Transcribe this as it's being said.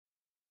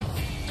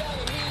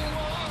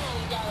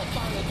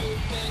good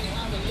thing,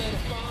 have a little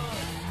fun.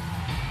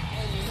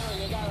 And you know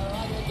you gotta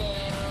rock it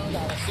down.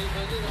 Gotta save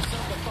a little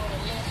something for the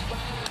next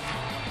round.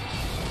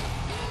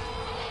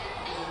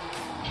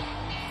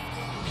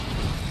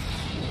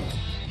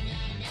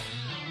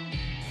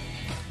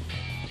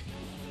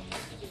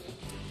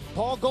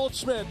 Paul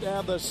Goldschmidt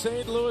and the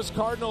St. Louis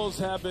Cardinals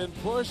have been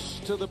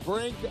pushed to the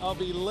brink of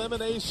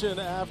elimination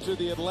after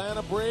the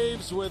Atlanta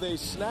Braves with a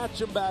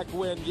snatch-and-back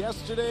win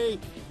yesterday.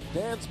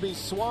 Dansby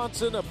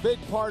Swanson, a big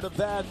part of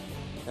that.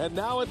 And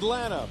now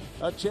Atlanta,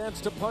 a chance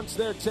to punch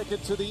their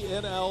ticket to the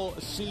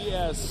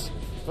NLCS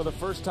for the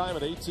first time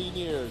in 18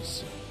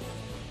 years.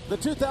 The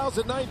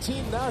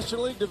 2019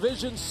 National League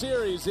Division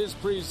Series is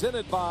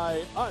presented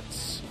by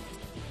UTS.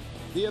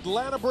 The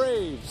Atlanta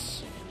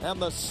Braves and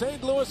the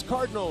St. Louis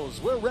Cardinals.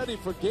 We're ready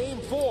for Game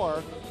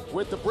 4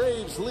 with the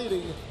Braves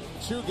leading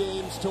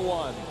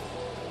 2-1.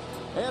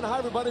 And hi,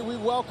 everybody. We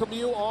welcome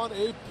you on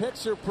a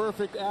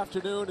picture-perfect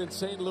afternoon in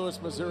St.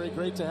 Louis, Missouri.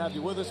 Great to have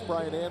you with us.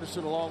 Brian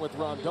Anderson along with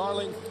Ron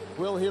Darling.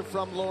 We'll hear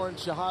from Lauren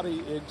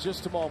Shahadi in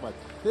just a moment.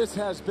 This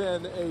has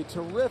been a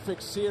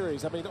terrific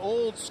series. I mean,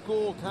 old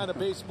school kind of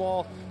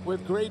baseball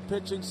with great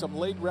pitching, some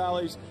late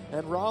rallies.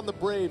 And Ron, the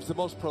Braves, the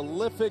most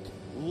prolific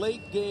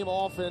late game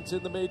offense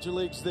in the major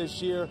leagues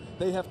this year.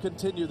 They have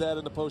continued that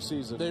in the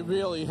postseason. They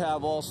really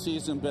have all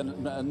season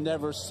been a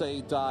never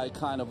say die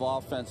kind of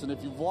offense. And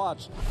if you've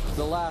watched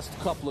the last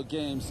couple of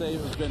games,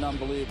 they've been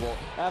unbelievable.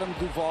 Adam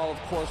Duvall, of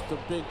course, the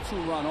big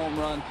 2-run home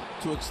run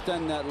to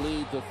extend that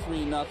lead to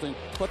 3-0.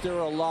 But there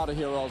were a lot of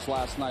heroes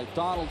last night.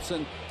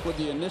 Donaldson with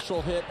the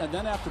initial hit, and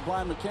then after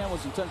Brian McCann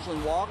was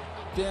intentionally walked,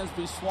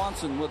 Dansby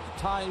Swanson with the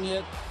tying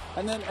hit.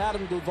 And then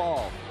Adam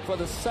Duvall, for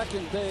the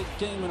second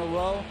game in a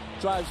row,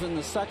 drives in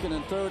the second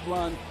and third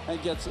run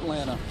and gets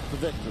Atlanta the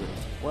victory.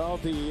 Well,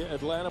 the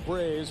Atlanta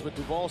Braves, with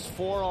Duvall's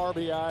 4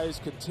 RBIs,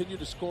 continue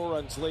to score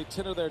runs late.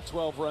 10 of their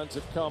 12 runs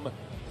have come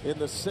in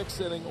the 6th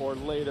inning or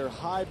later.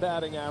 High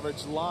batting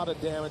average, a lot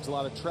of damage, a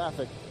lot of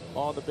traffic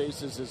on the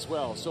bases as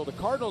well. So the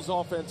Cardinals'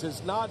 offense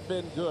has not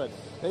been good.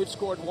 They've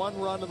scored 1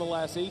 run in the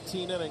last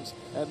 18 innings,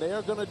 and they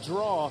are going to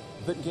draw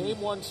the Game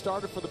 1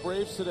 starter for the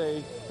Braves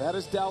today. That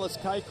is Dallas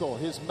Keuchel.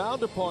 His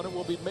mound opponent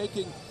will be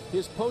making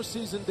his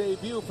postseason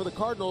debut for the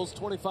Cardinals,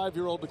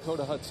 25-year-old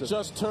Dakota Hudson.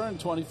 Just turned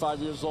 25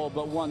 years old,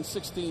 but won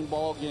 16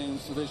 ball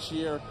games this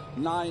year,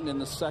 9 in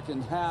the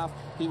second half.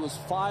 He was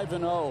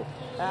 5-0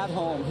 at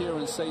home here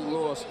in St.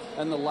 Louis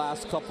in the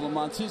last couple of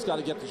months. He's got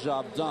to get the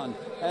job done.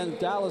 And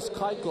Dallas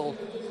Keuchel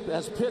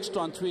has pitched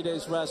on 3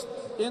 days rest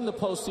in the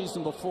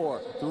postseason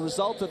before. The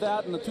result of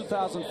that in the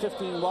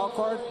 2015 wild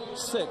card,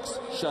 6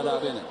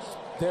 shutout innings.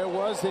 There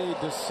was a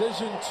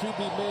decision to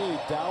be made.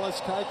 Dallas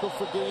Keuchel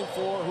for Game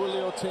 4,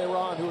 Julio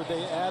Teheran, who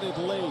they added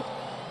late.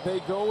 They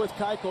go with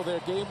Keuchel,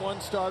 their Game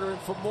 1 starter.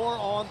 And for more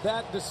on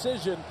that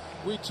decision,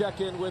 we check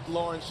in with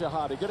Lauren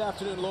Shahadi. Good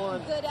afternoon,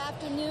 Lauren. Good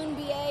afternoon,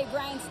 B.A.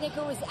 Brian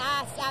Snitker was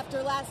asked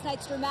after last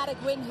night's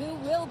dramatic win, who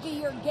will be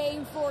your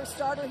Game 4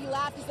 starter? He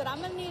laughed. He said, I'm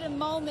going to need a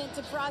moment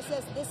to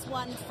process this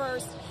one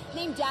first.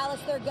 Named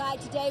Dallas their guy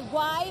today.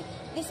 Why?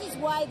 This is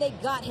why they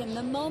got him.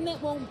 The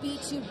moment won't be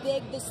too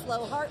big, the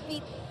slow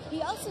heartbeat.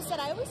 He also said,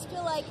 I always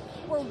feel like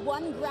we're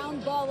 1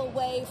 ground ball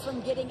away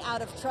from getting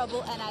out of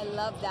trouble, and I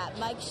love that.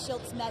 Mike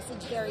Schilt's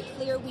message very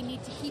clear. We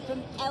need to keep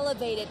him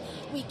elevated.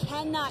 We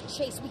cannot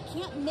chase. We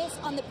can't miss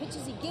on the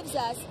pitches he gives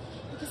us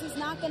because he's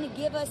not going to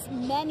give us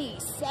many.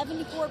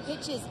 74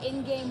 pitches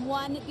in Game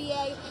 1,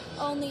 BA,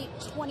 only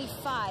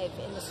 25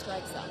 in the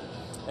strike zone.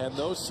 And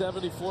those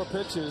 74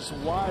 pitches,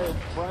 why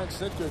Brian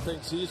Snitker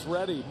thinks he's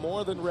ready,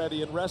 more than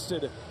ready and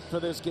rested for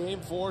this Game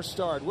 4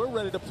 start. We're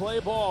ready to play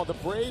ball. The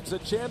Braves a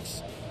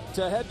chance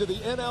to head to the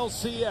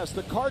NLCS.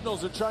 The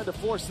Cardinals are trying to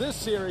force this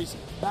series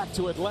back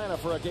to Atlanta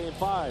for a Game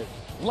 5.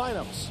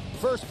 Lineups,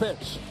 first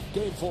pitch,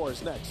 Game 4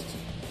 is next.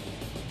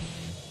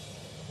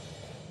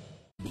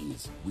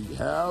 We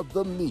have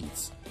the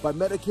meats by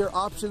Medicare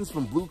Options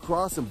from Blue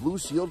Cross and Blue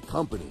Shield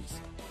companies.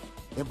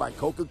 And by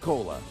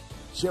Coca-Cola.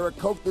 Share a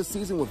Coke this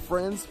season with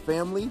friends,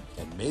 family,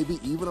 and maybe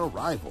even a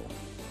rival.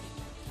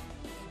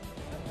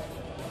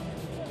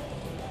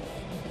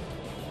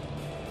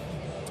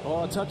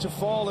 Oh, a touch of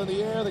fall in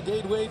the air, the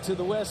gateway to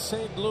the West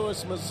St.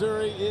 Louis,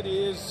 Missouri. It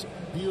is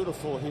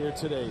beautiful here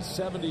today.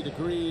 70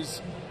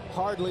 degrees,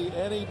 hardly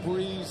any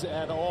breeze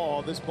at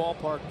all. This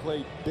ballpark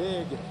played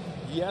big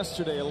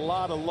yesterday. A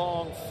lot of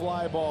long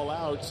fly ball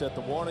outs at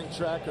the warning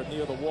track or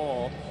near the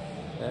wall.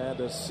 And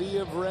a sea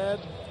of red.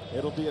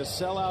 It'll be a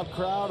sellout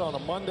crowd on a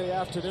Monday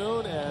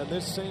afternoon, and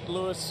this St.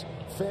 Louis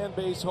fan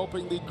base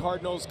hoping the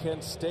Cardinals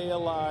can stay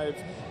alive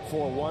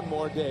for one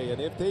more day. And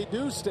if they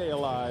do stay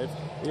alive,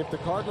 if the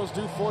Cardinals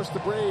do force the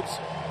Braves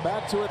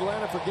back to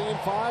Atlanta for Game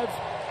 5,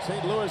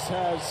 St. Louis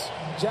has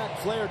Jack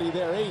Flaherty,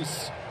 their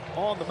ace,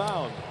 on the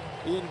mound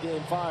in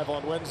Game 5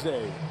 on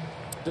Wednesday.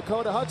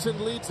 Dakota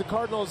Hudson leads the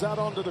Cardinals out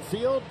onto the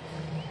field.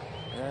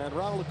 And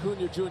Ronald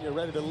Acuna Jr.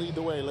 ready to lead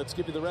the way. Let's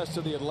give you the rest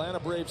of the Atlanta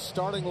Braves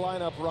starting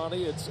lineup,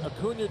 Ronnie. It's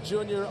Acuna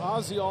Jr.,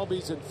 Ozzie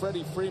Albies, and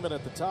Freddie Freeman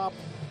at the top.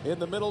 In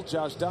the middle,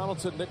 Josh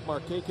Donaldson, Nick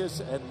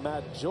Markakis, and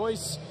Matt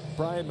Joyce.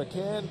 Brian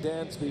McCann,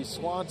 Dansby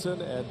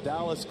Swanson, and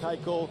Dallas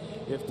Keuchel.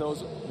 If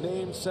those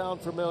names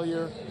sound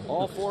familiar,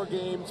 all 4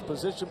 games,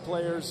 position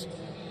players,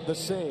 the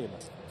same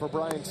for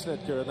Brian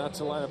Snitker, and that's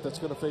a lineup that's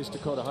going to face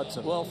Dakota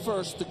Hudson. Well,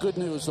 first, the good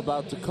news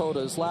about Dakota.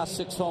 His last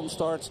 6 home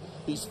starts,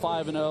 he's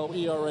 5-0,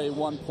 ERA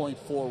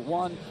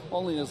 1.41.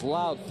 Only has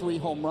allowed 3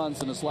 home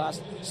runs in his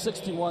last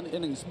 61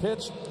 innings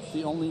pitched.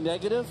 The only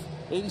negative,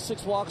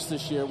 86 walks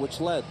this year,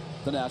 which led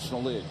the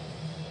National League.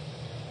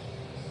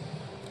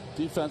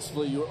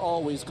 Defensively, you're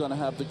always going to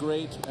have the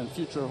great and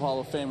future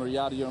Hall of Famer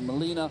Yadier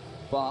Molina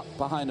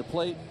behind the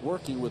plate,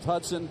 working with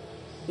Hudson.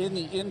 In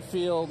the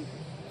infield,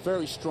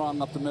 very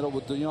strong up the middle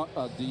with the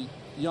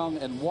Young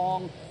and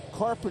Wong.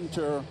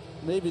 Carpenter,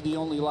 maybe the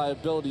only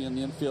liability in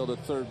the infield at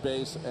third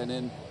base. And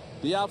in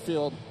the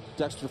outfield,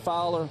 Dexter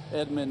Fowler,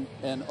 Edman,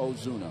 and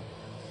Ozuna.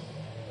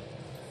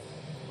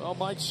 Well,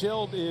 Mike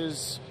Schild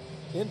is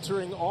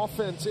entering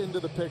offense into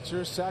the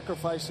picture,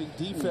 sacrificing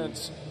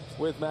defense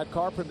with Matt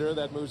Carpenter.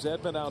 That moves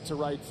Edman out to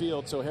right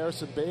field. So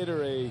Harrison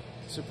Bader, a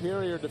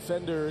superior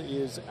defender,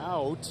 is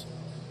out.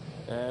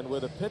 And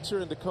with a pitcher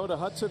in Dakota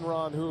Hudson,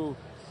 Ron, who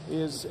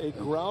is a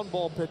ground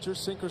ball pitcher,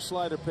 sinker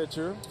slider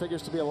pitcher,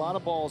 figures to be a lot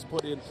of balls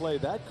put in play.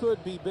 That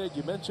could be big.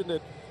 You mentioned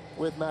it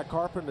with Matt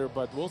Carpenter,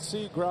 but we'll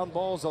see ground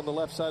balls on the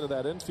left side of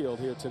that infield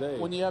here today.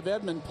 When you have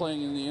Edman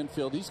playing in the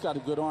infield, he's got a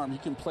good arm. He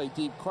can play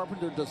deep.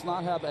 Carpenter does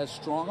not have as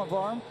strong of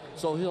arm,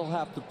 so he'll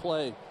have to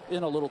play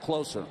in a little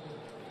closer.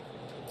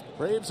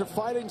 Braves are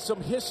fighting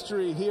some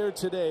history here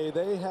today.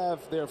 They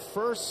have their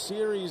first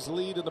series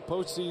lead in the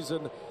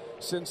postseason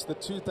since the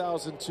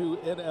 2002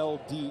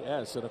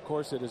 NLDS. And of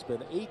course, it has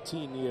been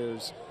 18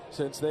 years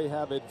since they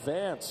have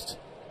advanced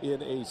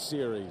in a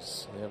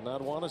series. They have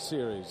not won a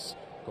series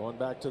going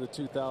back to the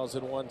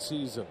 2001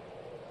 season.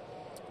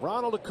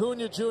 Ronald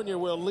Acuna Jr.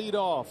 will lead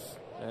off,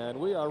 and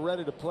we are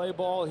ready to play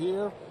ball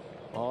here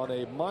on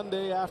a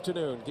Monday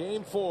afternoon.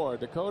 Game 4,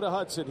 Dakota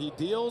Hudson. He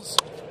deals,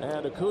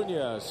 and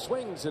Acuna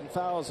swings and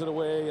fouls it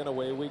away, and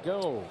away we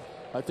go.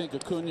 I think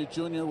Acuna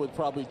Jr. with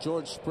probably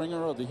George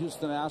Springer of the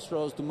Houston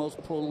Astros, the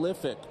most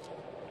prolific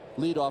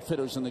leadoff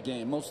hitters in the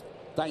game, most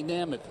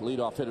dynamic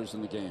leadoff hitters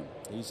in the game.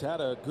 He's had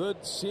a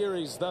good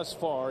series thus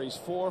far. He's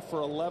 4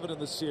 for 11 in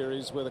the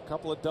series with a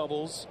couple of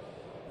doubles.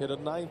 Hit a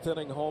 9th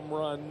inning home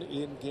run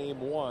in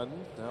game 1.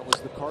 That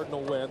was the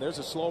Cardinal win. There's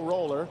a slow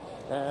roller,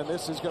 and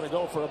this is going to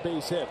go for a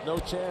base hit. No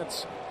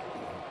chance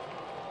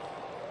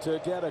to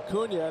get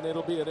Acuna, and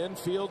it'll be an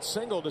infield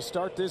single to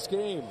start this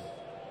game.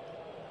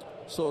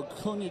 So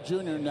Acuna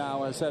Jr.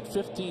 now has had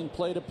 15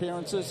 plate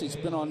appearances. He's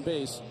been on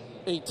base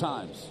 8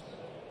 times.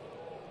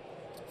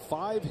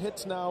 5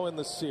 hits now in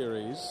the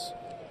series.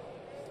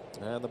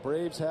 And the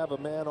Braves have a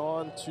man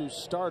on to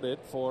start it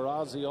for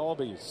Ozzie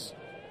Albies.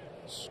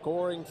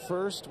 Scoring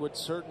first would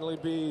certainly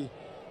be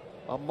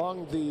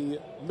among the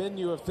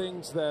menu of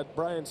things that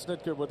Brian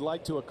Snitker would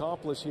like to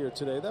accomplish here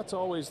today. That's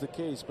always the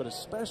case, but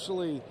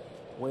especially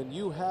when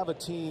you have a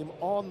team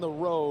on the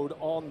road,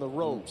 on the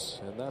ropes.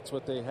 And that's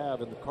what they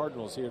have in the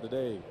Cardinals here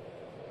today.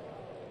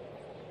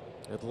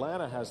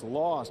 Atlanta has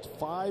lost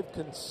 5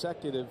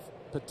 consecutive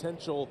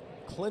potential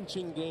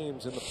clinching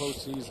games in the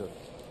postseason.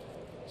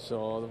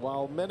 So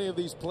while many of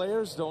these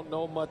players don't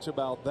know much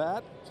about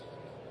that,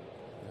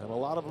 and a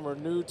lot of them are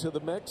new to the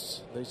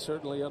mix, they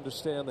certainly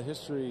understand the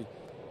history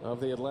of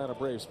the Atlanta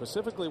Braves,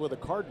 specifically with the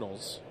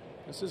Cardinals.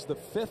 This is the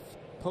 5th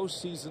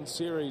postseason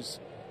series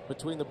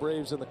between the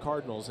Braves and the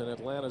Cardinals, and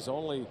Atlanta's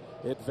only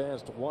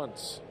advanced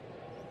once.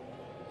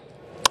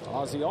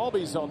 Ozzie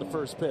Albies on the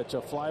first pitch,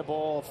 a fly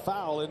ball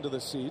foul into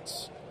the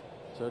seats.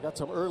 So got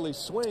some early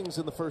swings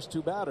in the first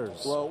 2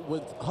 batters. Well,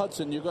 with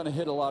Hudson, you're going to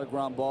hit a lot of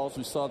ground balls.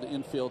 We saw the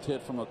infield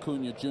hit from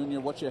Acuna Jr.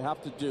 What you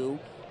have to do,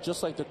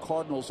 just like the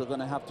Cardinals are going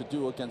to have to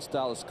do against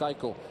Dallas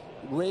Keuchel,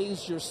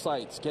 raise your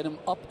sights, get him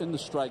up in the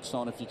strike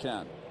zone if you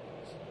can.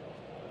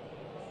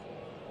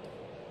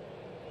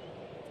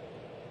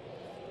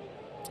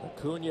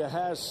 Acuna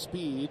has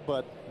speed,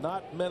 but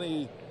not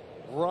many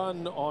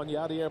run on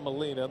Yadier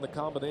Molina, and the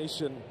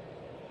combination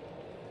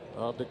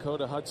of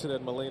Dakota Hudson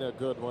and Molina, a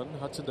good one.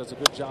 Hudson does a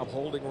good job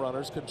holding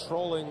runners,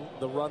 controlling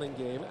the running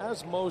game,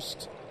 as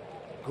most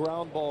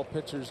ground ball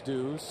pitchers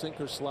do,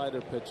 sinker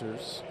slider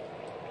pitchers.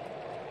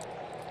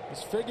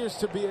 This figures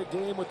to be a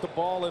game with the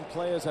ball in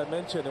play, as I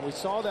mentioned, and we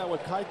saw that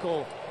with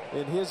Keuchel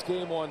in his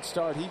game 1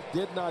 start. He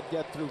did not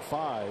get through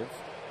 5.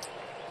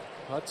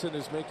 Hudson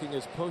is making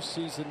his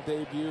postseason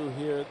debut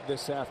here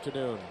this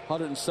afternoon.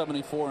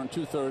 174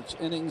 2/3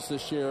 innings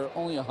this year,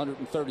 only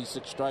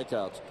 136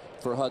 strikeouts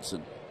for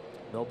Hudson.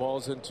 No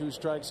balls and 2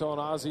 strikes on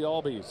Ozzie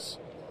Albies.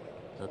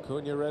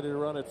 Acuna ready to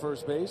run at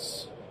first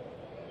base.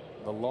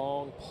 The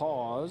long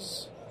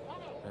pause,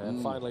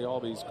 and finally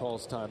Albies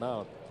calls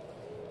timeout.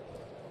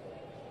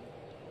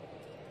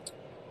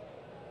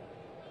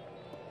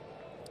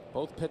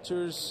 Both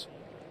pitchers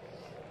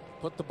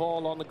put the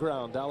ball on the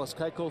ground. Dallas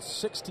Keuchel,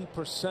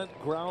 60%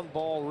 ground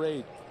ball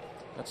rate.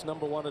 That's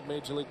number 1 in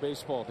Major League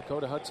Baseball.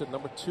 Dakota Hudson,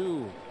 number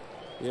 2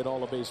 in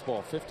all of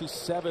baseball.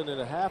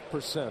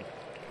 57.5%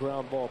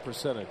 ground ball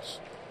percentage.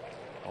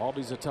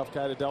 Albies a tough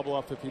guy to double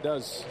up if he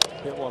does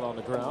hit one on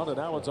the ground, and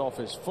that one's off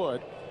his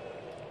foot.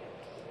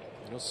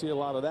 You'll see a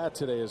lot of that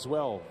today as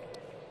well.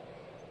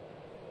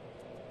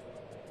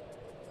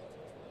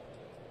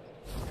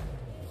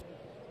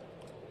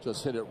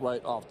 Just hit it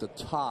right off the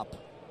top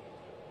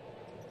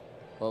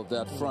of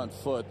that front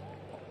foot.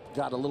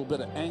 Got a little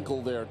bit of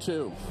ankle there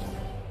too.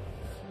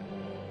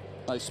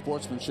 Nice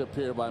sportsmanship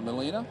here by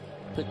Molina.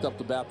 Picked up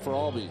the bat for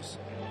Albies.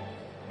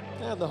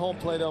 And the home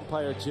plate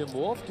umpire Jim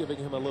Wolf giving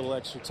him a little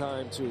extra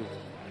time to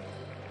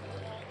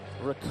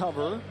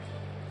recover.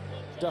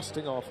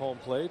 Dusting off home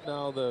plate.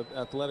 Now the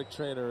athletic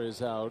trainer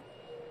is out.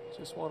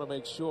 Just want to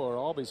make sure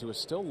Albies, who is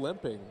still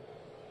limping.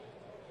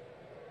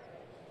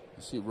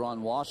 You see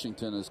Ron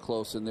Washington is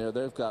close in there.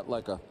 They've got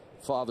like a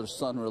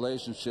father-son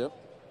relationship.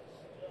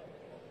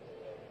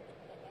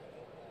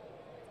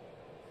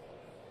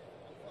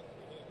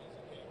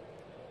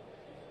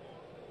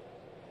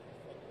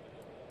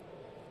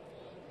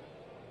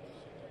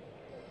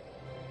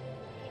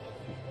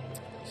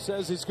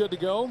 Says he's good to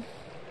go.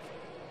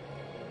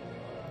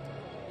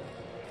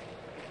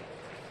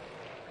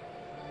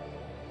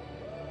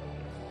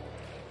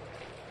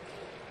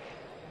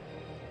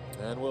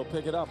 And we'll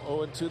pick it up.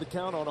 0-2 the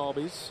count on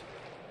Albies.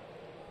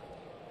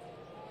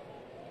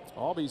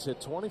 Albies hit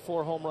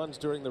 24 home runs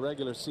during the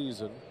regular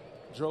season.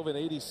 Drove in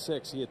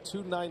 86. He had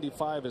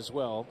 295 as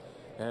well.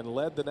 And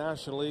led the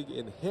National League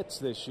in hits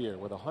this year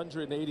with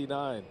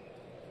 189.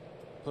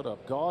 Put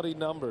up gaudy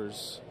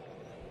numbers.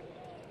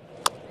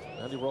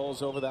 And he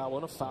rolls over that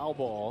one, a foul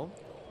ball.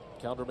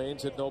 Count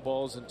remains at no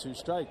balls and 2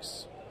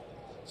 strikes.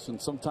 This can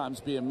sometimes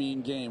be a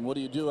mean game. What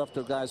do you do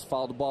after a guy's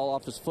fouled the ball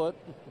off his foot?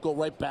 Go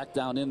right back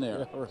down in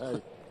there. Yeah,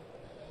 right.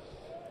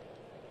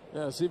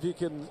 Yeah, see if he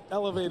can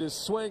elevate his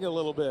swing a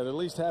little bit, at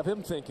least have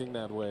him thinking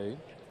that way.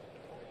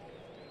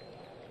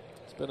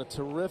 It's been a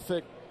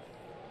terrific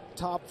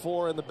top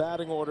 4 in the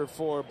batting order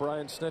for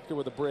Brian Snitker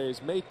with the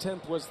Braves. May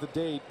 10th was the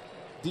date,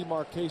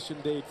 demarcation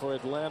date for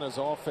Atlanta's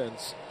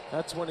offense.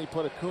 That's when he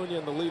put Acuna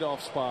in the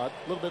leadoff spot.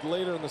 A little bit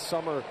later in the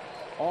summer,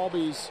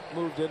 Albies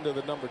moved into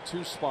the number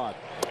 2 spot.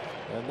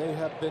 And they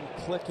have been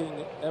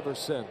clicking ever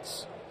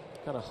since.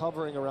 Kind of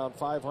hovering around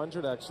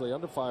 500, actually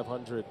under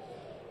 500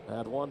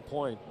 at one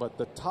point. But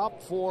the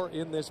top 4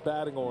 in this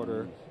batting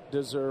order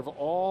deserve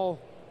all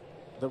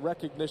the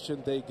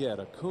recognition they get.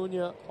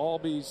 Acuna,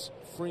 Albies,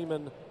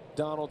 Freeman,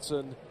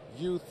 Donaldson,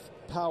 youth,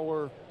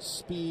 power,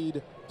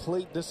 speed,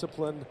 plate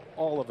discipline,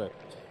 all of it.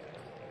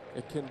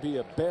 It can be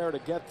a bear to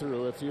get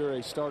through if you're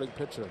a starting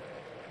pitcher.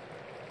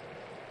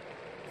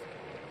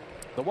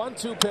 The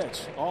 1-2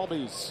 pitch.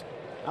 Albies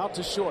out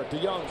to short.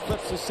 DeYoung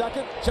flips to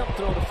second. Jump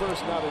throw to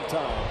first, not in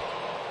time.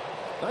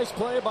 Nice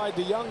play by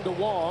DeYoung to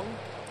Wong.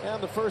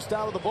 And the first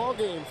out of the ball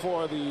game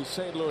for the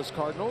St. Louis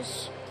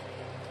Cardinals.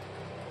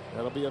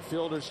 That'll be a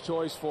fielder's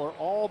choice for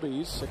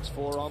Albies.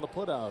 6-4 on the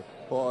putout.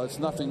 Well, it's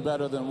nothing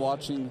better than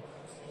watching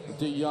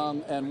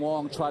DeYoung and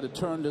Wong try to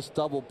turn this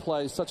double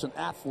play. Such an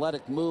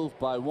athletic move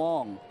by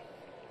Wong.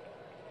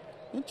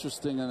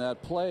 Interesting in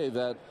that play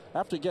that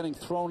after getting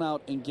thrown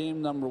out in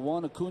game number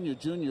 1, Acuna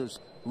Jr.'s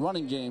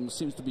running game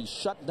seems to be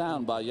shut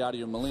down by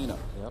Yadier Molina.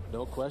 Yep,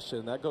 no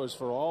question. That goes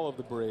for all of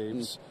the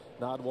Braves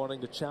not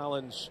wanting to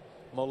challenge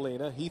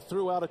Molina. He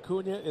threw out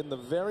Acuna in the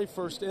very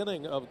first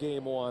inning of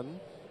game 1.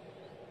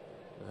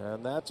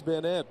 And that's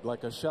been it,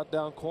 like a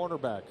shutdown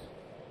cornerback.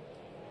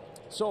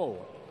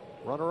 So,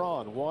 runner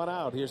on, 1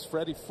 out. Here's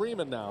Freddie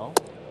Freeman now.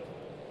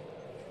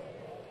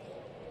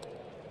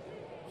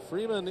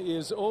 Freeman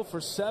is 0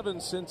 for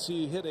 7 since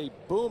he hit a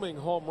booming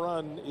home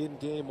run in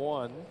game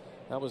 1.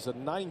 That was a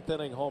 9th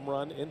inning home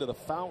run into the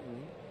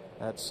fountain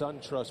at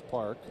SunTrust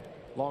Park.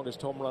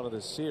 Longest home run of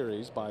this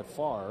series by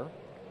far.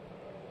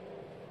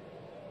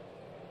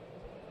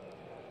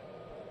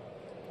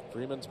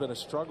 Freeman's been a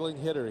struggling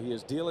hitter. He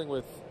is dealing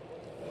with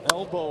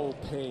elbow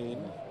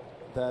pain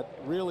that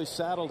really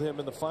saddled him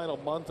in the final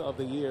month of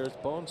the year.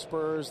 Bone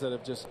spurs that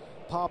have just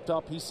popped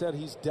up. He said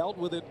he's dealt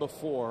with it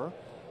before.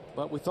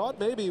 But we thought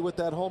maybe with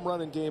that home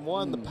run in game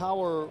 1, the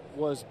power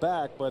was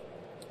back, but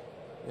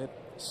it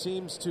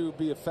seems to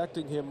be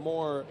affecting him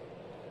more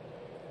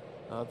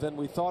than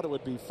we thought it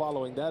would be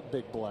following that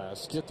big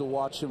blast. Get to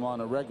watch him on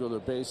a regular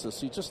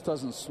basis. He just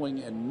doesn't swing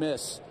and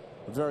miss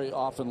very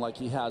often like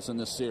he has in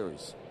this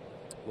series.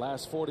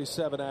 Last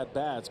 47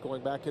 at-bats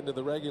going back into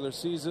the regular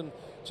season,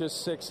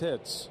 just 6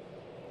 hits.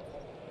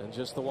 And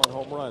just the 1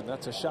 home run.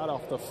 That's a shot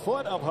off the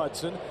foot of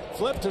Hudson.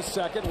 Flip to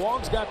second.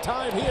 Wong's got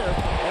time here.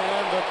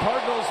 And the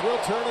Cardinals will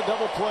turn a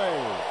double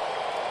play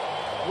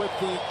with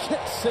the kick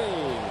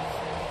save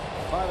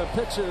by the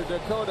pitcher,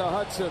 Dakota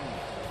Hudson.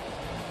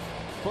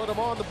 Put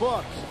him on the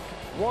book.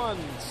 1,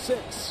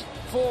 6,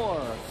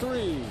 4,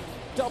 3.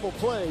 Double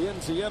play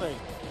ends the inning.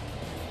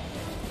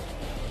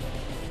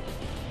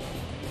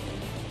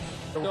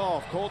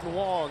 Off Colton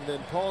Wong, then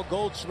Paul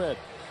Goldschmidt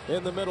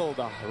in the middle.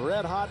 The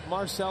red-hot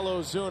Marcell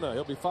Ozuna.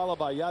 He'll be followed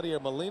by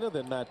Yadier Molina,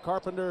 then Matt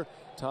Carpenter,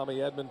 Tommy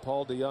Edman,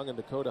 Paul DeYoung, and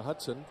Dakota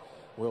Hudson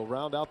will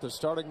round out the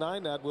starting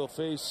 9. That will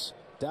face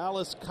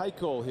Dallas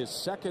Keuchel, his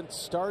 2nd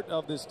start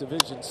of this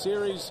division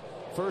series.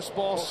 First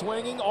ball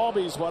swinging.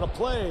 Albies, what a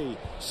play.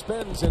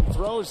 Spins and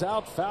throws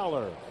out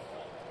Fowler.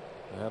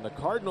 And the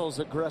Cardinals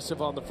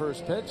aggressive on the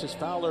first pitch as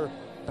Fowler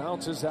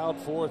bounces out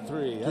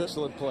 4-3.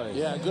 Excellent play.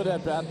 Yeah, good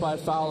at bat by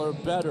Fowler.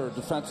 Better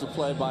defensive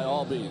play by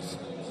Albies.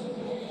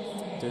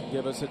 Didn't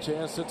give us a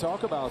chance to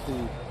talk about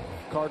the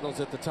Cardinals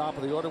at the top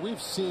of the order.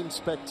 We've seen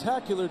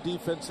spectacular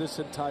defense this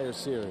entire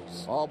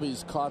series.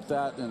 Albies caught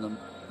that in the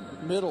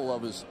middle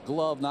of his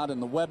glove, not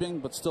in the webbing,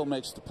 but still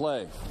makes the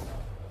play.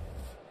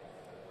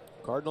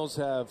 Cardinals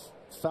have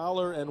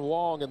Fowler and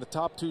Wong in the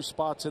top 2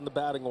 spots in the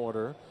batting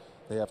order.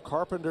 They have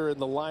Carpenter in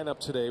the lineup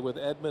today with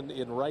Edman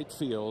in right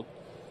field.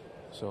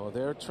 So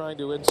they're trying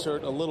to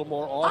insert a little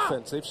more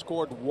offense. They've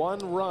scored 1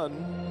 run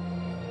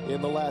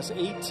in the last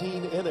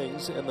 18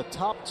 innings, and the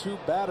top 2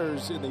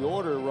 batters in the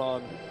order,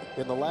 Ron,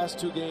 in the last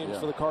 2 games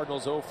for the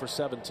Cardinals, 0 for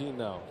 17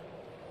 now.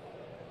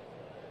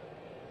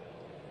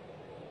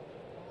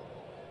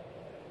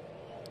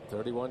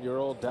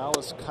 .31-year-old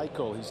Dallas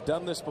Keuchel. He's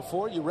done this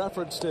before. You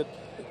referenced it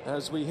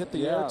as we hit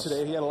the air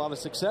today. He had a lot of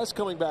success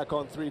coming back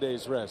on 3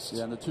 days rest.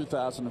 Yeah, in the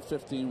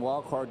 2015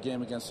 wildcard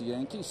game against the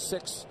Yankees,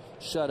 6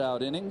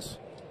 shutout innings.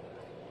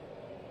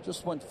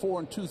 Just went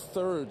 4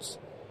 2/3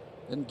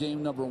 in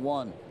game number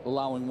 1,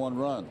 allowing 1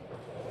 run.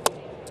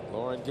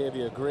 Lauren gave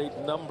you a great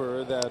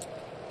number that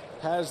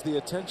has the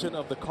attention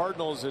of the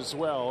Cardinals as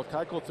well.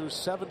 Keuchel threw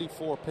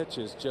 74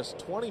 pitches, just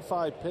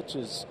 25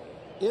 pitches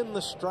in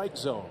the strike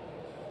zone.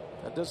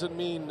 That doesn't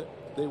mean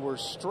they were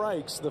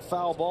strikes, the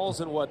foul balls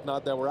and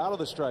whatnot that were out of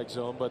the strike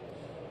zone, but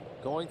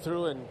going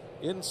through and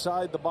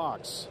inside the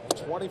box,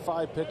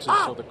 25 pitches.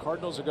 So the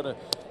Cardinals are going to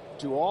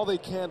do all they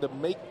can to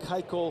make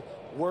Keuchel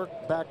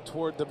work back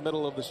toward the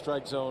middle of the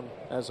strike zone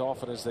as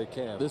often as they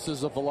can. This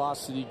is a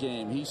velocity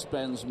game. He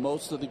spends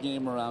most of the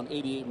game around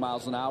 88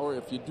 miles an hour.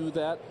 If you do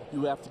that,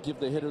 you have to give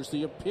the hitters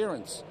the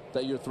appearance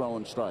that you're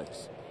throwing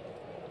strikes.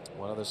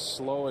 One of the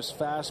slowest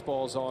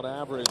fastballs on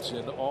average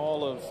in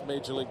all of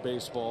Major League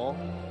Baseball.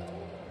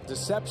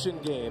 Deception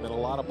game, and a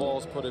lot of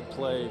balls put in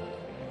play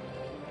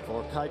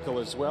for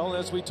Keuchel as well. And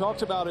as we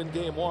talked about in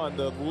game 1,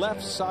 the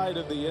left side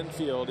of the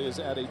infield is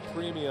at a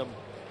premium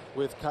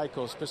with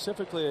Keuchel,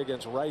 specifically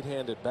against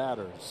right-handed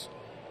batters.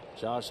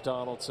 Josh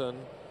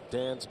Donaldson,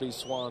 Dansby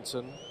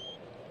Swanson.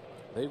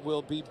 They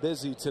will be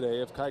busy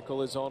today if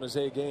Keuchel is on his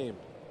A game.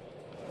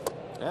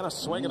 And a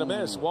swing and a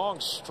miss.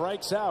 Wong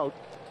strikes out.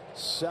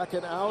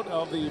 Second out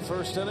of the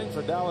first inning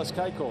for Dallas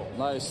Keuchel.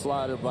 Nice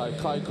slider by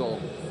Keuchel.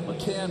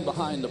 McCann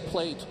behind the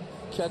plate,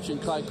 catching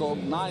Keuchel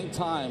 9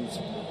 times.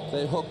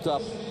 They hooked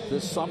up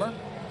this summer.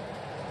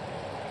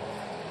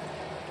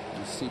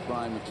 You see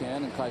Brian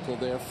McCann and Keuchel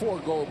there. 4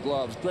 gold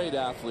gloves. Great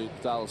athlete,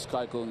 Dallas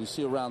Keuchel. And you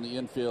see around the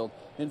infield.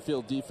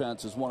 Infield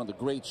defense is one of the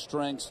great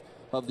strengths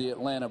of the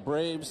Atlanta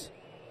Braves.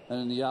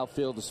 And in the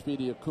outfield, the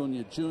speedy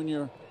Acuna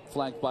Jr.,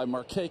 flanked by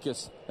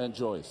Markakis and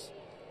Joyce.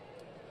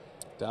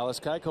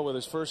 Dallas Keuchel with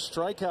his first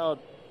strikeout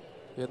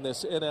in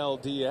this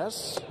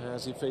NLDS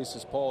as he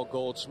faces Paul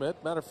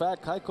Goldschmidt. Matter of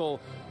fact, Keuchel,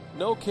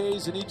 no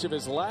Ks in each of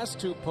his last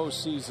 2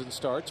 postseason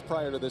starts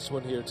prior to this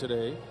one here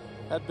today.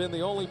 Had been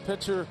the only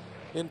pitcher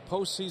in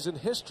postseason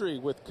history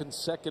with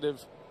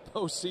consecutive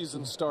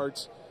postseason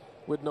starts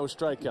with no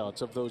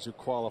strikeouts of those who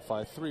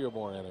qualify 3 or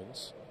more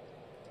innings.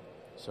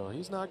 So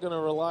he's not going to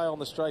rely on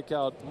the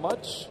strikeout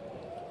much,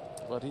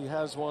 but he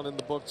has one in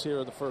the books here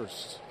in the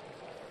first.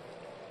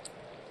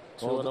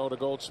 2-0 to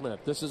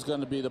Goldschmidt. This is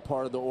going to be the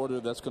part of the order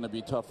that's going to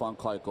be tough on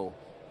Keuchel.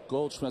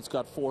 Goldschmidt's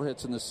got 4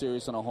 hits in the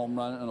series and a home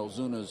run, and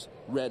Ozuna's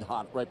red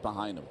hot right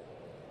behind him.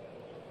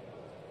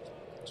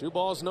 2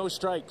 balls, no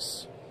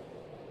strikes.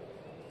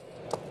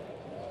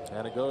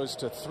 And it goes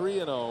to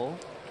 3-0.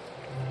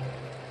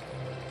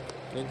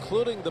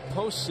 Including the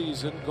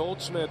postseason,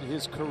 Goldschmidt,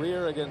 his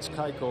career against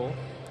Keuchel,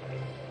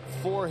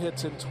 4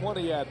 hits and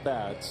 20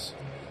 at-bats.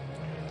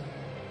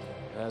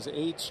 Has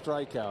 8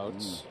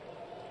 strikeouts.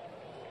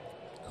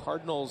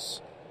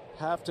 Cardinals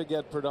have to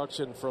get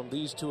production from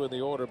these 2 in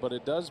the order, but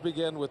it does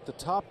begin with the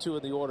top 2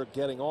 in the order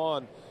getting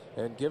on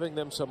and giving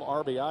them some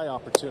RBI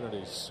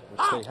opportunities,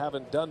 which they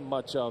haven't done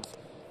much of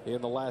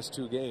in the last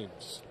 2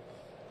 games.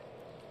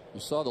 You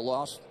saw the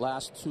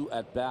last 2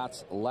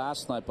 at-bats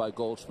last night by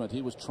Goldschmidt.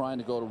 He was trying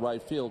to go to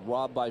right field,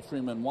 robbed by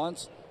Freeman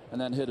once, and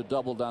then hit a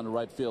double down the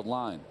right field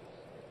line.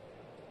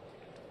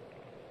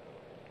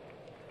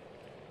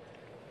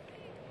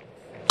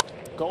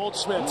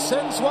 Goldschmidt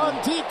sends one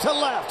deep to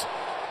left.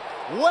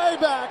 Way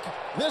back.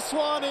 This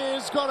one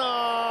is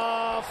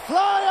gonna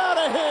fly out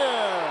of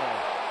here.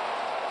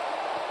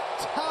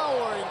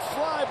 Towering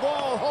fly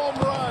ball home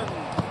run.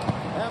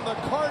 And the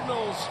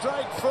Cardinals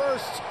strike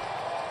first.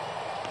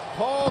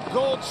 Paul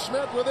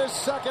Goldschmidt with his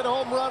 2nd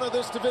home run of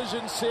this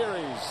division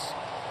series.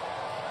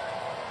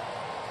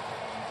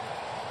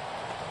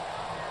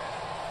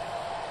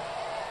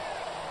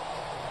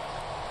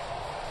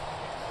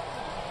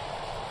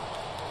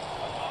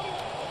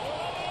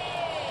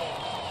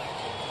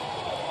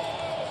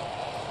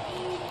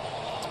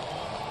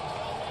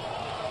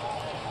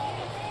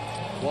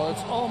 Well,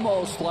 it's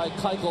almost like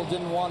Keuchel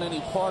didn't want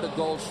any part of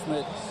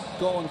Goldschmidt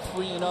going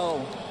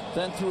 3-0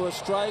 then threw a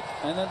strike,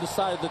 and then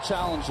decided to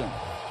challenge him.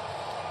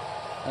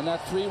 And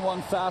that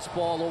 3-1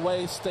 fastball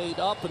away stayed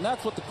up, and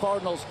that's what the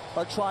Cardinals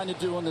are trying to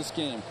do in this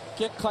game.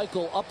 Get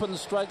Keuchel up in the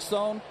strike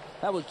zone.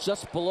 That was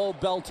just below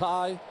belt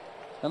high.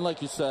 And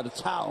like you said, a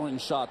towering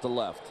shot to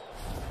left.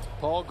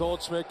 Paul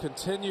Goldschmidt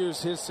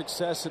continues his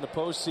success in the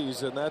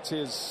postseason. That's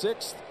his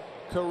 6th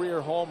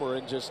career homer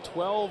in just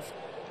 12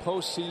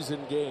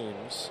 postseason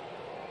games.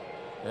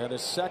 And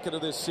his 2nd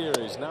of this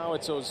series. Now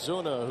it's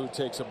Ozuna who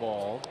takes a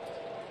ball.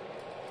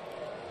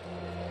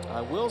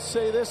 I will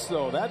say this,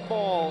 though. That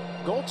ball,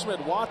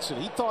 Goldschmidt watched it.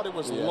 He thought it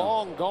was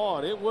long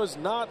gone. It was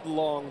not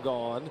long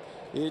gone.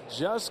 It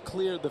just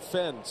cleared the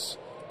fence.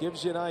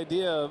 Gives you an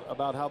idea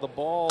about how the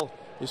ball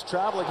is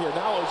traveling here.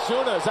 Now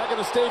Ozuna, is that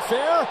going to stay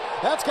fair?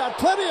 That's got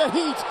plenty of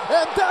heat,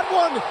 and that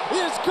one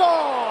is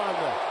gone.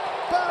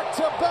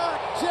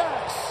 Back-to-back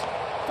jacks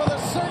for the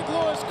St.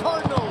 Louis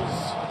Cardinals.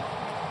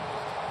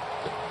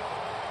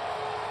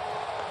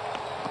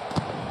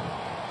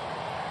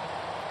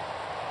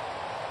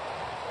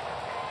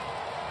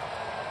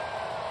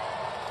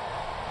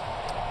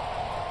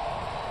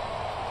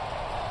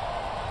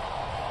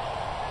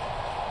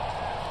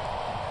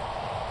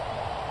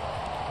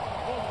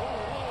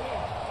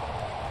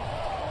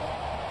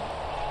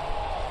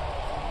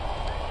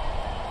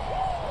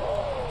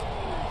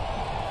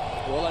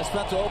 Well, I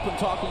spent the open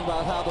talking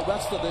about how the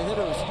rest of the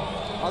hitters,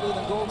 other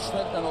than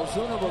Goldschmidt and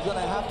Ozuna, were going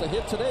to have to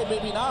hit today.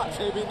 Maybe not.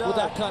 Maybe not. With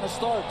that kind of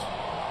start.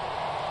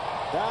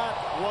 That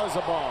was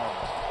a bomb.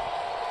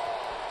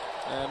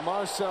 And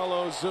Marcell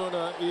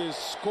Ozuna is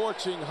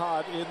scorching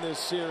hot in this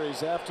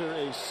series after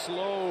a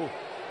slow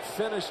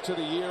finish to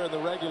the year in the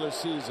regular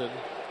season.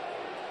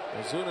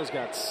 Ozuna's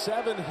got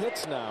 7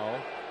 hits now,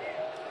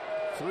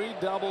 3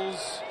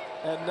 doubles,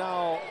 and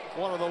now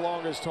one of the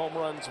longest home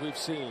runs we've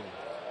seen.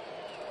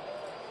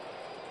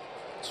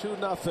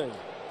 2-0.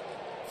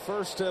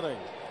 First inning.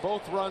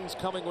 Both runs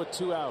coming with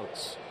 2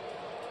 outs.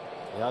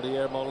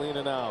 Yadier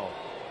Molina now.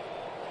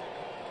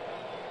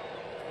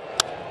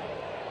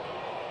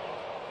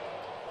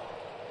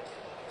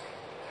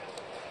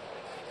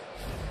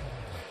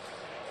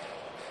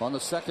 On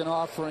the second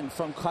offering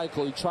from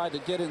Keuchel, he tried to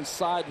get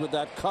inside with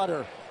that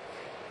cutter.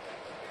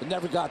 It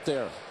never got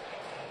there.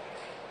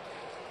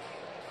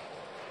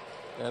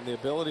 And the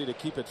ability to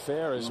keep it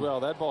fair as well.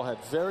 That ball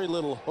had very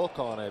little hook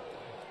on it.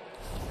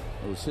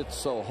 It was hit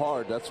so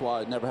hard, that's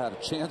why it never had a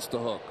chance to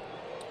hook.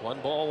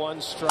 1 ball,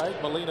 1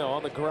 strike. Molina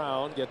on the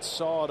ground, gets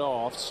sawed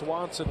off.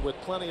 Swanson with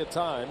plenty of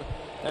time,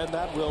 and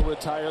that will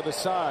retire the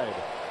side.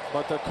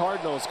 But the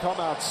Cardinals come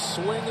out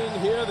swinging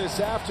here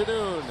this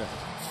afternoon,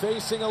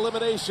 facing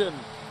elimination.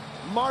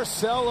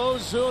 Marcell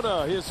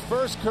Ozuna, his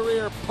first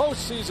career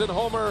postseason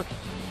homer.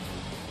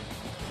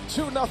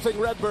 2-0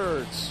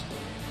 Redbirds.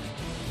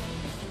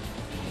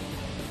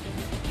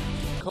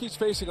 He's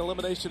facing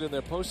elimination in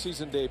their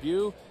postseason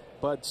debut.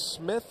 Bud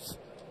Smith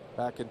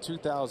back in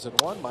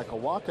 2001. Michael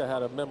Wacha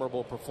had a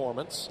memorable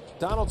performance.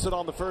 Donaldson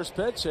on the first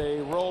pitch, a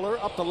roller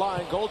up the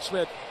line.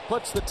 Goldschmidt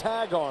puts the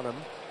tag on him,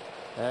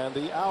 and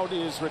the out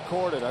is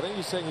recorded. I think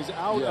he's saying he's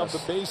out of the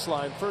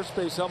baseline. First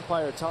base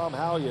umpire Tom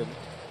Hallion.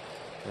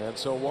 And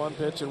so 1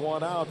 pitch and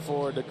 1 out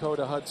for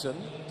Dakota Hudson.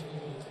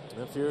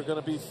 If you're going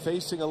to be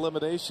facing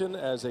elimination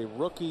as a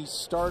rookie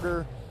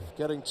starter,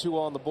 getting 2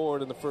 on the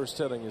board in the first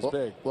inning is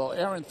big. Well,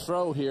 errant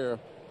throw here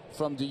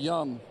from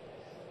DeYoung.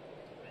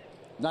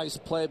 Nice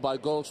play by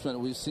Goldschmidt.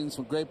 We've seen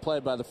some great play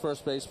by the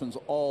first baseman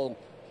all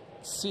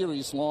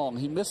series long.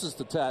 He misses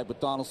the tag,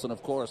 but Donaldson,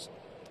 of course,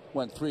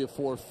 went 3 or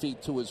 4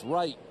 feet to his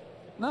right.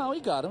 No,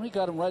 he got him. He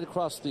got him right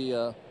across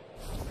the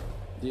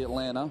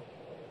Atlanta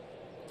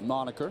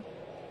moniker.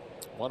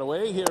 1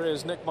 away. Here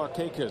is Nick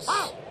Markakis,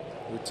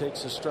 who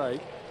takes a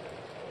strike.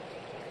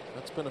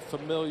 That's been a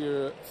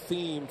familiar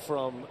theme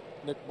from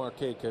Nick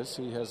Markakis.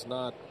 He has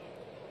not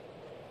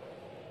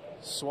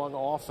swung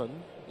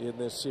often in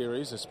this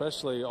series,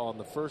 especially on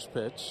the first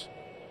pitch.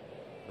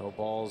 No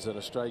balls and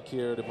a strike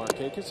here to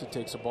Markakis. He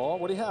takes a ball.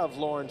 What do you have,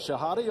 Lauren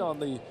Shahadi, on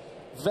the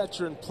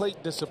veteran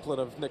plate discipline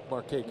of Nick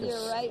Markakis?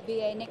 You're right,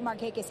 B.A. Nick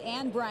Markakis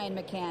and Brian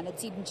McCann had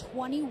seen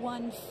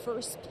 21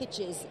 first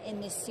pitches in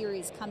this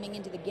series coming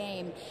into the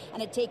game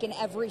and had taken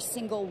every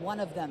single one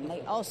of them.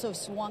 They also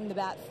swung the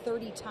bat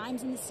 30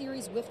 times in the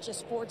series, whiffed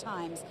just 4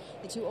 times.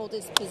 The 2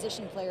 oldest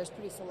position players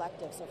pretty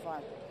selective so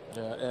far.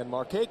 Yeah, and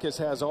Markakis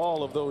has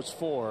all of those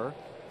 4.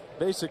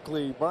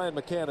 Basically, Brian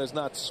McCann has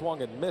not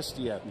swung and missed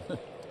yet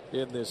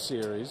in this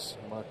series.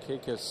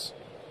 Markakis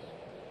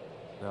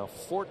now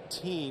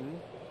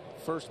 14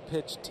 first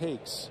pitch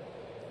takes,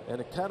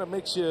 and it kind of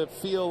makes you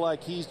feel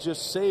like he's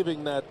just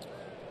saving that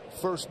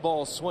first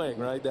ball swing,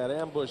 right? That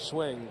ambush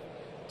swing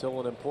till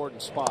an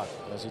important spot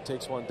as he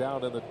takes one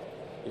down in the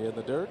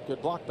dirt.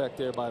 Good block back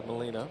there by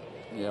Molina.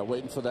 Yeah,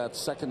 waiting for that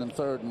second and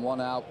third and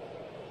 1 out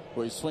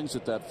where he swings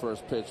at that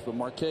first pitch. But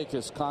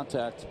Markakis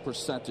contact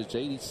percentage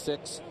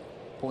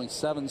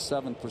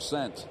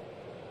 86.77%.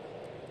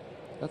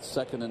 That's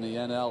second in the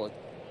NL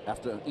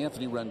after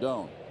Anthony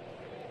Rendon.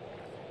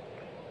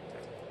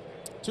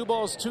 2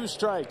 balls, 2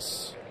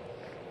 strikes.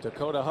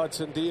 Dakota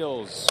Hudson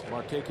deals.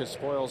 Markakis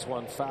spoils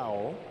 1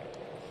 foul.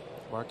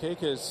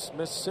 Markakis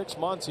missed 6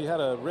 months. He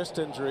had a wrist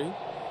injury,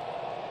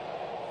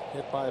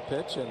 hit by a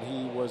pitch, and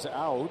he was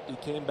out. He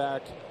came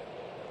back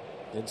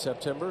in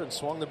September and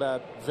swung the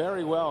bat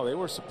very well. They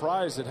were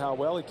surprised at how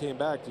well he came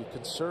back. You're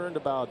concerned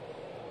about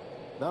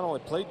not only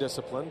plate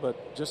discipline,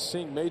 but just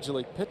seeing major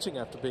league pitching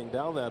after being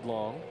down that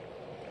long.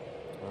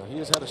 He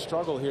has had a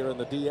struggle here in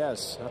the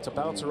DS. That's a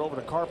bouncer over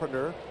to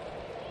Carpenter,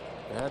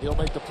 and he'll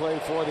make the play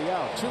for the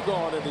out. 2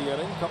 gone in the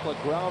inning. A couple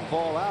of ground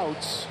ball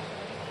outs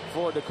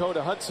for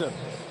Dakota Hudson.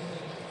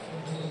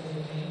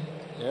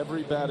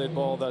 Every batted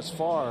ball thus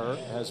far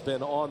has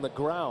been on the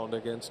ground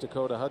against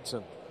Dakota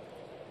Hudson.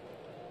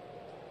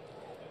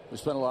 We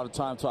spent a lot of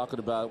time talking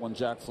about when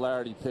Jack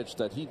Flaherty pitched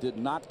that he did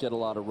not get a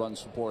lot of run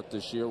support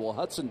this year. Well,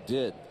 Hudson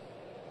did.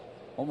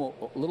 Almost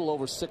a little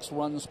over 6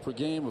 runs per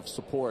game of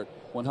support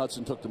when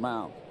Hudson took the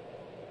mound.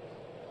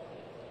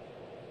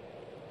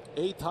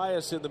 8th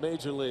highest in the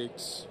major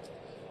leagues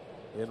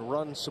in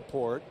run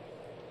support.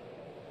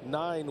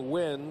 9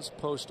 wins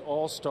post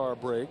All-Star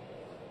break.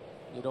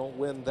 You don't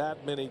win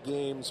that many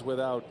games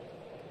without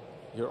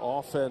your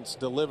offense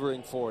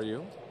delivering for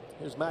you.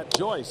 Here's Matt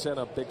Joyce, and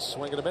a big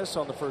swing and a miss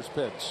on the first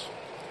pitch.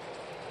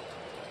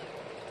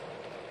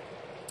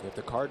 If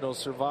the Cardinals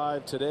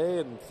survive today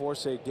and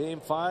force a Game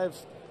 5,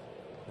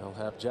 they'll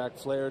have Jack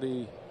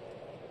Flaherty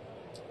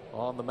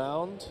on the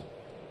mound.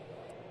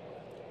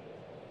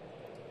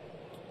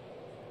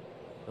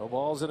 No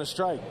balls and a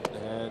strike,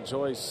 and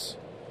Joyce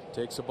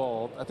takes a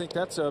ball. I think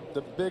that's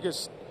the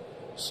biggest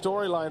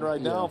storyline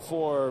right now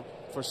for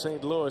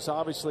St. Louis.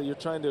 Obviously, you're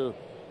trying to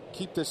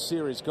keep this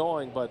series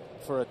going, but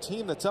for a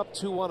team that's up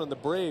 2-1 in the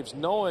Braves,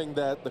 knowing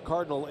that the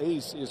Cardinal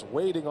ace is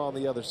waiting on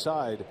the other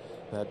side,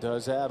 that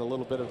does add a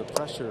little bit of the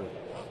pressure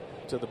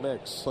to the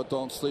mix. But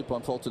don't sleep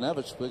on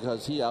Fultonevich,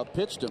 because he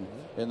outpitched him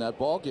in that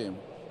ball game.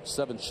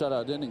 7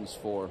 shutout innings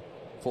for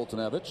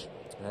Fultonevich.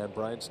 And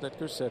Brian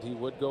Snitker said he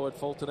would go at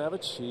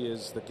Fultonevich. He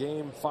is the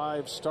Game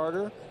 5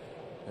 starter,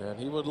 and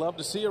he would love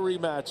to see a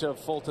rematch of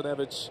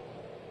Fultonevich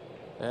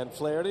and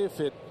Flaherty if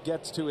it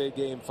gets to a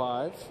Game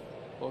 5.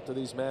 Both of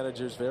these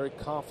managers very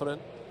confident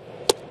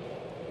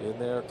in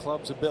their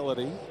club's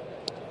ability.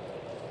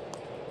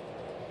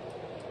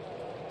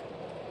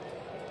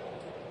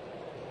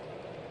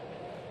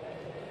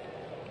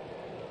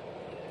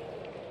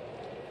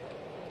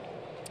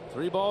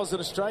 Three balls and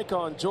a strike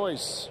on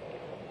Joyce.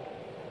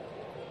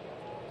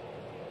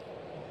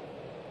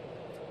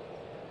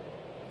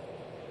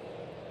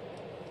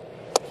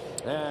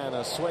 And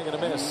a swing and a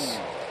miss.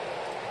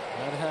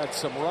 That had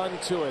some run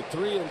to it.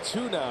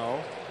 3-2 now.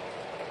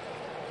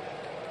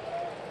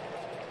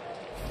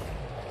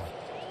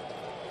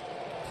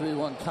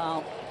 Three-one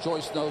count.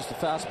 Joyce knows the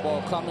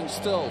fastball coming,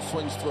 still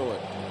swings through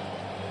it.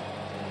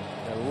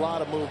 A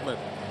lot of movement.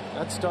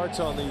 That starts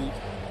on the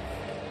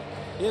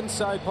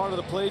inside part of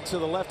the plate to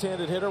the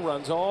left-handed hitter,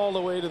 runs all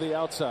the way to the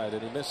outside,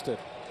 and he missed it.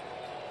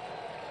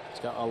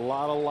 He's got a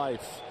lot of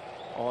life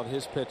on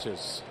his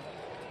pitches.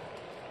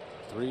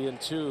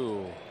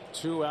 3-2.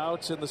 2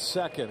 outs in the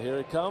second. Here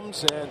it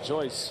comes, and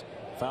Joyce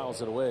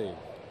fouls it away.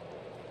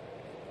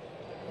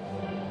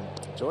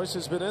 Joyce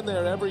has been in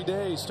there every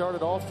day. He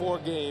started all 4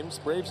 games.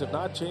 Braves have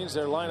not changed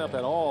their lineup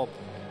at all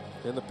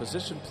in the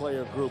position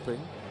player grouping.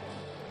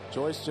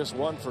 Joyce just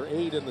 1 for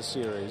 8 in the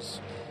series.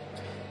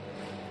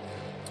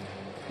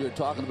 You're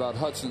talking about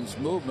Hudson's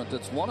movement.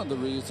 That's one of the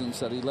reasons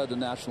that he led the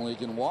National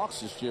League in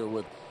walks this year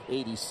with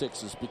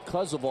 86, is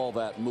because of all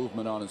that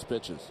movement on his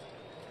pitches.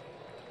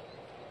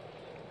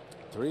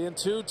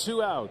 3-2,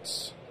 2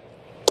 outs.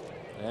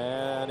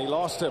 And he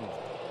lost him.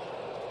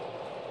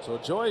 So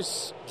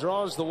Joyce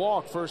draws the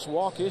walk. First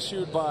walk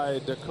issued by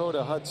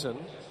Dakota Hudson.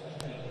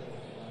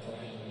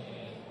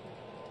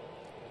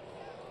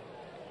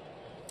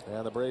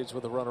 And the Braves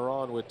with a runner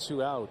on with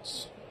 2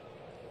 outs.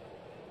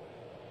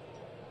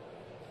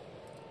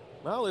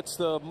 Well, it's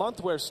the month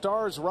where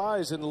stars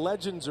rise and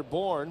legends are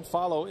born.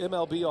 Follow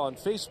MLB on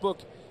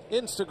Facebook,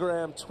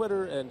 Instagram,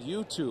 Twitter, and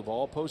YouTube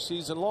all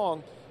postseason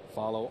long.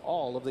 Follow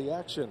all of the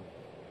action.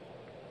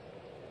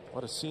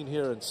 What a scene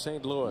here in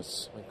St.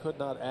 Louis. We could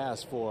not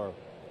ask for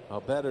a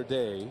better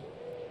day.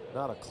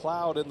 Not a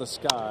cloud in the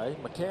sky.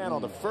 McCann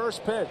on the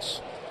first pitch.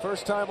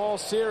 First time all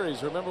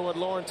series. Remember what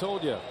Lauren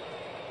told you.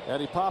 And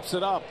he pops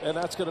it up, and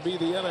that's going to be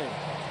the inning.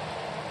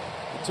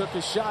 He took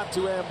a shot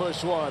to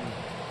ambush one.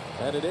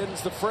 And it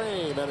ends the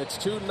frame, and it's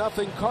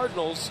 2-0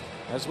 Cardinals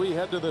as we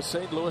head to the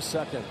St. Louis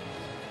second.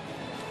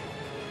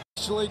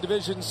 National League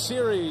Division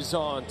Series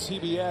on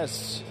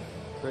TBS.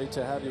 Great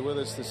to have you with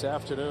us this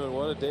afternoon.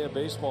 What a day of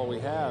baseball we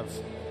have.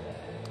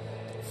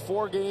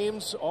 4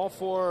 games, all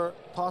 4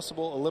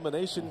 possible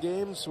elimination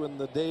games when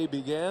the day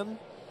began.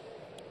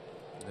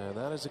 And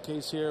that is the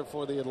case here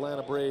for the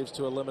Atlanta Braves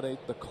to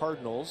eliminate the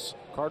Cardinals.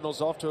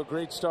 Cardinals off to a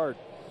great start.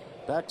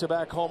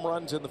 Back-to-back home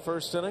runs in the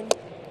first inning.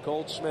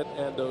 Goldschmidt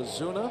and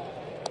Ozuna.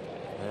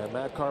 And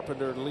Matt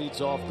Carpenter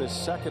leads off this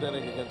second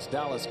inning against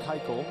Dallas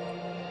Keuchel.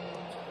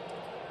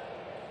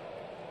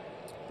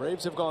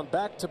 Braves have gone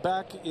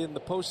back-to-back in the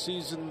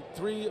postseason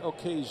 3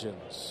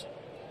 occasions.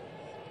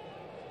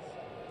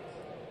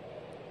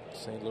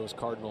 St. Louis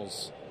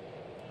Cardinals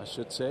I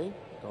should say.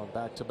 Gone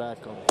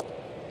back-to-back on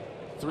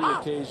 3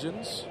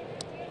 occasions.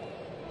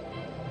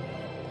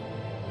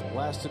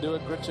 Last to do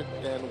it, Grichuk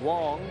and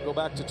Wong. Go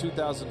back to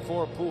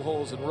 2004,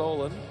 Pujols and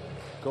Rowland.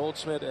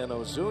 Goldschmidt and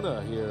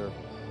Ozuna here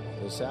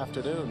this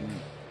afternoon.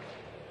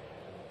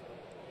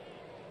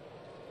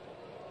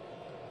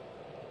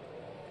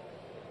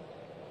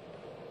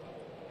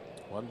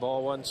 One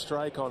ball, one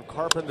strike on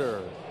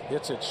Carpenter.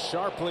 Hits it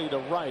sharply to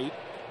right.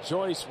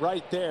 Joyce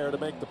right there to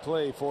make the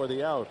play for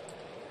the out.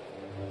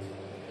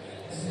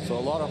 So a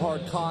lot of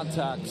hard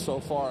contact so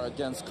far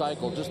against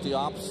Keuchel. Just the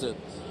opposite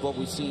of what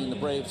we see in the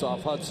Braves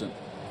off Hudson.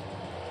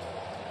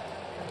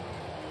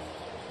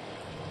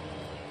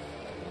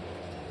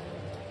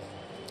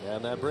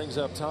 And that brings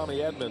up Tommy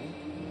Edman.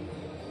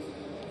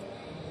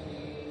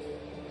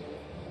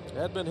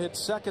 Edman hit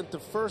second the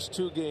first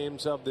 2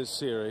 games of this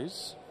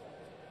series.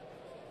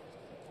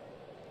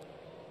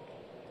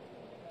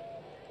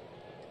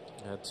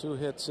 Had 2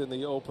 hits in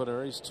the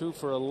opener. He's 2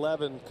 for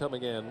 11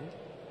 coming in.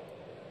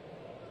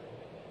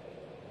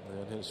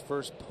 And his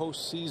first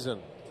postseason.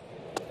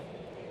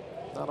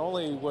 Not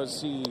only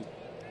was he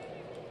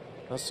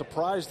a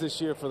surprise this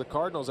year for the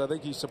Cardinals, I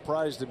think he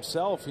surprised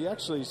himself. He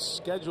actually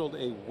scheduled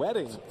a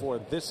wedding for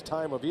this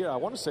time of year. I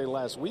want to say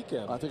last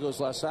weekend. I think it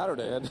was last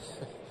Saturday. And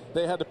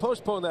they had to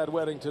postpone that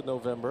wedding to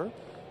November.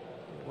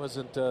 He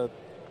wasn't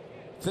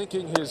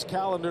thinking his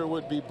calendar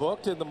would be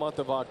booked in the month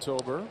of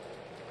October.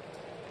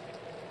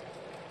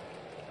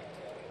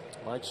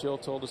 Mike Schill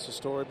told us a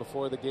story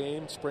before the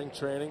game, spring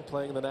training,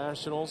 playing the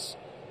Nationals.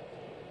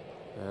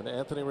 And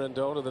Anthony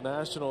Rendon of the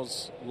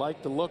Nationals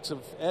liked the looks of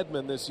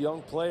Edman, this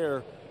young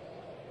player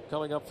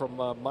coming up from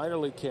minor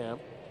league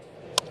camp.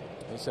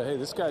 He said, hey,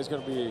 this guy's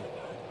going to be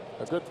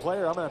a good player.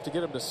 I'm going to have to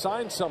get him to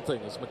sign something.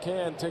 As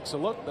McCann takes a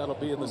look, that'll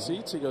be in the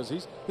seats. He goes,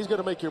 he's going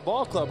to make your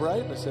ball club,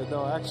 right? And I said,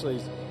 no,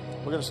 actually,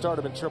 we're going to start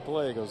him in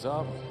AAA. He goes,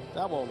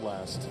 that won't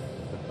last.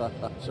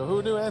 So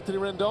who knew Anthony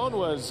Rendon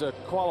was a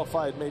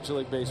qualified Major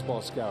League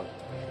Baseball scout?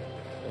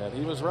 And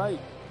he was right.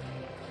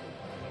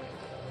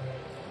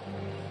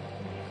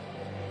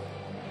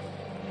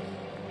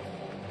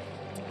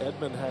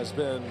 Edman has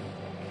been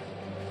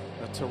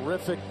a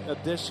terrific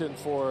addition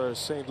for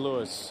St.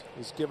 Louis.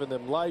 He's given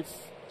them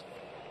life.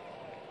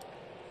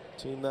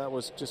 Team that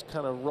was just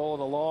kind of rolling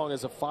along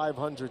as a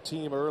 500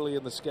 team early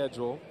in the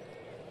schedule.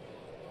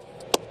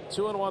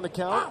 2-1 the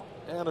count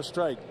and a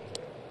strike.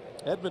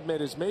 Edman made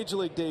his Major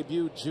League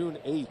debut June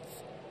 8th.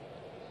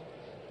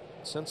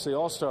 Since the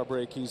All-Star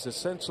break, he's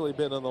essentially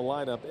been in the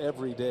lineup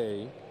every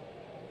day.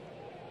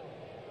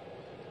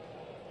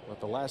 But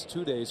the last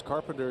 2 days,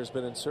 Carpenter has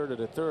been inserted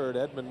at third.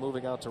 Edman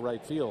moving out to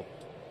right field.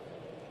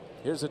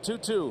 Here's a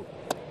 2-2.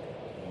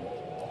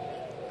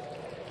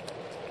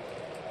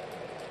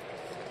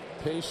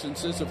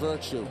 Patience is a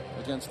virtue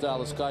against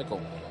Dallas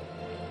Keuchel.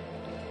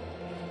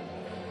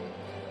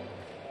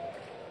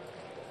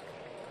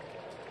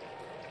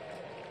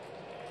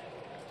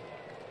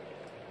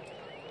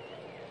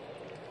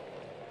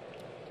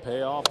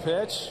 Payoff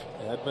pitch.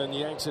 Edman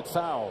yanks it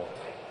foul.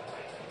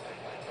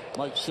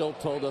 Mike Schill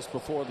told us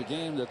before the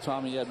game that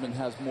Tommy Edman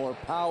has more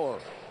power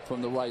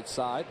from the right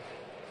side.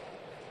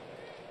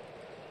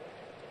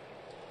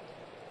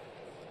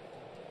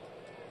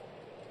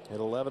 Hit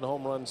 11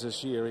 home runs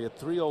this year. He had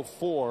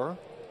 304.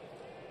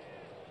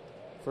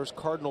 First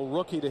Cardinal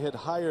rookie to hit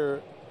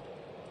higher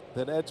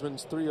than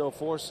Edman's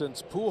 304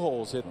 since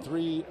Pujols hit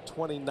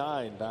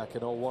 329 back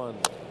in 01.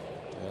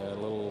 And a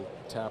little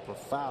tapper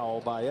foul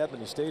by Edman.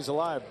 He stays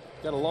alive.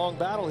 Got a long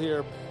battle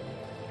here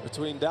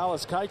between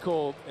Dallas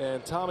Keuchel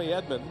and Tommy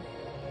Edman.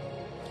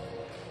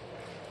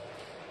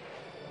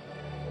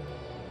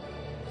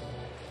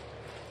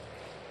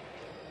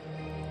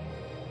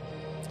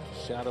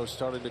 Shadows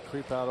starting to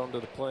creep out onto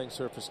the playing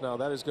surface now.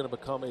 That is going to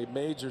become a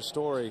major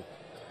story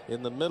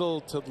in the middle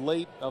to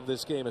late of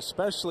this game,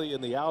 especially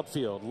in the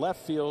outfield. Left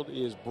field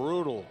is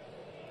brutal.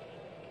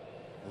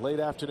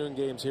 Late afternoon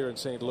games here in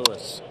St.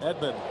 Louis.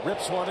 Edman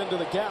rips one into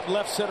the gap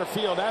left center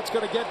field. That's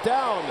going to get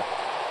down.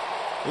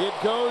 It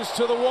goes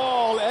to the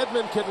wall.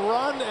 Edman can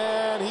run,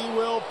 and he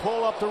will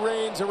pull up the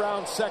reins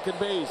around second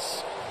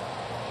base.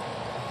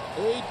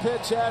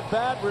 8-pitch at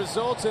bat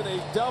results in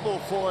a double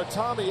for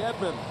Tommy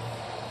Edman.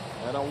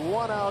 And a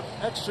 1-out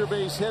extra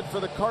base hit for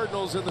the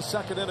Cardinals in the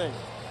second inning.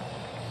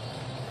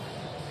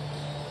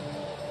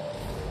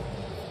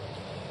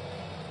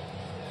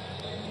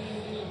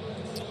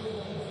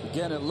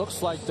 Again, it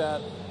looks like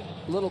that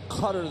little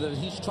cutter that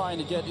he's trying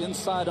to get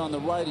inside on the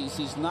righties.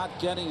 He's not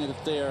getting it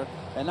there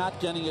and not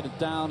getting it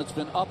down. It's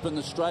been up in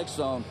the strike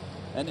zone,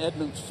 and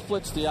Edman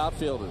splits the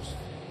outfielders.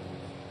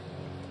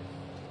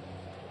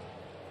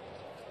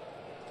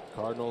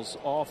 Cardinals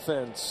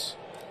offense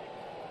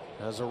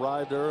has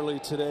arrived early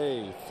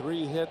today.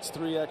 3 hits,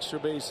 3 extra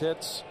base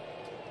hits.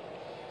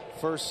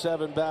 First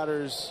 7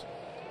 batters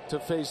to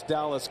face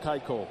Dallas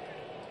Keuchel.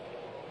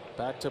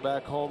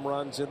 Back-to-back home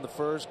runs in the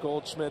first,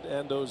 Goldschmidt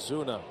and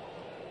Ozuna.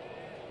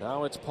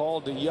 Now it's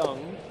Paul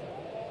DeYoung.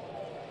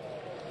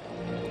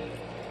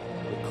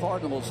 The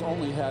Cardinals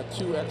only had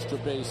 2 extra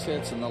base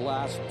hits in the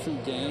last 2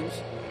 games.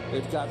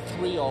 They've got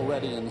 3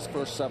 already in his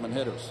first 7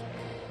 hitters.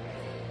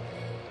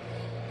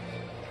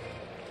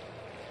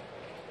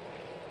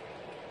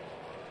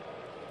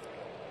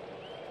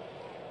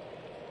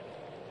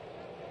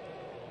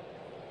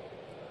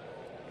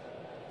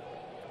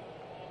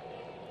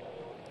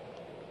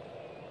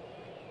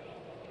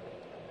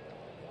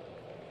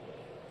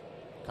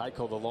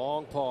 Keuchel, the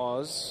long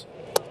pause,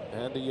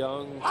 and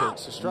DeYoung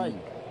takes a strike.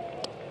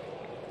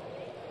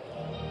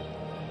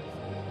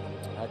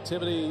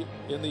 Activity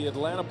in the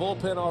Atlanta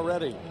bullpen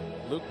already.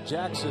 Luke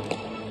Jackson,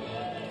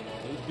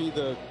 he'd be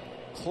the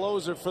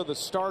closer for the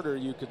starter,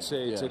 you could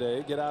say,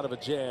 today. Get out of a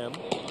jam.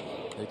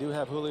 They do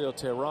have Julio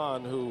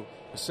Teheran, who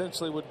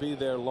essentially would be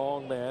their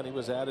long man. He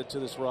was added to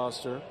this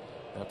roster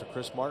after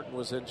Chris Martin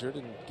was injured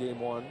in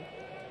Game 1.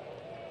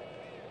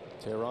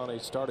 Teheran, a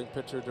starting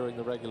pitcher during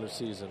the regular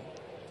season.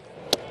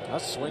 A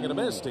swing and a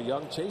miss.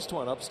 DeYoung chased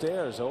one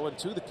upstairs.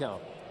 0-2 the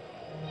count.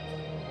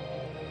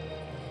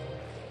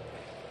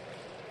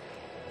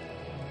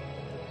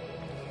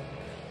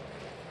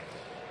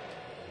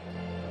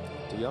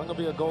 DeYoung will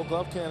be a Gold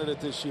Glove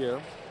candidate this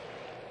year.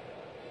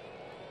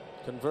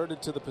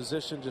 Converted to the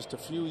position just a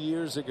few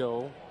years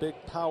ago. Big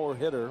power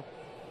hitter.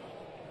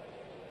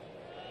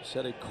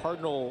 Set a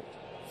Cardinal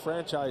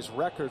franchise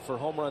record for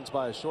home runs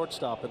by a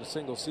shortstop in a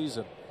single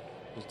season.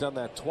 He's done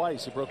that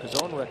twice. He broke his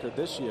own record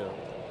this year.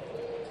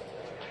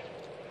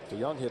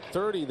 DeYoung hit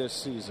 30 this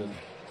season.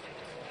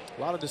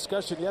 A lot of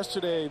discussion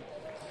yesterday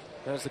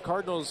as the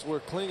Cardinals were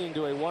clinging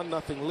to a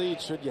 1-0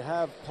 lead. Should you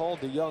have Paul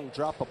DeYoung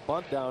drop a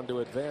bunt down to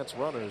advance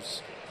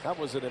runners? That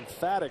was an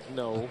emphatic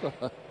no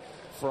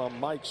from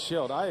Mike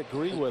Schilt. I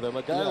agree with him.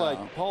 A guy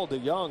like Paul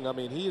DeYoung, I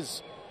mean,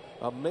 he's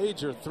a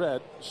major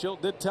threat.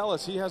 Schilt did tell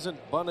us he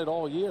hasn't bunted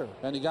all year.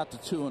 And he got to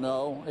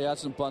 2-0. He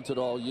hasn't bunted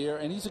all year.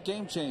 And he's a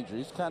game changer.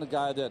 He's the kind of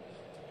guy that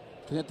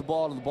can hit the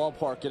ball to the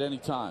ballpark at any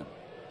time.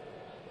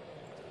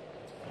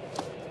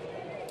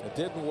 It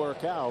didn't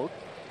work out,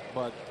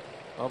 but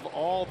of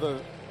all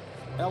the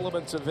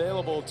elements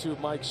available to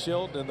Mike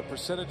Schilt and the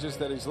percentages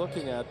that he's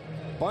looking at,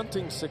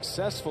 bunting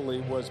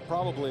successfully was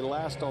probably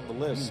last on the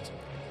list.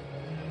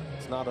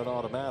 It's not an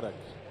automatic.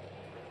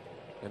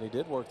 And he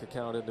did work the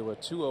count into a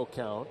 2-0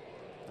 count.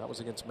 That was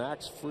against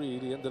Max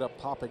Fried. He ended up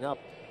popping up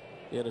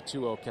in a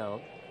 2-0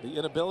 count. The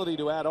inability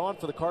to add on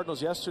for the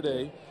Cardinals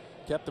yesterday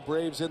kept the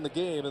Braves in the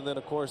game, and then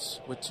of course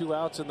with 2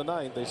 outs in the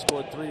 9th they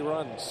scored 3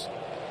 runs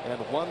and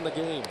won the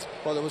game.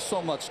 Well, there was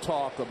so much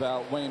talk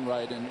about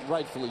Wainwright, and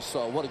rightfully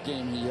so. What a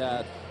game he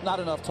had. Not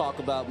enough talk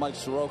about Mike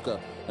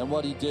Soroka and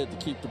what he did to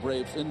keep the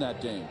Braves in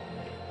that game.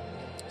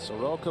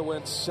 Soroka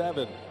went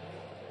 7.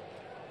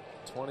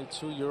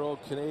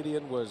 22-year-old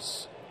Canadian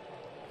was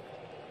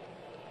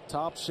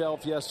top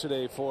shelf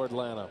yesterday for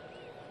Atlanta.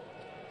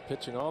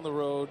 Pitching on the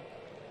road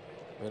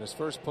in his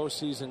first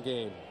postseason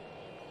game.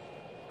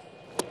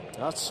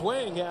 A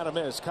swing and a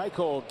miss.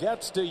 Keuchel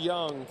gets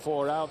DeYoung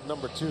for out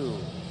number 2.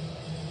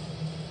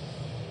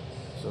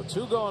 So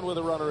 2 gone with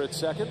a runner at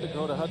second.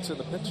 Dakota Hudson,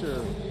 the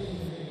pitcher,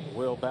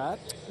 will bat.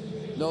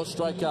 No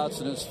strikeouts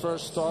in his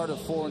first start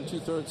of 4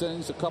 2/3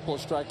 innings. A couple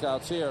of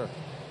strikeouts here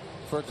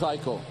for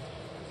Keuchel.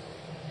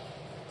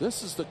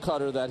 This is the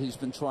cutter that he's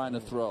been trying to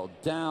throw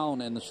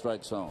down in the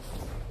strike zone.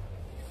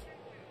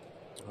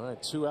 All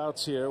right, 2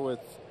 outs here with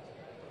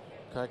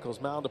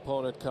Keuchel's mound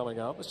opponent coming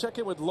up. Let's check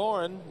in with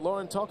Lauren.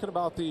 Lauren, talking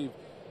about the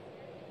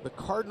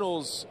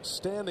Cardinals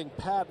standing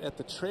pat at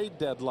the trade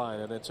deadline,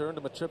 and it's earned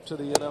them a trip to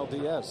the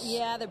NLDS.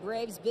 Yeah, the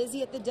Braves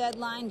busy at the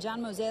deadline.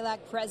 John Mozeliak,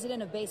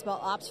 president of baseball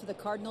ops for the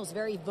Cardinals,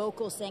 very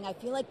vocal, saying, I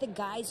feel like the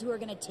guys who are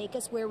going to take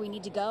us where we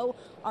need to go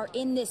are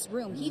in this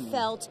room. He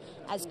felt,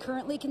 as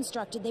currently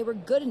constructed, they were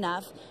good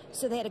enough,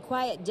 so they had a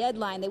quiet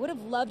deadline. They would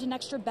have loved an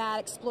extra bat,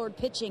 explored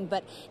pitching,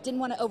 but didn't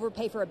want to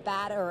overpay for a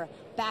bat or a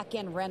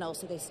back-end rental,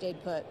 so they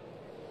stayed put.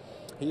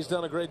 He's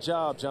done a great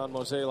job, John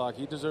Mozeliak.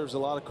 He deserves a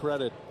lot of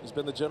credit. He's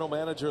been the general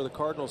manager of the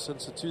Cardinals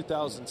since the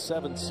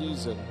 2007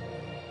 season.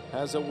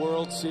 Has a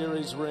World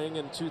Series ring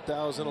in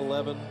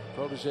 2011.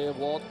 Protege of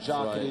Walt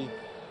Jocketty.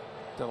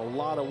 Done a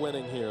lot of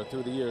winning here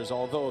through the years.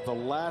 Although the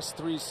last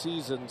 3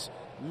 seasons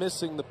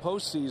missing the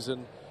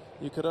postseason,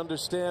 you could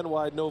understand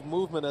why no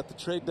movement at the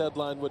trade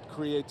deadline would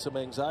create some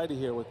anxiety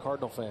here with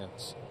Cardinal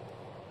fans.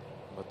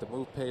 But the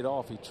move paid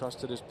off. He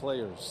trusted his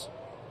players.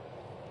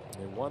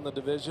 They won the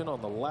division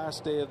on the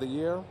last day of the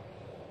year.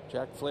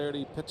 Jack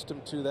Flaherty pitched him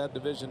to that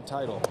division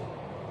title.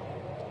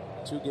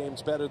 2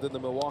 games better than the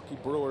Milwaukee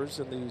Brewers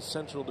in the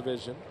Central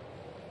Division.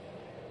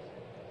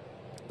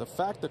 The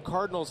fact the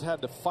Cardinals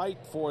had to fight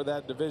for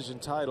that division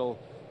title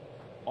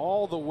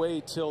all the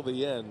way till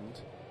the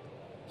end,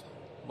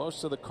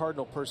 most of the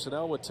Cardinal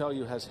personnel would tell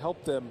you, has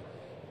helped them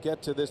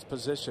get to this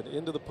position,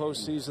 into the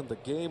postseason. The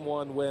Game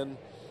 1 win.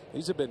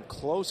 These have been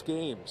close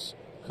games.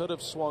 Could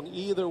have swung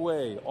either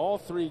way. All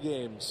 3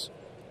 games,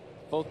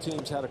 both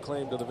teams had a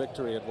claim to the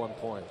victory at one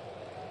point.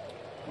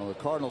 Well, the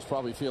Cardinals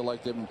probably feel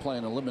like they've been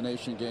playing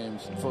elimination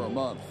games for a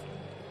month.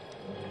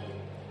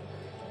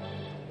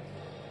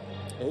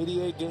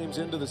 88 games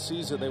into the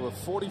season, they were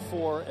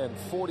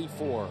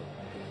 44-44.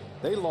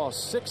 They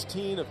lost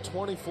 16 of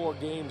 24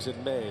 games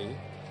in May.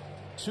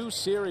 2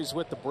 series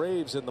with the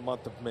Braves in the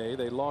month of May.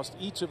 They lost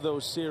each of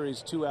those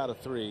series 2 out of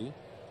 3.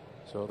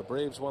 So the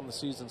Braves won the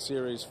season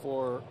series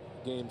 4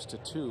 games to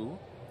 2.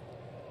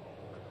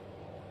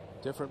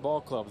 Different ball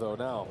club though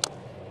now.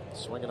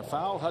 Swinging a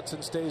foul.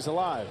 Hudson stays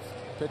alive.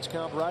 Pitch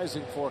count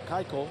rising for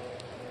Keuchel.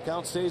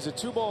 Count stays at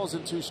 2 balls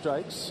and 2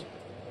 strikes.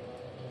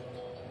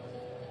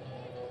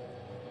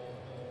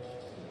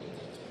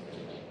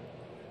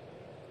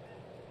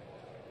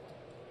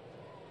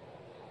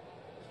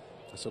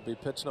 This will be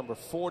pitch number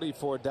 40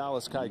 for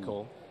Dallas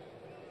Keuchel.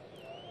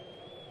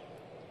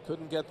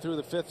 Couldn't get through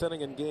the 5th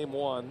inning in game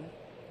 1.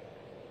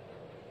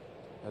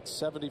 That's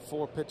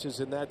 74 pitches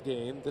in that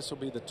game. This will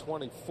be the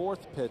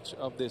 24th pitch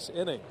of this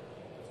inning.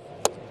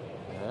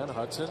 And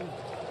Hudson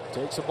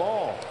takes a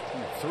ball.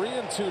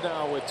 3-2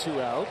 now with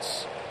 2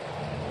 outs.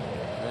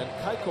 And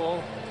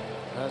Keuchel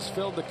has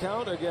filled the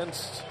count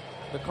against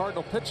the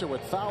Cardinal pitcher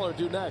with Fowler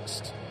due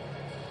next.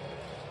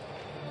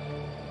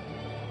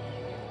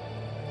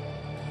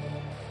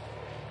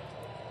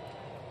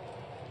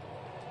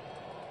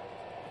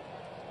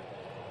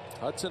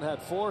 Hudson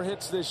had 4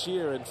 hits this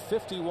year in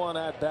 51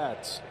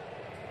 at-bats.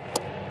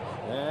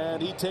 And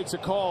he takes a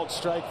called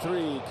strike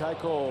 3.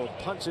 Keuchel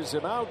punches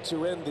him out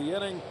to end the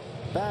inning.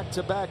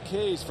 Back-to-back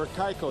Ks for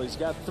Keuchel. He's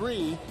got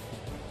 3.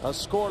 A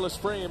scoreless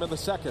frame in the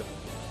second.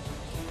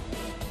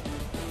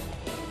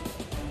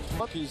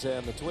 Monkeys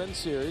and the Twins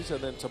series,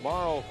 and then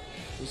tomorrow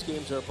these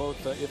games are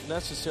both, if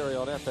necessary,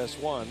 on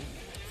FS1.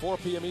 4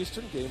 p.m.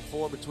 Eastern, game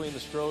 4 between the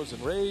Stros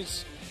and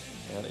Rays.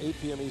 And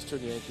 8 p.m.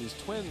 Eastern, Yankees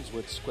Twins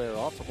would square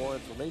off. For more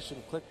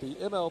information, click the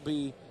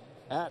MLB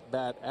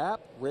at-bat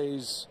app.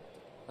 Rays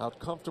out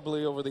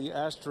comfortably over the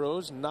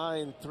Astros,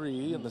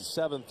 9-3 in the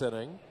 7th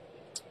inning.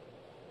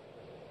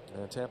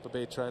 And Tampa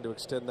Bay trying to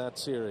extend that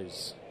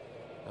series.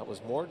 That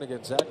was Morton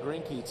against Zach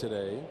Greinke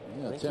today.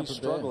 Yeah, Greinke Tampa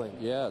struggling.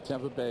 Bay. Yeah,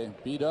 Tampa Bay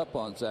beat up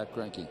on Zach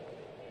Greinke.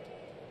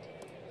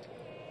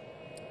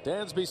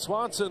 Dansby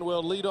Swanson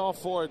will lead off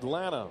for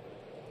Atlanta.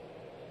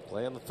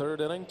 Playing the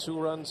 3rd inning, 2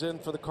 runs in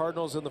for the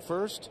Cardinals in the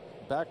 1st.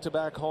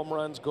 Back-to-back home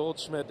runs,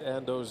 Goldschmidt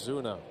and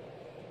Ozuna.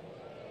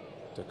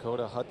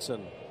 Dakota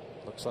Hudson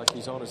looks like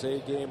he's on his A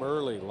game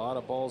early. A lot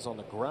of balls on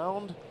the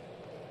ground.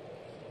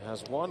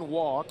 Has 1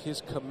 walk. His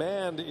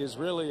command is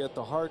really at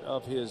the heart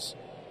of his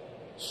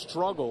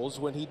struggles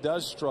when he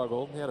does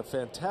struggle. He had a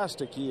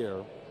fantastic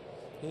year.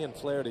 He and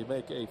Flaherty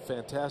make a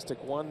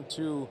fantastic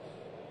 1-2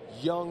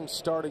 young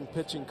starting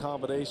pitching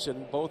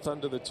combination, both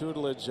under the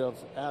tutelage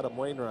of Adam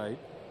Wainwright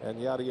and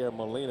Yadier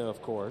Molina,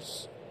 of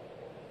course.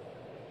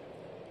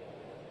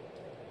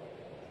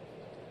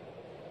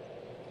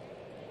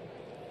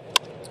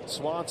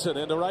 Swanson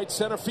into right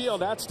center field.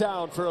 That's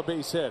down for a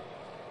base hit.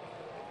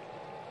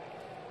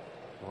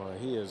 Boy,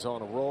 he is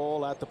on a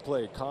roll at the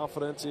plate.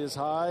 Confidence is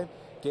high.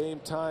 Game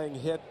tying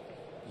hit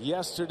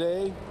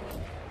yesterday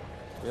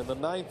in the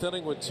 9th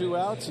inning with 2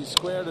 outs. He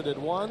squared it at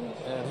 1,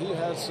 and he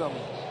has some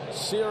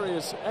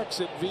serious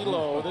exit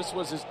velo. This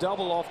was his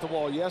double off the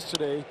wall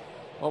yesterday.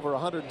 Over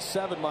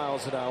 107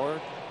 miles an hour.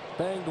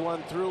 Banged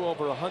one through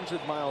over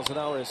 100 miles an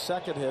hour, his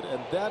second hit,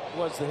 and that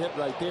was the hit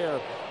right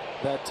there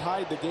that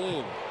tied the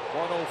game.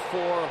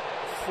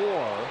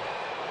 104-4.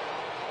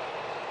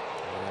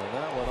 And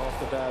that went off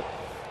the bat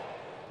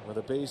with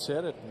a base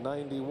hit at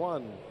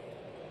 91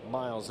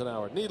 miles an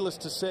hour. Needless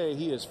to say,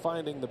 he is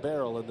finding the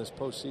barrel in this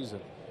postseason.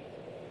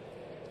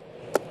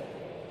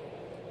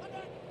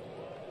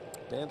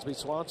 Dansby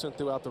Swanson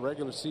throughout the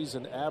regular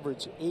season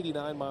averaged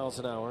 89 miles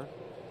an hour.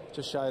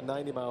 Just shy of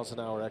 90 miles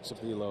an hour exit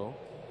velo.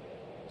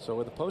 So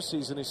with the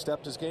postseason, he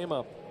stepped his game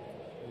up.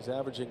 He's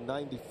averaging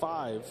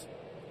 95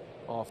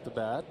 off the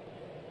bat.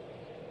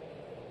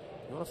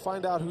 You want to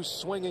find out who's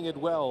swinging it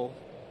well,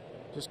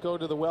 just go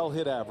to the well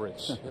hit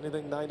average.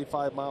 Anything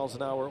 95 miles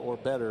an hour or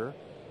better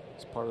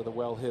is part of the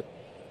well hit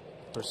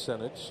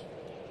percentage.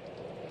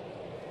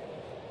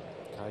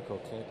 Keuchel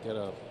can't get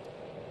a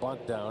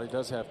bunt down. He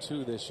does have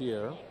 2 this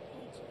year.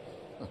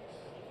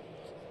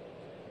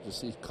 You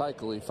see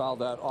Keuchel, he fouled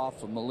that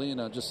off of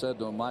Molina, just said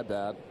to him, my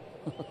bad.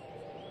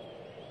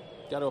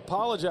 Got to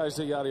apologize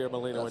to Yadier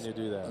Molina when you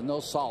do that. No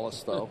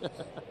solace, though.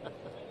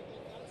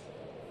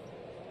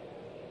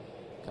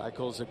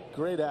 Keuchel's a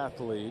great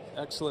athlete,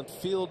 excellent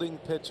fielding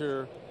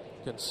pitcher,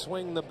 can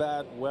swing the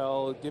bat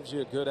well, gives you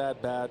a good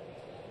at-bat.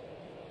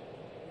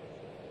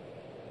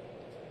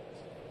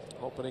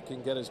 Hoping he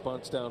can get his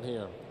bunts down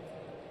here.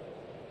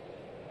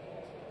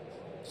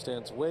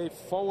 Stands way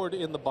forward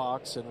in the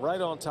box and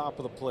right on top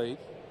of the plate.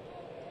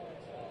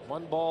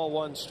 1 ball,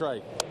 1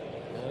 strike.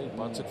 And he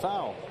bunts it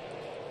foul.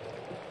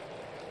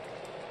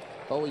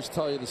 Always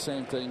tell you the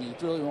same thing. You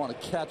really want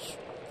to catch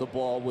the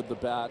ball with the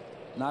bat,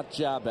 not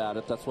jab at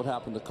it. That's what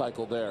happened to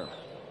Keuchel there.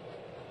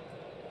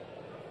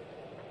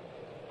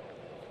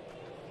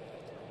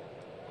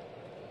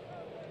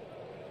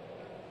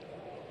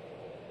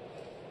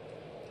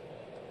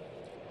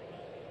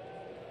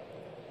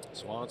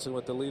 Swanson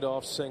with the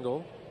leadoff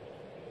single.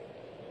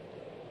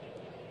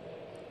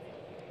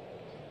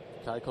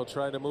 Keuchel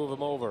trying to move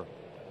him over.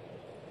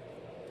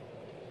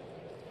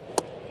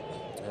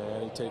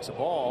 And he takes a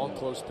ball.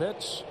 Close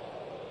pitch.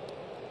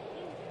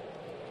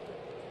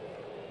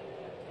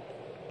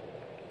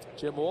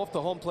 Jim Wolf,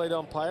 the home plate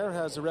umpire,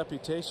 has a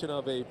reputation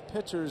of a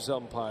pitcher's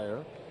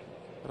umpire.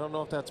 I don't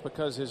know if that's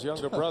because his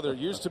younger brother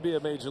used to be a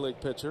major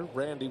league pitcher,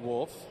 Randy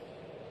Wolf.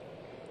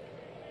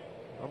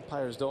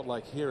 Umpires don't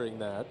like hearing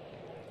that.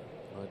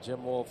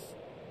 Jim Wolf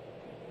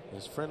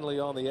is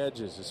friendly on the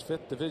edges. His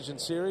 5th division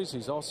series.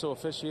 He's also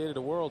officiated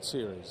a World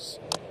Series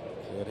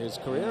in his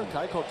career.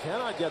 Keuchel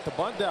cannot get the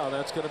bunt down.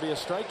 That's going to be a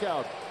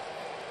strikeout.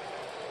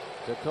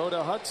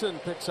 Dakota Hudson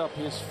picks up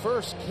his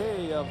first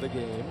K of the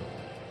game.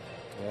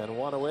 And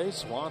one away.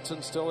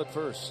 Swanson still at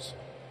first.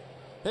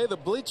 Hey, the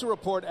Bleacher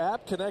Report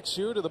app connects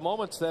you to the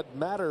moments that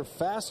matter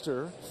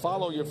faster.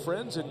 Follow your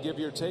friends and give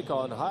your take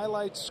on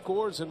highlights,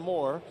 scores, and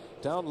more.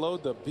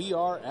 Download the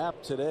BR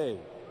app today.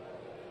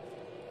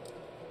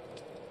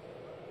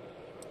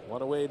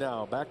 One away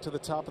now. Back to the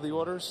top of the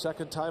order.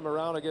 Second time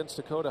around against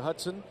Dakota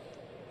Hudson.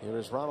 Here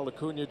is Ronald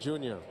Acuna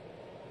Jr.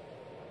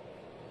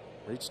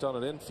 Reached on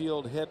an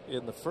infield hit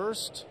in the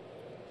first.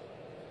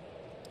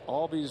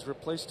 Albies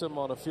replaced him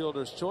on a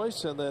fielder's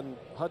choice, and then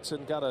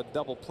Hudson got a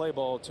double play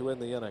ball to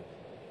end the inning.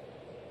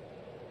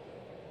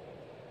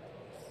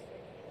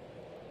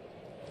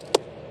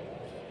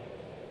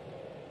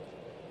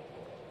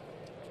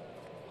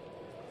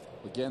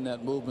 Again,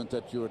 that movement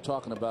that you were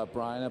talking about,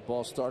 Brian. That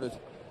ball started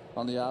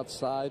on the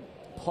outside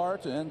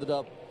part and ended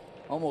up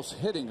almost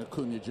hitting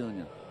Acuna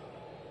Jr.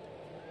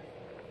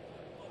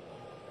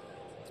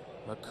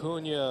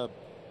 Acuna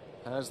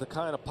has the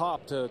kind of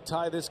pop to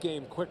tie this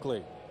game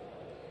quickly.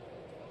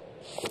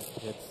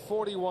 Hit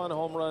 41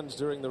 home runs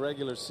during the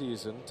regular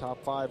season,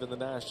 top 5 in the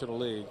National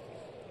League.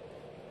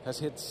 Has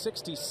hit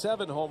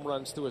 67 home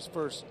runs through his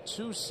first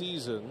 2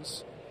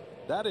 seasons.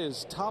 That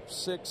is top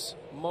 6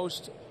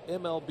 most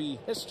MLB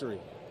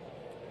history.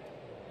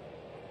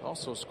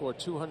 Also scored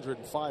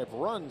 205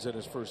 runs in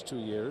his first 2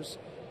 years,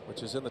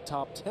 which is in the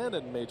top 10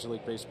 in Major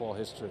League Baseball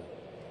history.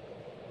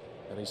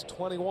 And he's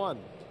 21.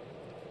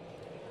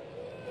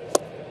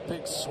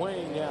 Big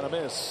swing and a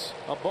miss.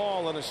 A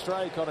ball and a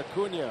strike on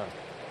Acuna.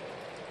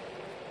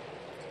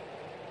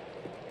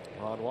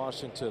 Ron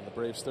Washington, the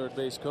Braves third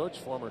base coach,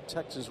 former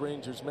Texas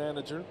Rangers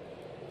manager.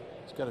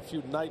 He's got a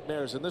few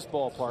nightmares in this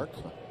ballpark.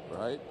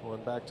 Right,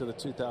 going back to the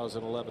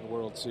 2011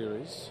 World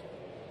Series.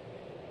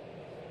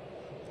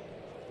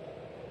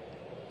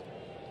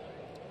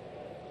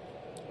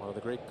 One of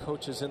the great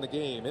coaches in the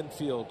game,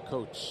 infield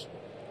coach,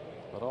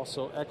 but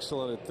also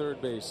excellent at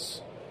third base.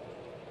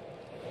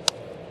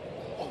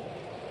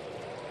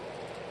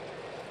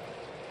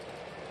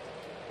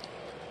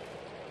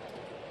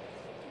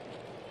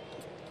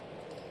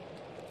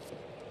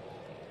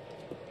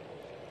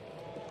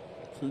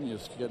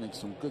 Acuna's getting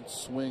some good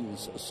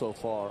swings so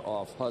far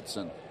off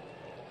Hudson.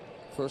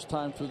 First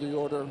time through the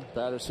order,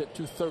 batters hit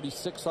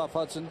 236 off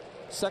Hudson.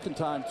 Second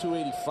time,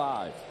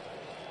 285.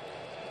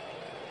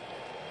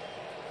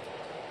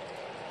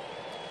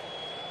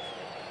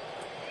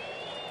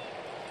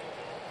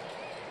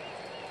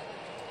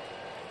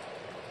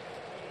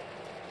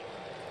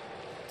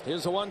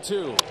 Here's a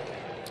 1-2.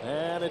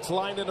 And it's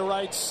lined into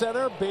right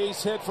center.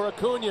 Base hit for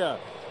Acuna.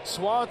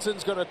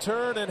 Swanson's going to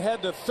turn and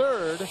head to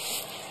third.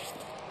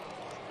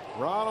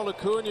 Ronald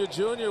Acuna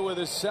Jr. with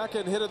his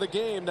second hit of the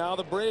game. Now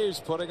the Braves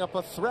putting up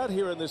a threat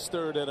here in this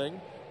third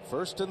inning.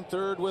 First and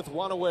third with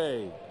one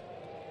away.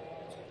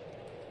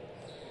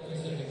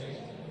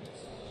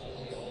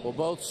 Well,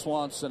 both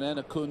Swanson and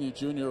Acuna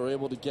Jr. are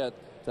able to get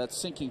that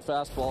sinking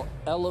fastball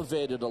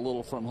elevated a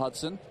little from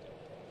Hudson.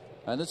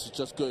 And this is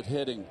just good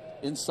hitting.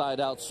 Inside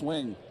out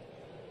swing.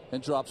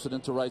 And drops it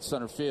into right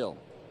center field.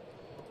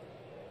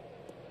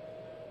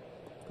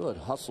 Good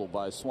hustle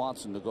by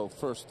Swanson to go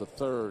first to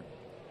third.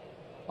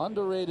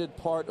 Underrated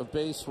part of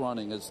base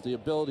running is the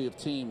ability of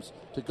teams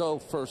to go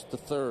first to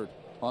third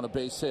on a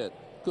base hit.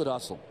 Good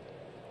hustle.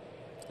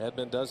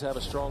 Edman does have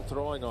a strong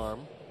throwing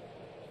arm.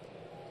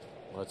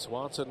 But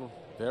Swanson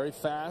very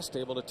fast,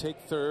 able to take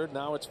third.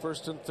 Now it's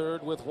first and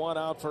third with one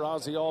out for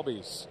Ozzie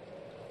Albies.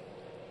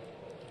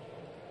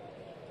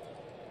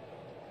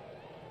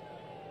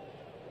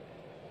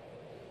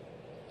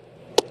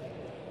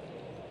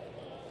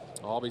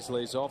 Albies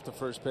lays off the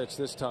first pitch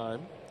this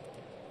time.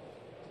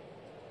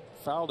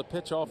 Fouled a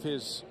pitch off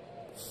his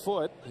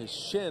foot, his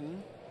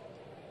shin,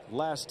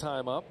 last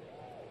time up.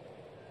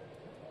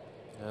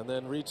 And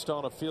then reached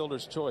on a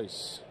fielder's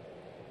choice.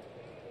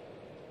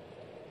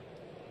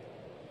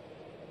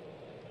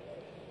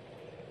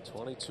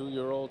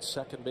 '22-year-old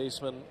second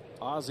baseman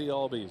Ozzie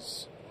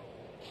Albies.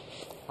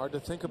 Hard to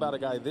think about a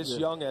guy this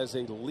young as a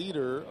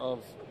leader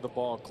of the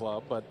ball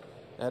club, but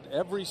at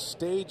every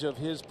stage of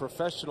his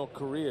professional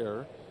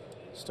career,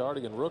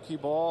 starting in rookie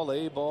ball,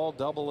 A ball,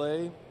 double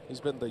A, he's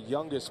been the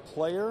youngest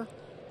player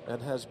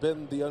and has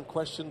been the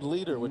unquestioned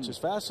leader, which is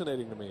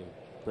fascinating to me.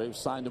 Braves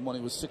signed him when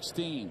he was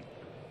 16.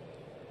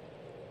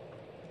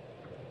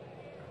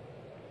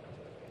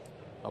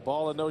 A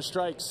ball and no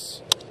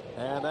strikes.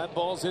 And that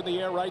ball's in the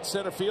air, right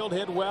center field,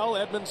 hit well.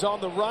 Edman's on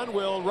the run,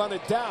 will run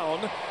it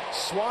down.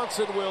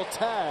 Swanson will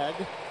tag,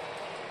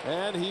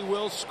 and he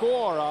will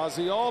score.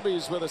 Ozzie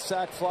Albies with a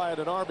sac fly and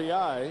an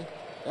RBI.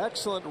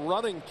 Excellent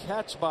running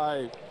catch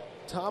by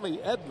Tommy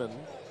Edman.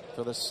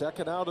 for the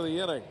second out of the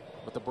inning.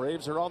 But the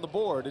Braves are on the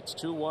board. It's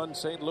 2-1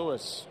 St.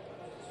 Louis.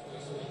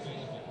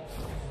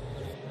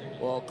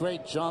 Well,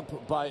 great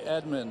jump by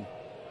Edman.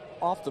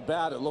 Off the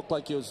bat, it looked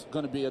like it was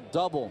going to be a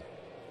double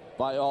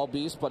by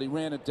Albies, but he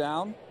ran it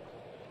down.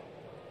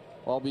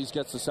 Albies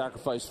gets the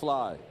sacrifice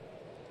fly.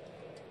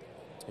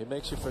 He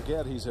makes you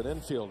forget he's an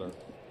infielder.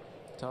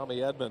 Tommy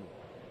Edman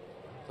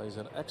plays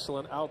an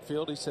excellent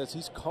outfield. He says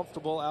he's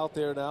comfortable out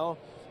there now.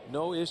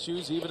 No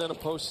issues, even in a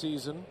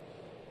postseason.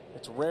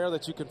 It's rare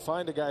that you can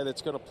find a guy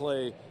that's going to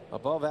play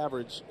above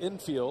average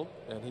infield,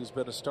 and he's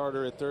been a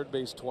starter at third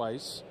base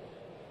twice.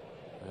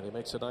 And he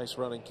makes a nice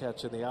running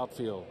catch in the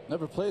outfield.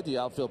 Never played the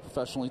outfield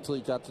professionally until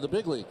he got to the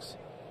big leagues.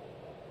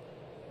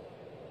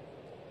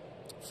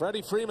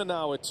 Freddie Freeman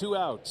now with 2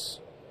 outs.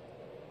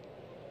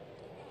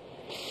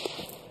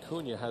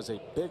 Acuna has a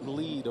big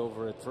lead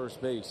over at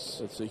first base.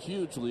 It's a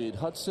huge lead.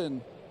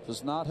 Hudson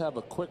does not have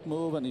a quick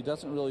move, and he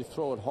doesn't really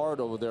throw it hard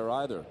over there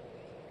either.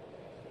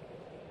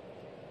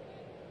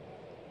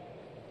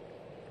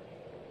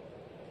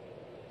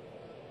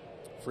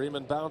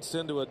 Freeman bounced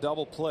into a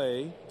double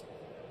play.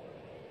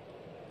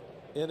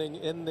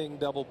 Inning-ending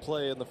double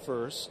play in the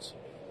first.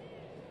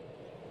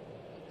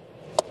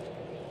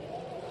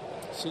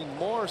 Seen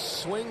more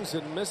swings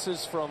and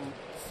misses from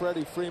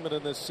Freddie Freeman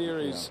in this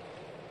series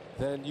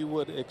than you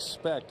would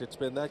expect. It's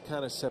been that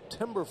kind of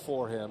September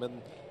for him,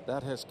 and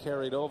that has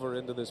carried over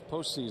into this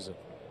postseason.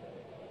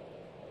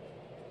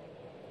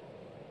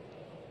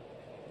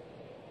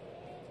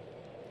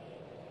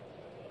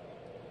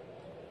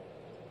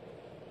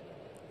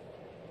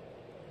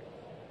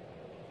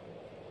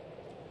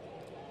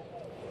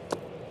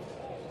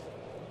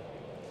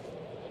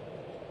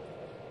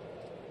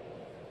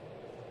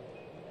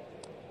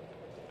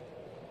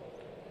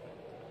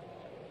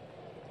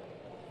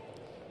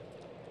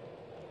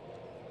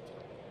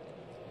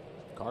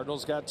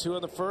 Cardinals got 2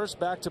 in the first.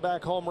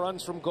 Back-to-back home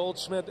runs from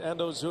Goldschmidt and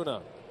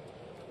Ozuna.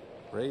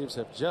 Braves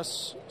have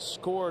just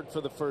scored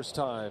for the first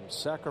time.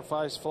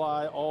 Sacrifice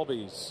fly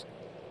Albies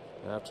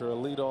after a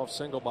leadoff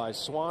single by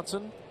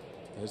Swanson.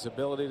 His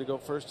ability to go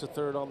first to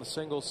third on the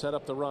single set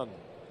up the run.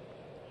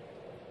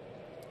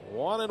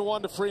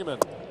 1-1 to Freeman.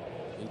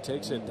 He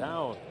takes it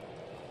down.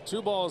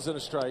 2 balls and a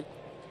strike.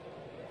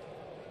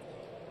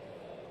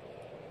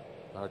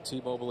 Our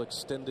T-Mobile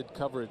extended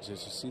coverage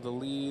as you see the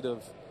lead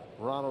of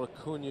Ronald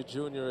Acuna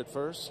Jr. at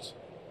first.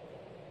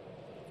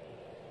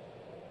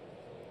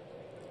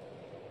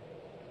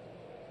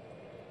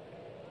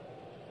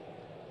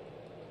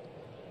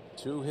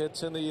 Two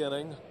hits in the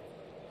inning.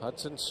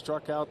 Hudson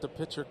struck out the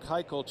pitcher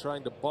Keuchel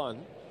trying to bunt.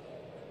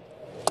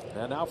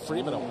 And now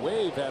Freeman, a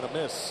wave and a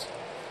miss.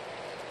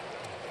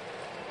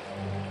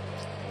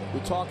 We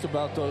talked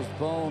about those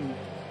bone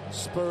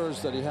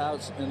spurs that he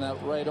has in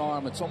that right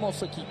arm. It's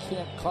almost like he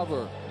can't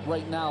cover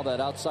right now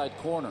that outside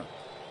corner,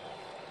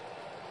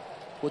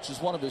 which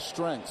is one of his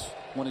strengths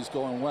when he's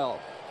going well.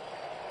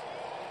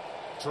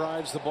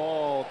 Drives the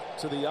ball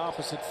to the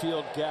opposite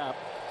field gap.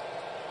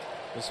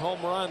 His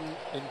home run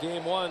in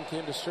game 1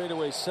 came to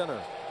straightaway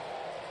center.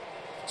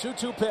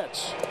 2-2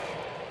 pitch.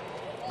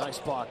 Nice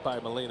block by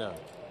Molina.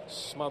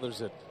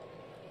 Smothers it.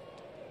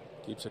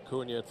 Keeps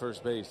Acuna at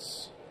first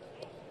base.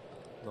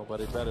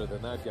 Nobody better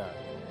than that guy.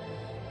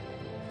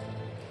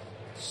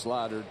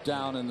 Slider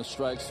down in the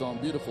strike zone.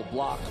 Beautiful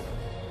block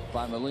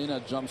by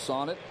Molina. Jumps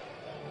on it.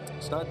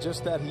 It's not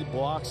just that he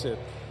blocks it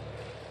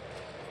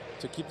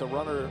to keep the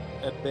runner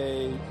at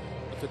bay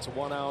if it's a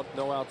 1-out,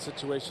 no-out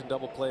situation,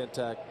 double play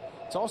intact.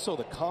 It's also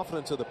the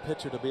confidence of the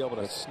pitcher to be able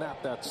to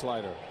snap that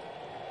slider.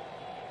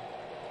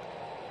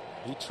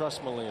 He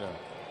trusts Molina.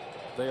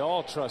 They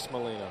all trust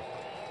Molina.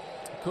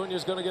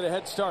 Acuna's going to get a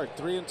head start.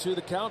 3-2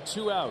 the count,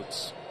 2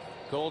 outs.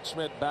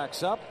 Goldschmidt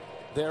backs up.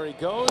 There he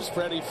goes.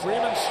 Freddie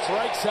Freeman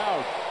strikes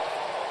out.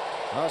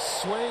 A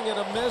swing and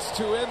a miss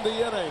to end the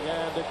inning,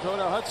 and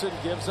Dakota Hudson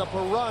gives up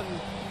a run,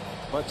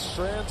 but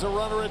strands a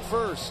runner at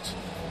first.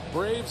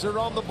 Braves are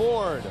on the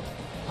board.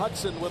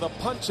 Hudson with a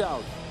punch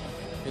out.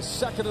 His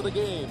second of the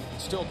game.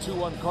 Still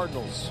 2-1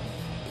 Cardinals.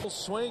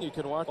 Swing you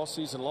can watch all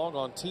season long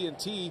on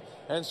TNT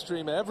and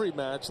stream every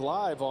match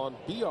live on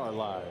BR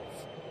Live.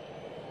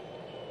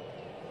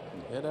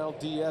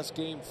 NLDS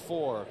Game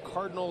 4.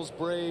 Cardinals,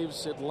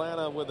 Braves,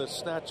 Atlanta with a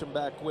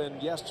snatch-and-back win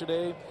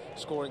yesterday,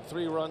 scoring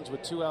 3 runs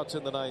with 2 outs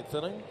in the 9th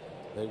inning.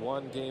 They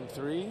won Game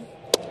 3.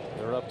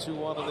 They're up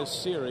 2-1 in this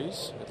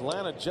series.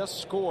 Atlanta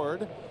just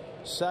scored.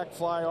 Sac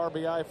fly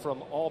RBI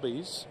from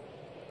Albies.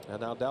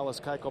 And now Dallas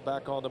Keuchel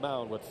back on the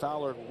mound with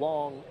Fowler,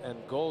 Wong, and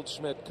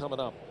Goldschmidt coming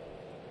up.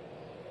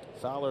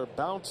 Fowler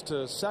bounced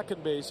to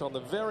second base on the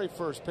very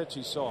first pitch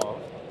he saw.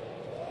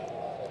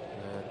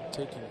 And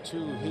taking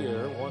 2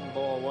 here. 1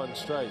 ball, 1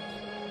 strike.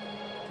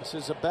 This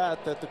is a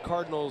bat that the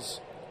Cardinals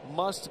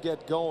must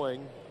get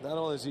going. Not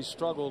only has he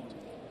struggled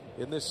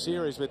in this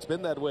series, but it's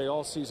been that way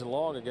all season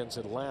long against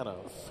Atlanta.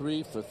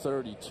 3 for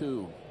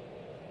 32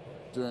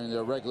 during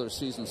their regular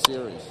season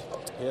series.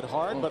 Hit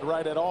hard, but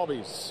right at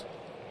Albies.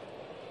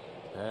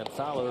 And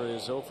Fowler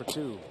is 0 for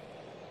 2.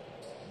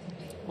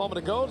 A moment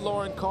ago,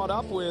 Lauren caught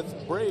up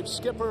with Braves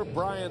skipper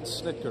Brian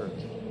Snitker.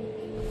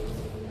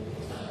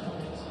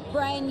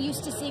 Brian,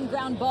 used to seeing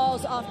ground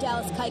balls off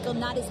Dallas Keuchel,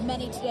 not as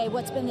many today.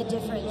 What's been the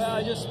difference?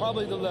 Well, just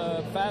probably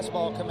the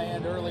fastball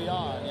command early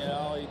on. You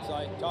know, it's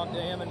like talk to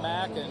him and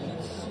Mac and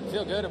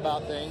feel good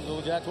about things.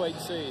 We'll just have to wait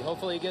and see.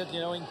 Hopefully, he gets, you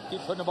know, he can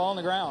keep putting the ball on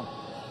the ground.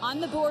 On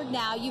the board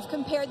now, you've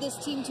compared this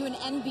team to an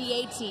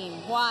NBA team.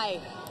 Why?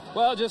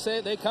 Well, just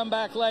they come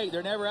back late.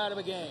 They're never out of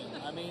a game.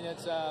 I mean,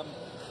 it's a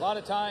lot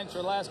of times for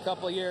the last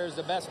couple of years,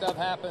 the best stuff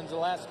happens the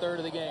last third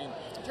of the game.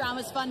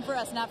 Drama's fun for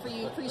us, not for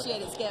you.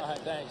 Appreciate it, Skip. All right,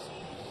 thanks.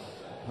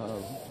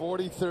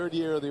 43rd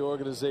year of the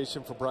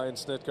organization for Brian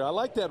Snitker. I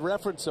like that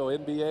reference, though.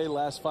 NBA,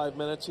 last 5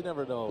 minutes. You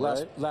never know,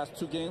 right? Last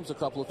 2 games, a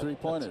couple of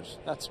three-pointers.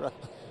 That's right.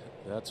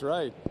 That's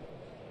right.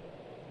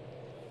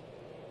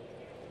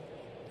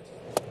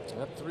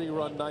 That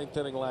 3-run ninth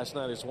inning last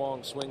night as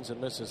Wong swings and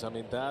misses. I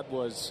mean, that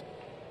was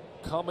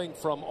coming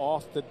from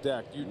off the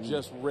deck. You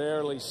just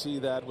rarely see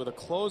that with a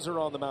closer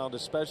on the mound,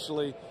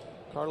 especially.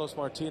 Carlos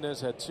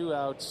Martinez had 2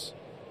 outs.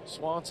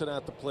 Swanson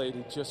at the plate.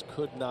 He just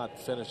could not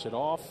finish it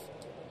off.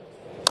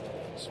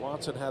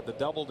 Swanson had the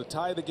double to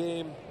tie the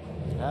game.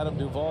 Adam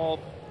Duvall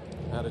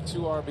had a 2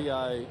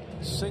 RBI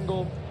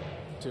single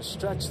to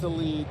stretch the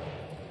lead.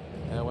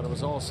 And when it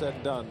was all said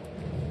and done,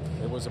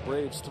 it was a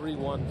Braves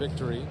 3-1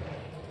 victory.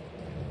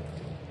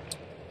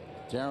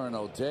 Darren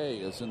O'Day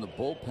is in the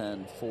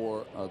bullpen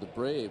for the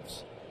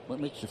Braves.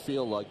 What makes you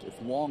feel like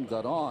if Wong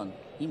got on,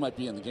 he might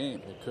be in the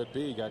game? It could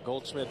be. Got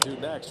Goldschmidt due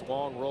next.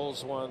 Wong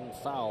rolls one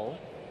foul.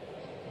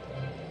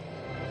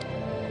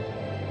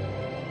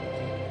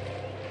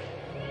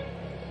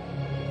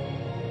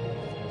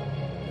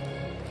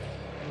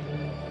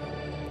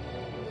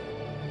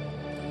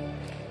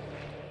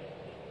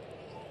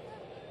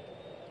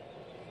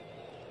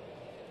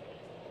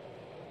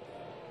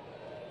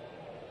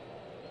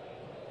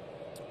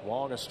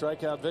 Wong, a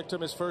strikeout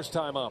victim, his first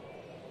time up.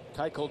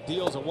 Keuchel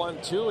deals a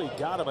 1-2. He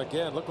got him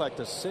again. Looked like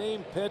the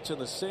same pitch in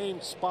the same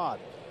spot.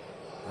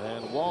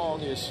 And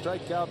Wong is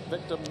strikeout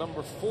victim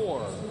number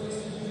 4.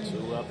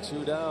 2 up,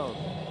 2 down.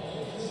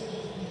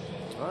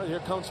 All right, here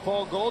comes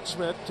Paul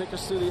Goldschmidt. Take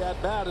us through the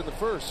at-bat in the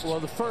first. Well,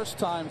 the first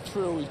time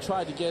through, he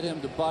tried to get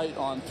him to bite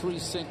on 3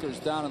 sinkers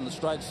down in the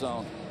strike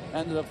zone.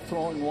 Ended up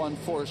throwing one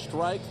for a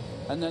strike,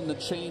 and then the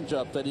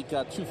changeup that he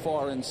got too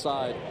far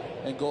inside,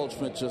 and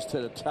Goldschmidt just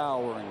hit a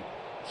towering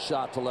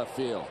shot to left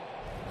field.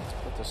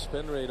 Put the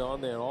spin rate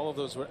on there. All of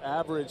those were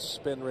average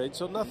spin rates,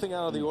 so nothing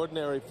out of the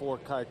ordinary for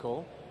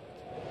Keuchel.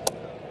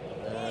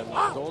 And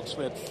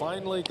Goldschmidt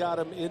finally got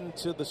him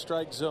into the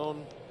strike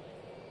zone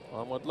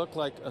on what looked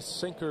like a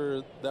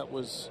sinker that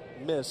was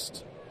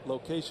missed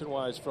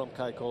location-wise from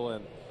Keuchel,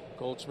 and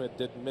Goldschmidt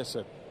didn't miss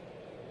it.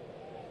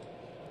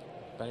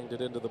 Banged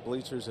it into the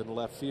bleachers in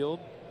left field.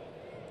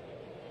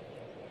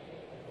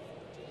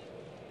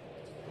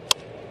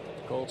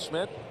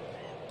 Goldschmidt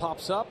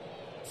pops up.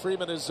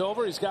 Freeman is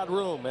over. He's got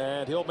room,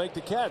 and he'll make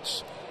the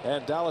catch.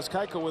 And Dallas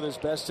Keuchel with his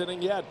best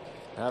inning yet.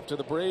 After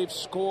the Braves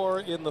score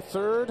in the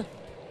third,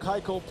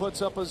 Keuchel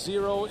puts up a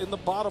 0 in the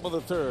bottom of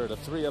the third. A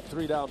 3 up,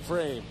 3 down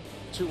frame.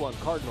 2-1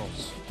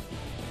 Cardinals.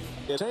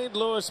 In St.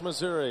 Louis,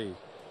 Missouri,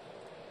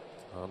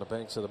 on the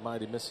banks of the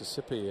mighty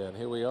Mississippi. And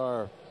here we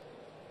are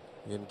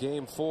in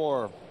Game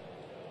 4.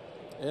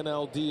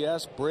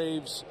 NLDS,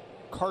 Braves,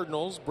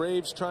 Cardinals.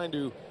 Braves trying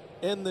to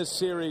end this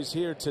series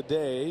here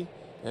today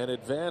and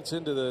advance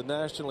into the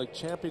National League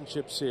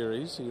Championship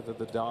Series. Either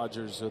the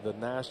Dodgers or the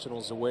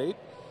Nationals await.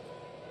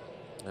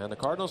 And the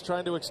Cardinals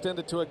trying to extend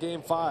it to a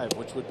Game 5,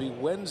 which would be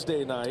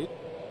Wednesday night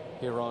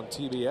here on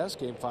TBS.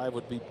 Game 5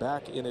 would be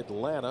back in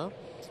Atlanta.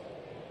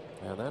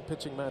 And that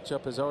pitching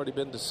matchup has already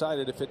been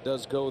decided if it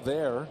does go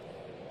there.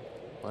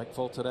 Mike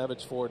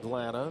Fultonevich for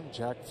Atlanta,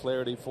 Jack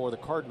Flaherty for the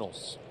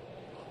Cardinals.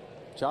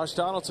 Josh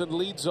Donaldson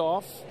leads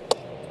off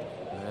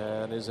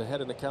and is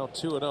ahead in the count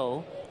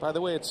 2-0. By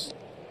the way, it's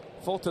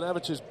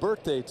Fultonevich's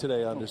birthday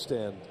today, I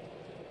understand.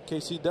 In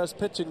case he does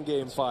pitch in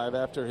Game 5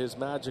 after his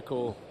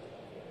magical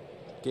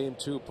Game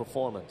 2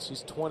 performance.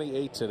 He's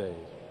 28 today.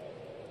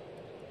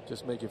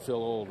 Just make you feel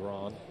old,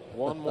 Ron.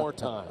 One more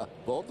time.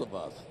 Both of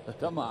us.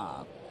 Come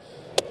on.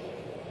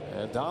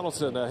 And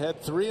Donaldson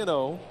ahead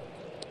 3-0.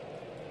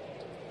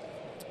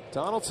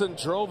 Donaldson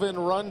drove in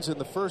runs in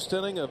the first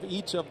inning of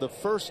each of the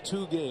first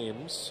 2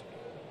 games.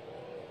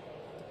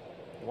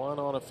 One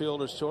on a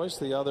fielder's choice,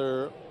 the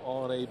other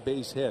on a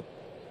base hit.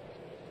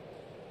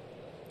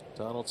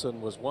 Donaldson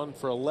was 1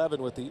 for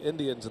 11 with the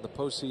Indians in the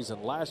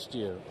postseason last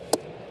year.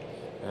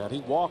 And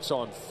he walks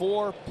on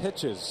 4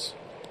 pitches.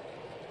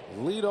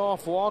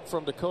 Leadoff walk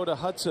from Dakota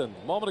Hudson.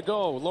 A moment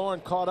ago,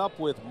 Lauren caught up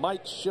with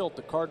Mike Schilt,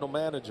 the Cardinal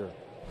manager.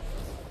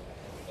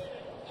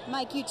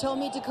 Mike, you told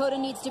me Dakota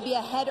needs to be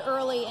ahead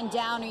early and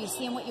down. Are you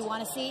seeing what you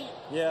want to see?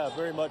 Yeah,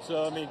 very much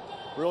so. I mean,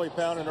 really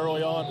pounding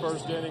early on,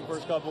 first inning,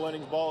 first couple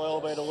innings, ball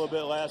elevated a little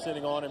bit last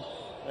inning on him.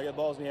 I got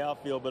balls in the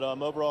outfield, but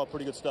overall,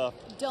 pretty good stuff.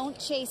 Don't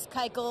chase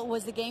Keuchel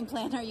was the game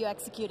plan. Are you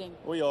executing?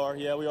 We are,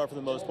 yeah, we are for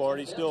the most part.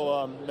 He's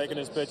still making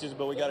his pitches,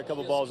 but we got a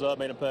couple balls up,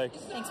 made him pay.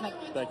 Thanks, Mike.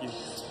 Thank you.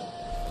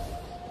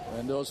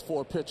 And those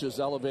 4 pitches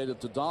elevated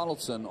to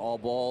Donaldson, all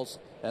balls,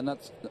 and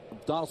that's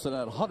Donaldson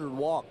had 100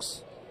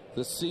 walks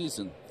this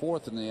season,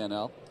 4th in the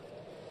NL.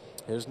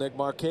 Here's Nick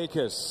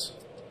Markakis.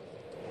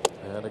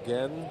 And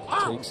again,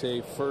 takes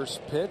a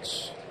first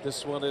pitch.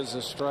 This one is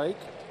a strike.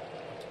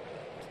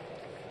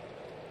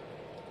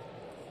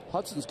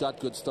 Hudson's got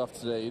good stuff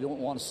today. You don't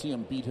want to see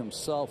him beat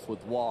himself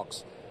with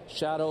walks.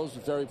 Shadows,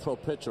 very pro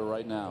pitcher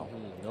right now.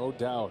 No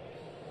doubt.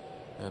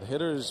 And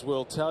hitters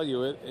will tell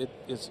you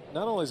it's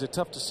not only is it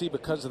tough to see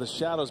because of the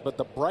shadows, but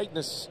the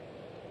brightness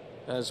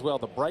as well.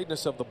 The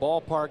brightness of the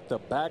ballpark, the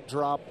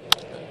backdrop.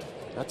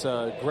 That's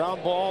a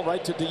ground ball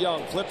right to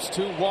DeYoung. Flips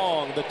to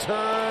Wong. The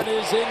turn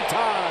is in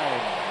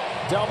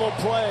time. Double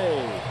play.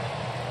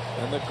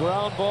 And the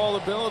ground ball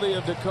ability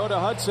of Dakota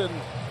Hudson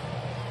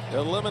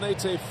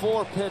eliminates a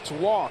 4-pitch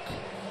walk.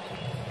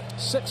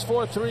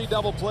 6-4-3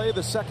 double play,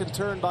 the second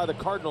turn by the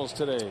Cardinals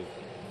today.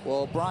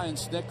 Well, Brian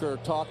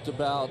Snitker talked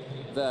about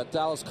that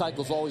Dallas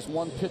Keuchel's always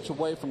one pitch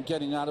away from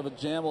getting out of a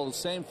jam. Well, the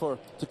same for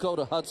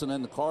Dakota Hudson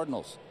and the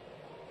Cardinals.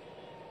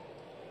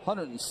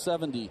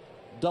 170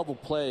 double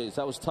plays.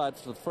 That was tied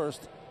for the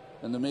first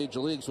in the major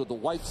leagues with the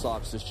White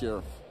Sox this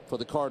year for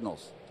the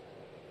Cardinals.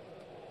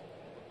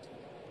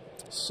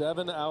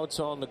 7 outs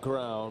on the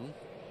ground.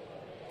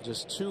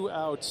 Just 2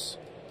 outs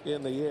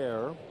in the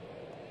air.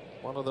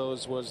 One of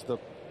those was the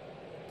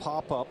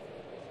pop-up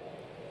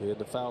in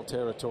the foul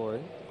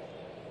territory.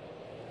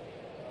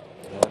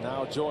 And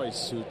now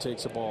Joyce, who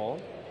takes a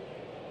ball.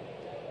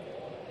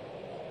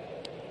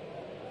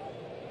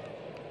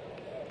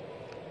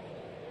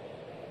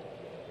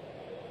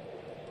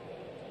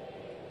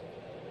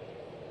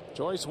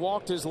 Joyce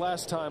walked his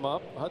last time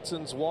up.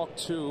 Hudson's walked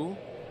 2.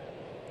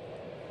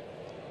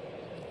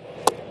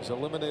 He's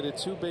eliminated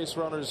 2 base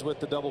runners with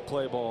the double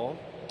play ball.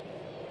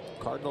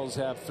 Cardinals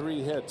have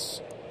 3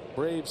 hits.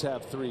 Braves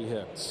have 3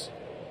 hits.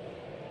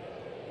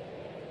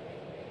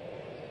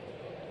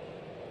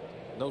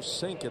 No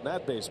sink in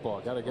that baseball.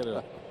 Got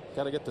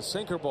to get the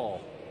sinker ball.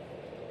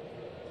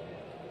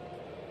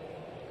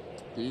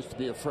 There used to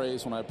be a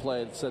phrase when I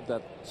played that said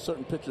that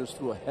certain pitchers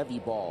threw a heavy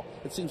ball.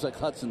 It seems like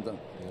Hudson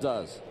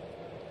does.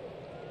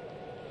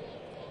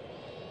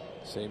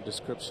 Same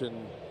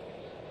description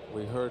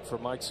we heard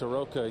from Mike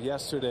Soroka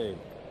yesterday.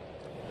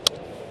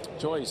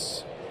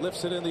 Joyce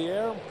lifts it in the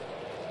air.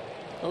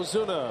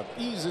 Ozuna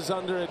eases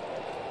under it.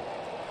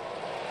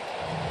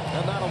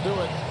 And that'll do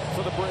it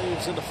for the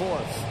Braves in the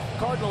 4th.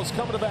 Cardinals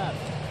coming to bat.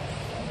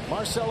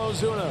 Marcell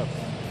Ozuna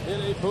hit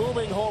a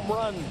booming home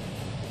run.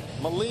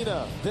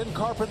 Molina, then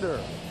Carpenter.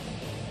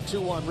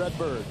 2-1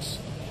 Redbirds.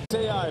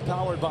 AI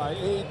powered by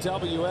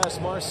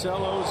AWS. Marcell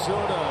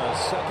Ozuna,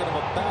 second of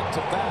a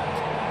back-to-back.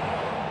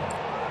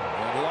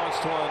 And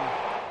launched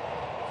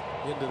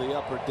one into the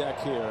upper deck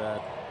here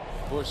at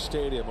Busch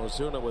Stadium.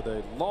 Ozuna with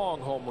a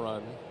long home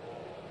run.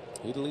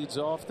 He leads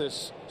off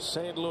this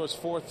St. Louis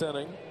 4th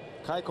inning.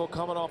 Keuchel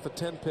coming off a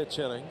 10-pitch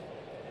inning.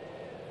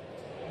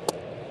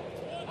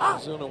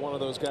 Ozuna, one of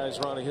those guys,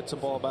 Ronnie, hits the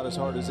ball about as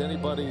hard as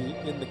anybody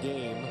in the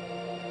game.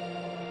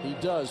 He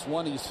does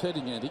when he's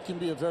hitting it. He can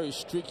be a very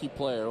streaky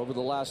player. Over the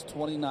last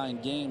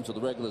 29 games of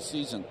the regular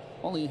season,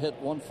 only hit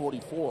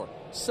 144,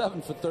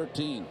 7 for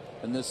 13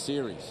 in this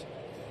series.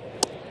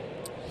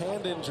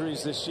 Hand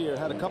injuries this year.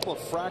 Had a couple of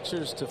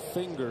fractures to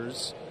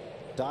fingers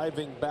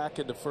diving back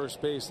into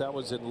first base. That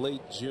was in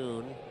late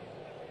June.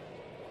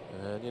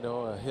 And, you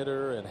know, a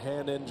hitter and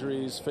hand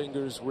injuries,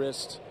 fingers,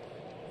 wrist,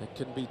 it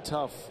can be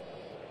tough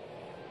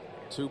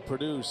to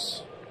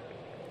produce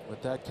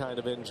with that kind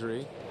of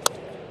injury.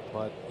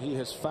 But he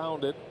has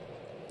found it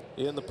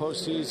in the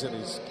postseason.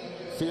 He's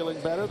feeling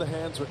better. The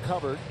hand's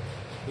recovered.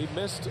 He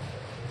missed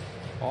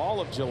all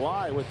of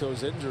July with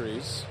those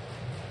injuries.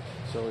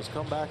 So he's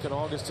come back in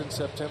August and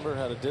September.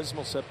 Had a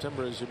dismal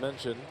September, as you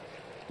mentioned.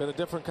 Been a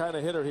different kind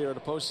of hitter here in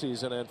the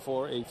postseason. And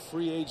for a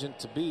free agent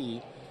to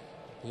be,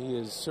 he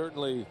is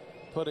certainly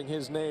putting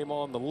his name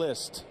on the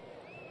list.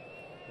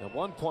 At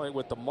one point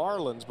with the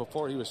Marlins,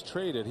 before he was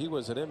traded, he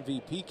was an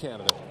MVP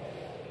candidate.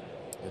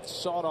 It's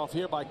sawed off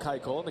here by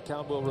Keuchel, and the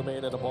count will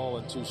remain at a ball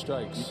and 2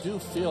 strikes. You do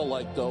feel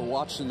like, though,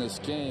 watching this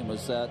game,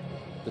 is that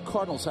the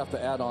Cardinals have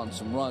to add on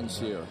some runs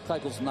here.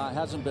 Keuchel's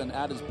hasn't been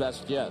at his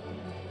best yet.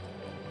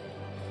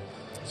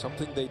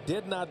 Something they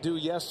did not do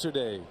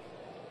yesterday.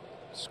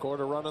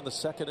 Scored a run in the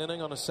 2nd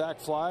inning on a sac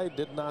fly.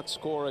 Did not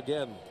score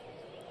again.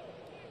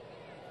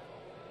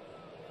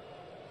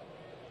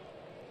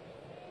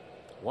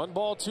 One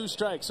ball, 2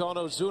 strikes on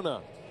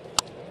Ozuna.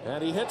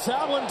 And he hits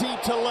that one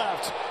deep to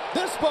left.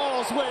 This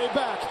ball's way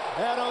back.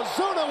 And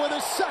Ozuna with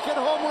his 2nd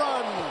home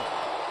run.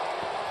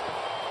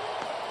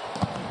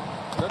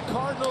 The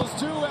Cardinals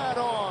do add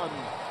on.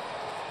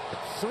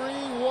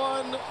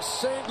 3-1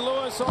 St.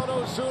 Louis on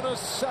Ozuna's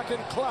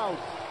 2nd clout.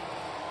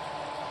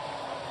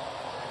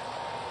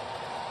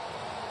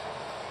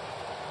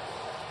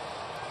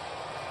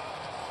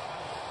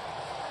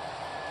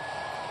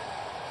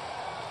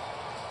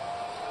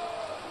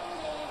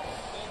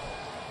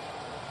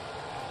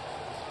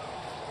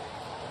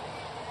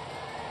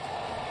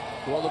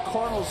 Well, the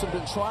Cardinals have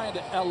been trying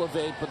to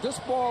elevate, but this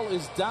ball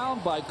is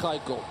down by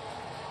Keuchel.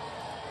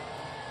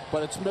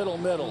 But it's middle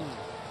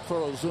for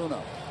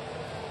Ozuna.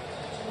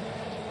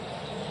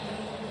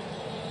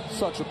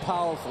 Such a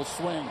powerful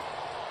swing.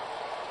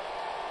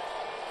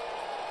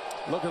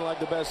 looking like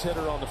the best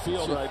hitter on the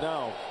field right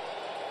now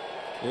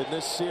in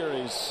this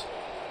series.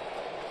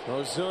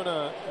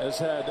 Ozuna has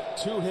had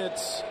 2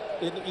 hits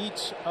in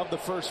each of the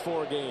first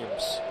 4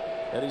 games,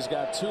 and he's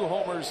got 2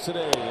 homers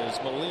today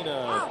as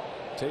Molina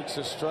takes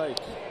a strike.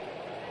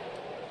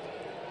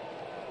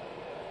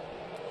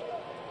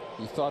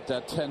 He thought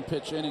that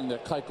 10-pitch inning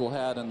that Keuchel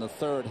had in the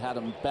 3rd had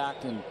him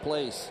back in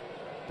place,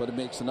 but it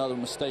makes another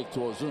mistake to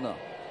Ozuna.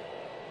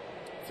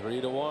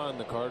 3-1.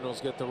 The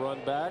Cardinals get the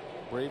run back.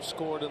 Braves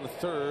scored in the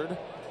 3rd.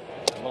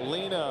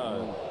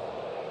 Molina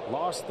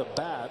lost the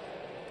bat,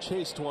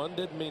 chased one,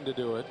 didn't mean to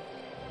do it.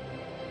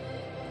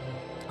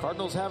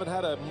 Cardinals haven't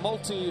had a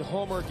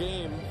multi-homer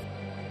game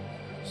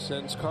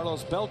since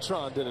Carlos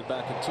Beltran did it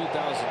back in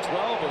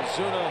 2012.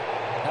 Ozuna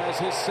has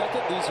his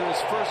 2nd. These are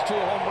his first 2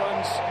 home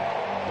runs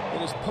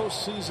in his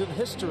postseason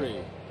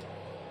history.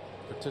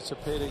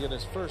 Participating in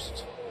his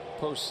first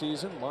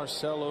postseason,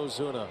 Marcell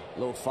Ozuna.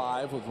 Low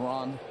 5 with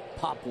Ron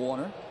Pop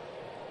Warner.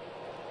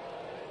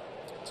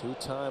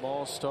 2-time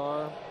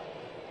All-Star.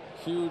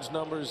 Huge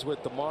numbers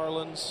with the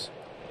Marlins.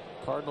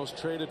 Cardinals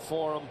traded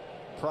for him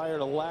prior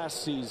to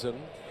last season.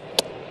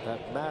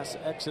 That mass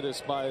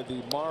exodus by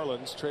the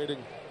Marlins, trading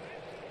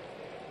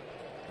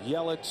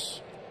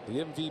Yelich, the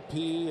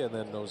MVP, and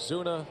then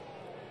Ozuna.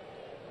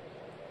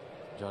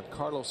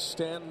 Giancarlo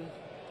Stanton.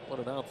 What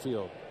an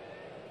outfield.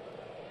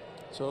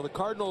 So the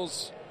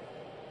Cardinals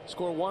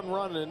score 1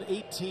 run in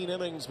 18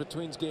 innings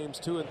between games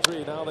 2 and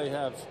 3. Now they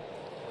have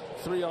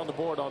 3 on the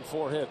board on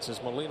 4 hits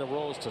as Molina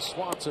rolls to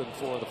Swanson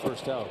for the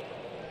first out.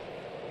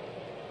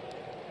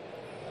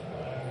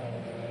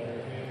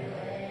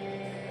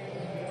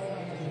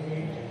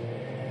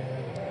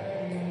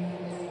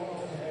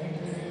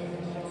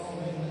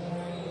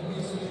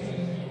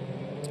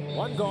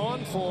 One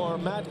gone for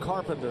Matt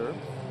Carpenter.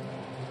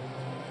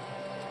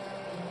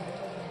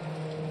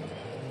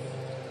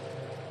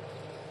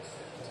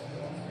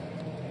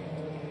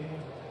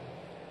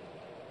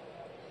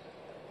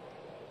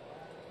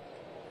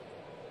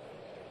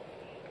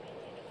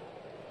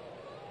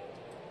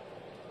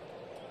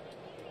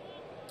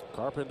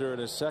 Carpenter in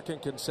his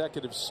 2nd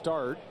consecutive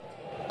start.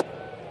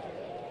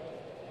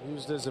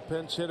 Used as a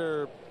pinch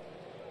hitter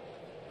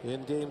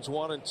in games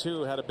 1 and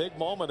 2. Had a big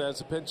moment as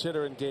a pinch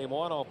hitter in game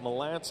 1 off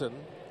Melanson.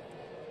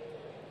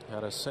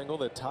 Had a single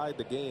that tied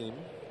the game.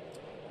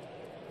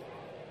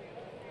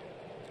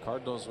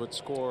 Cardinals would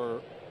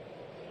score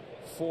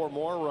 4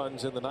 more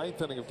runs in the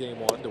 9th inning of game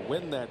 1 to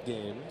win that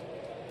game.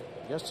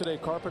 Yesterday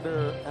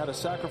Carpenter had a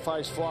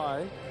sacrifice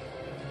fly,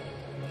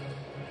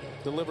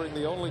 delivering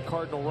the only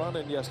Cardinal run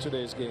in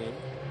yesterday's game.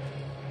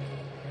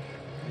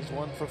 He's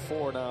 1 for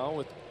 4 now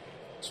with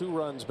 2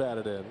 runs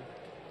batted in.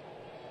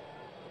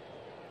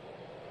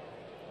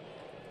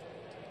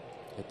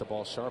 Hit the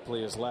ball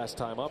sharply his last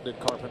time up, did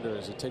Carpenter,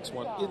 as he takes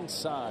one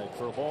inside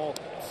for a ball.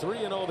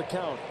 3-0 the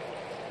count.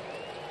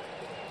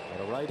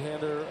 And a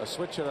right-hander, a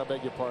switcher, I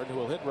beg your pardon, who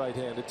will hit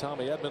right-handed.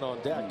 Tommy Edman on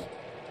deck.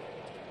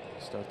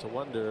 Start to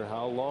wonder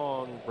how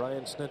long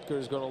Brian Snitker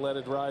is going to let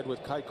it ride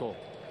with Keuchel.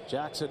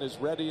 Jackson is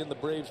ready in the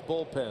Braves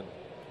bullpen.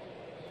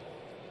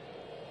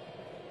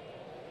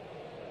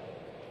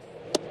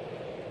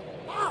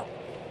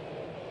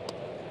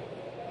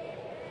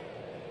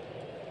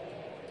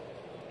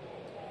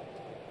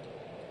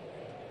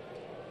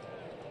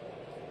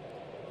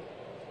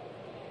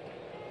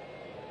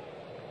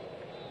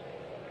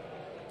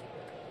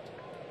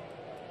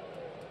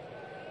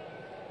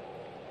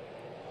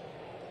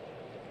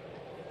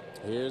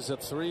 Here's a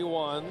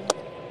 3-1.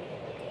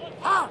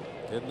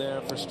 In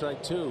there for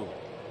strike 2.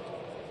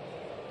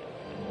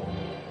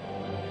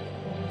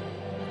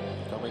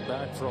 Coming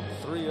back from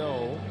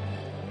 3-0.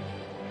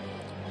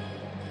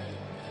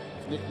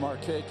 Nick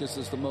Markakis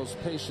is the most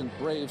patient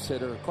Braves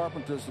hitter.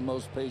 Carpenter's the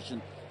most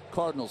patient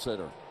Cardinals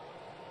hitter.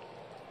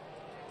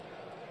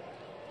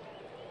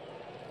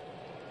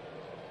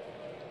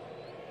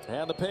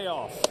 And the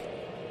payoff.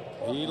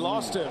 He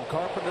lost him.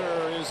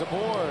 Carpenter is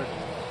aboard.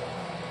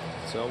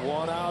 It's a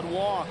 1-out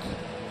walk.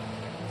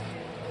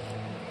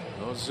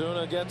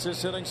 Ozuna gets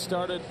his inning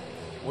started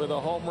with a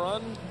home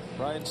run.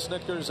 Brian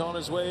Snitker's on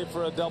his way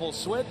for a double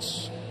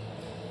switch.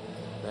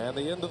 And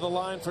the end of the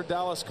line for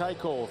Dallas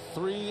Keuchel.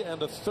 3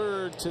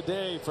 1/3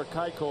 today for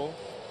Keuchel.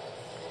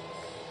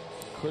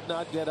 Could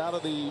not get out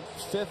of the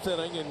 5th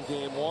inning in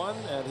game 1,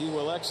 and he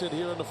will exit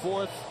here in the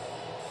 4th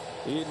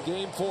in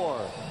game 4.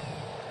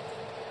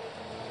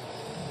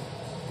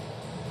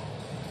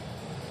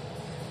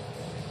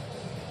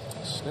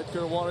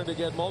 Snitker wanted to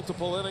get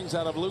multiple innings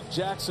out of Luke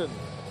Jackson.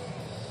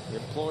 He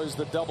employs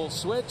the double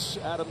switch.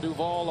 Adam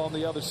Duvall on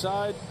the other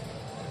side.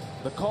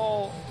 The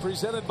call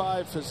presented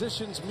by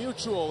Physicians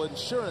Mutual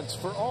Insurance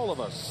for all of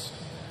us.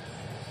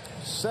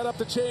 Set up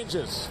the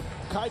changes.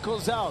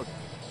 Keuchel's out.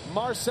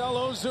 Marcell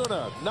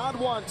Ozuna, not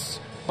once,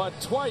 but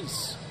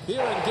twice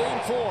here in game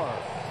 4.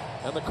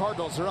 And the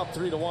Cardinals are up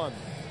 3-1.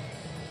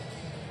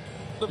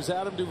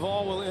 Adam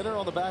Duvall will enter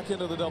on the back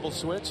end of the double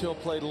switch. He'll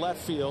play left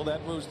field.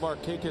 That moves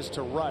Markakis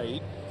to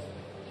right.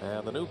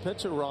 And the new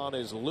pitcher, Ron,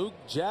 is Luke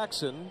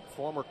Jackson,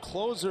 former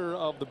closer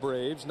of the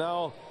Braves,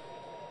 now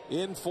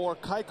in for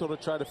Keuchel to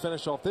try to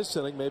finish off this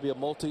inning. Maybe a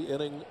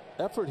multi-inning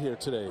effort here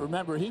today.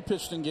 Remember, he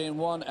pitched in game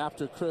 1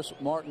 after Chris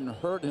Martin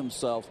hurt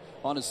himself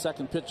on his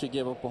second pitch. He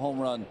gave up a home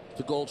run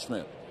to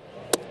Goldschmidt.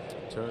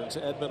 Turns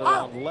Edman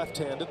around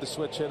left-handed. The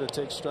switch hitter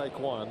takes strike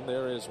 1.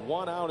 There is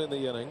 1 out in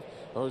the inning.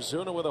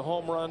 Ozuna with a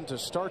home run to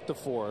start the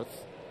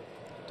 4th.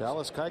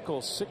 Dallas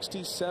Keuchel,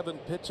 67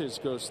 pitches,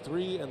 goes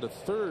 3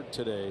 1/3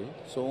 today.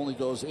 So only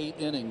goes 8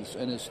 innings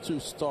in his 2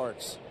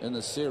 starts in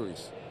the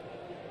series.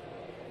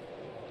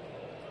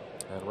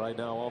 And right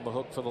now on the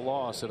hook for the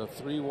loss in a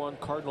 3-1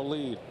 Cardinal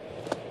lead.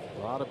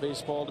 A lot of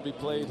baseball to be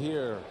played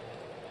here.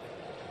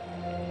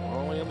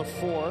 Only in the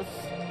 4th.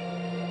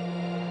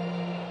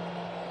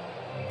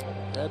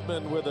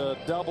 Edman with a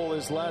double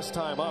his last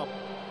time up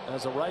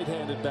as a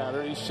right-handed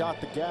batter. He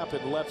shot the gap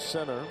in left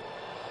center.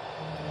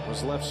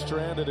 Was left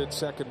stranded at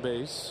second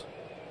base.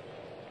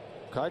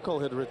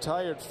 Keuchel had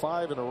retired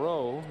 5 in a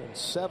row and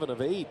 7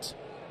 of 8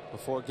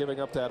 before giving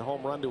up that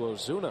home run to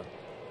Ozuna.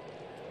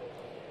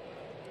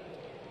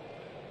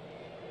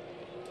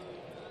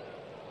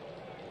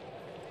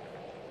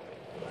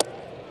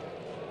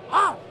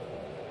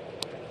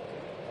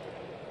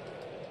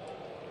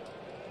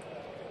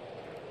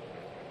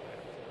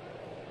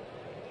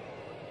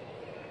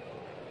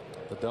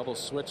 The double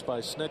switch by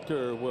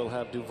Snitker will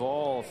have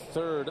Duvall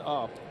third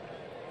up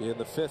in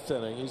the 5th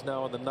inning. He's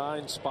now in the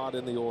 9 spot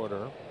in the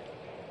order.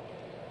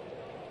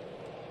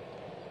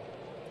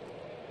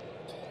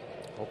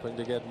 Hoping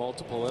to get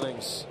multiple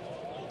innings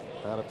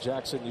out of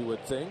Jackson, you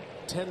would think.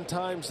 10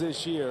 times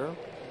this year,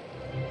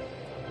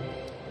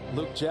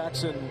 Luke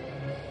Jackson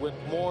went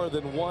more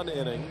than 1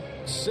 inning.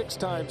 6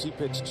 times he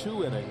pitched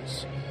 2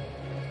 innings.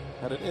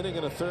 Had an inning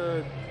and a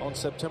third on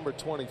September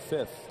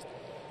 25th.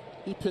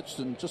 He pitched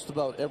in just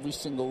about every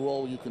single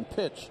role you can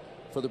pitch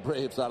for the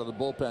Braves out of the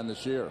bullpen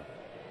this year.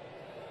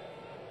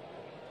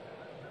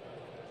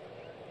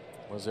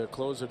 Was their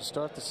closer to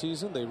start the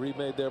season. They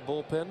remade their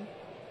bullpen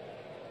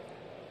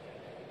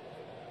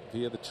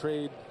via the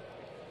trade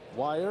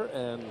wire,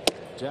 and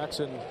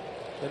Jackson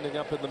ending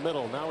up in the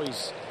middle. Now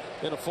he's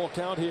in a full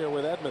count here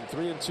with Edman.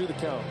 3-2 the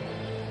count.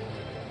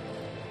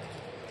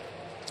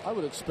 I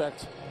would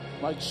expect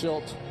Mike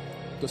Schilt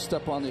to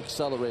step on the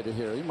accelerator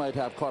here. He might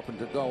have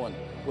Carpenter going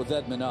with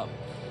Edman up.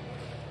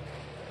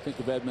 Think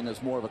of Edman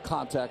as more of a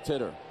contact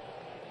hitter.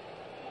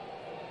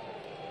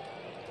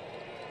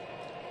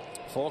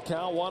 Full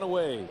count, 1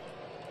 away.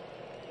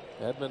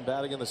 Edman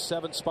batting in the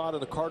 7th spot in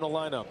the Cardinal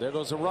lineup. There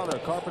goes a runner,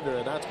 Carpenter,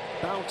 and that's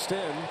bounced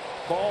in.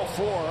 Ball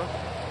 4.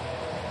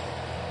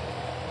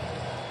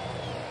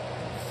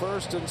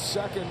 First and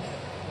second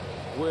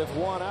with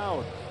 1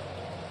 out.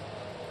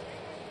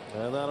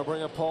 And that'll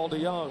bring up Paul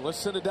DeYoung. Let's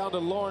send it down to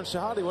Lawrence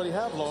Shahadi. What do you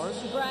have,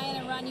 Lawrence? Brian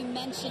and Ron, you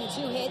mentioned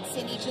 2 hits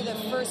in each of the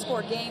first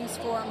 4 games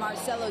for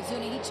Marcell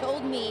Ozuna. He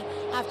told me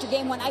after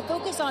game 1, I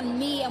focus on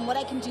me and what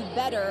I can do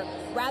better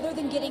rather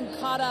than getting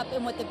caught up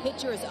in what the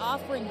pitcher is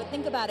offering. But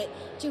think about it.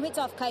 2 hits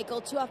off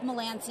Keuchel, 2 off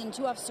Melanson,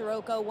 2 off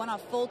Soroka, 1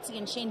 off Foltz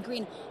and Shane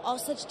Green. All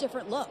such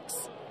different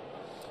looks.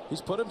 He's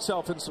put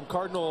himself in some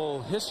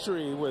Cardinal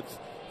history with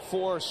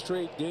 4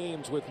 straight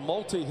games with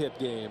multi-hit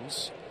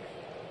games.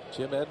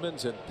 Jim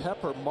Edmonds and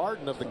Pepper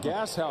Martin of the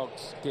Gas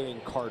House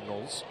Gang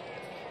Cardinals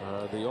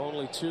are the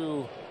only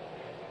 2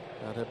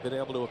 that have been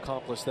able to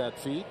accomplish that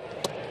feat.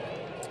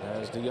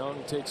 As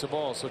DeYoung takes a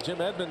ball. So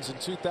Jim Edmonds in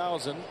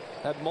 2000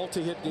 had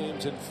multi-hit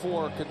games in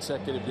 4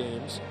 consecutive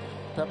games.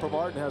 Pepper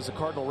Martin has the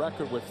Cardinal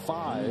record with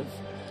 5.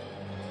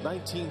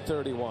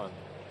 1931.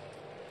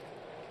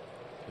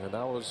 And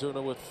now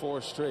Ozuna with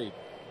 4 straight.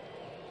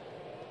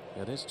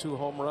 And his 2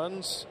 home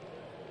runs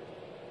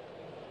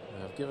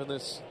have given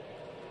this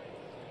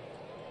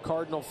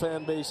Cardinal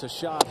fan base a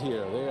shot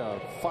here. They are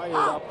fired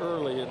up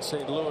early in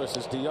St. Louis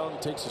as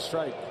DeYoung takes a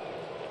strike.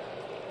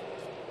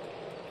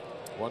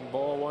 1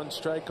 ball, 1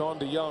 strike on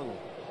DeYoung.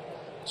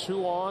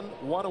 2 on,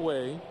 1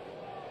 away.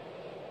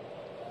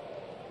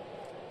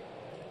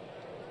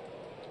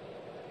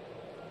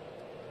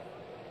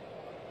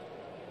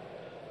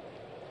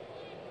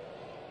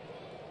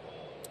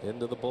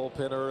 Into the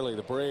bullpen early,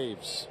 the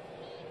Braves.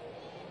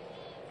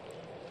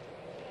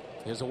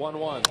 Here's a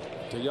 1-1.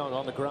 DeYoung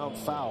on the ground,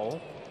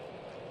 foul.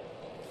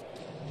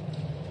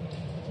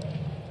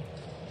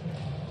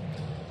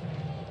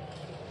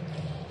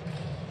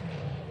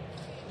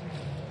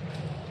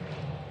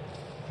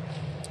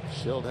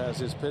 Schilt has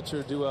his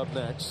pitcher due up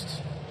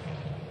next.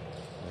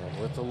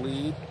 And with the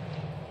lead,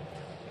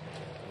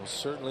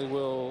 certainly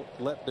will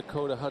let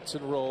Dakota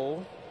Hudson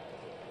roll.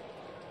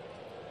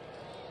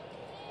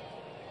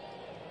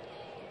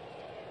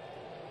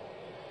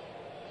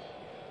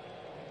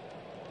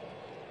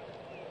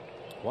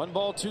 One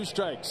ball, 2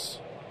 strikes.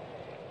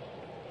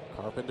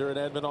 Carpenter and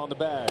Edman on the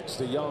bags.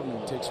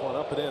 DeYoung takes one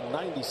up and in.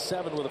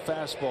 97 with a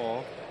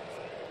fastball.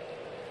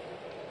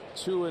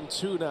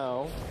 2-2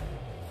 now.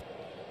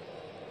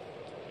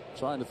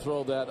 Trying to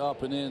throw that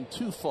up and in,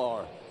 too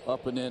far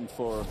up and in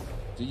for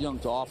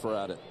DeYoung to offer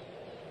at it.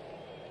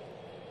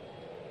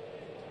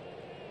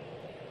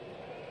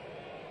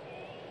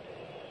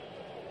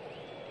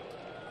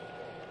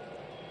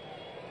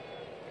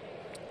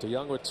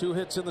 DeYoung with 2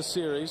 hits in the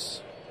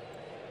series.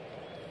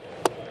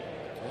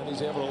 And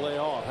he's able to lay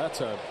off.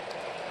 That's a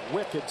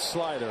wicked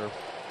slider.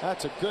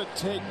 That's a good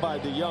take by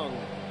DeYoung.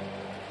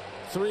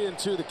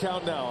 3-2 the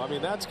count now. I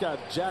mean, that's got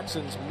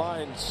Jackson's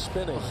mind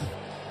spinning.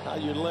 How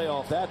you lay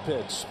off that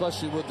pitch.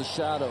 Especially with the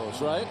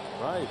shadows, right?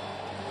 Right.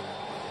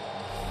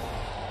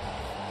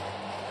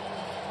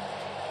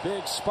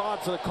 Big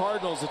spot for the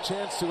Cardinals, a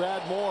chance to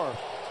add more.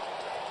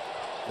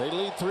 They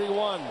lead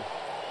 3-1.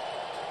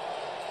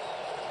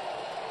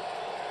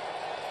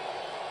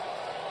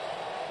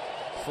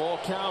 Full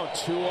count,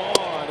 2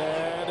 on,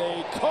 and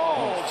a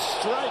called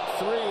strike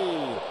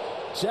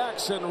 3.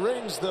 Jackson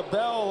rings the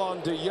bell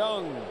on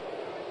DeYoung.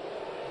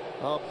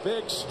 A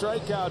big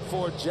strikeout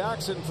for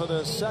Jackson for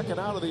the second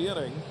out of the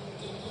inning.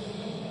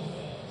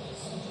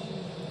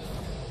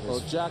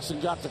 Well,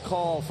 Jackson got the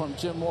call from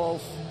Jim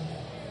Wolf.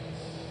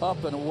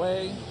 Up and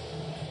away.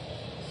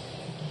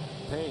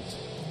 Paint.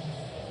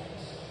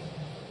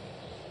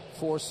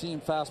 4-seam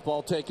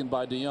fastball taken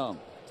by DeYoung.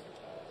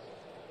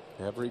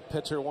 Every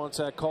pitcher wants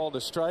that call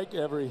to strike.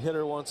 Every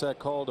hitter wants that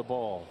call to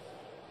ball.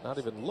 Not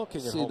even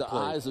looking at home plate. See the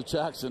eyes of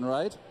Jackson,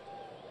 right?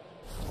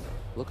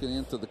 Looking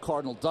into the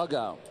Cardinal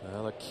dugout.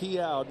 Well, a key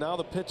out. Now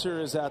the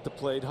pitcher is at the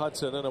plate.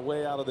 Hudson, and a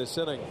way out of this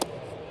inning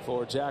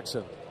for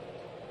Jackson.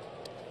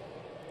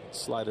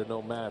 Slider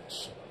no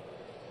match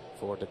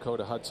for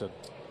Dakota Hudson.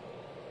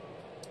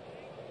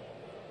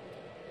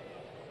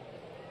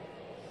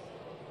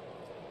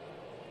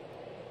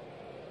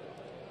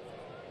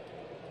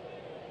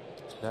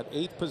 That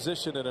 8th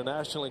position in a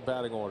National League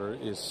batting order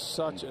is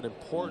such an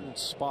important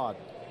spot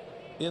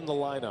in the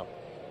lineup.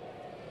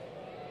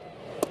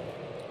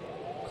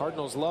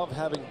 Cardinals love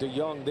having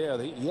DeYoung there.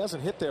 He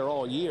hasn't hit there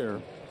all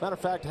year. Matter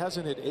of fact,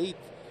 hasn't hit 8th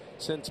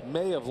since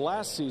May of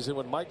last season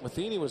when Mike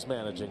Matheny was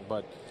managing.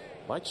 But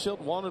Mike Schilt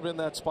wanted him in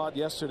that spot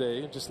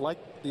yesterday. Just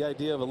liked the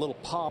idea of a little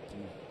pop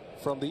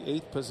from the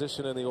 8th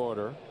position in the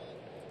order.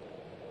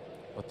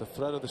 But the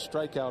threat of the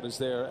strikeout is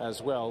there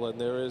as well,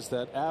 and there is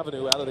that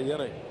avenue out of the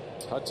inning.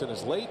 Hudson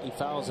is late. He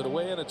fouls it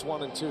away, and it's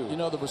 1-2. You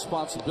know, the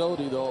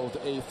responsibility, though, of the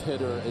 8th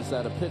hitter is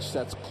that a pitch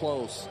that's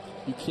close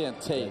you can't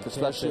take,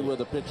 especially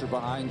with a pitcher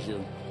behind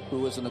you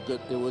who isn't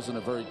a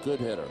very good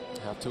hitter.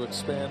 Have to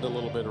expand a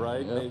little bit,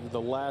 right? Yep. Maybe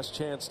the last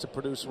chance to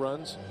produce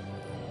runs.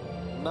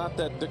 Not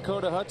that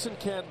Dakota Hudson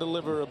can't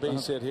deliver a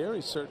base hit here.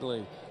 He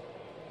certainly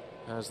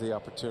has the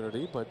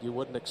opportunity, but you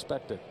wouldn't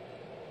expect it.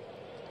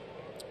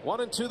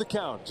 1-2 the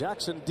count.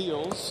 Jackson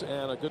deals,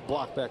 and a good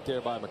block back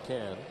there by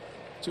McCann.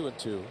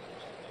 2-2.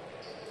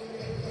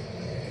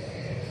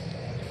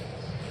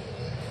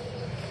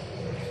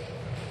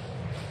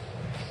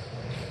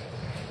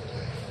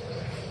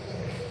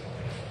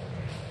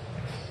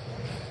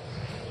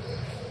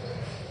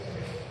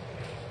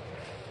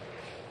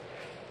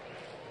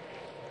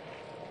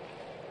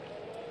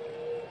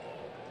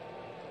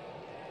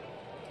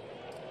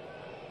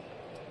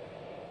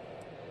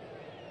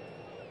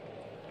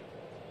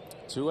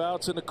 Two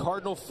outs in the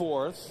Cardinal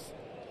 4th,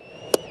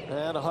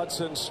 and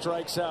Hudson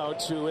strikes out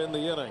to end the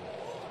inning.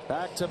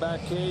 Back-to-back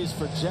Ks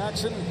for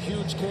Jackson.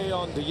 Huge K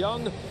on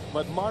DeYoung,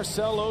 but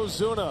Marcell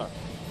Ozuna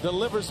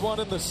delivers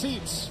one in the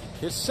seats.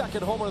 His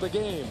 2nd homer of the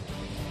game.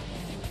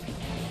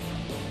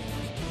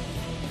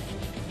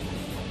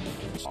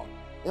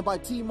 And by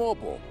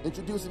T-Mobile,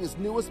 introducing its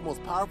newest,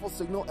 most powerful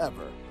signal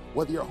ever.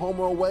 Whether you're home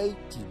or away,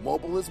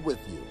 T-Mobile is with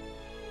you.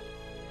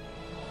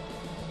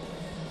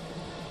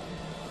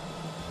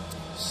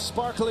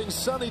 Sparkling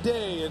sunny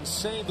day in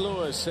St.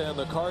 Louis, and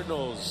the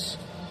Cardinals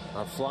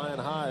are flying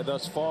high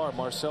thus far.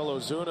 Marcell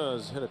Ozuna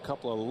has hit a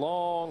couple of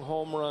long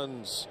home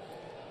runs.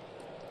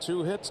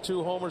 2 hits,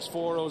 2 homers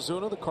for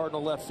Ozuna, the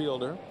Cardinal left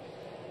fielder.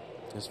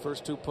 His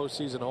first 2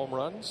 postseason home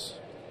runs.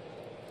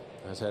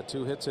 Has had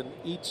 2 hits in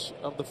each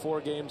of the 4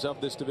 games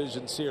of this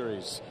division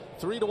series.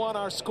 3-1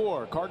 our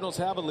score. Cardinals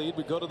have a lead.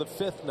 We go to the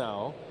 5th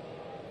now.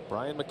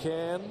 Brian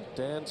McCann,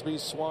 Dansby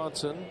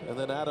Swanson, and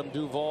then Adam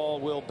Duvall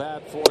will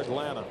bat for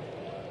Atlanta.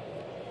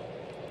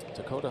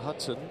 Dakota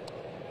Hudson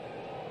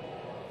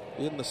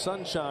in the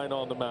sunshine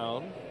on the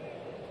mound,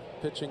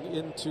 pitching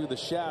into the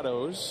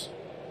shadows,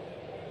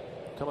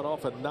 coming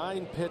off a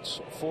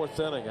 9-pitch 4th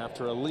inning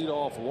after a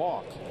leadoff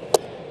walk.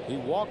 He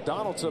walked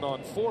Donaldson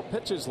on 4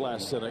 pitches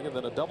last inning, and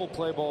then a double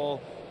play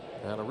ball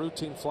and a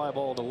routine fly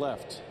ball to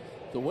left.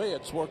 The way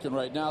it's working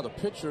right now, the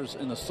pitcher's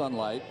in the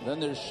sunlight, then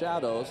there's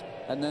shadows,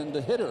 and then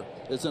the hitter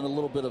is in a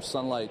little bit of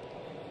sunlight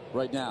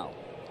right now.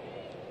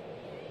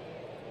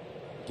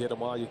 Get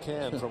him while you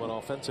can. From an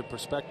offensive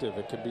perspective,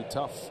 it can be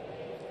tough.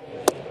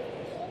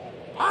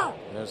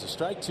 There's a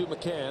strike to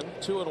McCann.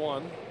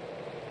 2-1.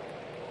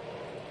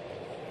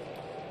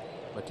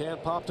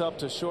 McCann popped up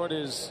to short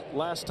his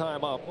last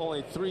time up.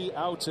 Only 3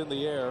 outs in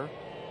the air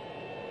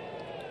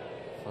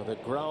for the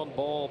ground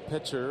ball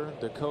pitcher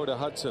Dakota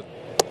Hudson.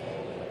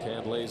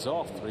 McCann lays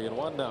off.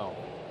 3-1 now.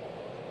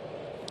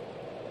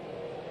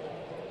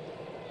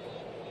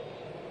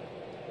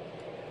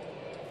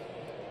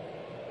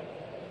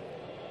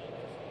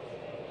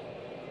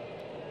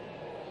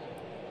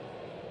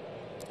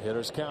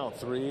 Hitters count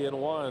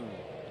 3-1.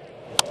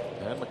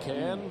 And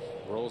McCann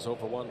rolls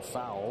over one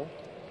foul.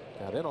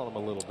 Got in on him a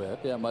little bit.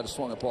 Yeah, might have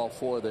swung at ball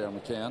 4 there,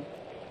 McCann.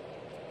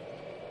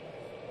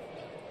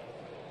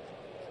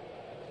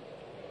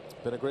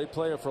 Been a great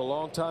player for a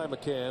long time,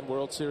 McCann.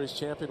 World Series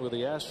champion with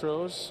the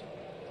Astros.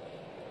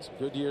 Some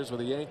good years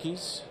with the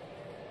Yankees.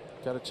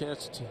 Got a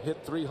chance to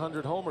hit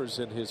 300 homers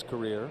in his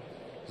career.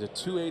 He's at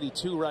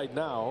 282 right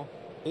now.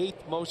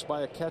 8th most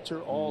by a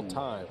catcher all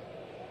time.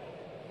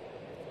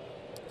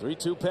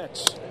 3-2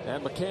 pitch.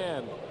 And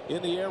McCann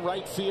in the air,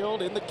 right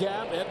field, in the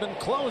gap. Edman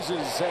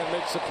closes and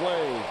makes a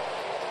play.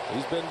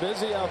 He's been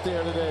busy out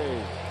there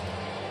today.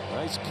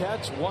 Nice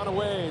catch, one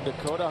away.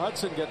 Dakota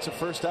Hudson gets a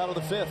first out of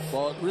the 5th.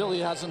 Well, it really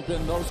hasn't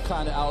been those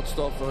kind of outs,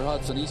 though, for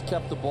Hudson. He's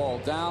kept the ball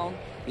down,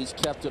 he's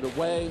kept it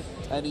away,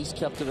 and he's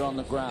kept it on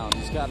the ground.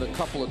 He's got a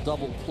couple of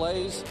double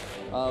plays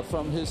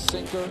from his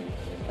sinker,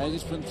 and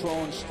he's been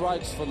throwing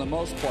strikes for the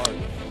most part.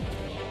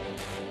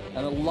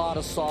 And a lot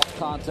of soft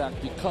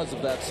contact because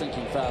of that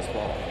sinking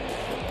fastball.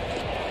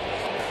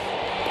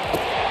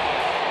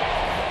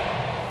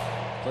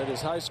 Played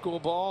his high school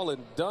ball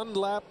in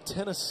Dunlap,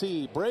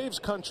 Tennessee. Braves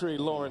country,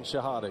 Lauren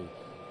Shahadi.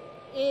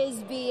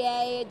 Is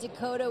BA.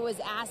 Dakota was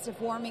asked if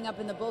warming up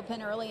in the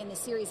bullpen early in the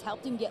series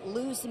helped him get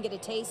loose and get a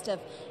taste of,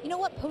 you know,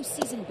 what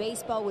postseason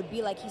baseball would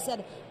be like. He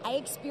said, I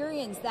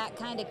experienced that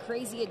kind of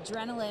crazy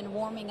adrenaline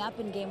warming up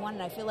in game 1,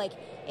 and I feel like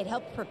it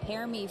helped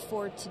prepare me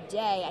for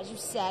today. As you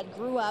said,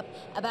 grew up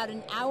about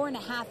an hour and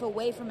a half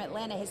away from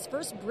Atlanta. His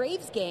first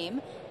Braves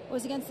game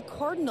was against the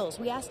Cardinals.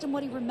 We asked him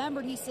what he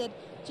remembered. He said,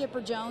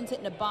 Chipper Jones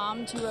hitting a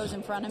bomb 2 rows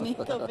in front of me.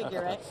 Go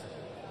figure, right?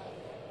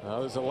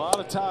 There's a lot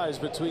of ties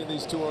between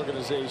these two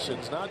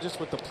organizations, not just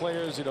with the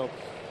players. You know,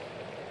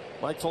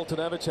 Mike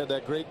Foltynewicz had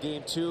that great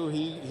game too.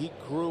 He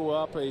grew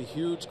up a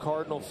huge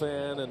Cardinal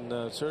fan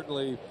and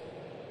certainly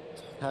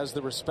has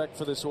the respect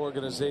for this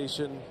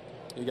organization.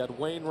 You got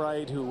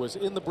Wainwright, who was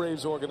in the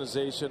Braves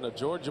organization, a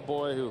Georgia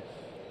boy who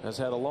has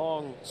had a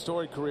long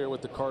storied career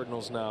with the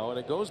Cardinals now, and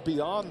it goes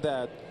beyond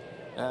that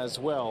as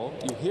well.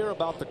 You hear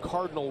about the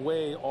Cardinal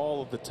way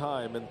all of the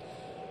time, and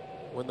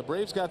when the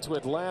Braves got to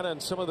Atlanta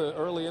and some of the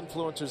early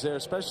influencers there,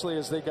 especially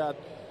as they got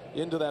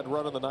into that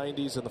run in the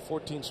 90s and the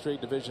 14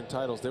 straight division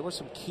titles, there were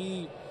some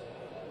key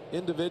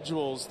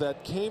individuals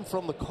that came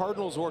from the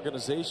Cardinals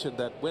organization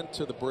that went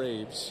to the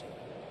Braves.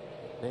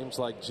 Names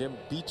like Jim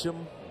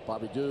Beecham,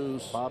 Bobby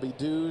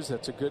Dews,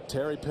 that's a good,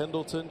 Terry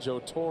Pendleton, Joe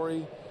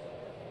Torre.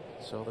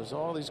 So there's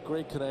all these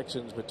great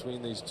connections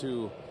between these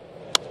two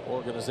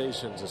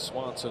organizations as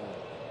Swanson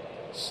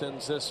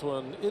sends this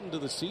one into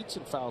the seats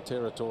in foul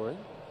territory.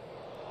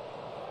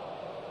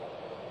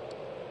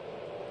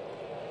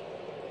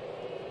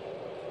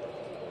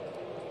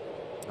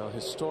 Now,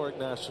 historic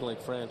National League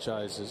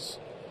franchises.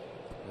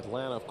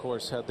 Atlanta, of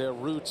course, had their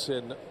roots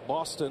in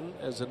Boston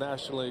as a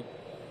National League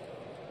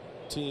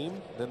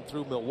team, then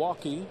through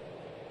Milwaukee,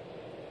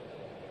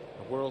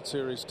 a World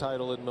Series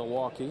title in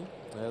Milwaukee,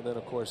 and then,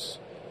 of course,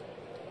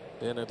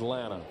 in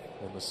Atlanta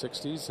in the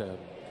 60s, and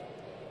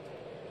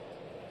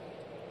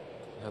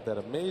had that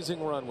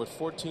amazing run with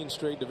 14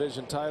 straight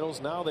division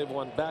titles. Now they've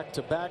won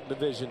back-to-back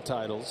division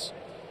titles.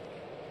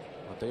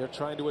 But they are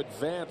trying to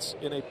advance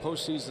in a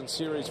postseason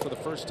series for the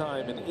first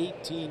time in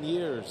 18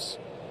 years.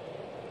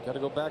 Got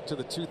to go back to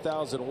the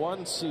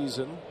 2001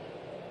 season.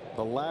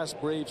 The last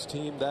Braves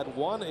team that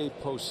won a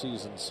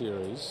postseason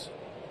series.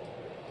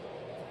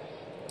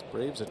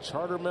 Braves, a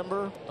charter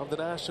member of the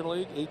National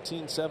League,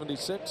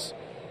 1876.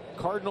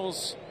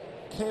 Cardinals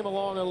came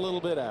along a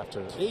little bit after,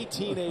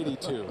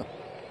 1882.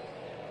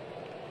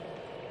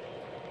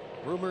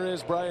 Rumor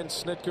is Brian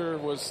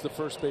Snitker was the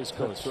first base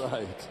coach. That's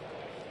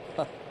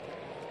right.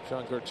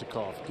 John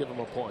Gerchikov, give him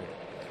a point.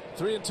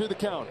 3-2 the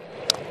count.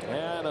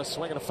 And a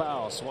swing and a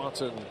foul.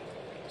 Swanson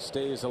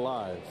stays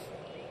alive.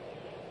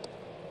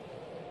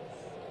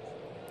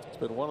 It's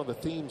been one of the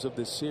themes of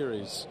this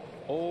series.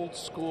 Old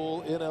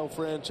school NL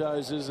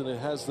franchises, and it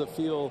has the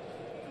feel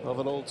of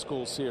an old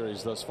school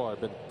series thus far.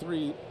 Been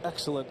 3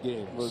 excellent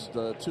games.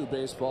 With 2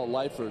 baseball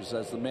lifers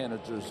as the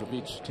managers of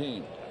each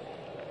team.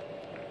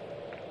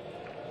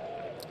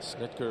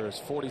 Snitker's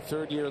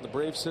 43rd year in the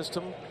Brave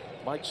system.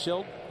 Mike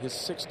Schilt, his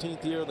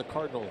 16th year in the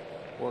Cardinal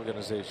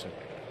organization.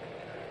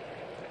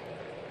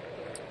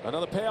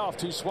 Another payoff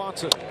to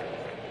Swanson.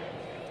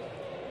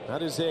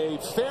 That is a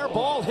fair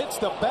ball, hits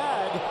the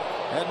bag,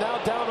 and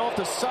now down off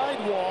the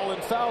sidewall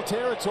in foul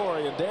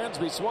territory. And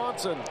Dansby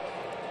Swanson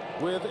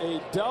with a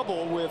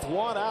double with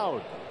 1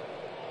 out.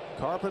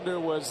 Carpenter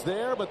was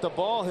there, but the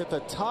ball hit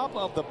the top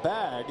of the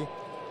bag.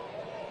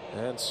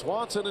 And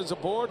Swanson is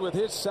aboard with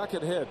his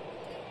 2nd hit.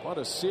 What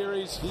a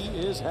series he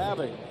is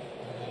having.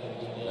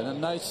 And a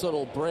nice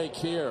little break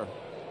here.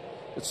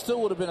 It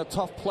still would have been a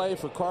tough play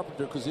for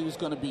Carpenter because he was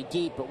going to be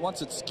deep, but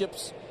once it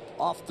skips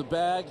off the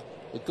bag,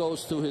 it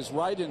goes to his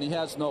right and he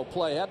has no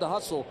play. Had to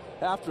hustle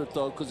after it,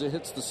 though, because it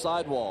hits the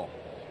sidewall.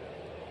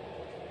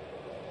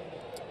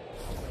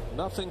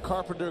 Nothing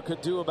Carpenter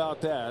could do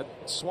about that.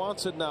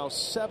 Swanson now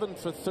 7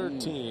 for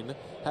 13,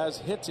 has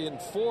hits in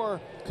 4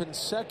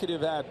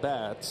 consecutive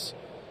at-bats.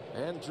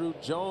 Andrew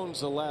Jones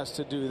the last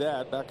to do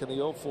that back in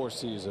the 04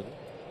 season.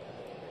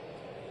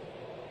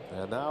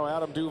 And now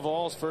Adam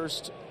Duvall's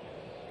first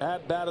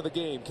at bat of the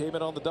game came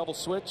in on the double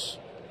switch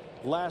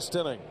last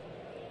inning.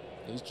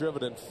 He's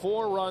driven in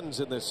 4 runs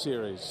in this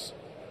series.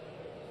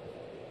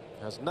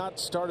 Has not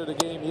started a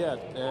game yet,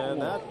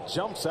 and that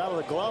jumps out of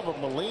the glove of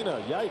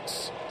Molina.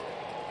 Yikes.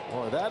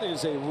 Boy, that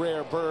is a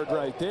rare bird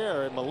right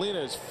there, and Molina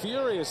is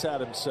furious at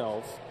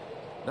himself.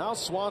 Now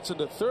Swanson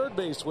to third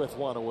base with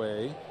one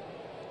away.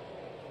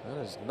 That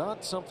is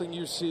not something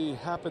you see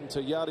happen to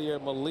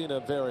Yadier Molina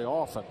very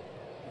often.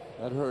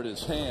 That hurt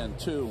his hand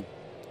too.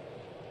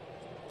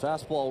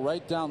 Fastball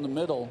right down the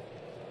middle.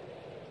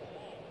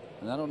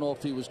 And I don't know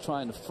if he was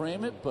trying to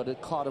frame it, but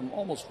it caught him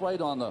almost right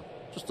on the,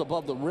 just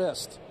above the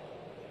wrist.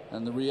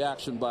 And the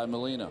reaction by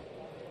Molina.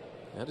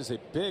 That is a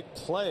big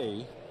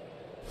play.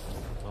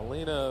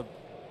 Molina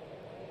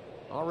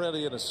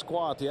already in a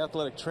squat. The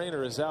athletic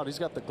trainer is out. He's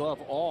got the glove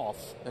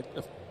off. It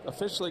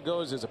officially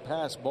goes as a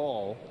pass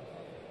ball.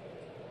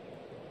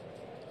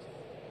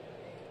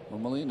 Well,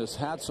 Molina's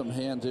had some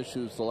hand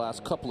issues the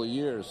last couple of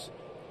years.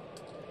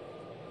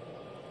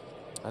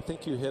 I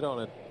think you hit on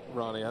it,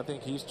 Ronnie. I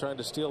think he's trying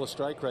to steal a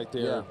strike right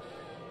there. Yeah.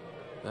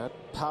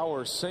 That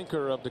power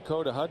sinker of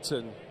Dakota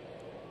Hudson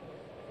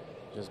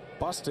just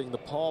busting the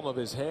palm of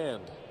his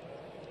hand.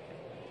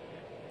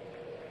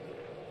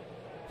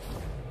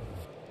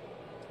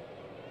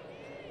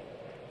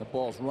 The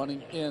ball's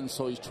running in,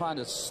 so he's trying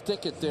to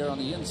stick it there on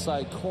the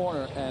inside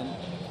corner and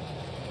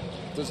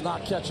does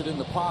not catch it in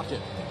the pocket.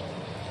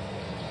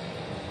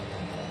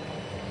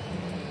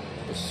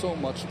 There's so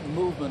much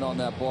movement on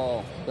that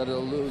ball that it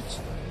eludes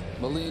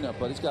Molina,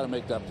 but he's got to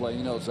make that play.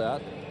 He knows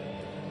that.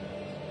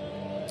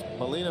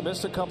 Molina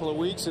missed a couple of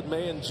weeks in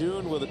May and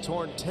June with a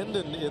torn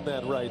tendon in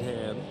that right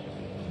hand.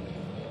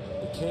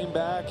 He came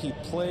back. He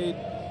played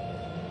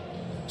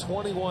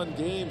 21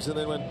 games and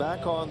then went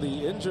back on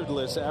the injured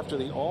list after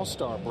the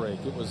All-Star break.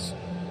 It was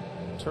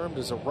termed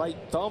as a right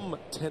thumb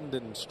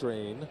tendon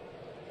strain.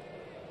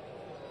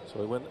 So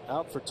he went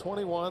out for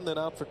 21, then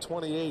out for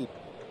 28.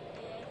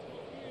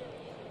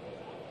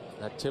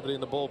 Activity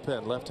in the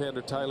bullpen.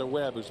 Left-hander Tyler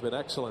Webb, who's been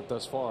excellent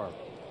thus far.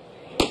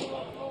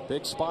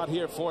 Big spot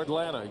here for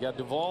Atlanta. You got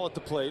Duvall at the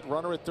plate.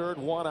 Runner at third,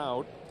 1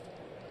 out.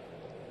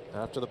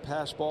 After the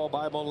pass ball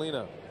by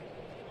Molina.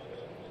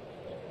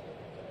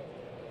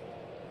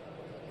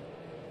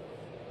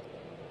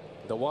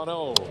 The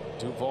 1-0.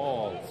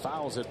 Duvall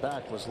fouls it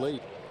back. Was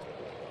late.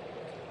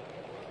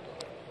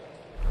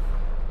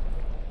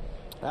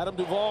 Adam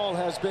Duvall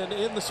has been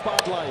in the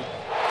spotlight.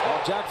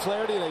 Jack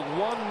Flaherty in a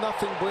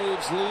 1-0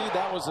 Braves lead.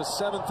 That was a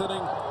 7th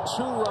inning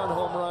 2-run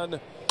home run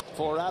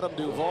for Adam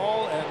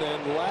Duvall. And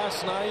then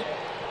last night,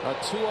 a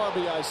 2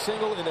 RBI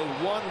single in a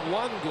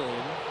 1-1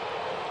 game.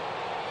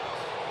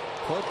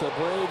 Put the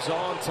Braves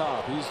on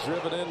top. He's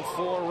driven in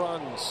 4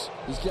 runs.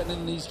 He's getting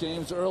in these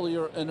games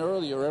earlier and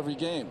earlier every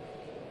game.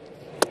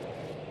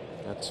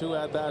 Got 2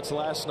 at-bats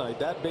last night.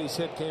 That base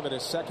hit came in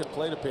his 2nd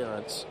plate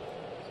appearance.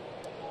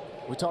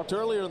 We talked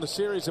earlier in the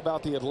series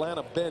about the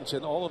Atlanta bench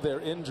and all of their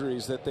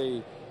injuries that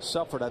they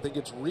suffered. I think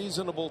it's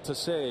reasonable to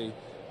say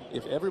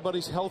if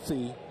everybody's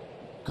healthy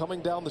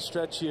coming down the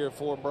stretch here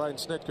for Brian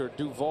Snitker,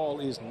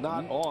 Duvall is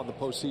not on the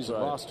postseason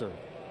roster.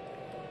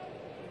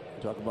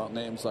 Talk about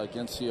names like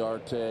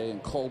Enciarte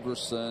and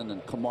Culberson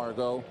and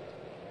Camargo.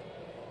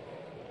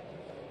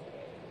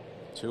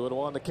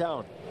 2-1 to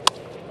count.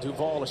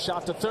 Duvall, a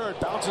shot to third,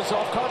 bounces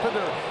off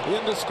Carpenter.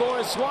 In to score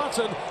is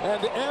Swanson,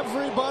 and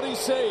everybody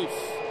safe.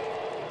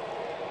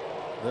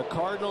 The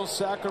Cardinals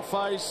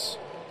sacrifice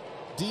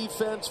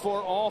defense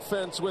for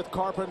offense with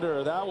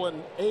Carpenter. That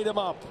one ate him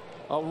up.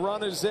 A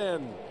run is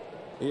in.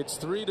 It's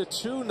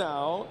 3-2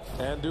 now,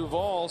 and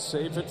Duvall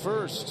safe at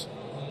first.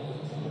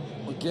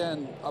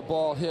 Again, a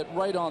ball hit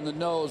right on the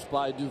nose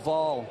by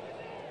Duvall.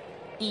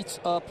 Eats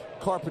up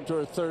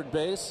Carpenter at third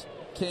base.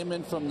 Came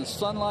in from the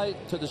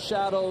sunlight to the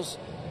shadows,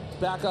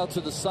 back out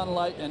to the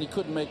sunlight, and he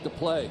couldn't make the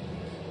play.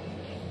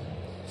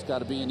 It's got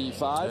to be an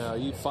E5.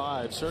 Yeah,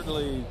 E5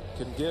 certainly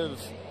can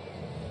give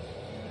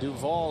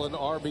Duvall an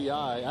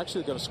RBI.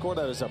 Actually going to score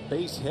that as a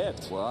base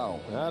hit. Wow.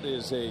 That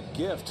is a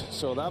gift.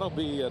 So that'll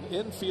be an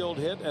infield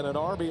hit and an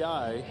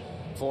RBI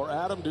for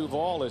Adam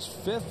Duvall, his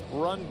 5th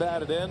run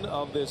batted in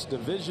of this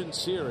division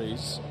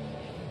series.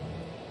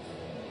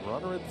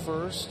 Runner at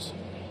first.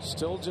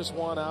 Still just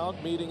 1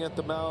 out. Meeting at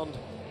the mound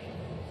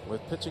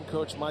with pitching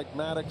coach Mike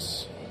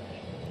Maddox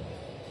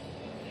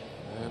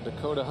and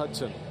Dakota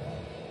Hudson.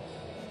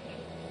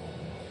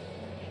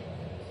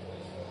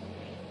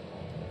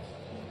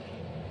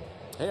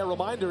 Hey, a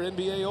reminder,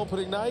 NBA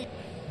opening night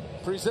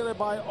presented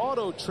by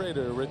Auto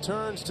Trader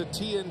returns to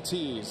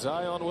TNT.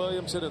 Zion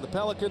Williamson and the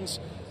Pelicans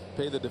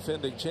pay the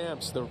defending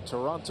champs, the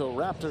Toronto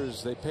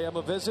Raptors. They pay them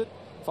a visit,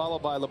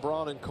 followed by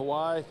LeBron and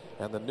Kawhi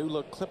and the new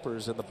look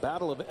Clippers in the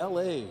Battle of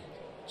LA.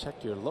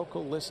 Check your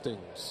local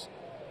listings.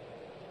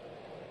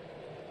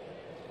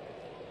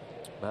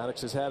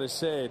 Maddox has had his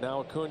say.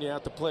 Now Acuna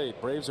at the plate.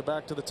 Braves are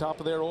back to the top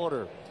of their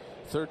order.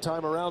 3rd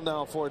time around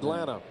now for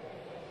Atlanta.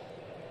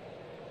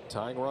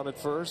 Tying run at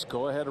first.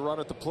 Go ahead and run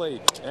at the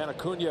plate. And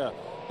Acuna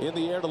in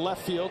the air to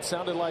left field.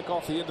 Sounded like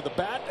off the end of the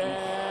bat,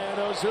 and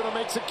Ozuna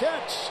makes a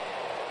catch.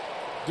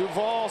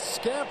 Duvall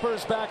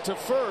scampers back to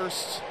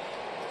first,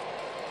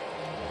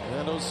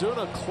 and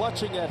Ozuna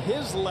clutching at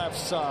his left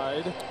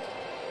side.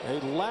 A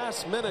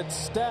last-minute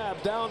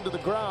stab down to the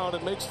ground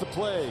and makes the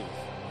play.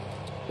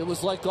 It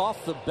was like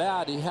off the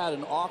bat, he had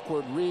an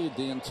awkward read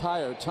the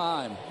entire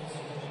time.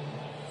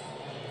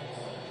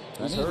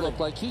 And he looked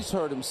like he's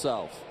hurt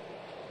himself.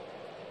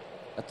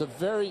 At the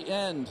very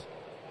end,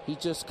 he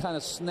just kind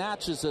of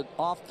snatches it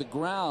off the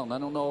ground. I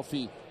don't know if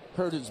he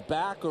hurt his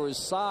back or his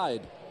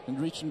side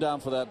and reaching down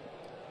for that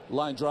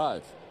line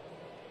drive.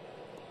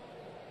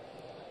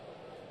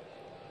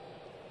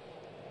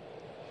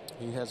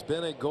 He has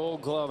been a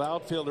Gold Glove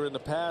outfielder in the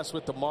past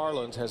with the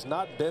Marlins, has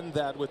not been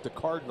that with the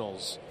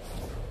Cardinals.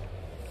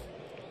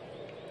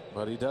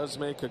 But he does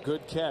make a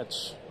good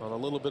catch on a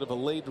little bit of a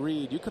late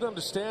read. You can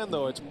understand,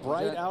 though, it's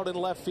bright out in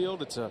left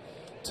field. It's a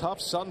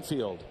tough sun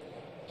field.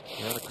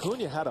 And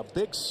Acuna had a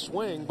big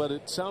swing, but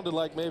it sounded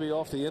like maybe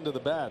off the end of the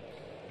bat.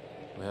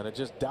 And it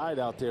just died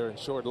out there in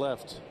short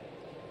left.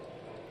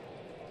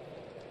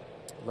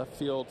 Left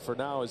field for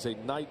now is a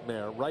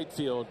nightmare. Right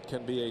field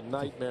can be a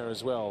nightmare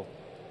as well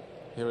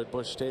here at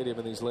Busch Stadium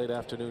in these late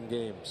afternoon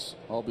games.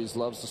 Albies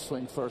loves to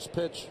swing first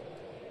pitch.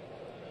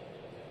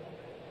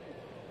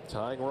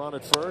 Tying run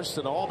at first,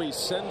 and Albies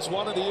sends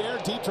one in the air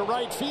deep to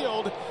right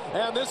field,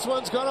 and this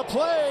one's going to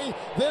play.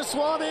 This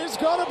one is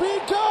going to be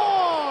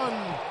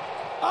gone.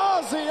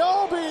 Ozzie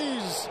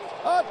Albies,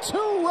 a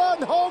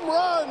 2-run home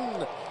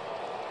run.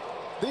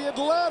 The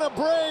Atlanta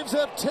Braves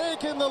have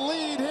taken the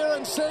lead here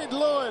in St.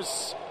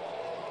 Louis.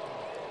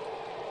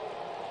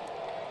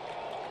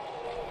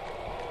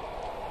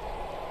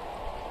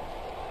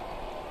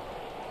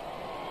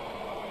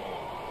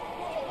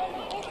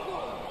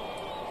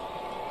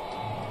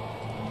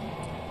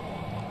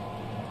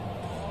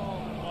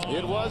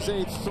 It was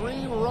a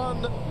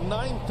 3-run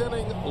 9th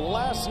inning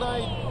last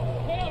night.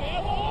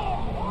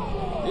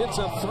 It's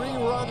a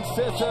 3-run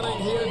 5th inning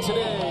here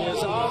today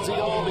as Ozzie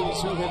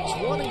Albies, who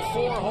hit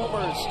 24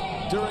 homers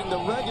during the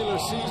regular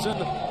season,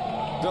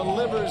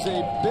 delivers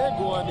a big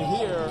one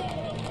here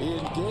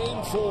in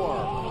Game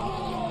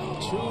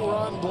 4.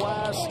 2-run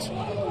blast,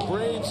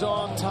 Braves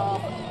on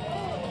top,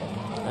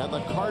 and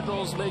the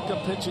Cardinals make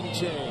a pitching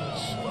change.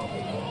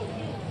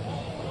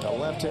 The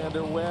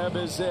left-hander Webb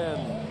is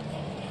in.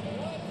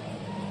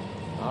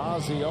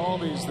 Ozzie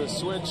Albies, the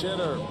switch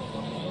hitter,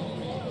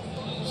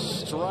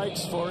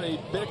 strikes for a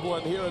big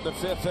one here in the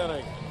 5th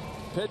inning.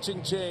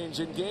 Pitching change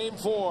in Game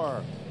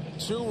 4.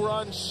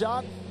 2-run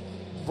shot,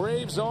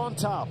 Braves on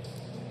top.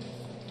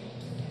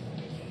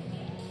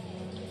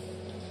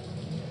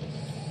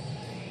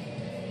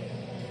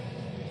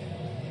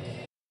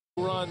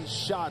 Run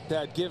shot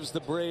that gives the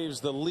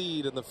Braves the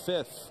lead in the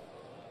 5th.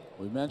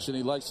 We mentioned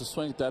he likes to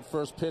swing at that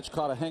first pitch.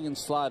 Caught a hanging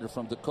slider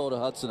from Dakota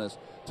Hudson as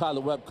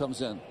Tyler Webb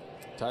comes in.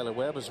 Tyler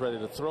Webb is ready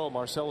to throw.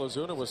 Marcell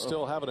Ozuna was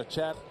still having a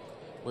chat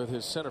with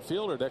his center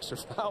fielder, Dexter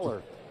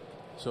Fowler.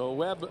 So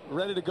Webb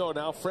ready to go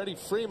now. Freddie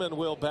Freeman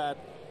will bat.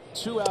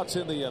 2 outs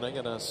in the inning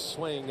and a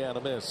swing and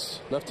a miss.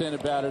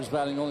 Left-handed batters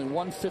batting only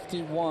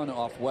 151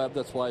 off Webb.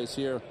 That's why he's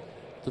here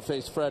to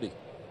face Freddie.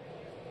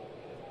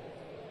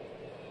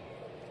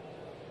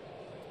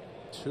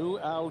 2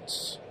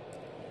 outs.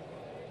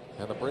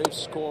 And the Braves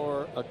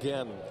score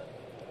again.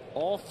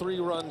 All 3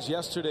 runs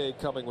yesterday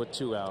coming with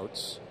 2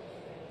 outs.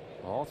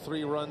 All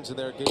 3 runs in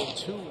their Game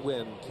 2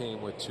 win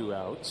came with 2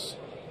 outs.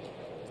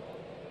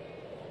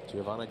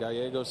 Giovanni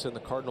Gallegos in the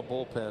Cardinal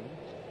bullpen.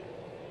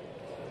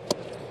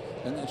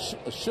 And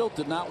Schilt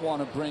did not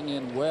want to bring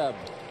in Webb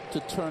to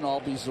turn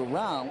Albies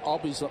around.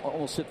 Albies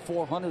almost hit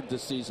 400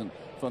 this season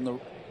from the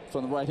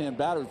right-hand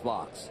batter's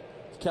box.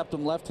 Kept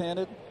him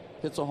left-handed,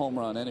 hits a home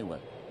run anyway.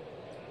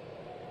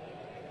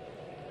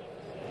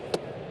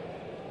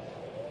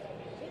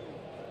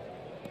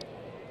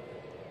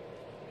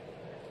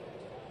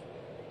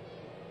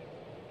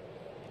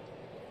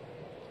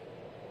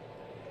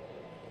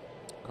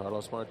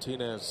 Carlos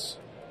Martinez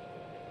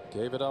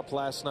gave it up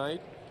last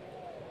night.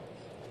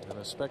 And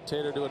a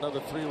spectator to another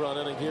 3-run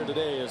inning here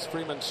today as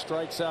Freeman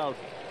strikes out.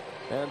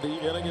 And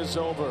the inning is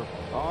over.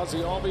 Ozzie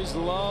Albies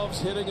loves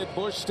hitting at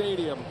Busch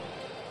Stadium.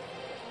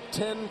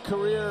 10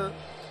 career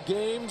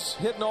games,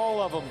 hitting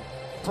all of them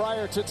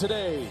prior to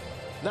today.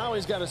 Now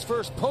he's got his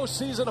first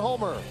postseason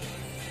homer.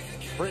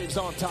 Braves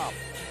on top.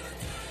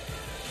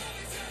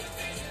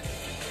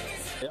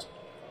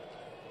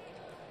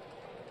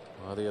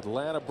 The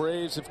Atlanta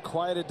Braves have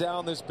quieted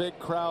down this big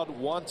crowd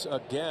once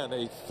again.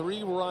 A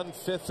 3-run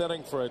 5th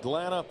inning for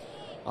Atlanta.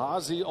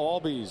 Ozzie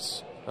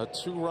Albies, a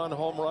 2-run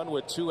home run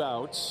with 2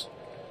 outs.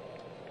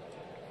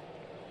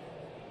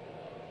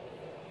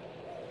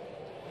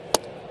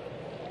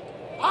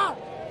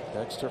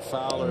 Dexter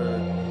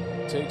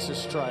Fowler takes a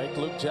strike.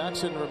 Luke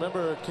Jackson,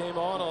 remember, came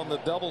on the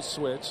double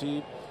switch.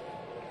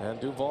 And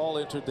Duvall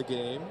entered the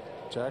game.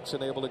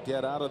 Jackson able to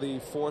get out of the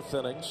 4th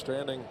inning,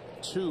 stranding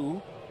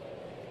 2.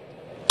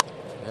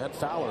 And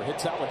Fowler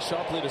hits that one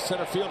sharply to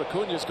center field.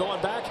 Acuna's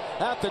going back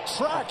at the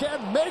track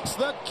and makes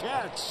the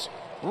catch.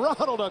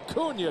 Ronald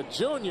Acuna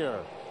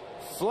Jr.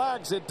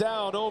 flags it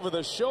down over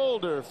the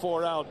shoulder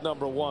for out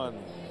number 1.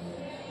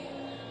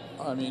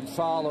 I mean,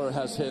 Fowler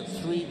has hit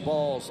 3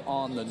 balls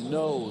on the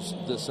nose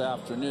this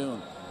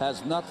afternoon.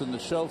 Has nothing to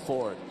show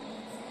for it.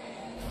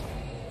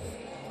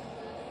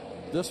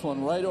 This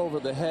one right over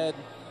the head.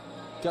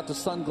 Got the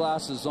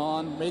sunglasses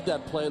on. Made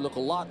that play look a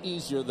lot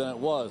easier than it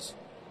was.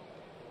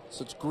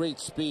 Such great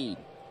speed.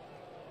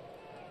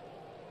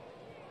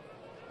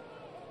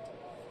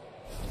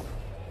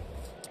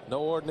 No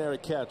ordinary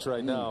catch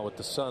right now with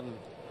the sun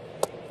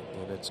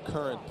in its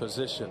current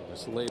position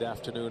this late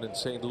afternoon in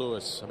St.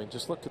 Louis. I mean,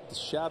 just look at the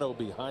shadow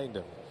behind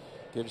him.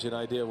 Gives you an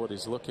idea of what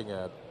he's looking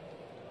at.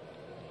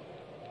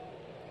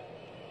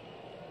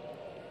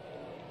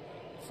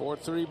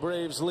 4-3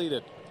 Braves lead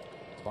it.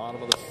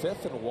 Bottom of the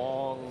 5th, and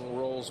Wong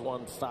rolls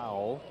one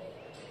foul.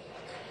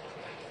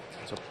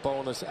 It's a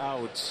bonus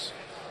out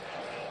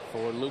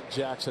for Luke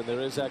Jackson.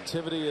 There is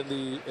activity in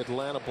the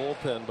Atlanta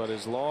bullpen, but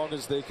as long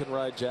as they can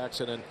ride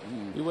Jackson, and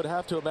you would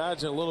have to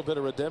imagine a little bit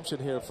of redemption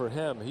here for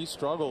him. He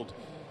struggled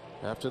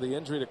after the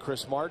injury to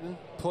Chris Martin,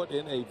 put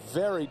in a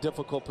very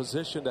difficult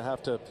position to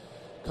have to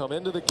come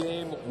into the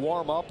game,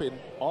 warm up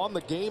on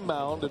the game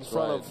mound in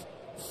front of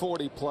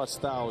 40+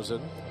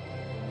 thousand.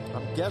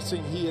 I'm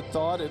guessing he had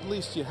thought at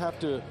least you have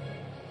to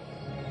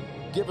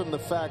give him the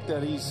fact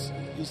that he's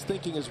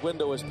thinking his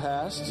window has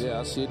passed.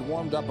 Yes, he'd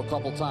warmed up a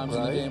couple times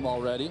in the game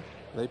already.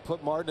 They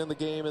put Martin in the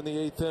game in the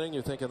 8th inning.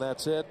 You're thinking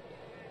that's it.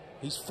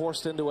 He's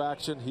forced into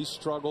action. He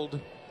struggled,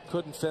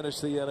 couldn't finish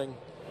the inning.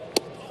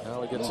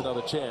 Now he gets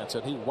another chance,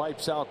 and he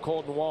wipes out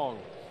Colton Wong.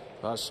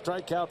 A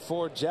strikeout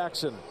for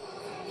Jackson.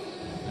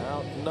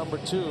 Out number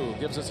 2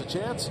 gives us a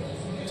chance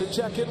to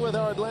check in with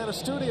our Atlanta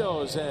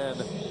studios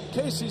and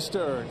Casey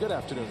Stern. Good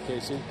afternoon,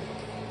 Casey.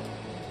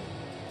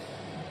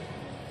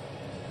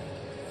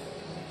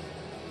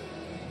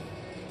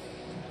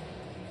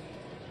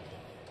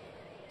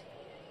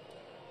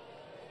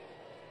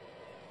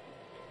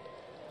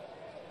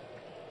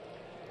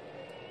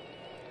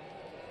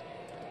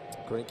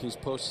 Greinke's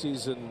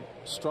postseason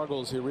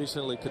struggles here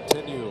recently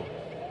continue.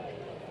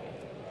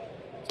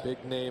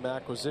 Big name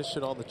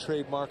acquisition on the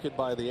trade market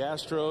by the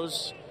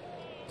Astros,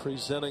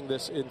 presenting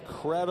this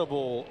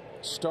incredible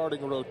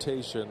starting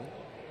rotation.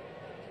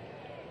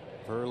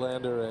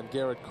 Verlander and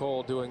Garrett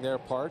Cole doing their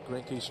part.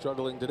 Greinke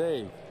struggling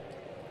today.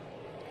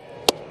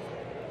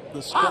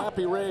 The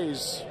scrappy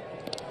Rays.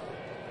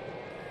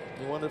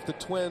 You wonder if the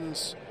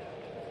Twins,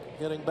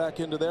 getting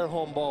back into their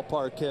home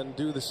ballpark, can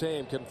do the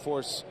same, can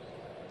force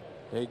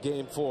a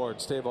game 4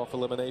 and stave off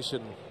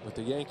elimination with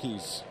the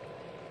Yankees.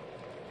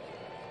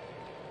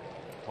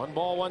 1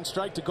 ball, 1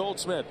 strike to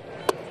Goldschmidt.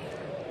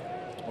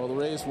 Well, the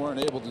Rays weren't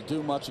able to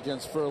do much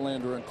against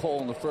Verlander and Cole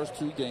in the first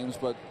 2 games,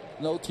 but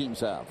no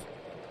teams have.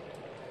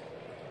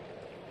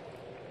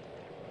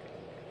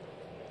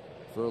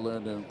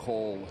 Verlander and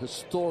Cole,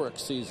 historic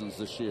seasons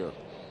this year.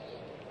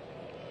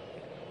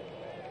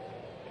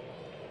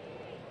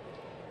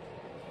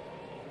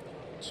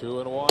 Two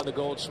and 1 to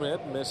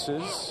Goldschmidt,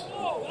 misses.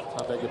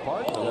 I beg your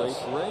pardon. A late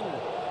ring.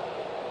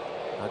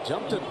 I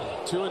jumped him.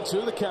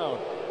 2-2 the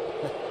count.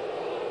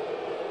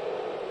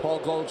 Paul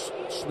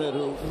Goldschmidt,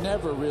 who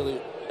never really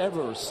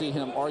ever see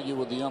him argue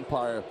with the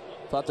umpire,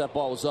 thought that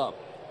ball was up.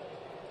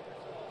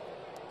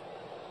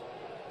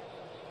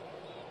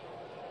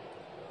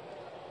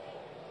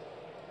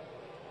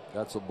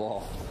 That's a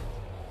ball.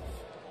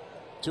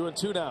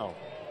 2-2 now.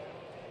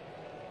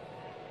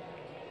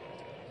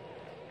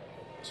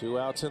 2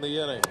 outs in the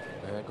inning,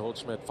 and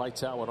Goldschmidt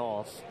fights that one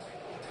off.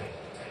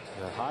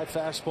 That high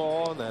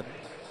fastball and that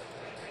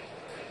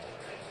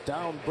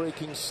down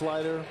breaking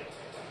slider.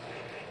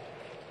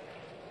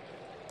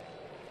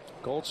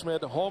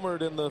 Goldschmidt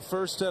homered in the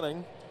first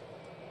inning.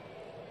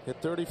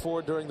 Hit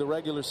 34 during the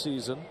regular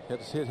season.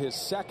 Has hit his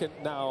 2nd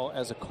now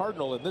as a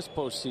Cardinal in this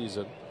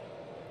postseason.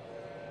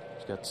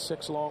 He's got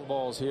 6 long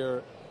balls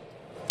here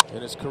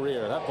in his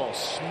career. That ball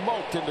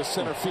smoked into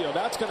center field.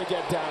 That's going to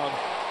get down.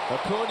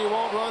 Acuna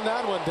won't run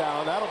that one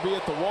down. That'll be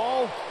at the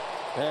wall.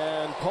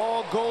 And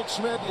Paul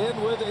Goldschmidt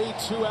in with a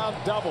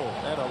 2-out double,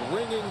 and a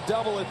ringing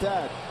double at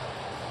that.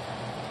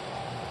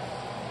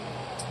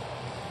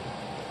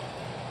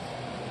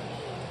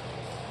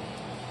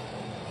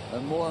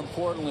 And more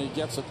importantly,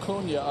 gets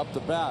Acuna up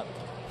the bat.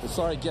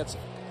 Sorry, gets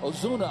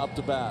Ozuna up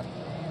the bat.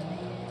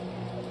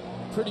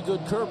 Pretty good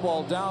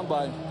curveball down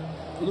by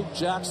Luke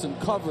Jackson,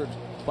 covered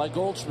by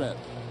Goldschmidt.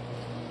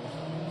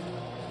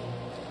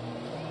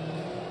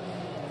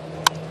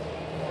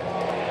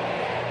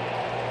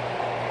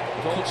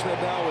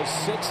 Goldschmidt now with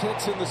 6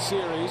 hits in the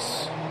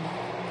series.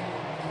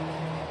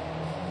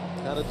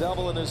 Had a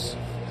double in his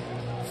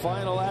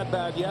final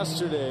at-bat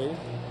yesterday.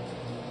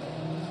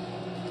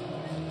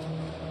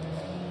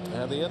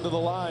 And the end of the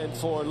line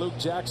for Luke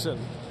Jackson.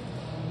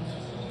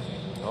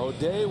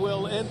 O'Day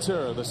will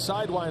enter the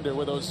sidewinder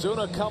with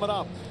Ozuna coming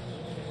up.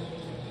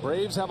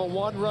 Braves have a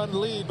 1-run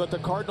lead, but the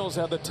Cardinals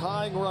have the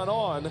tying run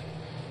on,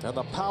 and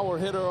the power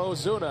hitter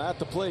Ozuna at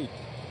the plate.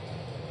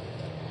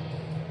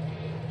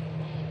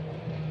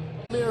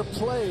 Premier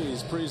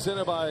Plays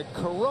presented by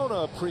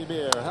Corona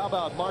Premier. How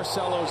about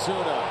Marcell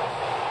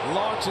Ozuna?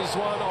 Launches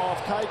one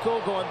off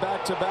Keuchel, going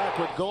back-to-back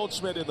with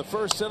Goldschmidt in the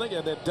first inning,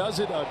 and then does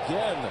it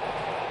again.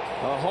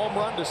 A home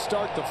run to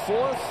start the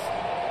fourth.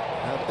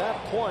 At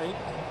that point,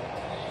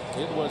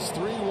 it was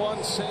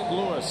 3-1 St.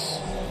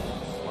 Louis.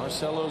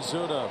 Marcell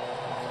Ozuna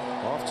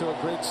off to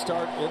a great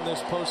start in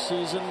this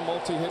postseason.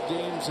 Multi-hit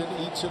games in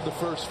each of the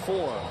first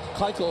four.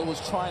 Keuchel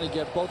was trying to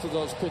get both of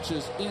those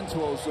pitches into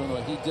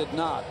Ozuna. He did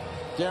not.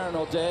 Darren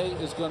O'Day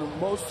is going to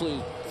mostly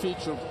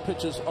feature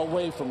pitches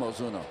away from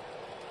Ozuna.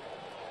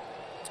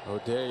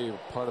 O'Day,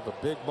 part of a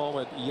big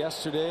moment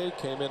yesterday,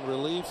 came in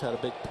relief, had a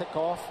big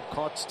pickoff,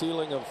 caught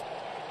stealing of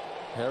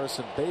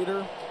Harrison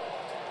Bader.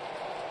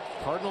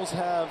 Cardinals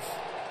have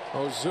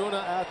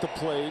Ozuna at the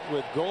plate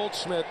with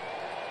Goldschmidt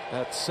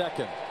at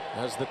second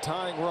as the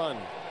tying run.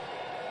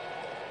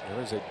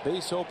 There is a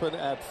base open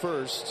at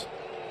first.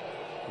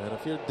 And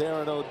if you're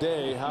Darren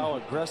O'Day, how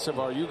aggressive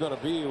are you going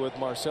to be with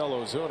Marcell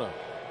Ozuna?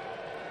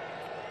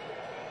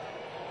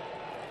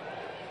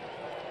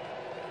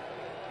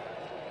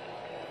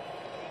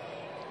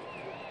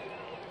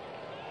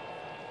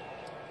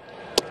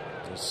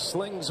 He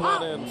slings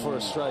one in for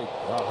a strike.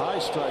 A high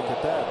strike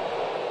at that.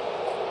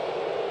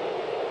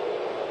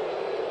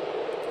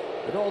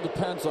 It all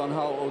depends on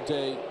how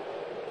O'Day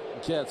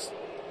gets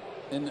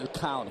in the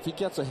count. If he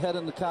gets ahead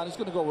in the count, he's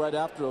going to go right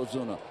after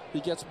Ozuna. If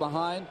he gets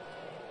behind,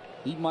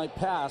 he might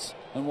pass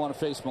and want to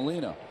face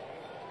Molina.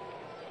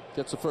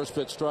 Gets the first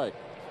pitch strike.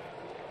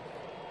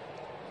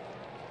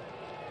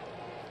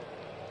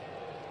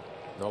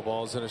 No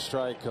balls and a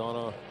strike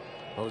on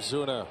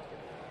Ozuna.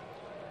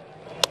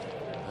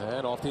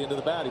 And off the end of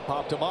the bat, he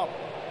popped him up.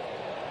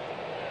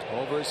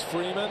 Over is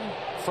Freeman,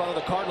 front of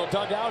the Cardinal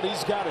dugout.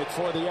 He's got it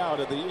for the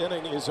out, and the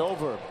inning is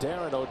over.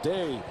 Darren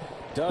O'Day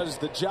does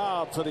the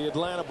job for the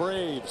Atlanta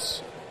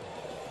Braves.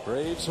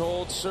 Braves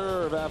hold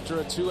serve after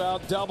a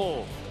 2-out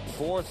double.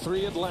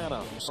 4-3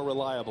 Atlanta. So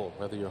reliable,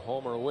 whether you're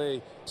home or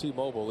away,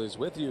 T-Mobile is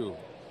with you.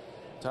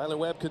 Tyler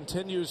Webb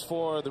continues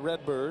for the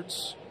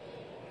Redbirds.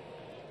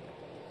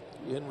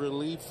 In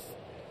relief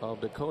of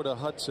Dakota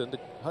Hudson.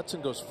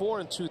 Hudson goes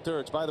 4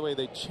 2/3. By the way,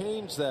 they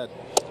changed that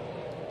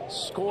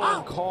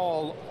scoring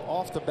call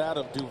off the bat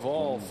of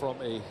Duvall from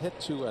a hit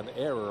to an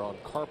error on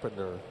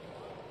Carpenter.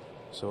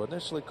 So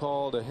initially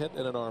called a hit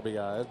and an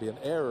RBI. It'd be an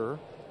error.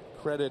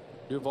 Credit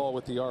Duvall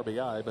with the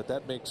RBI, but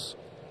that makes,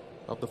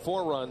 of the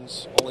 4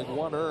 runs, only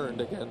 1 earned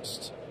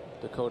against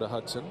Dakota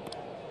Hudson.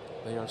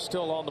 They are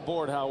still on the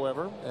board,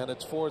 however, and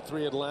it's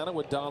 4-3 Atlanta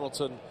with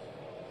Donaldson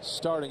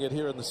starting it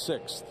here in the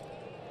 6th.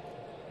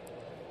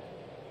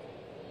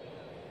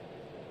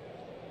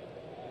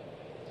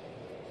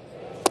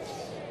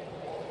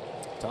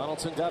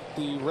 Donaldson got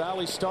the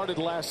rally started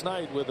last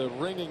night with a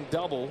ringing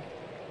double.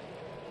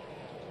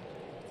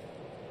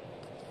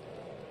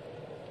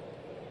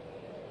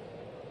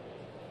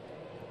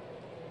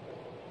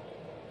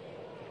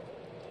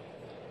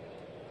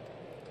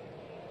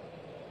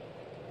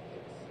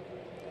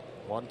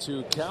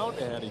 One-two count,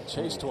 and he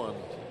chased one.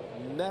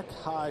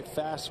 Neck-high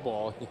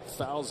fastball. He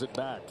fouls it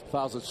back.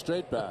 Fouls it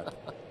straight back.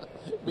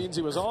 Means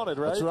he was on it,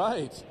 right? That's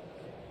right.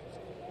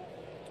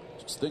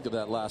 Just think of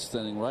that last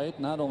inning, right?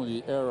 Not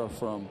only the error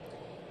from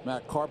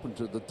Matt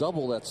Carpenter, the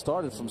double that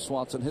started from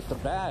Swanson hit the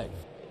bag.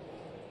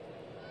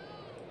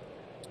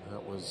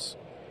 That was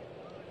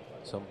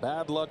some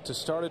bad luck to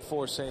start it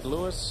for St.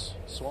 Louis.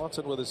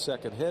 Swanson with his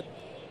second hit,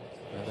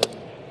 and then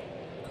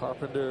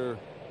Carpenter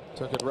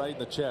took it right in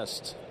the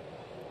chest.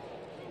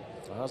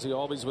 Ozzie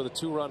Albies with a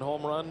 2-run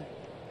home run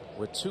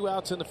with 2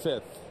 outs in the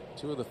 5th.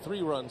 2 of the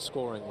 3 runs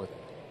scoring with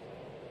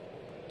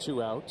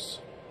 2 outs.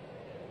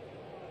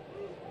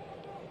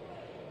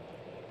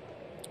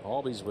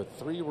 Albies with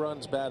 3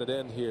 runs batted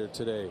in here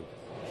today.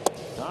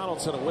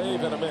 Donaldson, a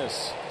wave and a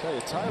miss. I tell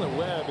you, Tyler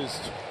Webb is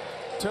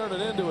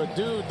turning into a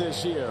dude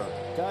this year.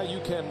 Guy you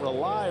can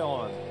rely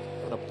on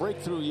a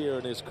breakthrough year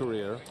in his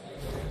career.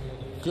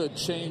 Good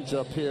change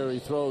up here. He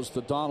throws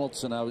to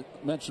Donaldson. I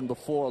mentioned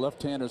before,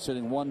 left-handers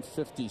hitting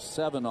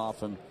 157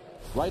 off him.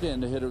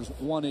 Right-handed hitters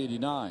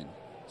 189.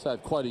 He's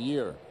had quite a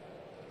year.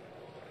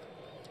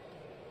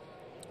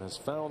 Has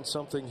found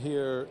something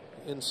here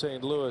in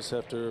St. Louis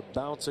after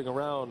bouncing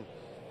around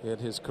in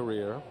his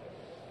career.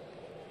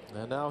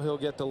 And now he'll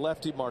get the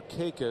lefty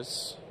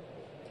Markakis.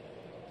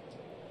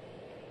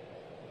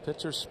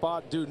 Pitcher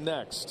spot due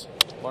next.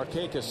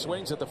 Markakis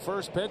swings at the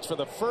first pitch for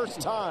the first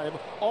time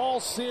all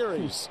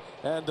series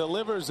and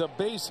delivers a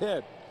base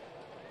hit.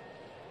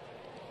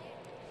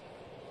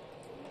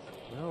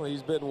 Well,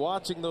 he's been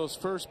watching those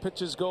first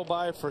pitches go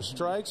by for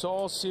strikes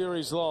all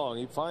series long.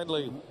 He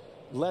finally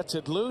lets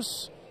it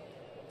loose,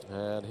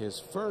 and his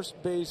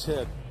first base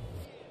hit.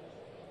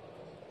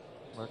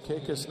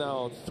 Markakis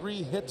now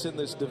 3 hits in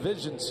this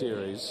division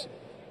series.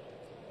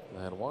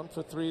 And 1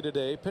 for 3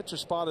 today. Pitcher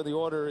spot of the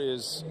order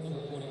is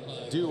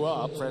due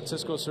up.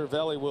 Francisco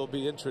Cervelli will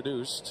be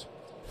introduced.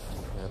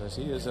 And as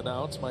he is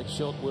announced, Mike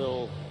Schilt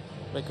will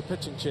make a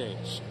pitching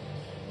change.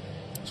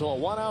 So a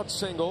 1-out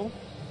single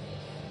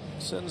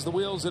sends the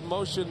wheels in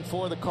motion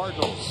for the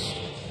Cardinals.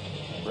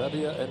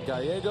 Revia and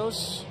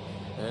Gallegos.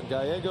 And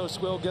Gallegos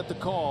will get the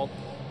call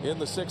in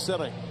the 6th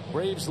inning.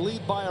 Braves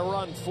lead by a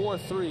run,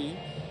 4-3.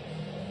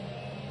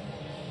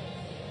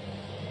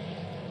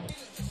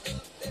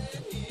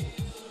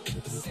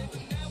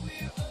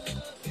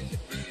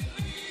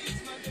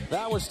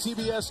 That was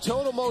TBS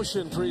Total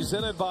Motion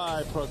presented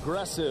by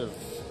Progressive.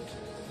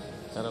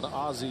 And an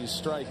Ozzie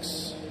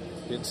strikes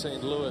in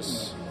St.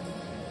 Louis.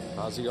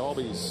 Ozzie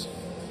Albies.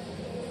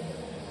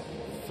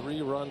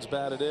 3 runs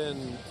batted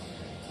in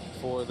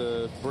for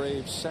the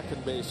Braves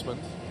second baseman.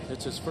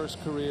 It's his first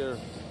career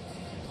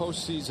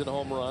postseason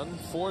home run.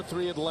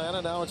 4-3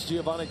 Atlanta. Now it's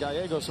Giovanni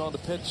Gallegos on the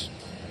pitch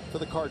for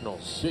the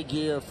Cardinals. Big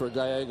year for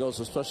Gallegos,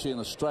 especially in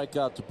the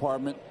strikeout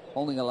department.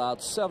 Only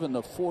allowed 7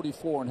 of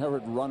 44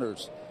 inherited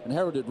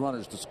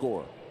runners to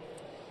score.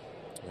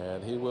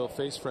 And he will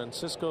face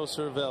Francisco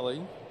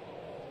Cervelli.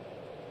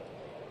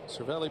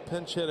 Cervelli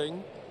pinch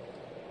hitting.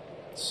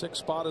 6th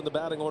spot in the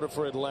batting order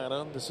for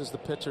Atlanta. This is the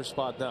pitcher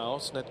spot now.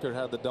 Snitker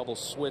had the double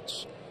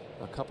switch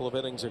a couple of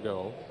innings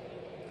ago.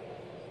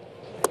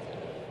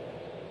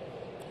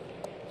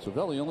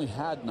 Cervelli only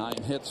had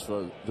 9 hits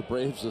for the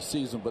Braves this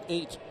season, but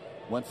 8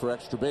 went for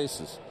extra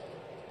bases.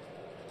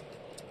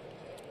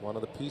 One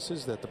of the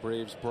pieces that the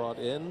Braves brought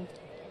in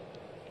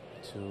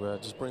to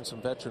just bring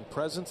some veteran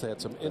presence. They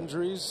had some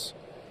injuries.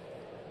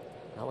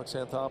 Alex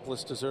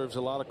Anthopoulos deserves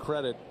a lot of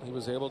credit. He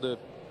was able to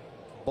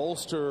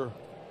bolster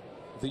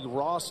the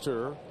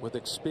roster with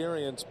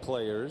experienced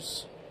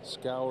players,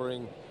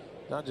 scouring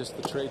not just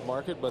the trade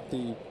market, but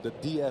the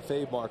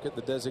DFA market,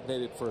 the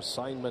designated for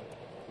assignment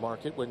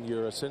market. When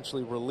you're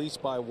essentially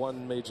released by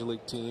one major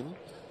league team,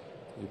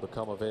 you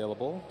become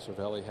available.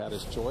 Cervelli had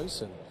his choice,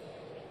 and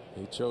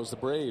he chose the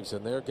Braves,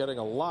 and they're getting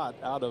a lot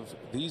out of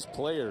these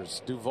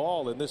players.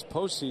 Duvall in this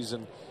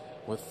postseason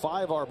with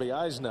 5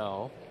 RBIs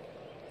now.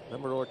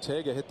 Remember,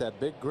 Ortega hit that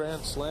big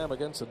grand slam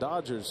against the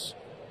Dodgers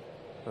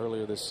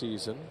earlier this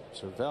season.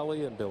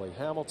 Cervelli and Billy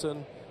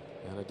Hamilton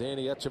and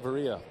Adeiny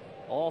Echeverria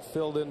all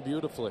filled in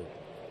beautifully.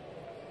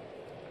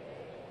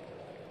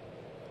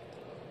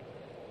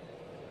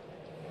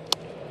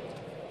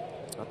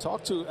 I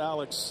talked to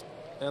Alex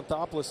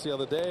Anthopoulos the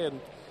other day,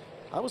 and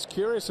I was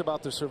curious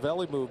about the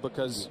Cervelli move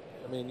because,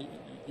 I mean,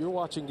 you're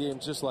watching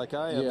games just like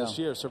I am this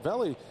year.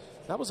 Cervelli,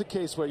 that was a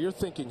case where you're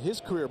thinking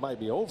his career might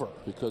be over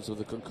because of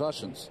the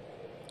concussions.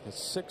 His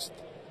 6th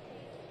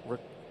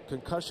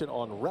concussion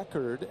on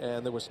record,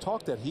 and there was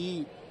talk that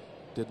he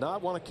did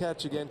not want to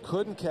catch again,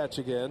 couldn't catch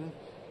again.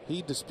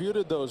 He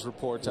disputed those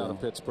reports out of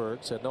Pittsburgh,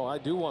 said, no, I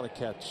do want to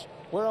catch.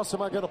 Where else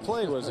am I going to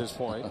play was his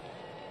point.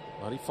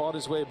 But he fought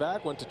his way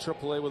back, went to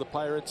AAA with the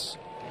Pirates,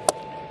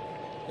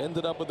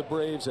 ended up with the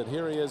Braves, and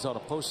here he is on a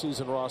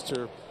postseason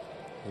roster.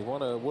 He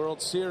won a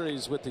World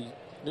Series with the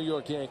New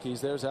York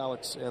Yankees. There's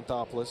Alex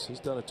Anthopoulos.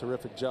 He's done a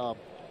terrific job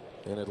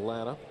in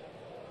Atlanta.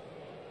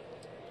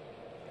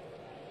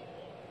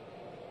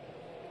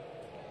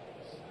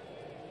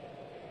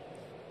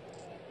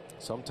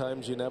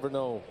 Sometimes you never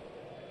know.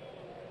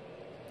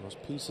 Those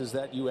pieces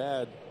that you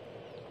add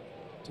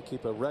to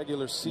keep a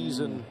regular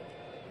season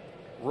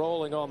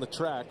rolling on the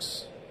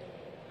tracks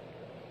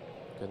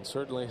can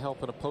certainly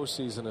help in a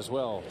postseason as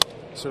well.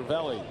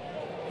 Cervelli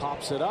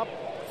pops it up.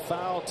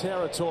 Foul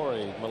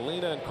territory.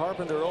 Molina and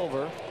Carpenter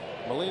over.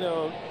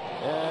 Molina,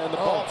 and the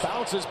ball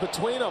bounces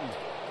between them.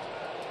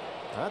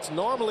 That's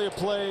normally a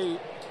play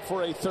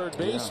for a third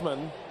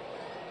baseman.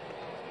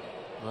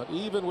 But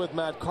even with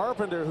Matt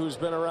Carpenter, who's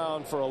been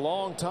around for a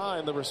long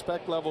time, the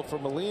respect level for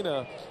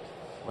Molina,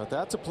 but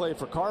that's a play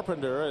for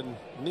Carpenter, and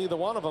neither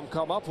one of them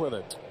come up with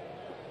it.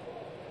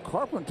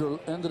 Carpenter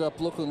ended up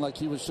looking like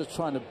he was just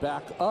trying to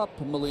back up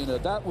Molina.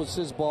 That was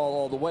his ball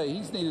all the way.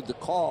 He's needed to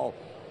call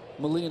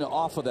Molina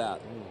off of that.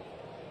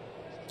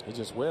 He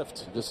just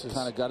whiffed. Just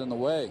kind of got in the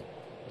way.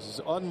 This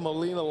is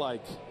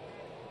un-Molina-like.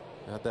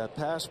 Had that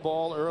pass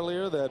ball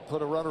earlier that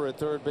put a runner at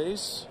third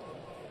base.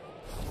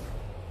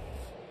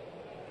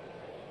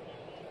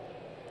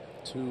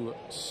 2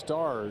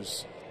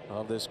 stars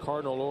of this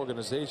Cardinal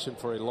organization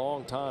for a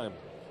long time.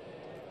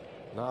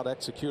 Not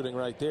executing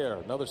right there.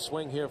 Another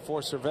swing here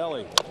for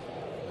Cervelli.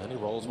 And he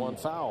rolls one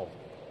foul.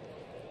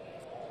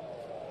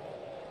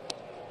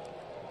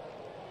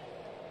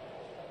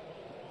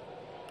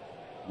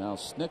 Now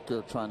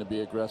Snitker, trying to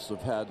be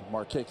aggressive, had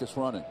Markakis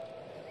running.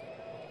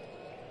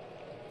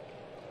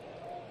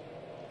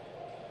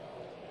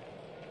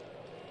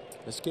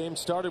 This game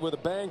started with a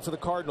bang for the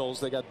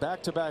Cardinals. They got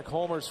back-to-back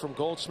homers from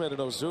Goldschmidt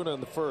and Ozuna in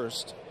the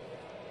first.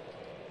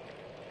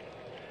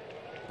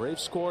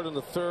 Braves scored in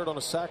the third on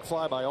a sac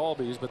fly by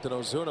Albies, but then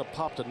Ozuna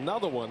popped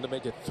another one to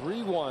make it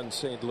 3-1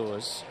 St.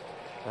 Louis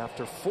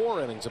after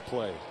 4 innings of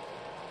play.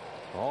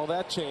 All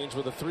that changed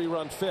with a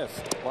 3-run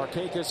fifth.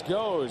 Markakis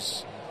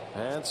goes,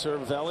 and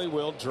Cervelli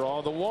will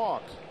draw the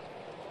walk.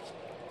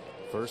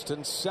 First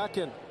and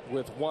second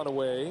with 1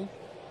 away,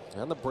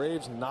 and the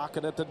Braves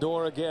knocking at the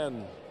door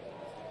again.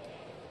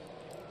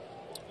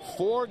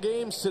 4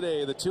 games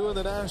today, the 2 in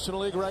the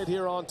National League right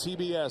here on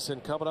TBS.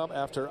 And coming up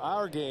after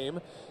our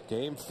game,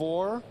 Game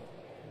 4,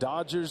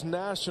 Dodgers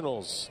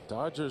Nationals.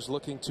 Dodgers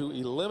looking to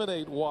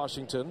eliminate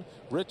Washington.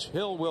 Rich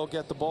Hill will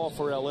get the ball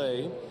for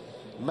LA.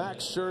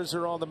 Max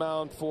Scherzer on the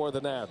mound for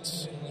the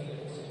Nats.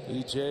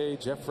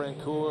 EJ, Jeff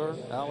Francoeur,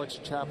 Alex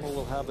Chappell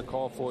will have the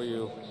call for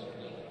you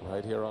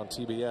right here on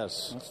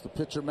TBS. That's the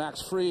pitcher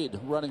Max Fried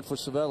running for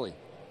Cervelli.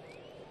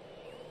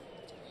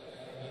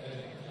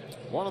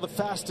 One of the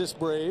fastest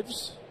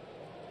Braves,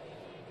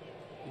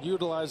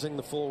 utilizing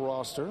the full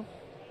roster.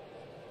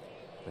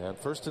 And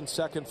first and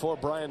second for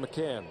Brian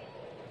McCann.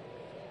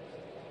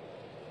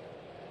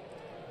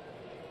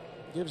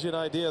 Gives you an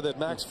idea that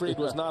Max Fried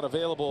was not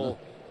available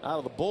out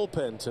of the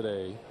bullpen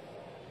today.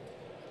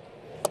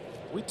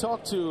 We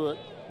talked to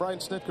Brian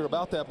Snitker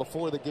about that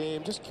before the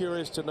game. Just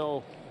curious to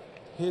know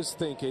his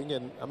thinking.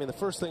 And I mean, the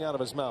first thing out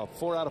of his mouth,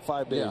 4 out of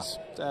 5 days.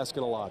 It's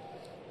asking a lot.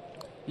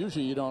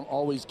 Usually you don't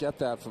always get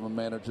that from a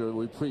manager.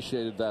 We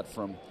appreciated that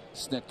from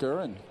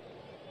Snitker,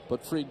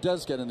 but Fried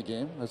does get in the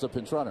game as a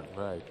pinch runner.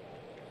 Right.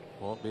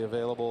 Won't be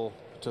available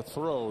to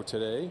throw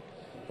today.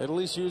 At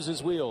least use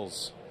his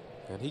wheels,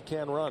 and he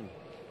can run.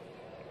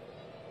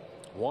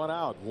 1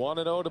 out,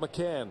 1-0 to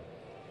McCann.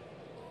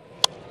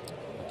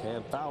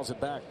 McCann fouls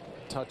it back.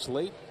 Touch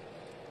late.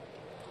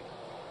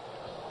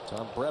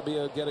 Tom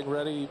Brebbia getting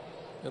ready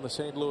in the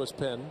St. Louis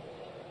pen.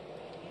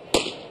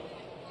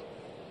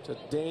 It's a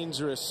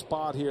dangerous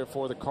spot here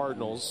for the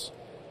Cardinals.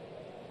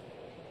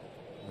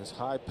 This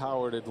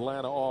high-powered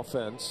Atlanta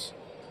offense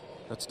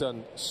that's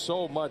done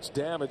so much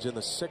damage in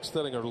the 6th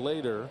inning or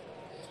later.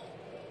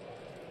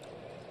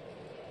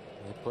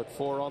 They put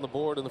 4 on the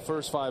board in the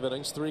first 5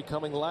 innings, 3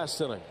 coming last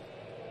inning.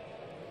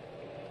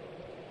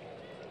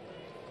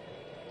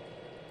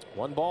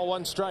 1 ball,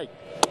 1 strike.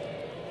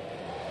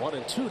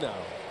 1-2 now.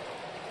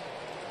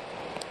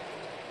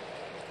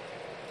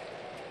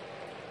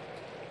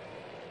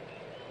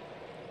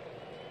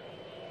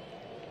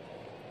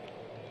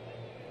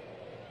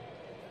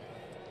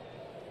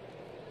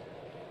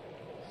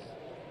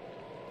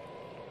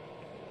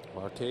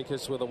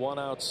 Markakis with a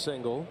 1-out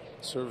single.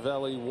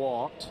 Cervelli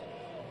walked.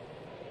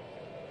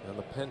 And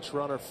the pinch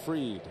runner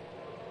Fried.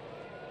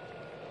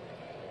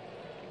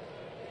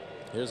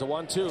 Here's a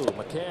 1-2.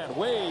 McCann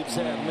waves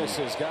and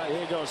misses.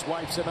 Gallegos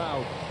wipes him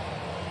out.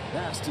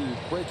 Nasty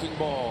breaking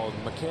ball.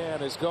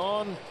 McCann is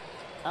gone.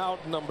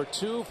 Out number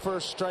 2.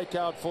 First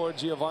strikeout for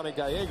Giovanni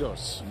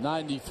Gallegos.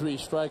 93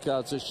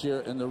 strikeouts this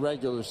year in the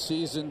regular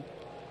season.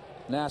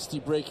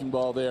 Nasty breaking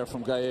ball there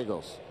from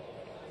Gallegos.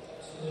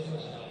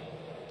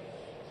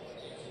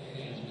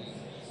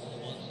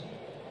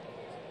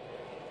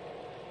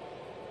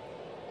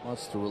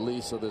 What's the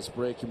release of this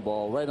breaking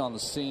ball right on the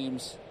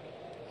seams?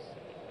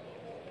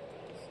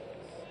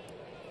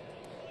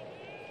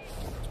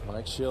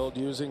 Mike Schild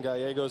using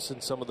Gallegos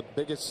in some of the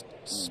biggest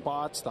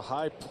spots, the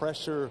high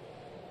pressure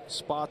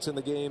spots in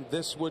the game.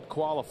 This would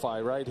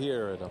qualify right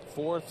here in a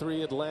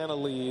 4-3 Atlanta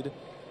lead.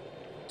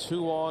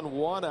 2 on,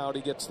 1 out.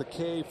 He gets the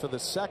K for the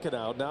 2nd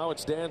out. Now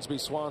it's Dansby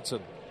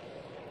Swanson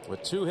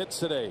with 2 hits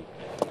today.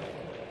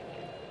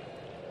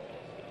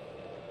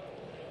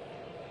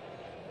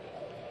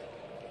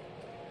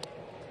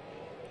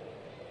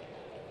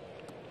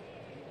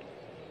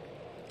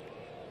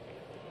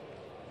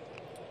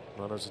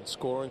 Runners in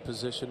scoring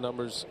position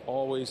numbers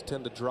always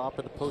tend to drop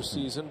in the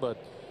postseason,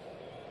 but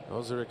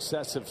those are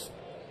excessive.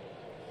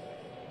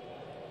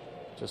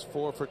 Just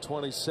 4 for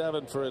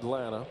 27 for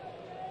Atlanta.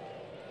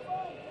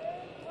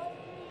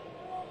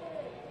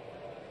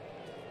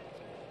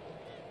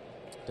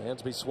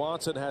 Dansby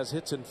Swanson has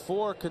hits in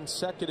 4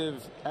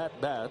 consecutive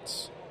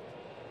at-bats.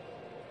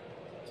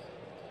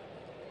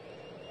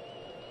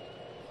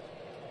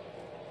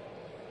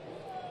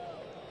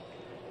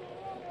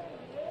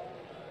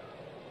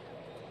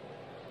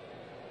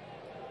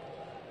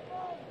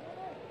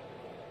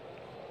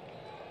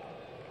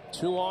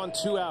 Two on,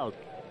 2 out.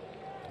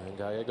 And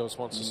Gallegos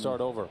wants to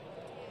start over.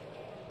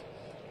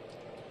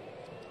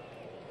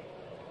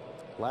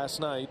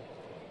 Last night,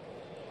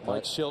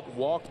 Mike Schilt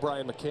walked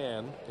Brian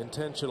McCann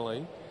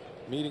intentionally.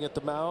 Meeting at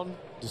the mound,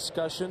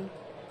 discussion,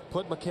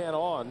 put McCann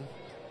on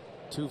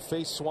to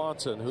face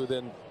Swanson, who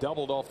then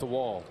doubled off the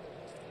wall.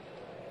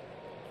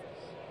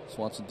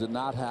 Swanson did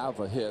not have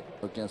a hit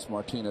against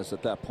Martinez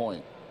at that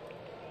point.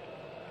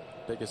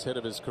 Biggest hit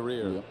of his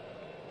career. Yeah.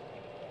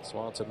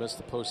 Swanson missed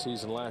the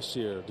postseason last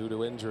year due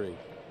to injury.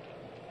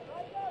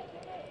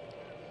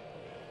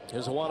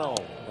 Here's a 1-0.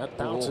 That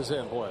bounces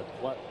in. Boy,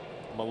 what?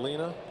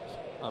 Molina?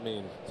 I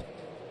mean,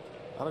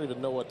 I don't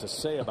even know what to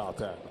say about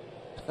that.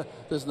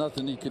 There's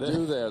nothing he could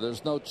do there.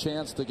 There's no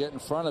chance to get in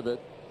front of it.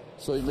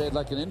 So he made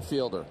like an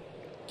infielder.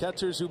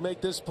 Catchers who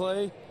make this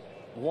play,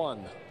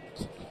 1.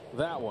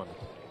 That one.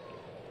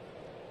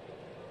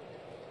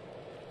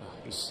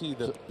 You see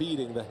the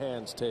beating the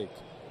hands take,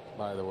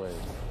 by the way.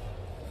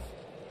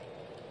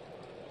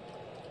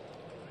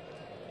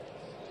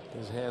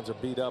 His hands are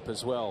beat up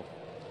as well.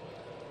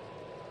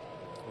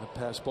 That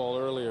pass ball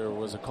earlier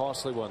was a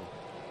costly one.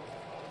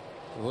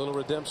 A little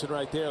redemption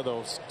right there,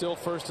 though. Still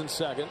first and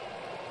second.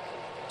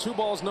 2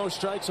 balls, no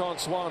strikes on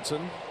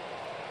Swanson.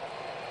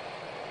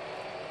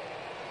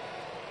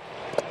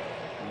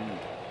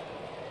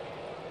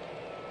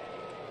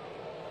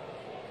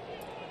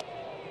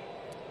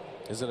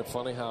 Isn't it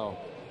funny how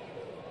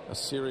a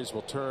series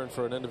will turn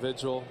for an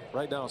individual?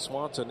 Right now,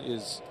 Swanson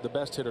is the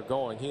best hitter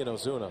going. He and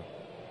Ozuna.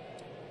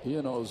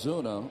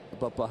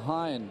 But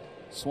behind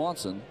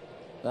Swanson,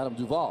 Adam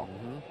Duvall.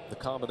 The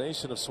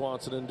combination of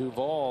Swanson and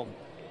Duvall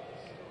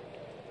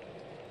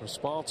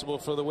responsible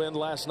for the win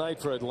last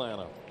night for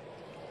Atlanta.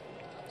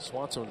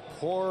 Swanson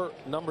poor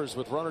numbers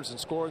with runners in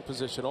scoring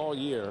position all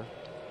year.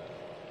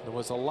 There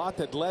was a lot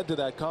that led to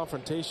that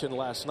confrontation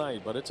last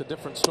night, but it's a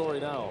different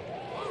story now.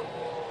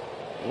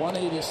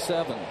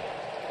 187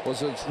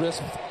 was his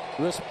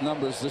wrist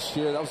numbers this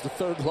year. That was the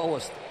third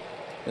lowest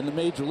in the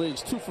major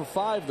leagues. 2 for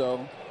 5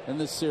 though in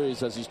this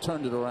series as he's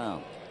turned it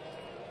around.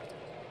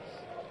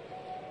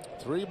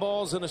 3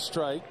 balls and a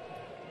strike.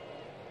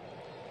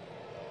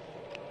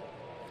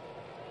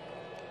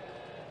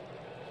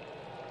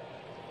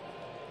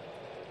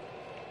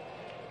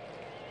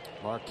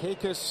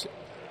 Markakis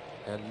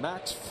and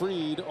Max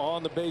Fried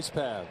on the base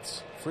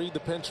paths. Fried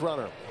the pinch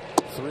runner.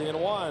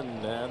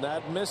 3-1, and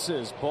that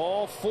misses.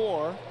 Ball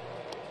 4.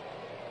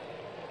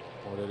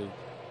 Or did he?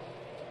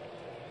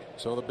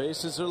 So the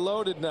bases are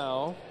loaded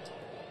now.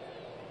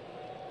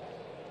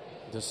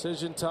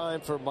 Decision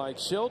time for Mike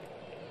Schilt.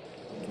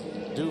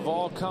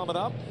 Duvall coming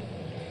up.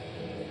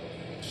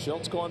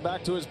 Schilt's going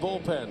back to his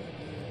bullpen.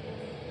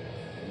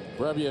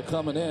 Brebbia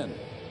coming in.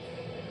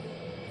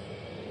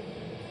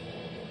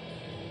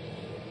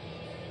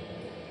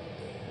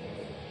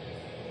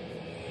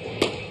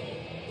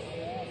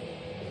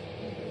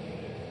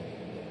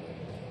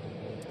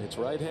 It's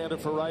right-hander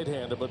for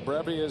right-hander, but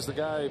Brebbia is the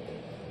guy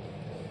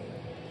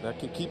that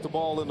can keep the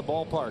ball in the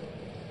ballpark.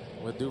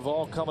 With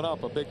Duvall coming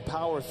up, a big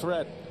power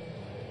threat.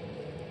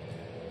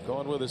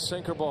 Going with his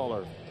sinker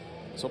baller.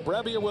 So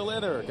Brebbia will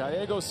enter.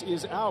 Gallegos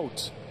is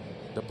out.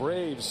 The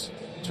Braves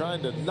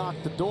trying to knock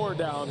the door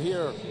down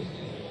here.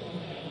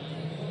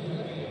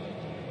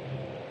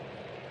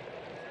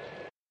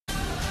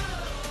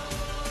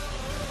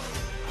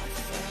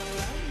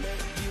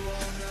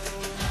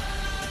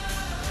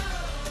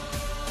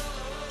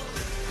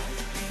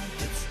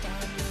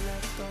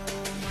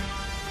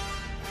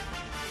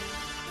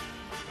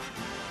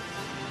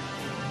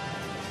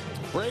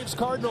 Braves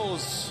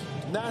Cardinals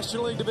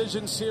National League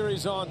Division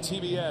Series on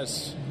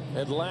TBS.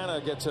 Atlanta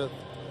gets a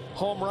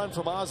home run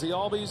from Ozzie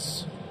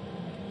Albies.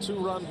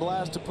 2-run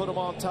blast to put them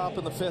on top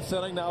in the 5th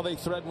inning. Now they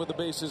threaten with the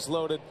bases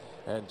loaded,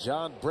 and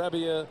John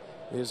Brebbia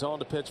is on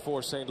to pitch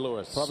for St.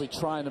 Louis. Probably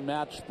trying to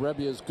match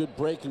Brebbia's good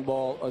breaking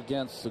ball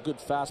against the good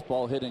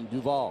fastball hitting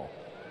Duvall.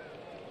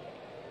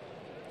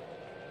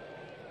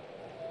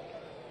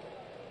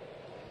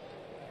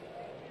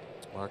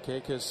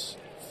 Markakis,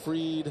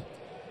 Fried,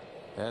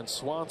 and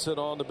Swanson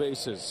on the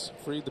bases.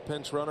 Fried the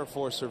pinch runner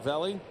for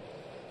Cervelli.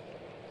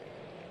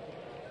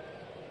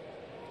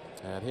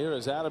 And here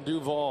is Adam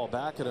Duvall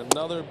back at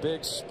another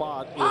big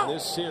spot in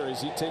this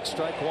series. He takes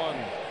strike 1.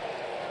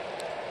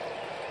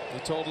 He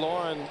told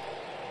Lauren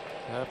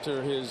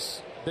after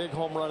his big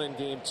home run in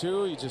game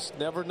 2, you just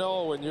never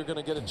know when you're going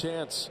to get a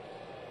chance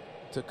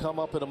to come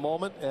up in a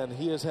moment, and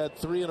he has had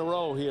 3 in a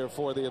row here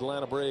for the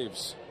Atlanta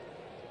Braves.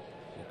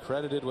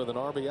 Credited with an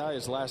RBI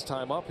his last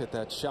time up. Hit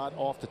that shot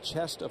off the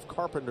chest of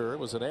Carpenter. It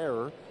was an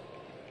error,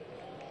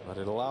 but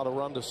it allowed a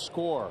run to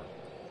score.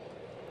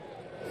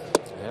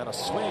 And a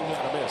swing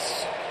and a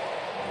miss.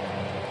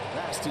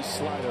 Nasty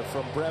slider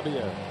from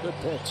Brebbia. Good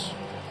pitch.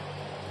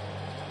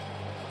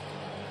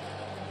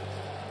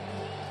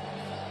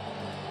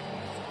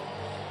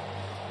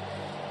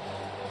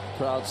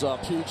 Crowd's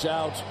up. Huge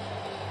out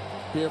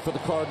here for the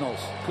Cardinals.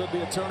 Could be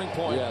a turning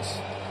point. Yes.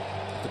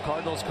 If the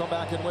Cardinals come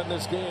back and win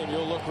this game,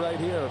 you'll look right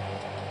here.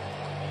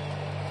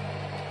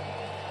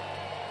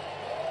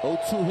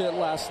 0-2 hit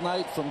last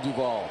night from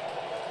Duvall.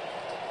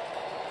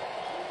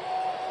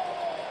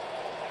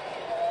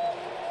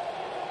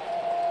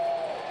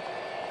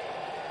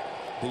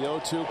 The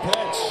 0-2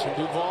 pitch.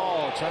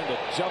 Duvall trying to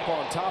jump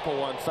on top of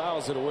one,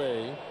 fouls it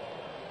away.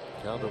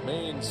 Count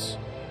remains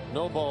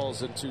no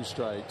balls and 2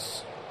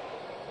 strikes.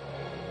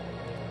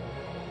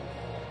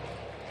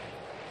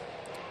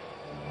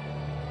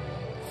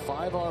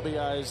 Five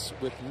RBIs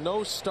with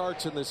no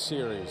starts in this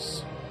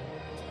series.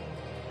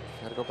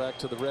 Got to go back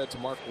to the Reds.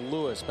 Mark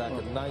Lewis back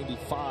in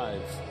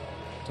 '95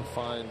 to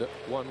find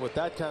one with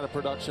that kind of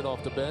production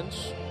off the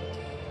bench.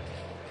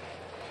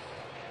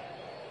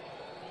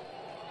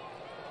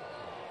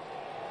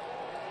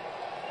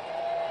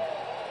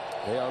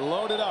 They are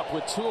loaded up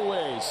with 2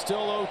 away.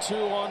 Still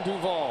 0-2 on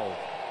Duvall.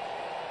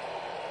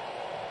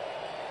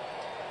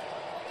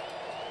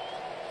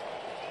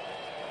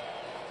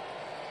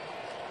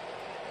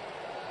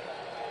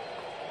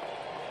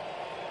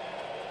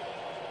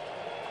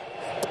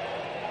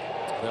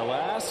 They'll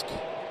ask.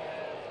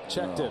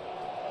 Checked it.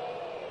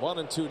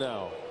 1-2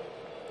 now.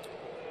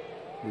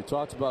 We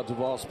talked about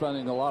Duvall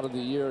spending a lot of the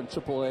year in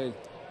AAA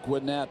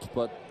Gwinnett,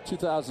 but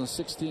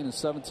 2016 and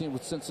 17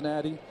 with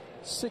Cincinnati,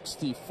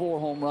 64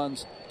 home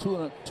runs,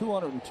 202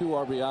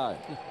 RBI.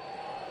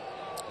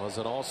 Was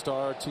an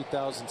all-star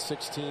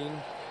 2016.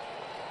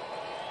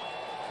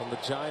 From the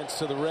Giants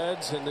to the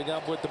Reds, ending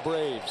up with the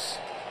Braves.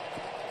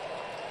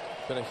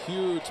 been a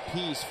huge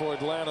piece for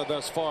Atlanta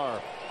thus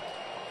far.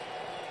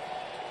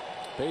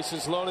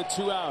 Bases loaded,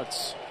 2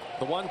 outs.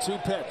 The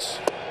 1-2 pitch.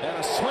 And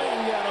a swing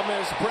and a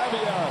miss.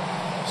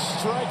 Brevia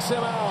strikes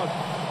him out.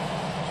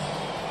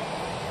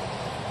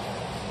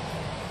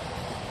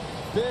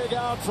 Big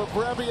out for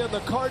Brevia and the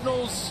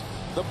Cardinals.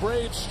 The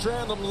Braves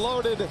strand them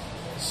loaded.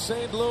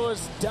 St.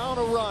 Louis down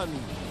a run.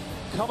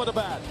 Coming to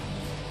bat.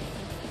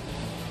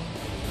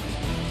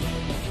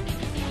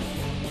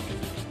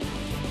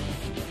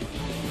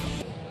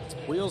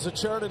 Wheels are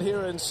churning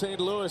here in St.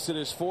 Louis. It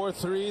is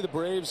 4-3. The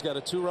Braves got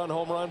a 2-run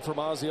home run from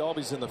Ozzie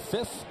Albies in the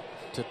 5th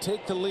to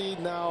take the lead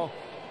now.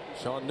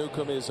 Sean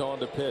Newcomb is on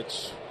to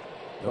pitch.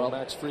 No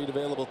Max Fried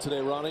available today,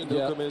 Ronnie.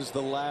 Newcomb is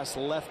the last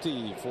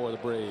lefty for the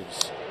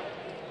Braves.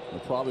 We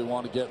probably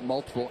want to get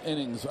multiple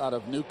innings out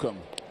of Newcomb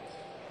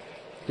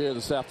here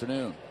this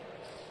afternoon.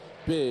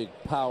 Big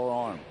power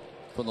arm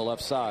from the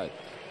left side.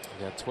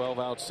 You got 12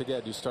 outs to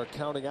get. You start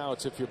counting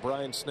outs if you're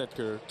Brian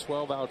Snitker.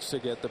 12 outs to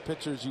get. The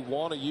pitchers you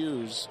want to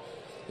use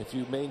if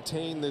you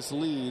maintain this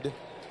lead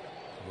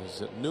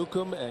is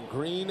Newcomb and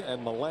Green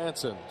and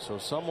Melanson. So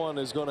someone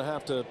is going to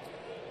have to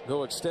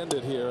go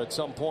extended here at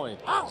some point.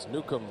 As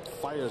Newcomb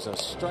fires a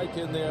strike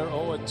in there.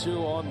 0-2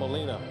 on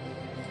Molina.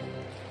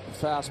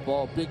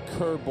 Fastball, big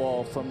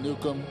curveball from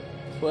Newcomb,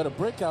 who had a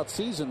breakout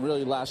season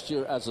really last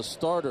year as a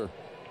starter.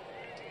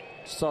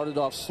 Started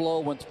off slow,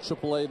 went to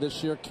AAA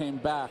this year, came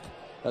back.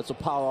 That's a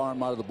power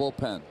arm out of the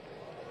bullpen.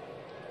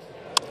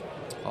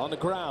 On the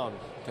ground,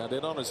 got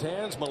it on his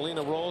hands.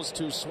 Molina rolls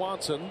to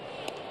Swanson,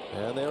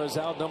 and there is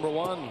out number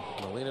 1.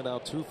 Molina now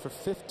 2 for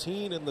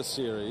 15 in the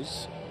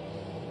series.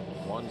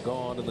 1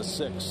 gone in the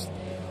 6th.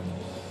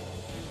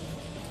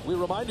 We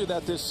remind you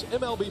that this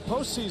MLB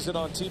postseason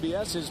on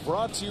TBS is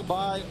brought to you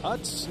by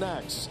Utz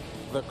Snacks,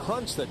 the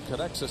crunch that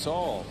connects us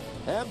all,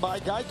 and by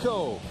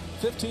Geico.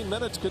 15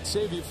 minutes could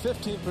save you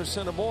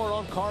 15% or more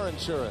on car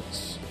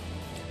insurance.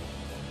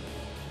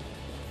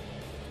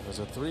 There's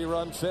a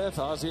 3-run 5th.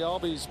 Ozzie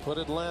Albies put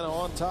Atlanta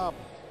on top.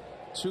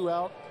 2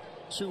 out,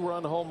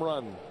 2-run home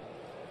run.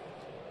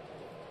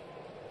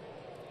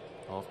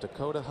 Off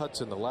Dakota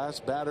Hudson, the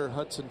last batter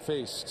Hudson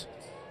faced.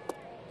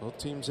 Both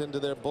teams into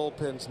their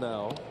bullpens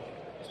now.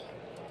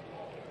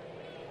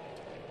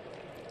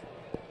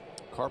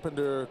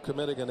 Carpenter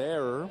committing an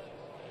error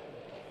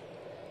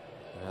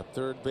at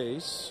third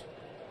base.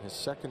 His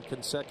 2nd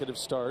consecutive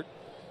start.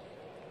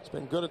 He's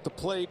been good at the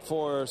plate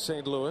for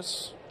St.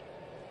 Louis.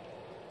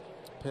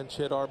 Pinch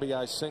hit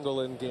RBI single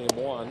in game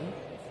 1.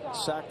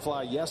 Sac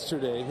fly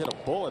yesterday. Hit a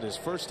bullet his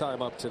first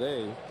time up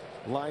today.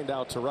 Lined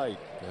out to right.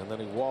 And then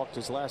he walked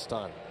his last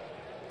time.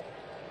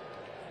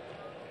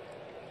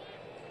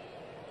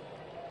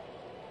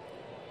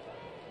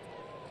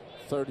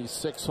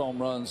 .36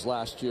 home runs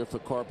last year for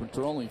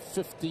Carpenter. Only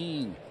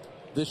 15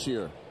 this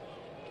year.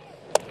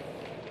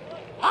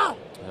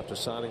 After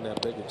signing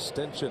that big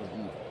extension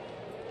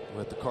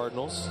with the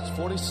Cardinals. His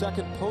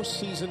 42nd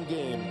postseason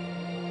game.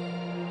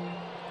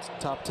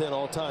 Top 10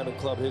 all time in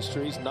club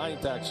history. He's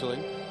 9th actually.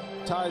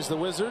 Ties the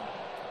Wizard,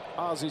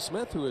 Ozzie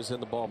Smith, who is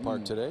in the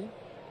ballpark today.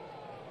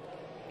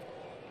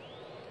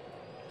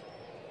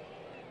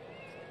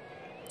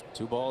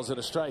 Two balls and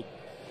a strike.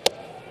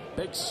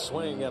 Big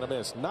swing and a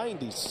miss.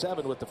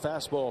 97 with the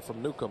fastball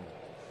from Newcomb.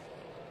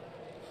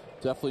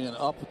 Definitely an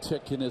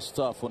uptick in his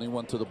stuff when he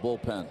went to the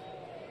bullpen.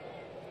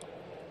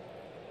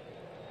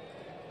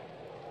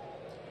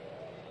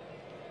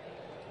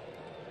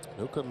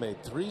 Newcomb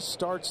made 3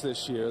 starts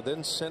this year,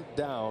 then sent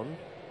down.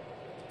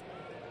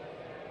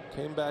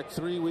 Came back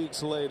 3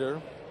 weeks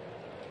later.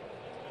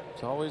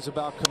 It's always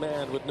about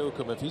command with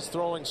Newcomb. If he's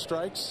throwing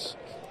strikes,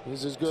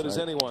 he's as good as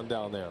anyone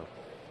down there.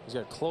 He's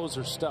got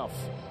closer stuff.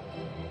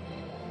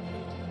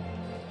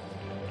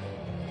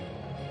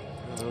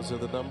 And those are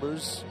the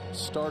numbers.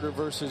 Starter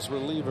versus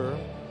reliever.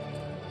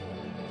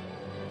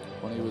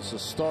 When he was a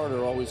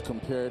starter, always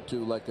compared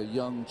to like a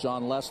young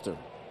John Lester.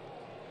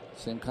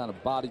 Same kind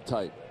of body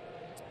type.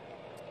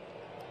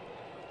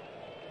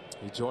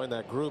 He joined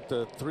that group,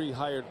 the 3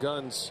 hired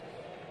guns,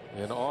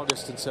 in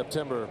August and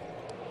September.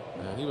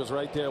 And he was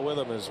right there with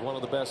him as one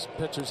of the best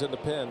pitchers in the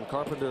pen.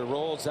 Carpenter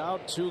rolls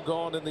out, 2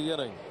 gone in the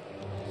inning.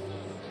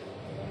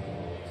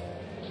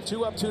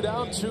 2 up, 2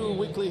 down, 2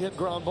 weakly hit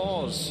ground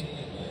balls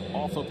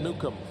off of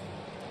Newcomb.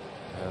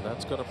 And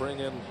that's going to bring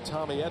in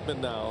Tommy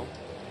Edman now.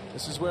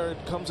 This is where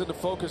it comes into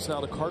focus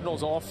now. The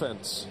Cardinals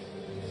offense.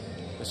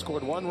 They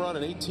scored 1 run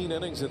in 18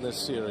 innings in this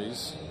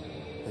series.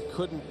 They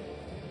couldn't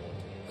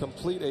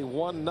complete a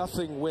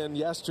 1-0 win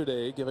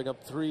yesterday, giving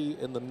up 3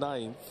 in the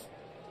 9th.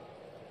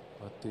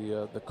 But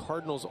the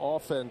Cardinals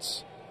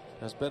offense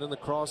has been in the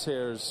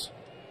crosshairs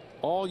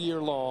all year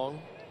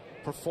long.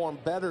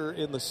 Performed better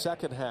in the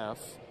second half.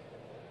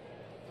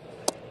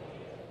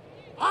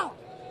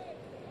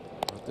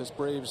 But this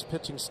Braves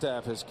pitching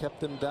staff has kept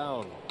them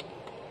down.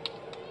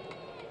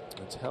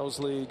 It's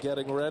Helsley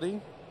getting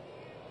ready.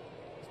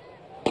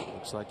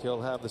 Looks like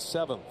he'll have the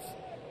 7th.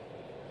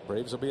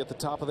 Braves will be at the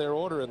top of their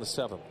order in the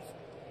 7th.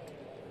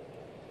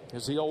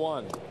 Here's the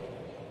 0-1.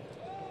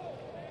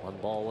 1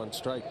 ball, 1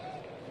 strike.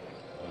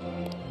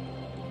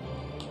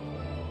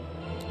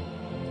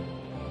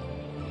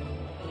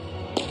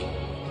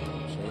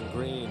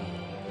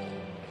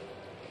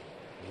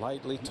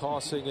 lightly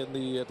tossing in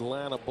the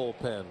Atlanta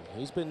bullpen.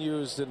 He's been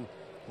used in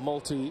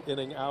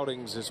multi-inning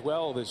outings as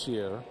well this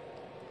year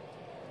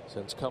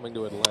since coming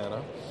to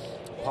Atlanta.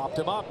 Popped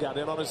him up, got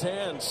in on his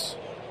hands.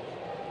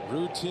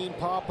 Routine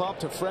pop up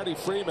to Freddie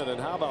Freeman, and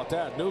how about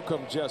that?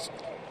 Newcomb just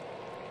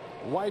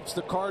wipes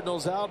the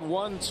Cardinals out.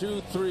 1,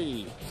 2,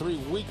 3. 3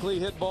 weakly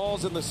hit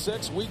balls in the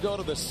 6th. We go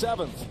to the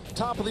 7th.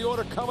 Top of the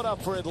order coming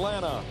up for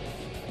Atlanta.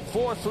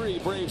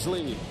 4-3 Braves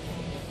lead.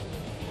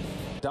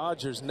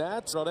 Dodgers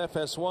Nats on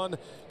FS1,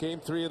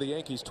 game 3 of the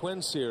Yankees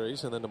Twins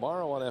series, and then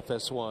tomorrow on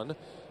FS1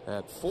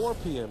 at 4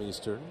 p.m.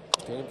 Eastern,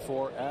 game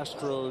 4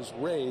 Astros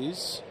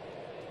Rays,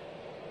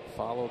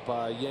 followed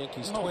by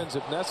Yankees Twins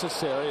if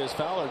necessary, as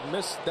Fowler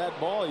missed that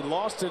ball. He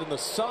lost it in the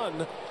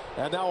sun,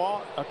 and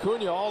now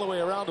Acuna all the way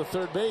around to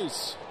third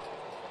base.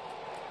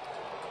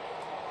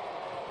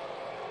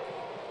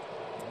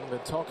 We've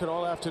been talking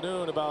all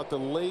afternoon about the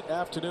late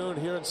afternoon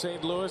here in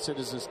St. Louis. It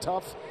is as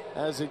tough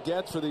as it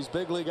gets for these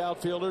big league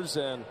outfielders,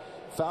 and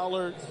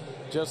Fowler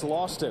just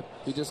lost it.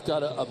 He just got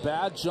a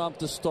bad jump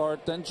to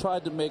start, then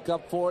tried to make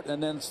up for it,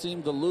 and then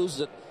seemed to lose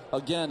it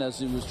again as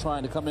he was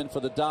trying to come in for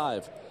the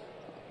dive.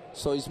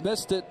 So he's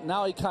missed it.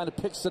 Now he kind of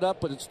picks it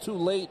up, but it's too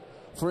late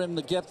for him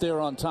to get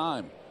there on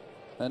time,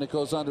 and it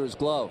goes under his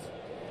glove.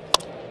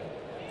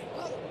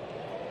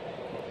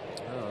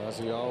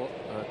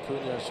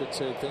 Acuna, I should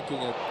say, thinking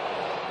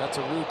that's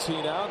a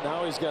routine out.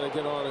 Now he's got to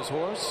get on his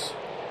horse.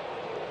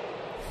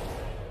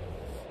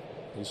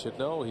 He should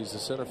know he's the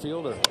center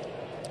fielder.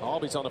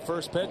 Albies on the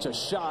first pitch, a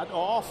shot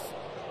off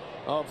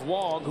of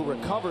Wong, who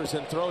recovers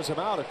and throws him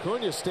out.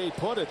 Acuna stayed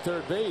put at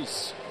third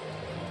base.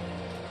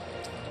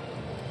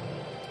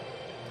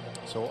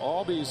 So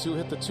Albies, who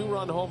hit the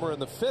 2-run homer in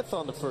the 5th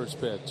on the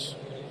first pitch,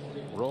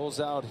 rolls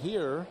out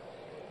here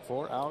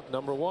for out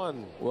number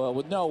 1. Well,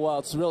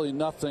 it's really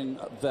nothing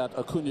that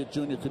Acuna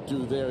Jr. could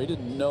do there. He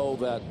didn't know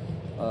that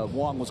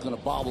Wong was going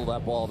to bobble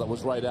that ball that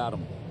was right at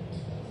him.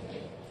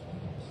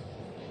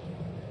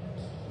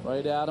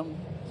 Right at him,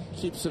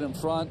 keeps it in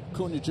front.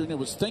 Acuna Jr.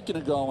 was thinking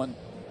of going,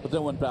 but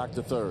then went back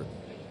to third.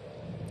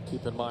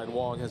 Keep in mind,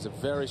 Wong has a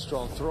very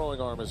strong throwing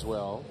arm as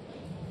well.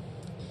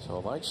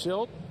 So Mike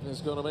Schilt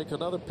is going to make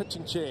another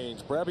pitching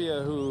change.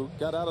 Brebbia, who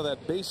got out of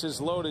that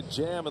bases loaded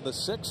jam in the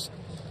 6th,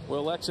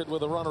 will exit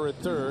with a runner at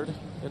third.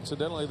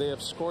 Incidentally, they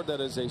have scored that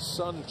as a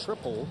Sun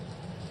triple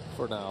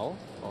for now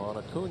on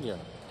Acuna.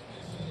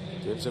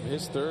 Gives him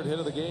his 3rd hit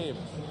of the game.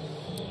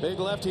 Big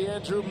lefty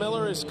Andrew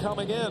Miller is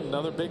coming in.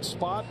 Another big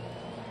spot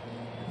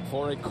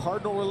for a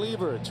Cardinal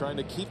reliever, trying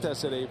to keep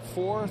us at a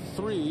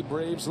 4-3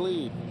 Braves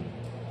lead.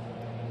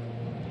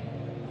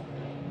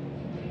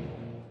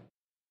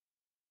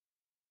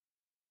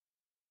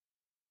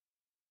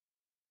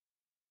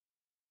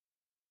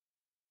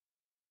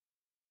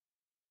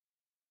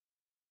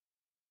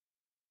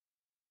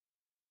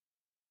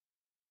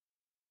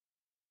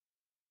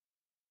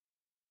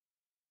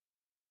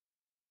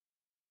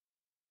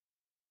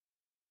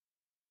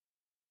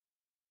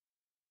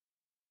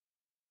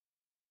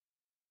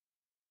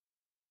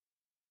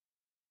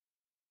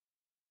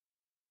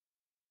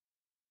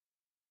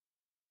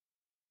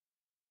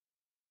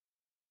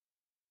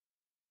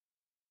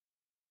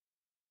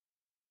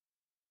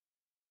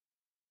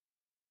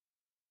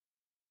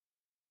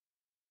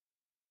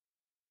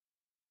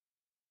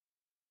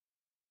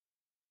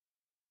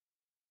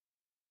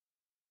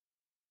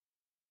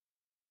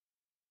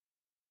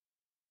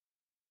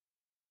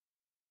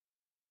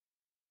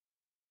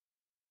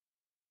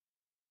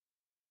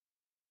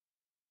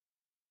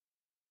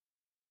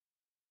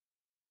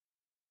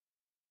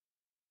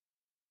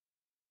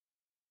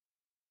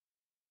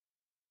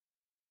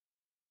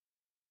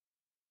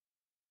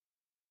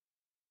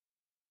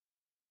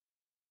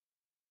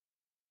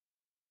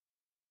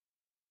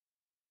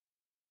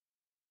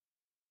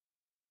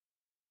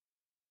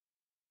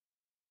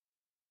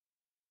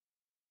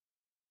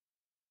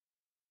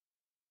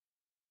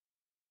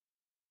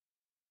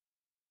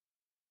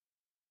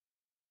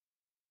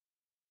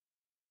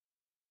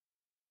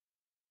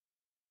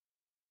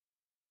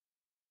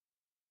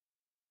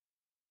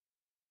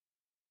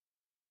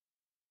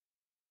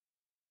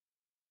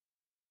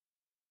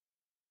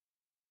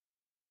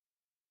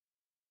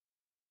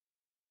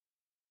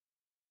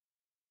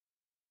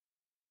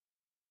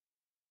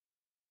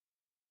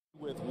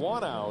 With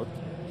 1 out,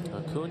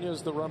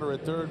 Acuna's the runner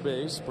at third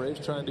base.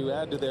 Braves trying to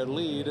add to their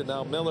lead, and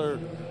now Miller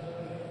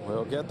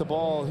will get the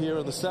ball here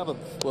in the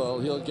 7th. Well,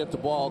 he'll get the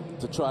ball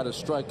to try to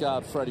strike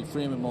out Freddie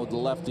Freeman with a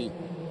lefty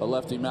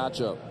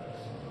matchup.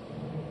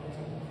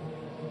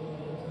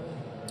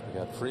 We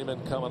got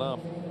Freeman coming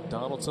up.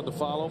 Donaldson to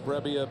follow.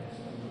 Brebbia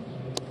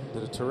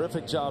did a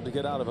terrific job to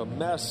get out of a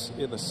mess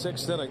in the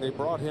 6th inning. They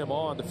brought him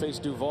on to face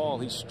Duvall.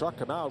 He struck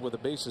him out with the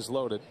bases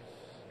loaded.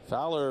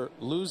 Fowler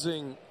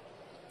losing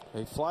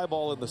a fly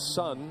ball in the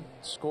sun,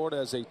 scored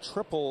as a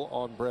triple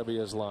on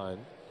Brebbia's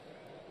line.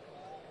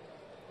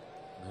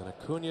 And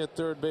Acuna at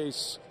third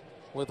base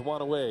with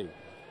 1 away.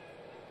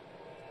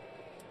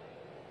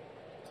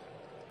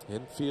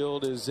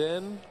 Infield is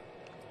in,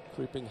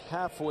 creeping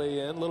halfway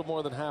in, a little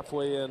more than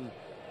halfway in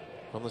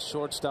from the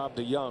shortstop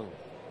to Young.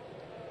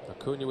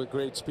 Acuna with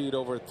great speed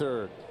over at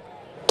third.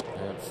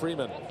 And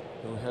Freeman,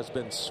 who has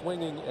been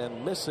swinging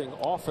and missing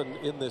often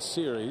in this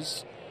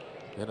series,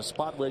 in a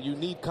spot where you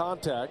need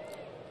contact,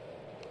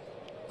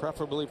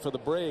 preferably for the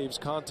Braves,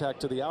 contact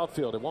to the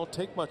outfield. It won't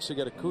take much to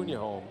get Acuna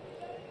home.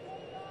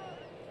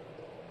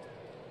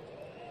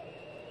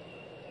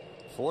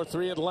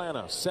 4-3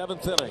 Atlanta,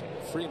 7th inning.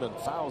 Freeman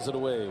fouls it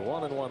away,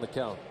 1-1 the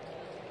count.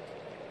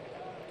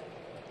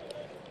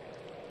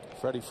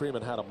 Freddie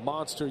Freeman had a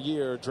monster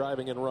year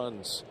driving in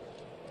runs.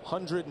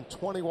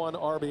 121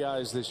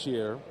 RBIs this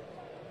year.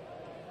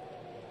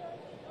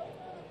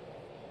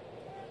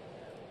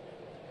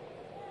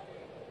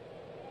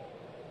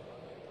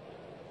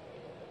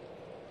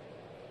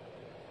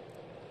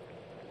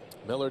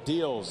 Miller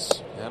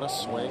deals, and a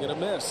swing and a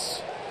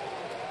miss.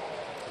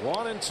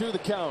 1-2 the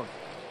count.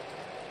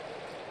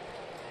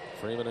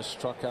 Freeman has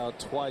struck out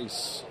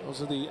twice.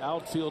 Those are the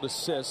outfield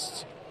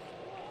assists.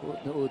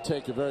 It would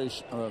take a very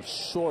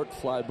short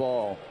fly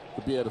ball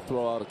to be able to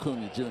throw out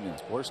Acuna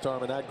Jr. Worst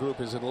arm in that group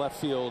is in left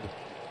field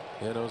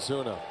in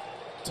Ozuna.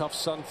 Tough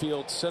sun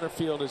field, center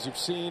field as you've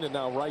seen, and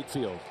now right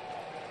field.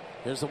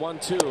 Here's the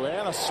 1-2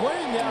 and a swing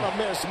and a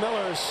miss.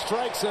 Miller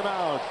strikes him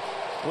out.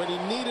 When he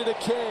needed a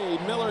K,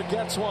 Miller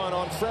gets one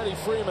on Freddie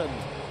Freeman.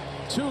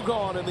 2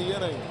 gone in the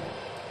inning.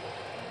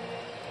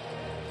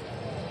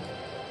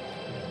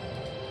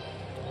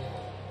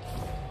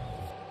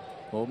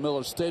 Well,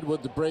 Miller stayed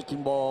with the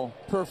breaking ball,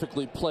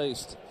 perfectly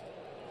placed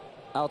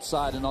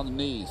outside and on the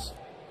knees.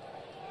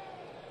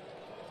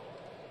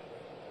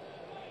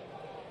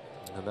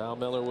 And now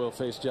Miller will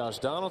face Josh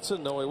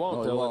Donaldson. No, he won't.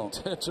 No, he They'll won't.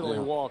 intentionally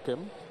walk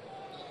him.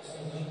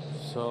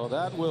 So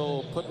that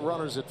will put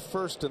runners at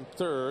first and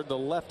third. The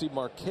lefty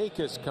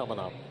Markakis coming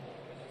up.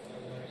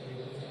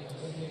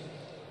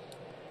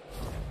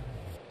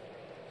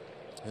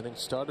 Inning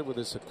started with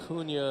this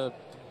Acuna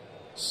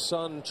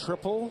Sun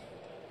triple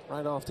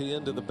right off the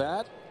end of the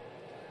bat.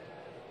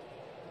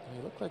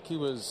 He looked like he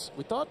was,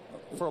 we thought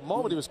for a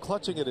moment he was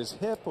clutching at his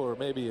hip or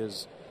maybe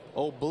his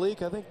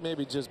oblique. I think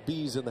maybe just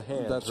bees in the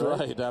hands. That's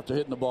right, after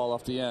hitting the ball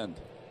off the end.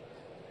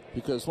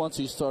 Because once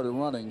he started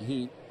running,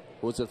 he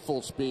was at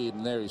full speed,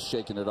 and there he's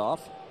shaking it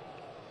off.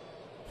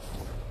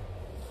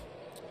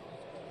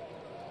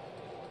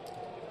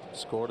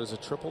 Scored as a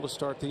triple to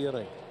start the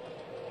inning.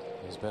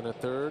 He's been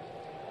at third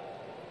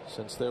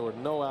since there were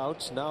no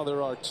outs. Now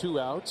there are 2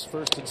 outs,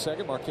 first and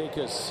second.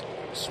 Markakis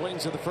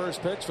swings at the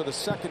first pitch for the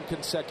second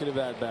consecutive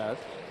at bat.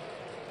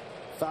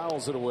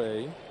 Fouls it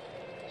away.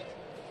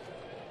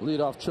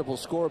 Leadoff triple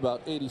score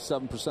about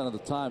 87% of the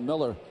time.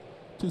 Miller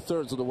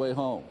 2/3 of the way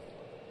home.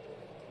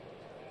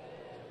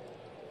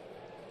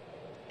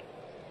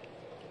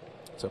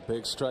 It's a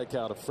big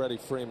strikeout of Freddie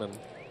Freeman.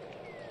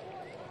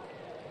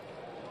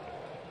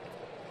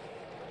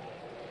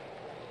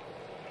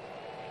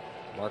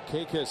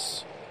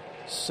 Markakis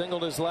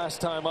singled his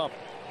last time up.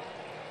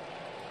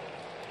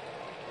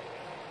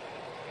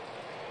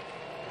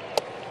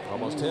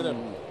 Almost hit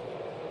him.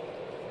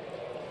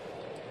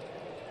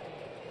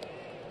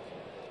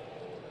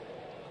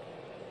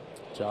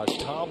 Josh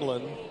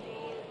Tomlin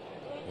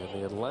in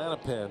the Atlanta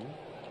pen.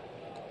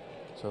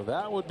 So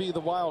that would be the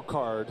wild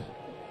card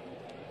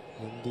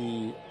in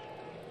the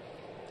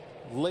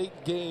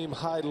late game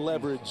high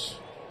leverage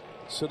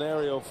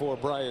scenario for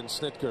Brian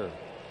Snitker.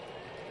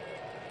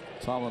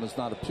 Tomlin has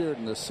not appeared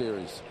in this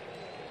series.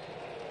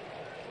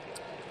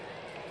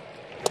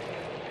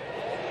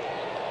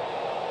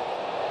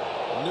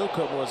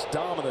 Newcomb was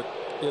dominant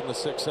in the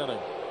 6th inning.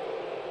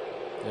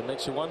 It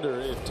makes you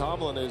wonder if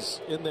Tomlin is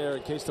in there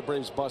in case the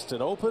Braves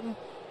busted open,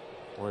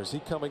 or is he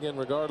coming in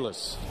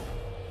regardless?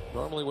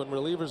 Normally when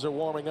relievers are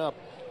warming up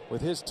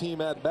with his team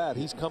at bat,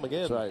 he's coming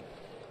in. That's right.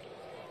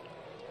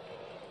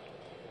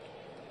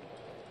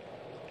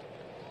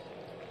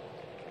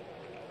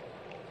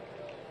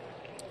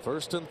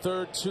 First and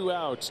third, 2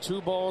 outs,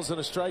 2 balls and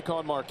a strike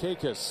on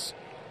Markakis.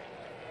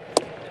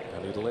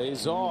 And he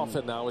lays off,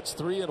 and now it's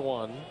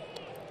 3-1.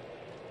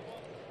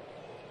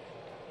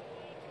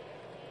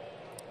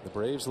 The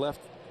Braves left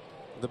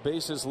the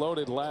bases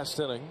loaded last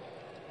inning.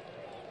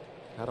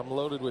 Had them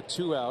loaded with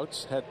 2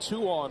 outs, had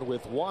 2 on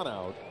with 1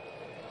 out.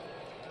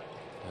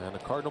 And the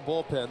Cardinal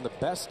bullpen, the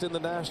best in the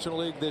National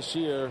League this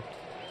year,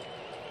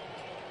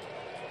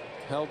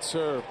 held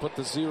serve, put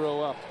the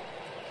 0 up.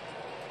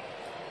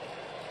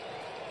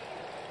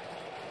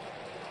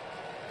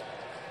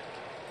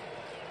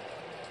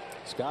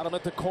 It's got him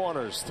at the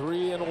corners,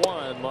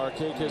 3-1.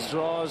 Markakis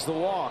draws the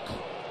walk.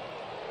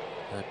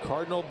 The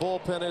Cardinal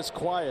bullpen is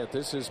quiet.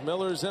 This is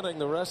Miller's inning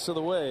the rest of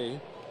the way.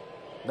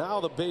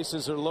 Now the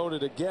bases are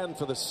loaded again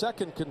for the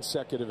 2nd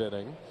consecutive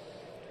inning.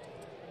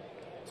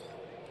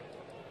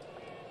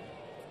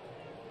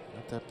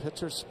 Got that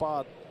pitcher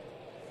spot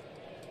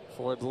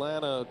for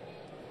Atlanta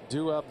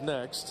due up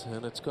next,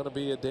 and it's going to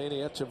be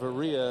Adeiny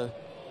Echeverria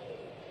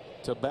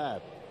to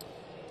bat.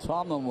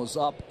 Tomlin was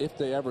up if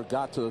they ever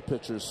got to the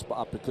pitcher's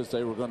spot because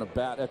they were going to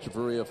bat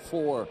Echeverria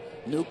for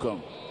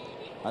Newcomb.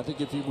 I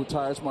think if he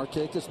retires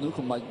Markakis,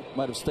 Newcomb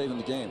might have stayed in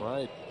the game.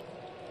 Right.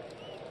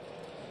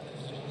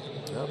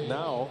 Yep,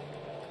 now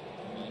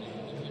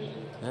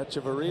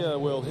Echeverria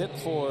will hit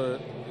for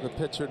the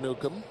pitcher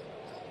Newcomb.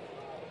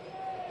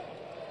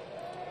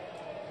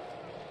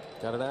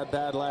 Got an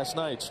at-bat last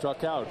night,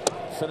 struck out,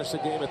 finished the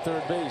game at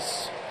third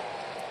base.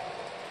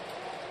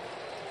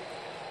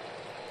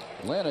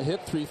 Atlanta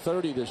hit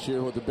 .330 this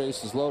year with the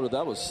bases loaded.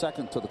 That was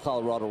second to the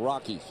Colorado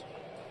Rockies.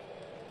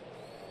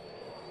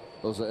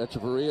 Those are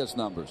Echeverria's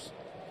numbers.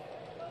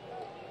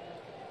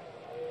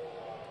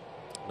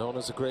 Known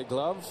as a great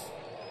glove,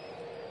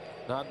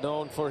 not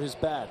known for his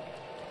bat.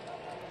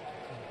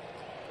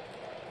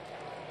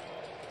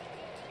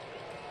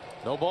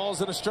 No balls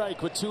and a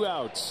strike with 2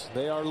 outs.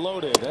 They are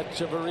loaded.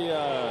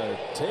 Echeverria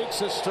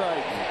takes a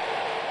strike.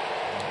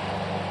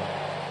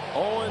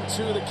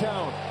 0-2 the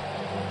count.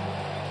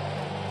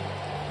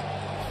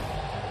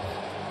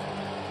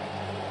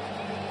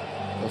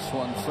 This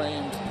one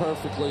framed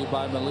perfectly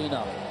by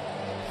Molina.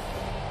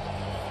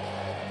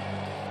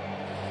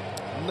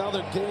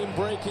 Another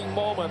game-breaking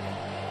moment.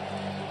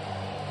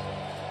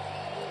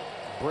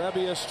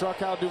 Brebbia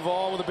struck out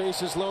Duvall with the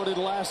bases loaded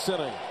last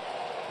inning.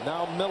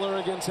 Now Miller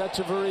against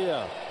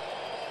Echeverria.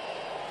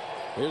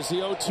 Here's the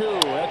 0-2.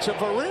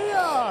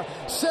 Echeverria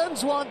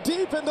sends one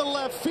deep into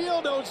left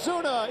field.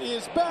 Ozuna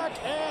is back,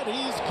 and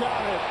he's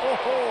got it.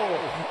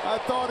 Oh, I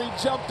thought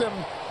he jumped him.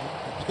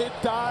 It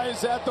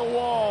dies at the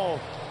wall.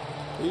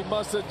 He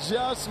must have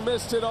just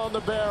missed it on the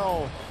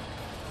barrel.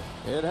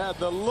 It had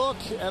the look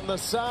and the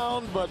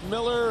sound, but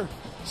Miller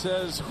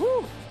says,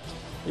 whew,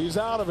 he's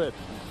out of it.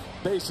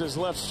 Bases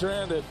left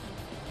stranded.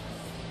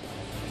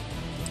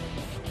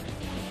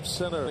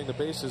 Center, the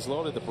bases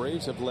loaded. The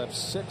Braves have left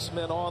 6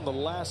 men on the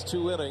last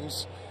 2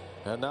 innings.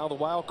 And now the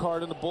wild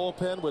card in the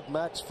bullpen with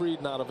Max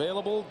Fried not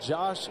available.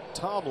 Josh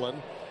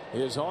Tomlin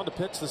is on to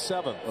pitch the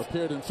 7th.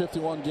 Appeared in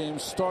 51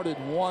 games, started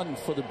 1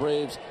 for the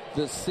Braves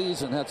this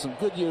season. Had some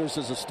good years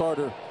as a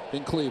starter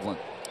in Cleveland.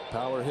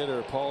 Power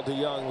hitter Paul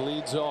DeYoung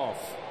leads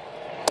off.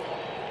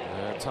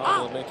 And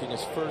Tomlin making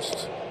his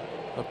first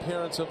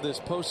appearance of this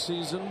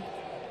postseason.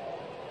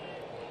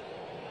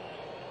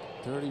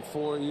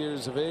 34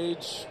 years of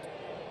age.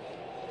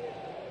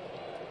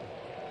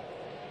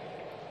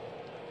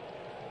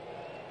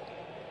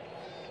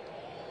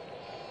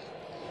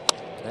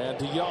 And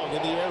DeYoung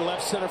in the air,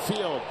 left center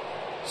field.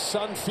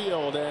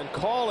 Sunfield, and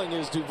calling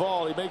is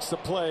Duvall. He makes the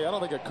play. I don't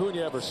think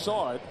Acuna ever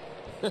saw it.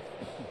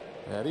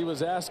 And he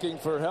was asking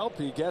for help.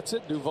 He gets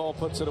it. Duvall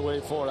puts it away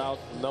for out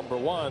number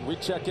 1. We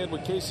check in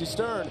with Casey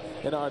Stern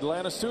in our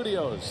Atlanta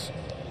studios.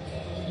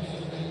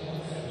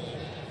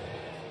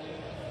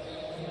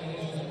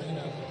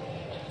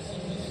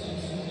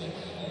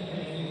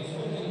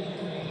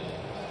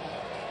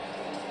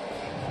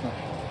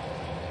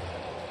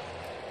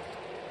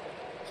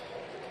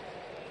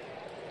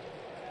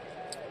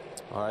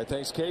 All right,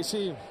 thanks,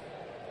 Casey.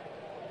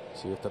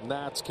 See if the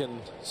Nats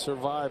can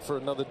survive for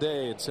another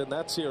day and send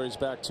that series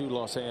back to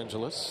Los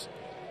Angeles.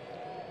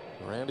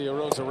 Randy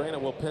Arozarena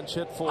will pinch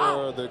hit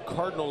for the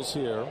Cardinals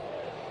here.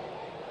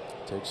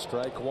 Takes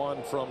strike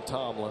 1 from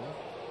Tomlin.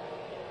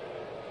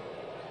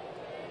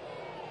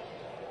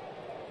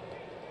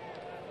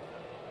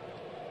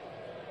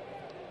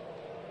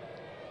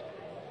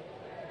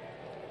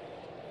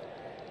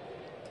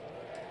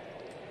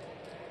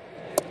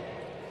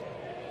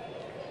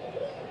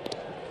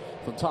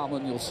 From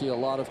Tomlin, you'll see a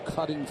lot of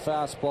cutting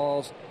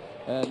fastballs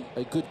and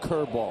a good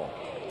curveball.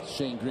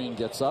 Shane Green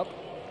gets up,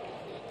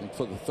 and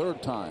for the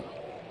 3rd time.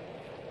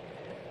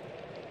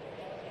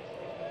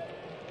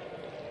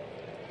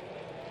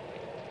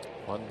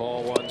 One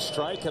ball, 1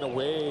 strike, and a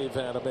wave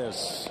and a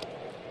miss.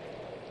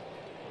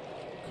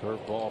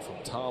 Curveball from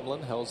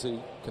Tomlin.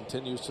 Halsey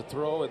continues to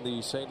throw in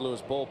the St.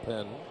 Louis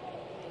bullpen.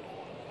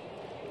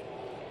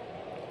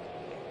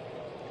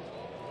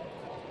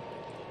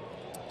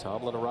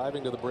 Tomlin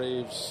arriving to the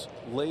Braves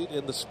late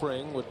in the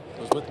spring. Was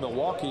with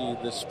Milwaukee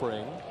this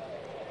spring.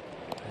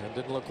 And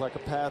didn't look like a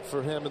path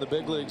for him in the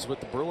big leagues with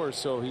the Brewers,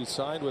 so he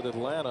signed with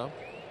Atlanta.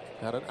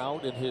 Had an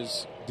out in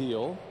his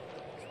deal.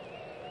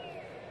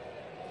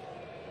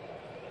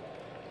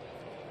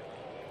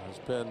 Has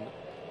been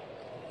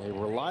a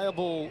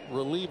reliable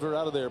reliever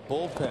out of their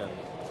bullpen.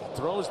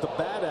 Throws the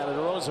bat at it.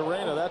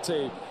 Arozarena. That's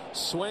a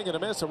swing and a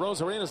miss.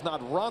 Arozarena's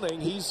not running.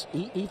 He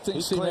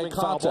thinks he made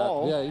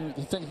contact.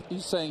 Yeah,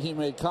 he's saying he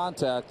made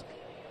contact.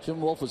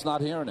 Jim Wolf is not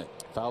hearing it.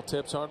 Foul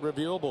tips aren't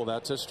reviewable.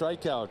 That's a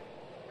strikeout.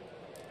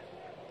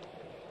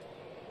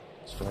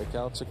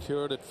 Strikeout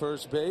secured at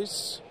first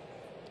base.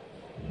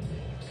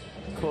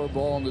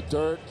 Curveball in the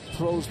dirt.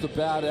 Throws the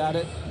bat at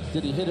it.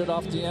 Did he hit it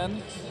off the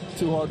end?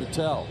 Too hard to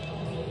tell.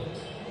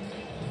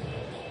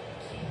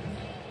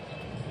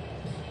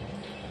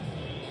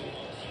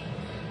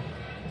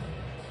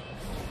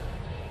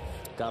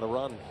 Got to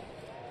run.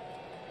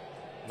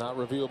 Not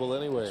reviewable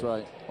anyway. That's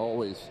right.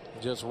 Always.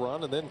 Just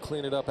run and then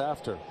clean it up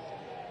after.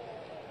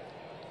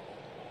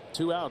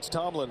 2 outs.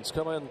 Tomlin's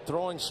come in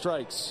throwing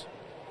strikes.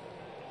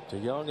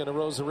 DeYoung and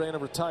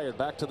Arozarena retired.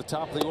 Back to the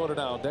top of the order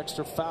now.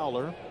 Dexter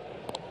Fowler.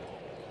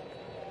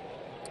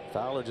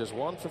 Fowler just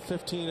 1 for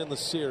 15 in the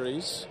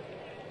series.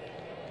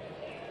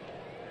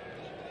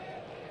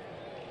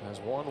 Has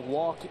one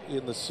walk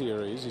in the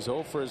series. He's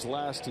 0 for his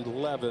last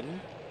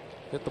 11.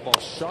 Hit the ball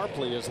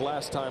sharply his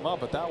last time up,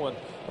 but that one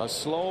a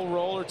slow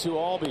roller to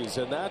Albies,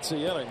 and that's the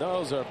inning.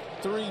 Those are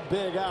 3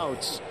 big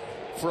outs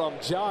from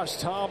Josh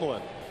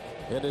Tomlin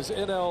in his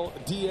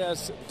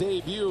NLDS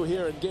debut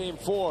here in Game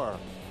 4.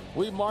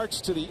 We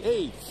march to the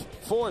 8th.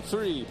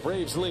 4-3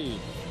 Braves lead.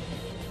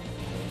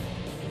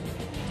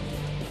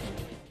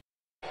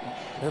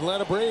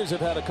 Atlanta Braves have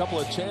had a couple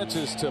of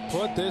chances to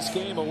put this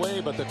game away,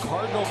 but the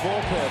Cardinal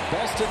bullpen,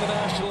 best in the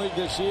National League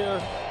this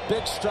year.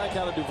 Big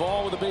strikeout of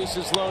Duvall with the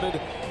bases loaded.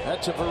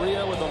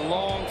 Echeverria with a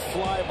long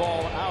fly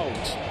ball out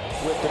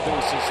with the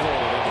bases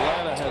loaded.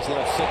 Atlanta has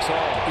left 6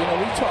 on. You know,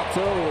 we talked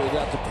earlier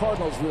that the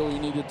Cardinals really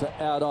needed to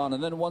add on,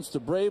 and then once the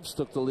Braves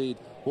took the lead,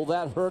 will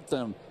that hurt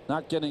them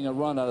not getting a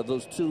run out of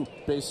those 2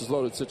 bases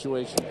loaded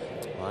situations?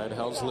 Ryan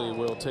Helsley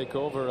will take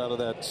over out of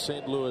that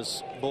St.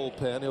 Louis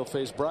bullpen. He'll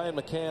face Brian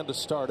McCann to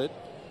start it.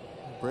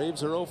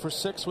 Braves are 0 for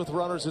 6 with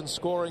runners in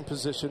scoring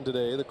position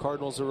today. The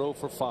Cardinals are 0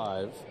 for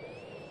 5.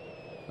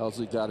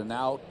 Helsley got an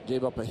out,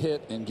 gave up a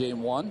hit in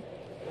Game 1.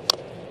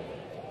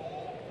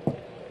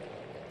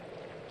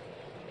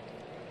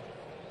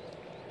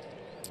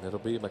 It'll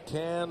be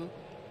McCann,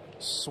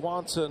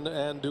 Swanson,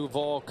 and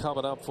Duvall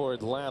coming up for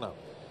Atlanta.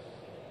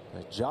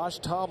 And Josh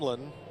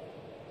Tomlin,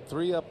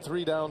 3 up,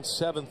 3 down,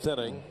 7th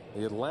inning.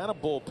 The Atlanta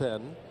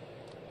bullpen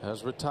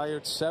has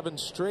retired 7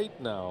 straight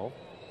now.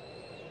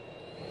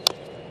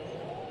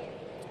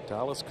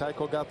 Dallas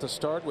Keuchel got the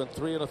start, went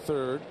 3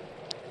 1/3.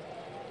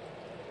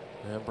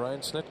 And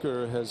Brian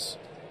Snitker has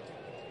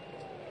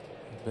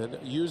been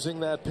using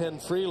that pen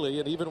freely,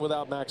 and even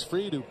without Max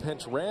Fried, who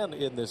pinch ran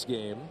in this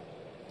game.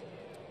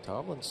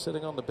 Tomlin's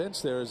sitting on the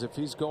bench there as if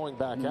he's going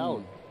back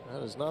out.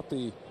 That is not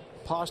the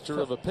posture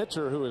of a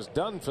pitcher who is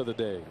done for the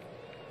day.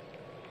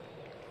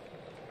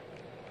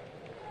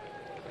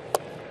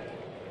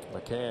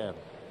 McCann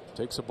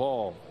takes a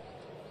ball.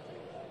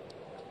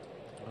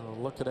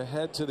 Looking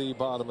ahead to the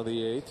bottom of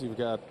the 8th, you've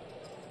got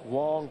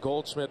Wong,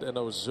 Goldschmidt, and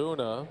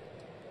Ozuna.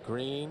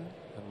 Green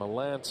and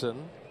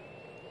Melanson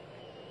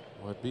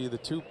would be the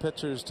 2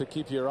 pitchers to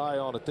keep your eye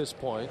on at this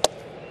point.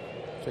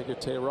 Figure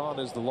Tehran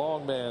is the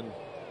long man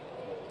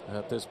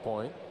at this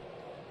point.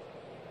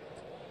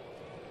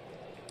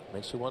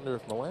 Makes you wonder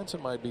if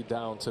Melanson might be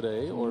down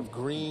today, or if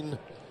Green,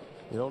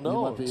 you don't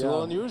know. It's a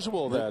little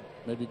unusual that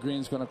maybe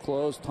Green's going to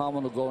close.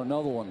 Tomlin will go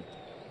another one.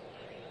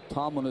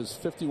 Tomlin has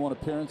 51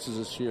 appearances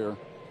this year.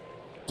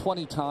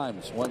 20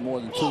 times went more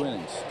than 2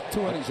 innings.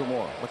 2 innings or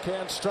more.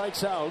 McCann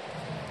strikes out.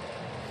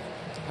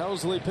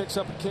 Helsley picks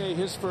up a K,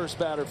 his first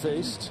batter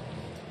faced.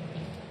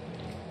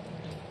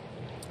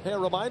 Hey, a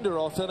reminder,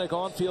 authentic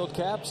on-field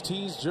caps,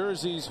 tees,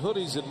 jerseys,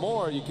 hoodies, and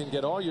more. You can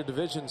get all your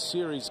Division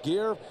Series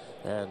gear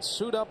and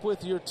suit up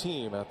with your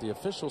team at the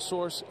official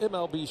source,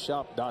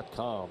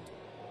 MLBshop.com.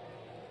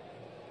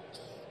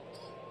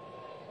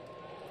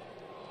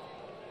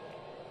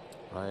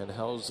 Ryan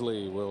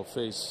Helsley will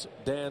face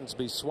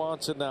Dansby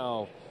Swanson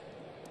now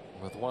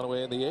with 1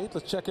 away in the 8th.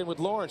 Let's check in with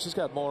Lauren. She's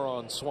got more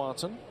on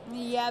Swanson.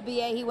 Yeah,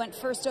 BA, he went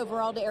first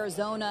overall to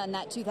Arizona in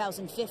that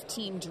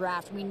 2015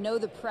 draft. We know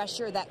the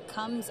pressure that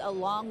comes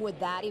along with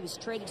that. He was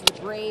traded to the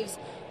Braves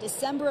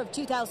December of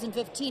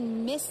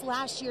 2015, missed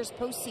last year's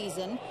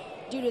postseason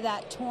due to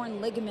that torn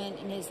ligament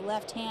in his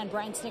left hand.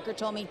 Brian Snitker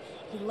told me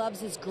he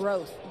loves his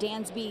growth.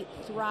 Dansby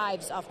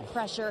thrives off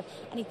pressure,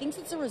 and he thinks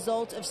it's a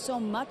result of so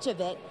much of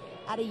it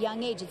at a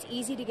young age. It's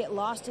easy to get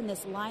lost in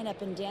this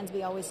lineup, and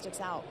Dansby always sticks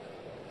out.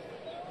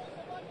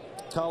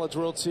 College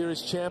World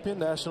Series champion,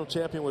 national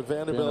champion with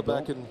Vanderbilt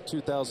back in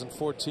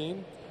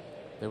 2014.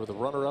 They were the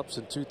runner-ups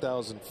in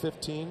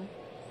 2015.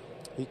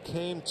 He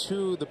came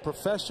to the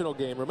professional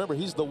game. Remember,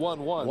 he's the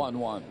 1-1.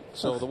 1-1.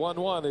 So the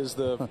 1-1 is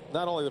the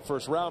not only the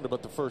first rounder,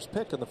 but the first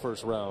pick in the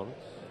first round.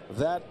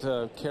 That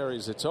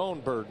carries its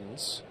own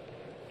burdens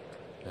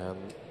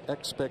and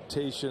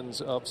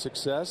expectations of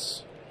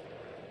success.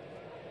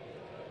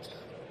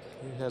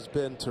 He has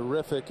been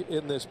terrific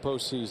in this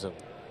postseason.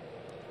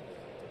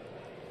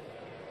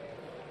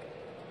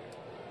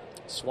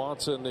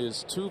 Swanson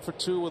is 2 for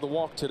 2 with a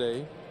walk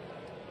today.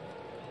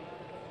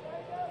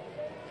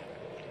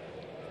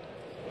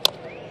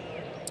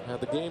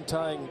 Had the game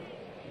tying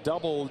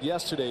double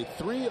yesterday.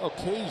 3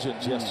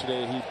 occasions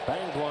yesterday. He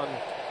banged one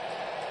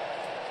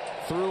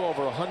through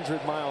over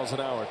 100 miles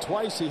an hour.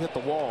 Twice he hit the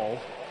wall.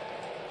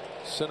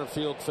 Center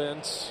field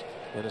fence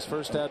in his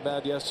first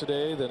at-bat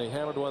yesterday. Then he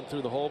hammered one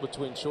through the hole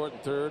between short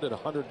and third at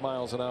 100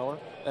 miles an hour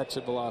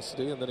exit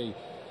velocity. And then he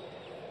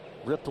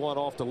ripped one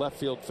off the left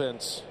field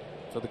fence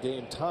for the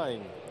game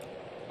tying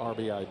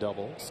RBI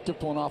double.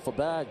 Skipped one off a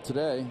bag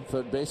today,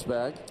 third base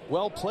bag.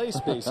 Well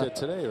placed base hit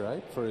today,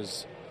 right, for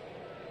his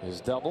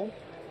double.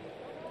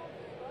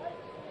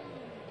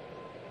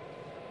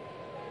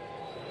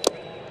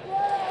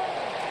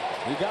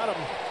 He got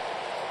him.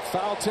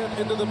 Foul tip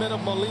into the middle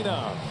of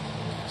Molina.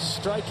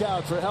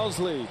 Strikeout for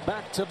Helsley.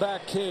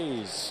 Back-to-back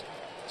Ks.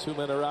 2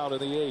 men are out in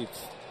the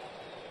 8th.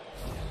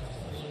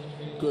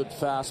 Good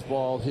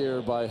fastball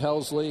here by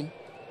Helsley.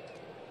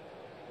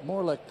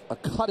 More like a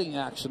cutting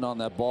action on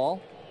that ball.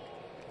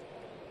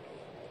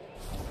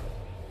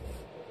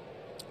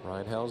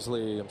 Ryan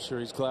Helsley, I'm sure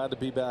he's glad to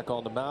be back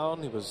on the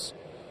mound. He was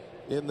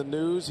in the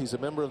news. He's a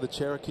member of the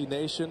Cherokee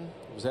Nation.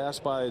 He was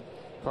asked by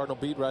Cardinal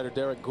beat writer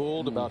Derek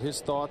Gould about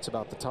his thoughts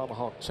about the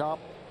tomahawk chop.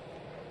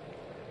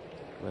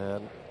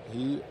 And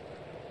it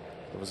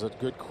was a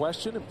good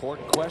question,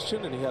 important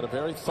question, and he had a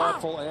very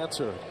thoughtful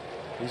answer.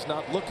 He's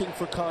not looking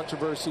for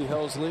controversy,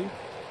 Helsley,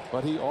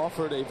 but he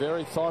offered a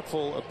very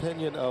thoughtful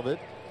opinion of it.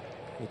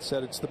 It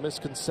said it's the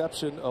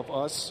misconception of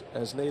us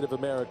as Native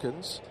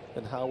Americans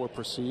and how we're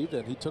perceived,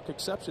 and he took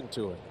exception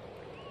to it.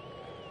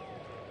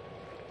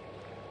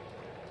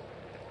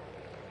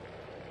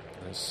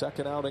 His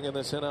second outing in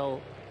this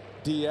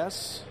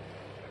NLDS.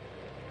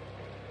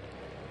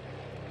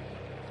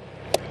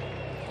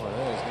 Well,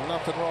 there's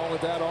nothing wrong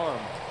with that arm.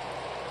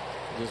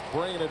 Just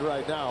bringing it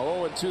right now.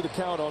 0-2 the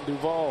count on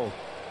Duvall.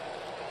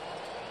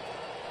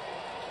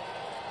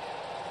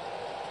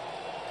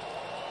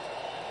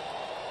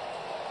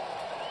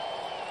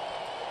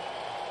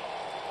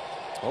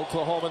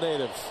 Oklahoma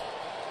native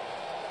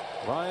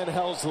Ryan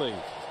Helsley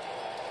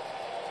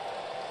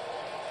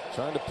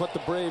trying to put the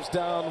Braves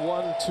down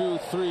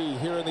 1-2-3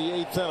 here in the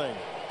 8th inning.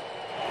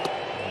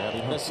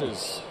 And he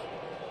misses.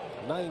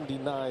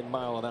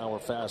 99-mile-an-hour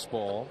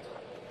fastball.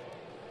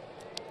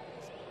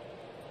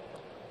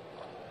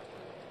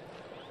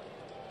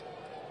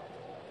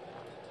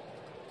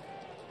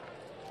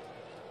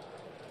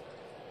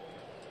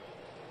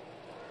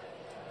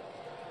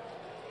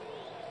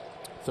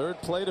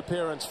 Third plate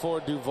appearance for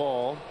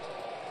Duvall.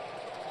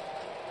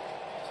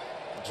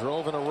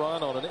 Drove in a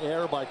run on an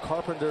error by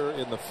Carpenter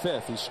in the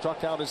 5th. He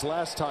struck out his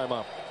last time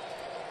up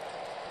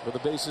with the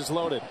bases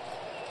loaded.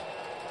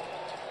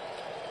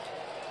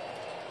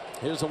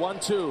 Here's a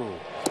 1-2.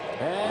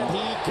 And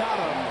he got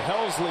him.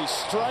 Helsley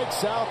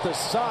strikes out the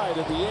side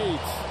of the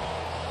 8th.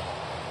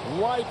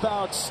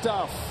 Wipeout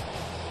stuff.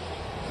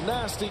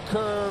 Nasty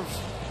curve.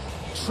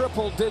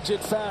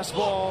 Triple-digit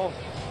fastball.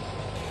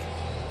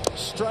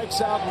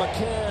 Strikes out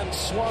McCann,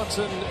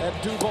 Swanson,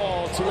 and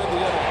Duvall to end the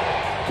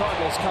inning.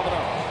 Cardinals coming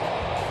up.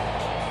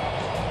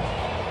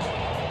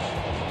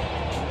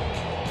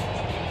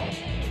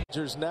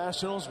 Rangers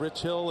Nationals,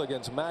 Rich Hill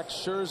against Max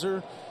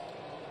Scherzer.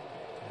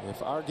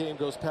 If our game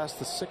goes past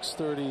the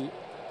 6:30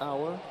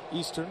 hour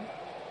Eastern,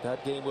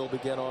 that game will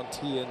begin on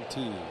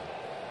TNT.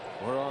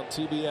 We're on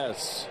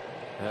TBS.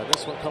 And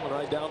this one coming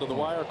right down to the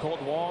wire.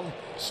 Colton Wong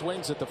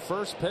swings at the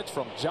first pitch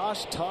from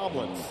Josh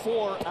Tomlin.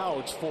 4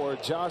 outs for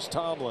Josh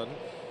Tomlin.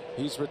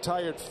 He's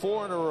retired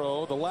 4 in a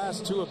row. The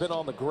last 2 have been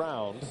on the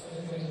ground.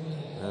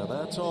 And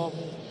that's all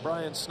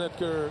Brian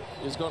Snitker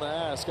is going to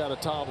ask out of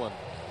Tomlin.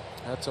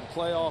 Had some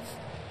playoff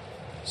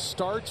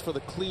starts for the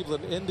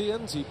Cleveland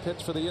Indians. He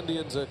pitched for the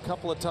Indians a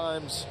couple of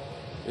times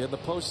in the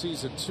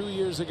postseason 2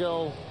 years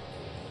ago.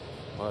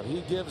 But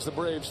he gives the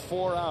Braves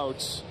 4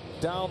 outs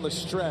down the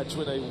stretch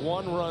with a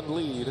 1-run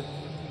lead.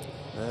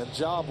 And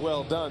job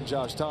well done,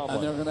 Josh Tomlin.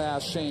 And they're going to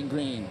ask Shane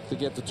Green to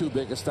get the 2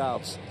 biggest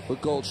outs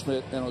with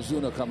Goldschmidt and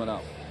Ozuna coming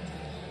up.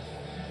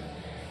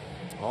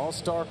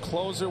 All-star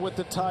closer with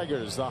the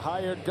Tigers. The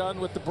hired gun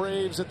with the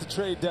Braves at the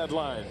trade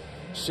deadline.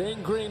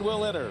 Shane Green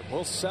will enter.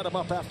 We'll set him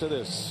up after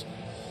this.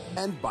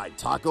 And by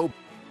Taco.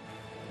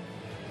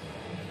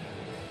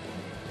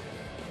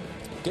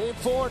 Game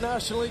 4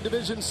 National League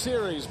Division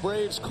Series.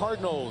 Braves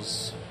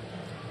Cardinals.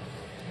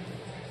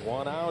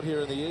 1 out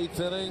here in the 8th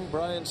inning.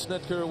 Brian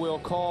Snitker will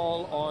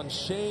call on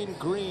Shane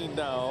Green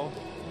now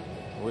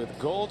with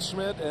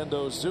Goldschmidt and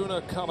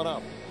Ozuna coming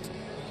up.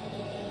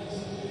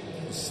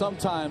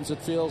 Sometimes it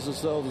feels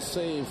as though the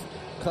save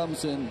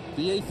comes in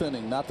the 8th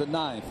inning, not the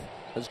 9th,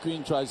 as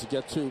Green tries to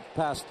get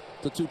past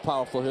the 2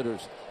 powerful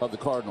hitters of the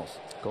Cardinals.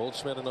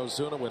 Goldschmidt and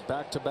Ozuna went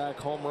back-to-back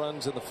home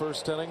runs in the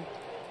 1st inning.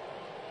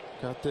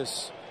 Got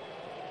this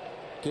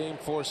game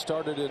 4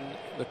 started in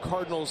the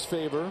Cardinals'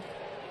 favor.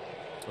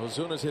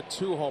 Ozuna's hit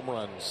 2 home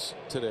runs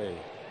today.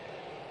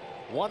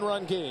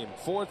 1-run game,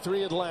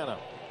 4-3 Atlanta.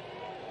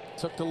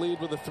 Took the lead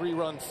with a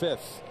 3-run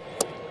 5th.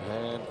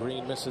 And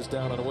Green misses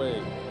down and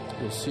away.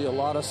 You'll see a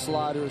lot of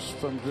sliders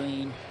from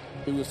Green.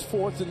 He was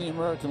 4th in the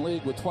American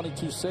League with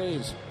 22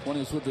 saves when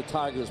he was with the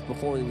Tigers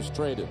before he was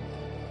traded.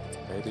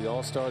 Made the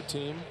All-Star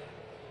team.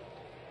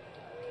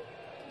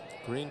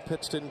 Green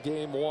pitched in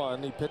game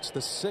 1. He pitched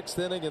the 6th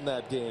inning in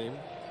that game.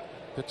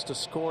 Pitched a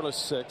scoreless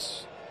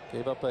 6.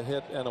 Gave up a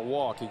hit and a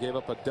walk. He gave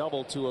up a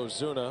double to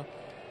Ozuna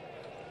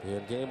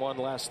in game 1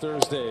 last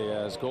Thursday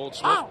as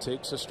Goldschmidt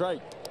takes a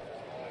strike.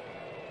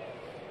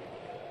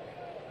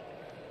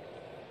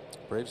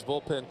 Braves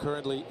bullpen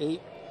currently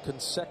 8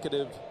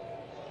 consecutive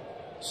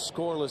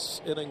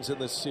scoreless innings in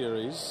this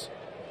series.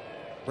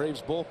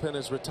 Braves bullpen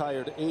has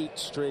retired 8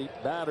 straight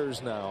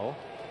batters now.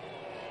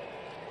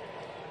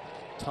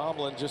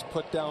 Tomlin just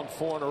put down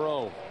 4 in a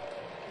row.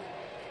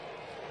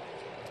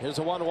 Here's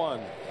a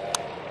 1-1.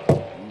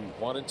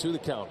 1-2 the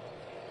count.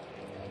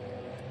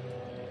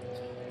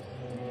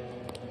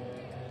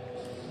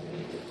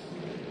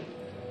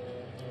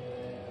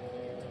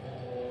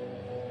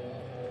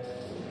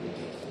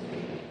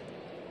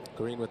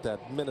 Green with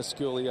that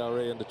minuscule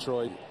ERA in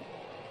Detroit.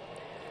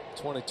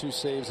 22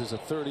 saves as a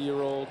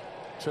 30-year-old.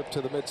 trip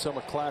to the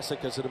Midsummer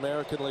Classic as an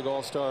American League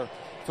All-Star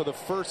for the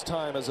first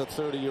time as a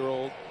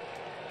 30-year-old.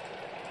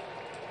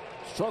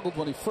 Struggled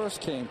when he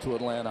first came to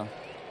Atlanta,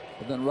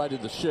 and then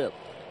righted the ship.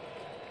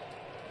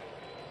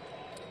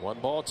 1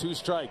 ball, 2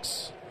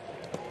 strikes.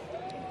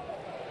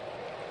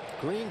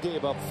 Green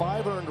gave up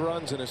 5 earned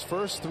runs in his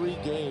first 3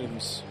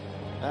 games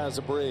as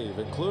a Brave,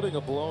 including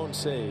a blown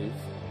save.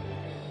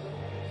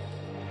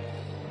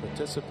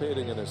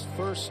 Participating in his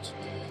first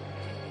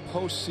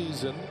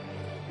postseason,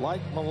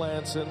 like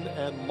Melanson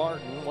and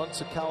Martin. Once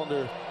the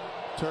calendar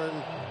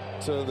turned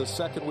to the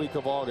second week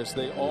of August,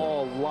 they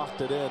all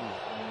locked it in.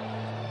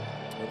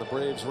 And the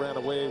Braves ran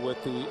away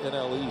with the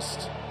NL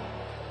East.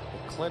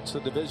 They clinched the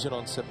division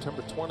on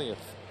September 20th.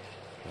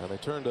 And they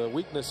turned a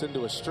weakness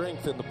into a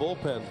strength in the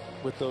bullpen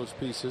with those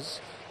pieces.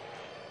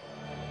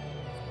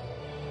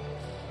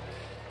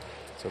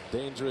 It's a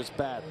dangerous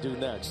bat due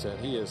next, and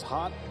he is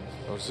hot.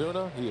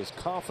 Ozuna, he is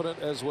confident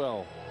as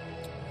well.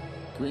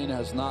 Green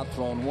has not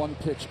thrown 1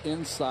 pitch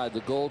inside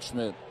the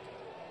Goldschmidt,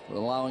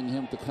 allowing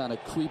him to kind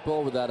of creep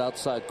over that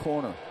outside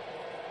corner.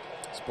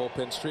 This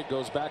bullpen streak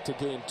goes back to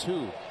game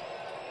 2.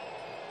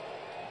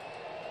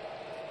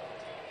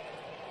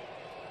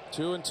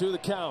 2-2 the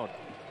count.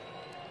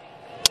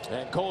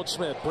 And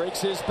Goldschmidt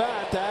breaks his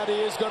bat. That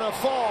is going to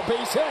fall.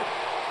 Base hit.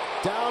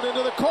 Down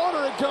into the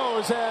corner it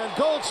goes. And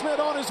Goldschmidt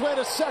on his way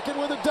to second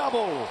with a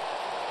double.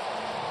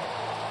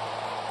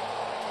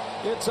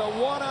 It's a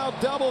 1-out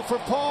double for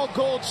Paul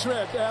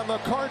Goldschmidt. And the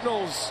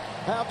Cardinals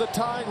have the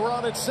tying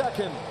run at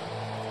second.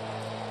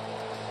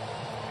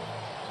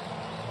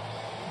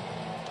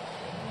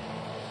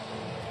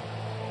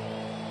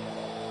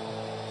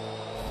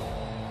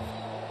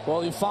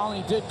 Well, he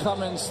finally did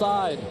come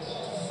inside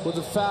with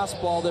a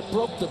fastball that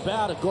broke the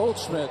bat of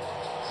Goldschmidt,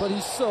 but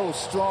he's so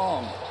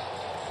strong.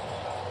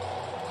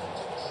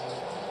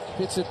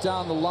 Hits it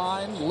down the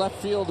line. Left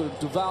fielder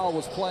Duval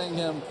was playing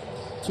him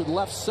to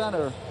left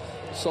center,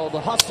 so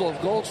the hustle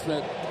of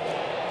Goldschmidt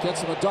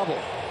gets him a double.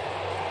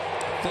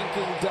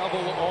 Thinking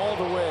double all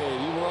the way.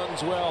 He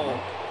runs well.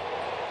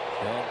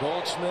 And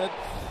Goldschmidt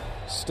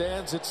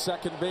stands at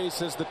second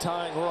base as the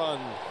tying run.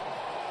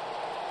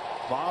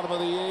 Bottom of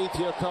the 8th,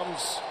 here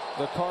comes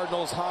the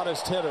Cardinals'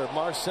 hottest hitter,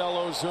 Marcell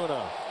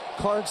Ozuna.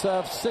 Cards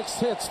have 6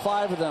 hits,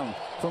 5 of them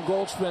from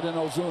Goldschmidt and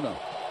Ozuna.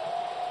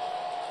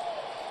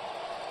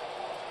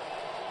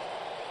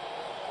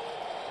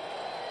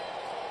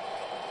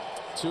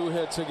 Two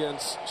hits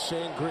against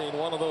Shane Green,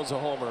 one of those a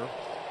homer.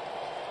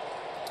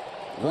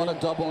 One a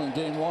double in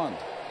game 1.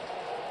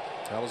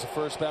 That was the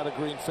first batter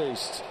Green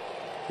faced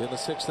in the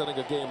 6th inning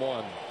of game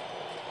 1.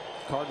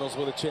 Cardinals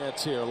with a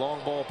chance here.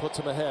 Long ball puts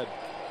him ahead.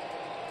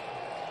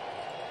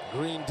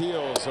 Green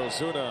deals.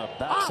 Ozuna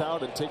backs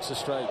out and takes a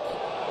strike.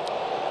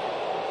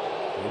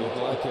 He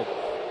didn't like it.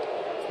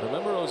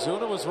 Remember,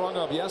 Ozuna was rung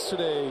up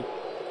yesterday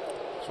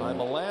by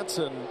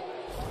Melanson.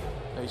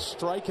 A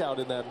strikeout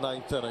in that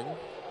 9th inning.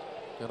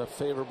 Got a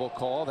favorable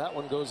call. That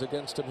one goes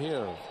against him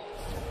here.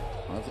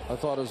 I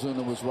thought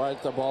Ozuna was right.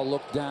 The ball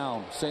looked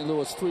down. St.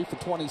 Louis 3 for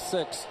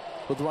 26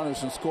 with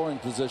runners in scoring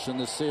position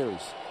this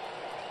series.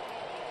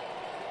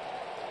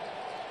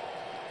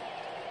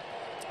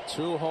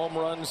 2 home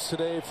runs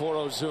today for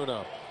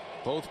Ozuna.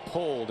 Both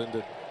pulled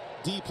into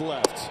deep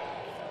left.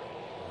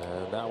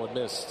 And that one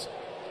missed.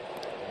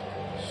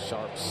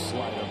 Sharp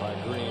slider by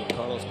Green.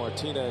 Carlos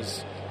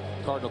Martinez,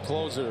 Cardinal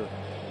closer,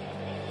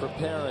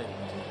 preparing.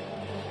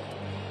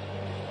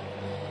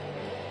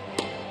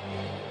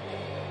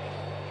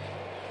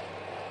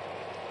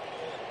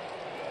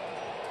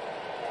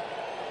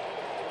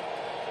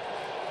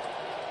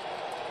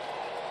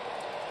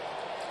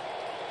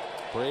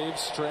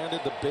 Braves stranded,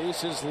 the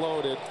bases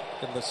loaded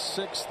in the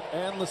 6th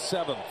and the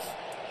 7th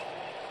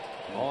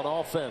on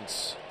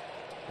offense.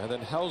 And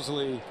then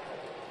Helsley,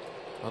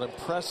 an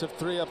impressive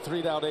 3-up,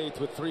 3-down 8th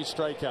with 3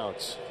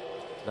 strikeouts.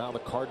 Now the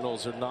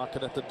Cardinals are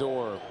knocking at the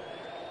door.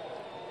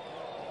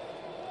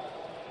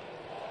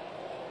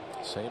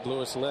 St.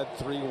 Louis led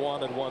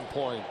 3-1 at one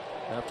point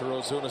after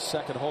Ozuna's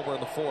second homer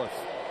in the 4th.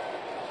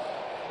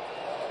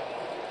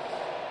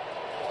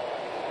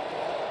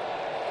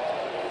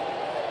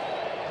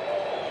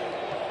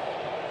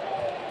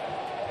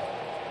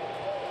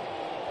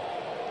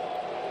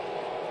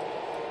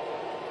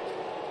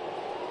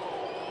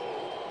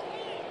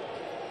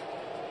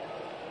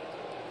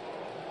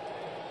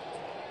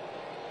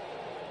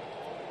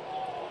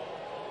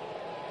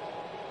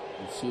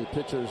 See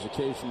pitchers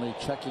occasionally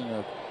checking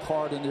a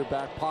card in their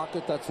back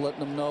pocket. That's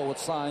letting them know what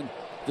sign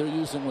they're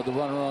using with the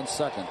runner on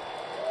second.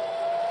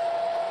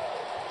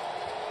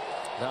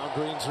 Now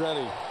Green's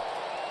ready.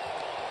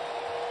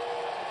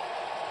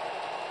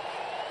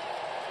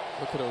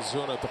 Look at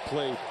Ozuna at the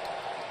plate.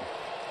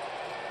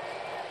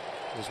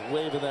 Just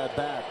waving that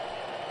bat.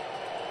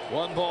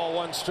 1 ball,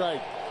 1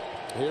 strike.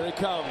 Here he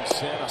comes.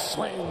 And a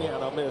swing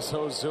and a miss.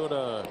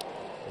 Ozuna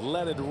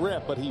let it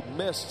rip, but he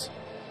missed.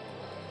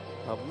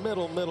 A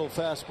middle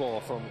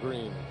fastball from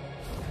Green.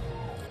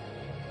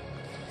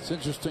 It's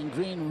interesting.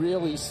 Green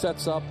really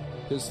sets up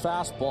his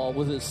fastball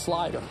with his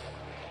slider.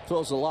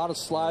 Throws a lot of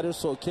sliders,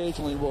 so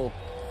occasionally will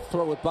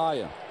throw it by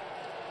him.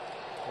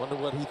 Wonder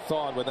what he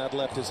thought when that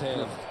left his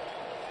hand.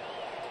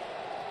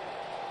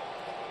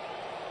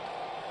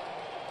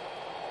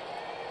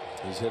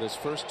 He's hit his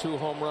first 2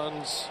 home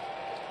runs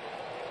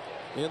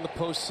in the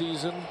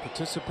postseason,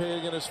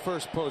 participating in his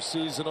first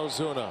postseason.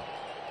 Ozuna.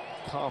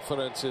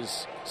 Confidence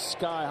is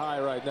sky high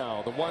right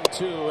now. The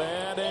 1-2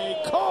 and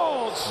a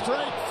called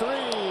strike 3.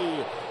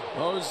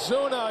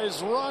 Ozuna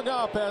is rung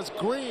up as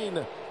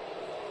Green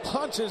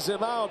punches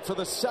him out for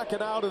the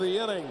second out of the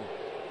inning.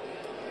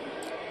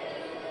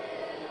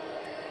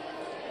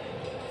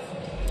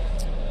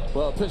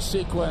 Well, pitch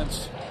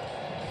sequence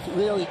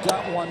really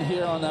got one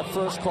here on that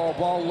first call.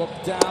 Ball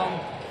looked down,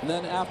 and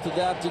then after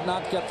that did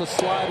not get the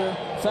slider.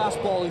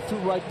 Fastball he threw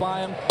right by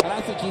him, and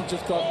I think he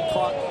just got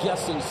caught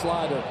guessing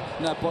slider,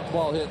 and that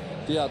ball hit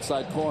the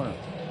outside corner.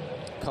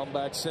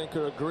 Comeback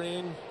sinker of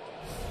Green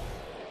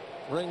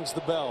rings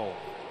the bell.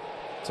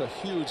 It's a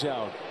huge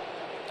out.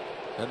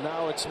 And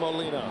now it's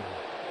Molina.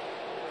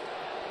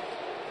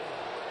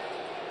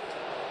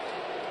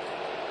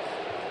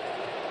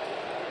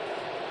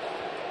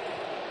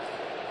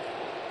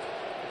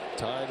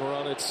 Tying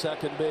run at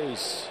second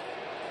base.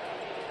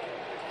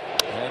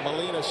 And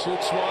Molina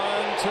shoots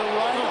one to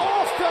right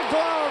off the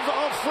glove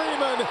of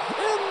Freeman.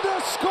 In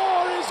to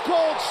score is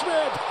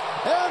Goldschmidt.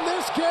 And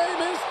this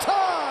game is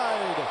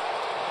tied.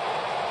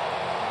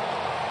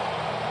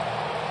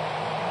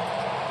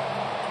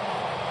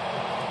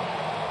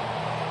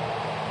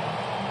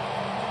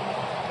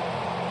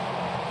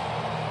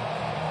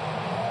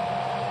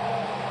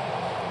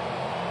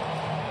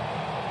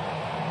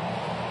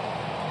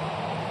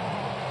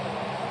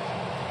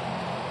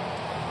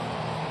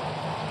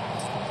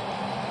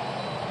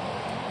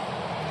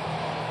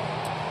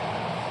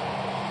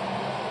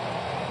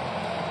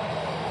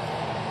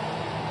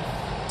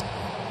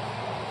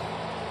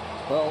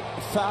 Well,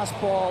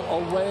 fastball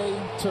away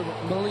to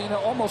Molina.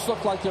 Almost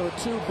looked like there were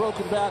 2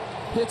 broken back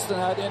hits in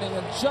that inning,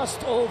 and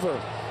just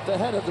over the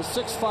head of the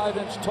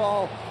 6'5"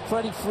 tall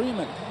Freddie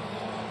Freeman.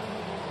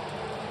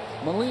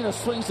 Molina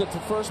swings it for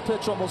first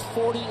pitch almost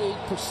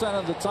 48%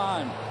 of the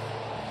time,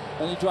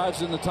 and he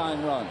drives in the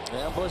tying run.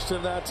 Ambushed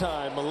him that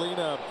time.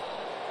 Molina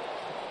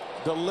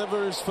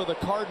delivers for the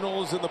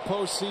Cardinals in the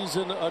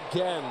postseason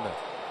again.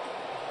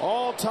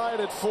 All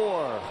tied at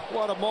 4.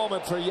 What a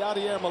moment for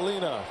Yadier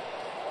Molina.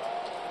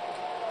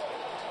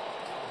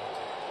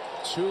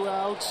 2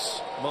 outs.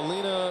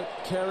 Molina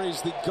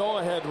carries the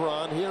go-ahead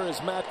run. Here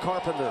is Matt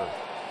Carpenter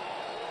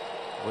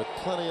with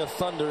plenty of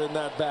thunder in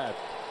that bat.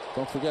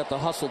 Don't forget the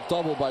hustle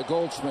double by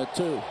Goldschmidt,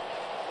 too.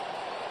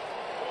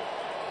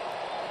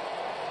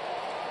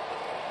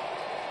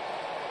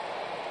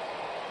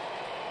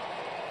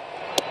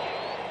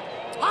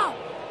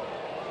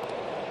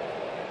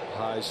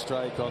 High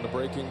strike on the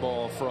breaking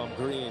ball from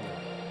Green.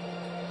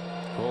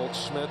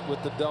 Goldschmidt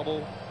with the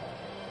double.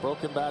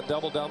 Broken bat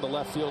double down the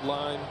left field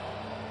line.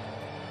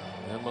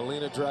 And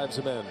Molina drives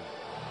him in.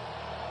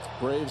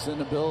 Braves'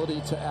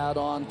 inability to add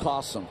on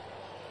costs them.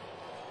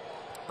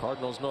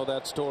 Cardinals know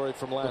that story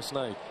from last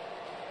night.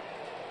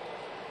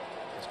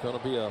 It's going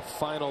to be a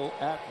final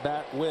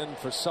at-bat win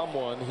for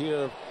someone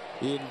here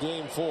in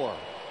Game 4.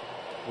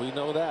 We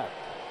know that.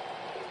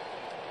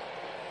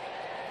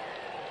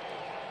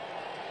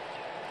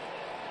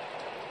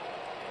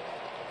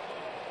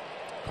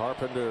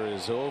 Carpenter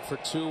is 0 for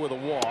 2 with a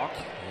walk,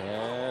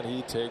 and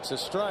he takes a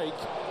strike.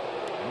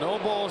 No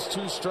balls,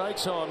 2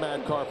 strikes on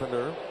Matt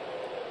Carpenter.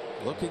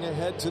 Looking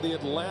ahead to the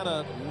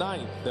Atlanta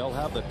 9th. They'll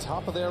have the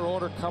top of their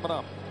order coming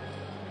up.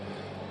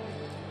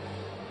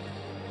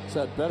 He's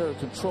had better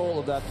control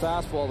of that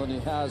fastball than he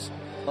has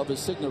of his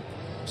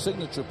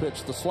signature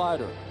pitch, the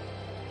slider.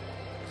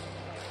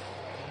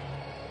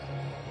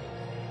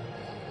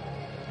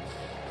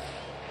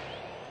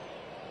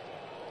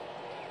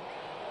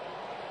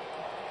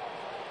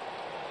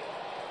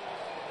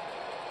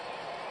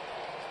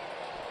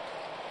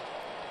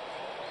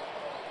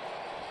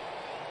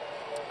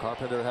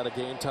 Carpenter had a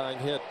game-tying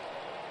hit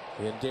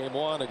in Game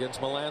 1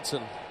 against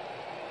Melanson.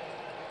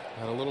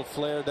 Had a little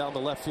flare down the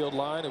left field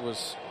line. It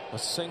was a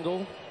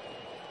single.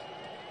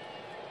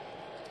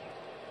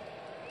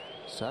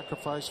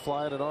 Sacrifice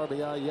fly at an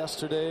RBI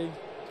yesterday.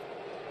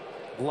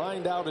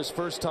 Lined out his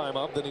first time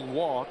up, then he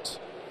walked.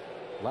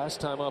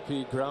 Last time up,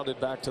 he grounded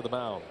back to the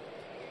mound.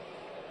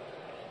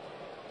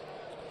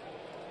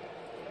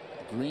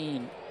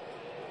 Green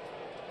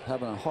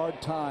having a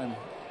hard time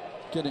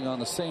getting on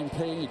the same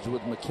page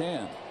with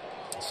McCann.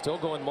 Still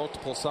going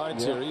multiple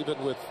sides here,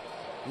 even with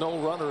no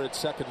runner at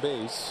second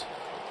base.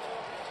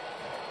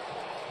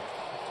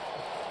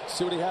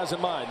 See what he has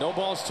in mind. No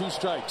balls, 2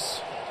 strikes.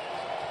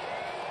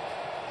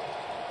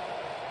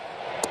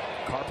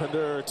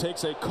 Carpenter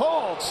takes a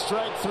called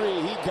strike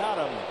 3. He got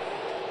him.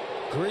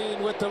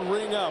 Green with the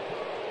ring up.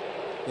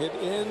 It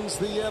ends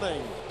the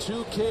inning.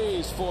 2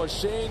 Ks for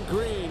Shane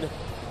Green.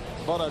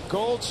 But a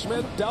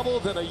Goldschmidt double,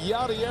 then a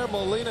Yadier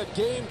Molina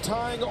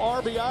game-tying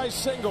RBI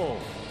single.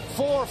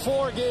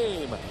 4-4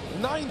 game,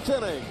 9th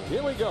inning.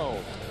 Here we go.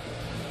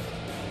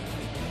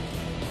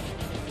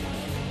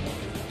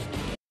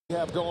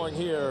 Have going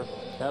here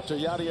after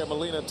Yadier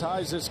Molina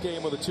ties this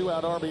game with a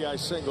 2-out RBI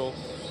single.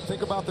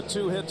 Think about the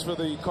 2 hits for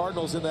the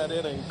Cardinals in that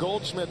inning.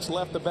 Goldschmidt's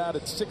left the bat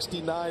at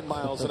 69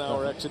 miles an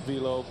hour exit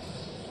velo.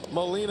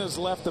 Molina's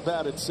left the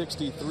bat at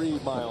 63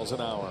 miles an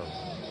hour.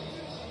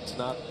 It's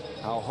not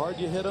how hard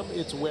you hit them,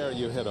 it's where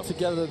you hit them.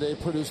 Together they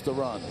produced a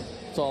run.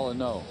 That's all I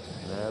know.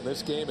 And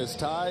this game is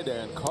tied,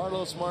 and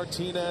Carlos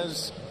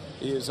Martinez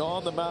is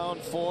on the mound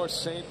for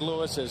St.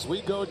 Louis as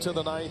we go to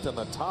the 9th and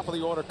the top of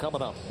the order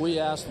coming up. We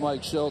asked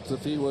Mike Schultz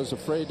if he was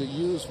afraid to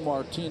use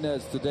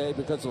Martinez today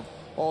because of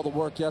all the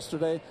work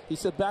yesterday. He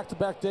said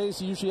back-to-back days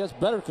he usually has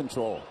better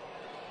control.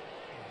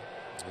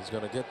 He's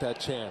going to get that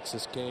chance.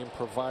 This game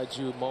provides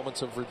you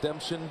moments of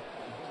redemption.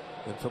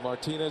 And for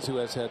Martinez, who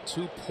has had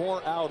 2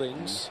 poor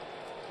outings,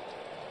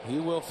 he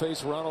will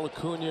face Ronald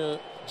Acuna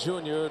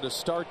Jr. to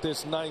start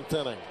this 9th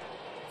inning.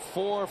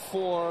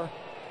 4-4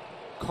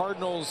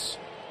 Cardinals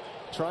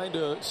trying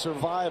to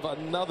survive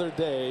another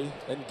day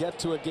and get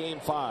to a game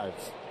 5.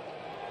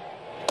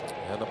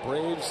 And the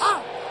Braves,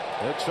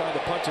 they're trying to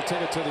punch a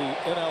ticket to the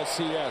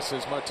NLCS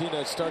as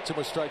Martinez starts him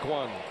with strike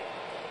 1.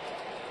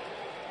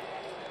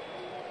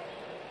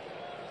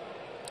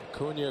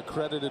 Acuna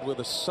credited with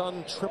a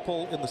Sun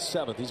triple in the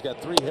 7th. He's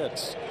got 3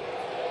 hits.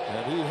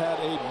 And he had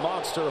a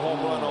monster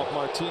home run off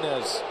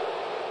Martinez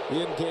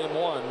in game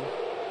 1.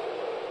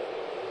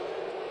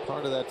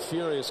 Part of that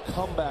furious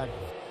comeback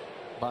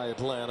by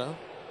Atlanta.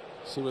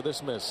 See where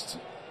this missed.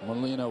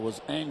 Molina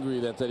was angry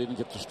that they didn't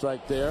get the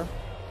strike there.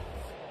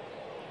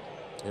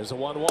 Here's a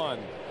 1-1.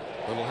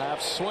 Little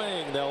half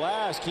swing. They'll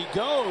ask. He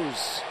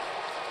goes.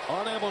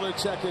 Unable to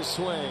check his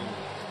swing.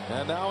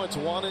 And now it's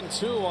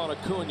 1-2 on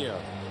Acuna.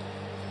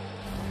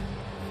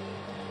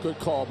 Good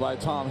call by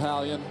Tom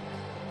Hallion.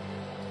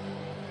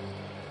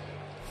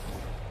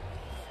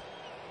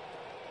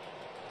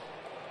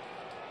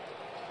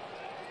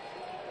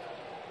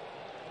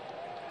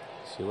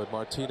 See what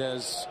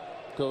Martinez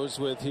goes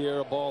with here.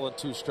 A ball and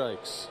 2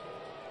 strikes.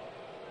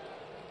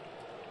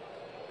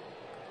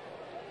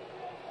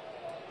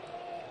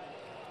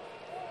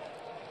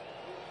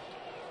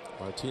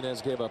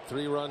 Martinez gave up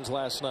 3 runs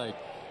last night.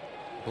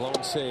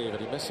 Blown save,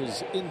 and he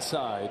misses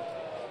inside.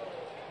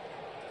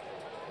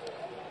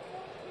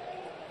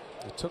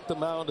 He took the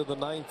mound in the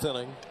 9th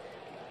inning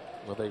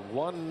with a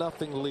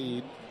 1-0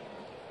 lead.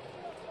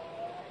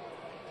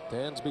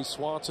 Dansby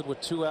Swanson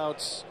with 2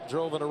 outs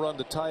drove in a run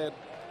to tie it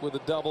with a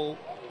double,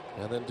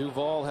 and then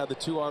Duvall had the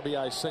 2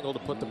 RBI single to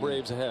put the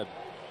Braves ahead.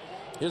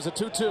 Here's a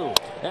 2-2,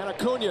 and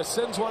Acuna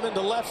sends one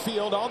into left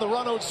field. On the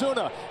run,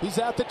 Ozuna. He's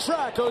at the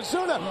track.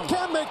 Ozuna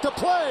can make the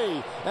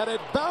play, and it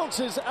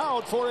bounces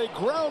out for a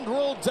ground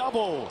rule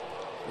double.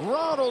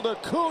 Ronald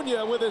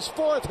Acuna with his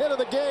 4th hit of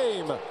the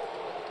game.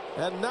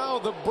 And now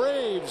the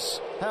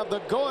Braves have the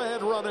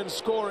go-ahead run in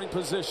scoring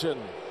position.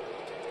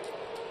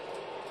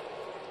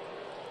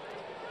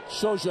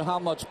 Shows you how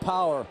much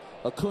power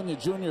Acuna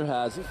Jr.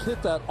 has. He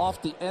hit that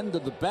off the end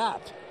of the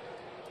bat.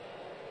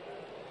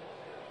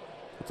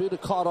 If he'd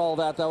have caught all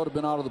that, that would have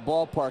been out of the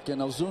ballpark,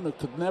 and Ozuna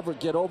could never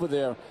get over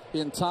there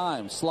in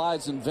time.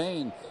 Slides in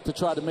vain to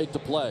try to make the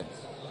play.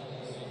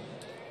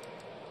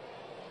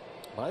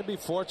 Might be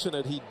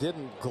fortunate he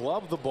didn't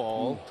glove the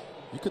ball.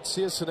 You could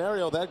see a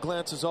scenario that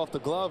glances off the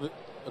glove.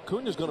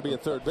 Acuna's going to be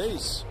at third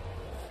base.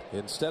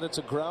 Instead, it's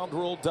a ground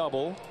rule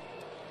double.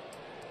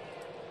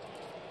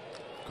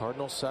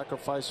 Cardinals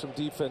sacrifice some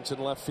defense in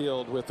left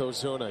field with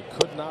Ozuna.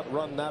 Could not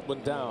run that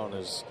one down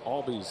as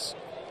Albies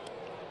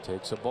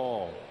takes a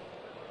ball.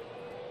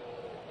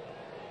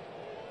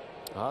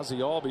 Ozzie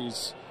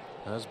Albies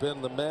has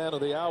been the man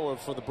of the hour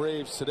for the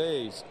Braves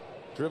today. He's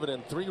driven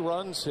in 3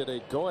 runs, hit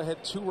a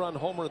go-ahead 2-run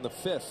homer in the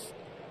 5th.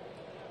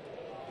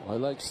 I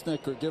like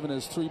Snicker giving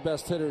his 3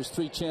 best hitters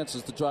 3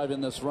 chances to drive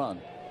in this run.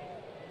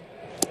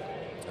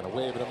 And a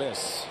wave and a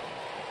miss.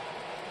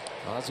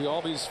 Ozzie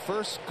Albies'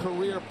 first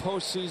career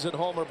postseason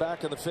homer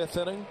back in the 5th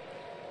inning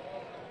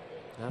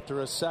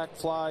after a sac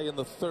fly in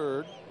the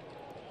 3rd.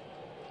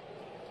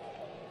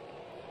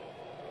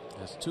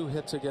 Has 2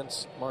 hits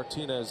against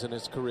Martinez in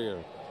his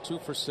career. 2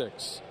 for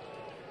 6.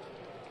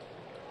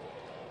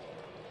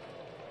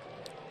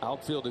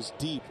 Outfield is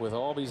deep with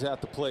Albies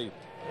at the plate.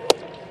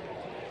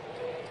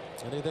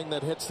 Anything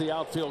that hits the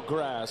outfield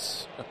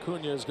grass,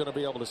 Acuna is going to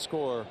be able to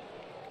score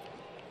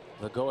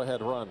the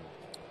go-ahead run.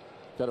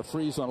 Got a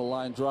freeze on a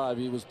line drive.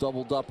 He was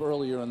doubled up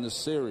earlier in this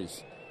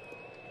series.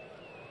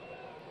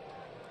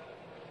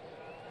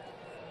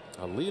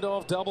 A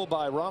leadoff double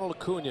by Ronald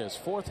Acuna, his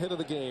 4th hit of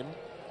the game.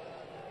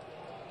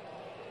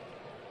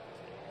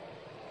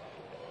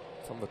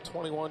 From the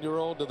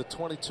 21-year-old to the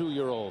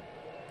 22-year-old.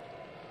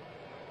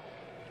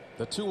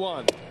 The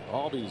 2-1.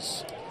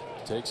 Albies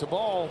takes a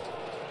ball.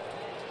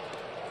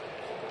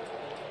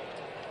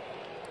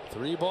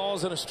 3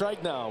 balls and a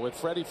strike now with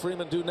Freddie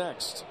Freeman due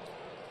next.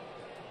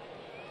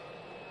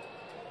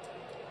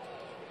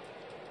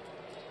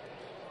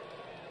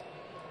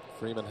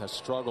 Freeman has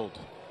struggled.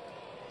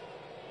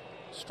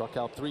 Struck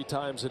out 3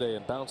 times today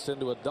and bounced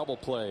into a double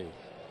play.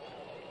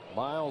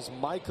 Miles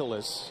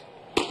Michaelis,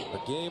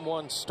 the game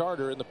 1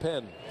 starter in the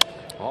pen.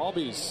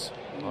 Albies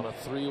on a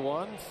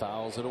 3-1,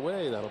 fouls it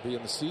away. That'll be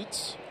in the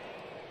seats.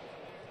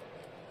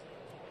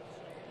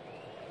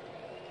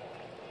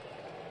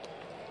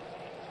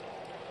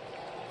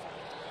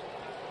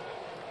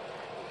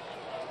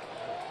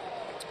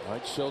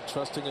 Mike Schilt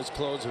trusting his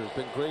closer. Has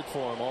been great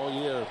for him all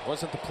year.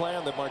 Wasn't the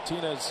plan that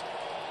Martinez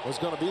was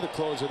going to be the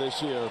closer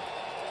this year.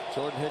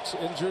 Jordan Hicks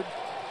injured.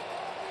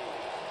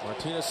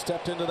 Martinez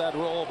stepped into that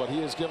role, but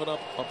he has given up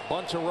a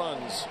bunch of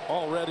runs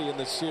already in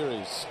this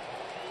series.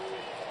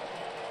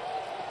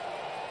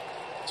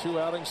 2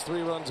 outings,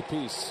 3 runs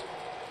apiece.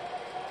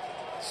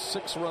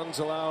 6 runs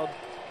allowed,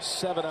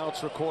 7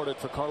 outs recorded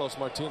for Carlos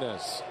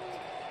Martinez.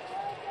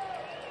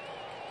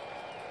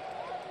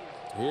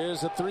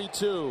 Here's a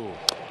 3-2.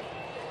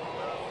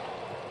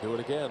 Do it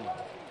again.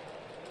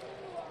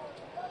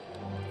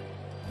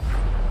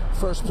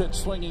 First pitch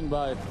swinging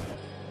by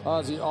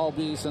Ozzie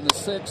Albies, and the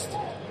 6th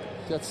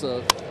gets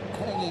a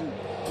hanging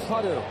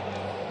cutter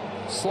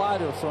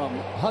slider from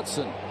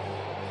Hudson.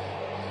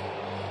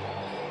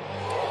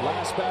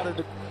 Last batter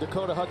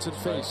Dakota Hudson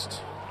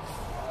faced.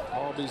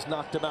 Albies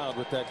knocked him out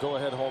with that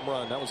go-ahead home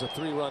run. That was a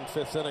 3-run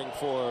 5th inning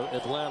for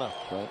Atlanta.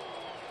 Right.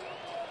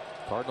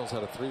 Cardinals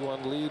had a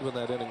 3-1 lead when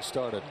that inning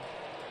started.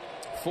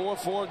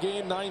 4-4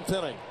 game, 9th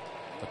inning.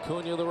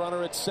 Acuna the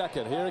runner at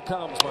second. Here it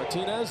comes.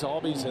 Martinez.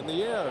 Albies in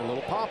the air. A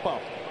little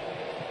pop-up.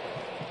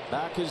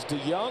 Back is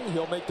DeYoung.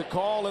 He'll make the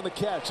call and the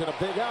catch, and a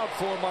big out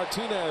for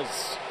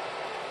Martinez.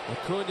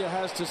 Acuna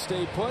has to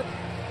stay put.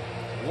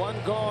 1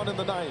 gone in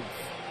the 9th.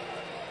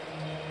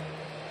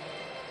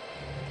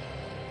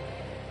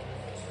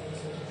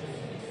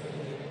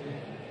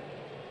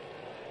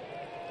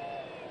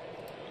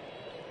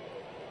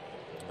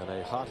 And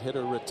a hot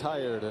hitter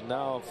retired, and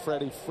now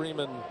Freddie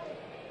Freeman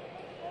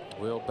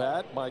will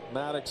bat. Mike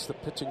Maddox, the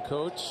pitching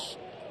coach,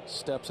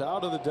 steps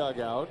out of the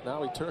dugout.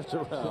 Now he turns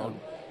around,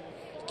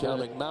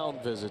 counting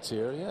mound visits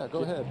here. Yeah, go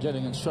ahead.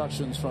 Getting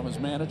instructions from his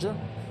manager.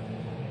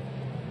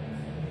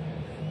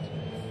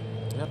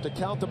 You have to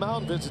count the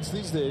mound visits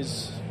these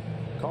days.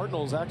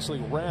 Cardinals actually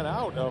ran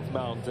out of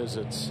mound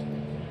visits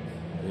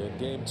in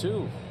game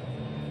 2.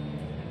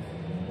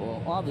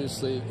 Well,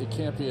 obviously, it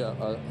can't be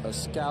a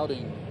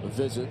scouting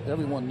visit.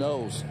 Everyone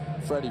knows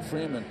Freddie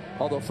Freeman,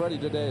 although Freddie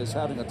today is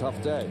having a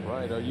tough day.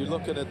 Right. Are you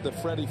looking at the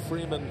Freddie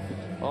Freeman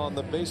on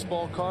the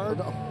baseball card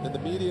in the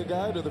media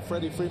guide, or the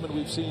Freddie Freeman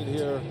we've seen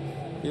here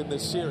in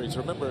this series?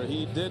 Remember,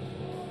 he did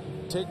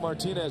take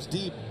Martinez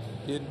deep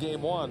in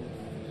game 1.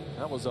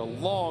 That was a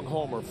long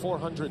homer,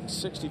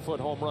 460-foot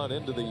home run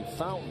into the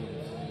fountain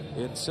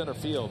in center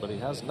field, but he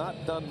has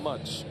not done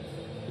much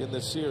in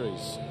this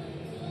series.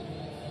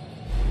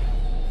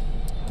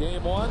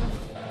 Game 1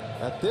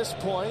 at this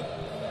point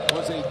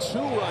was a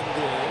 2-run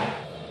game,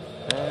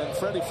 and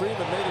Freddie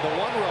Freeman made it a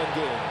 1-run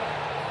game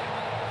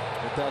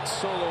with that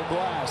solo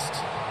blast.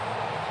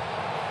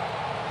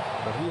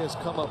 But he has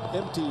come up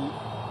empty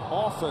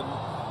often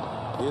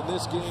in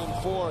this game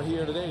 4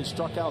 here today.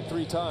 Struck out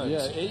 3 times.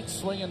 Yeah, 8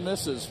 swing and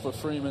misses for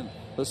Freeman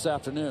this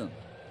afternoon.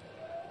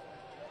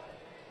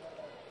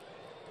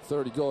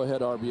 30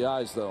 go-ahead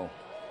RBIs, though.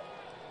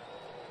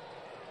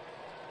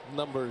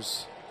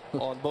 Numbers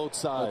on both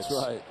sides.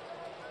 That's right.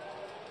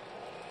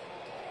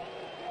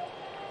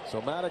 So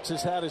Maddox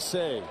has had his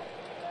say.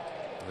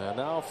 And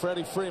now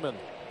Freddie Freeman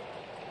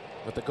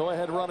with the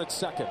go-ahead run at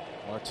second.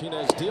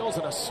 Martinez deals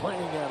in a swing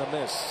and a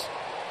miss.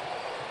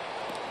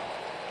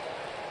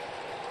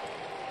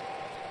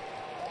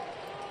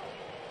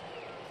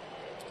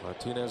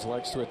 Martinez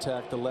likes to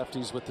attack the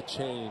lefties with the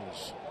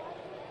change.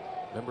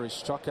 Remember, he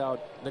struck out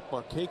Nick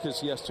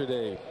Markakis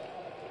yesterday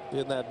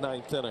in that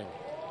 9th inning.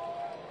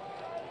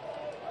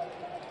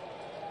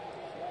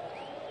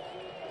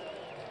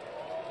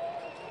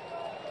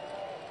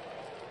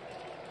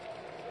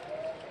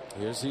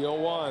 Here's the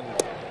 0-1.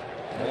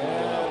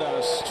 And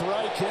a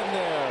strike in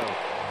there.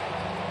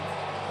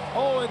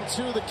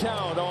 0-2 the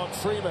count on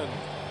Freeman.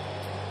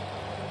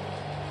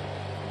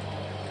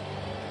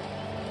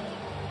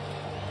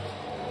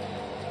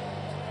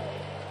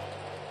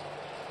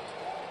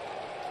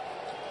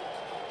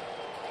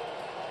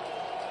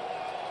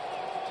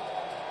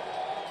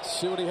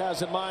 See what he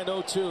has in mind.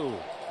 0-2.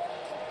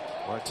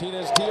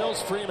 Martinez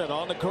deals. Freeman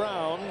on the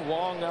ground.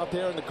 Wong out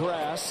there in the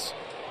grass.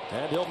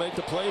 And he'll make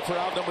the play for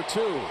out number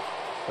 2.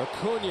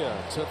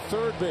 Acuna to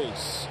third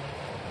base.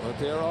 But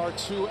there are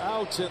 2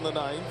 outs in the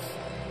 9th.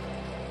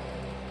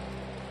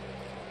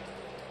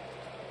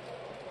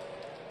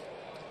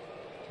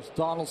 It's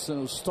Donaldson,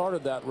 who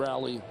started that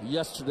rally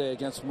yesterday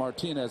against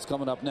Martinez,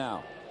 coming up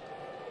now.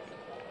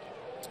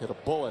 Hit a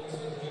bullet.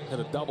 Hit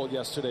a double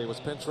yesterday. Was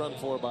pinch run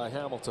for by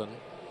Hamilton.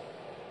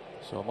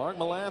 So Mark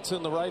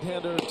Melancon, the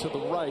right-hander, to the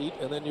right.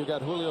 And then you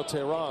got Julio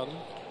Teheran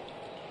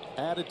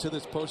added to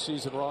this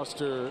postseason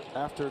roster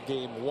after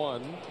game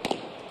 1.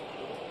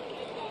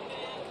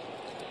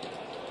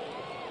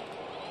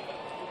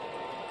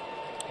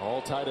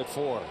 All tied at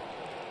 4.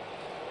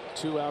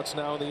 2 outs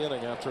now in the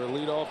inning after a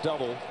leadoff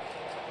double.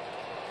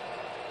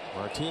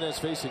 Martinez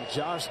facing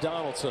Josh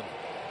Donaldson.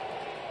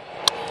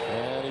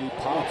 And he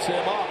pops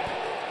him up.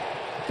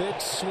 Big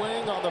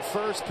swing on the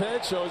first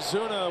pitch.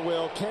 Ozuna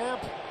will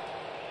camp,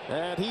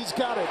 and he's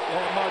got it.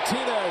 And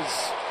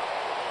Martinez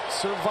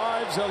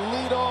survives a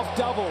leadoff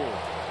double.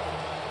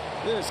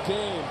 This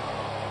game,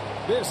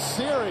 this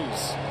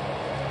series,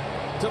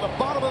 to the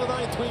bottom of the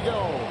ninth we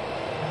go.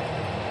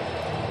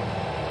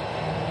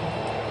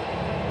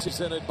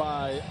 Presented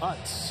by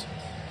Utz.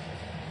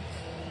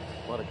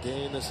 What a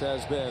game this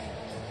has been.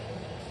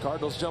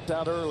 Cardinals jumped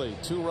out early.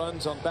 2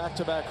 runs on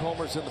back-to-back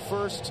homers in the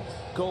first.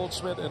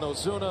 Goldschmidt and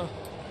Ozuna.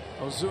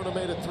 Ozuna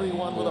made it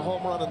 3-1 with a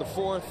home run in the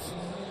fourth.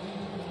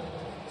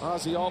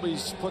 Ozzie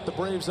Albies put the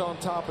Braves on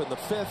top in the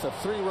fifth. A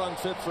 3-run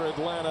fifth for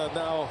Atlanta.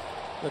 Now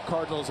the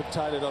Cardinals have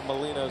tied it on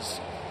Molina's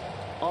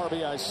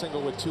RBI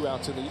single with 2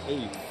 outs in the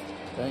 8th.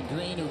 And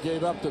Green, who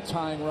gave up the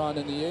tying run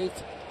in the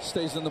 8th,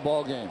 stays in the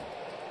ball game.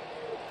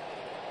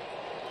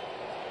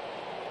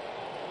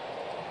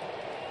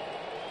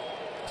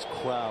 This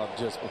crowd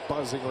just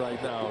buzzing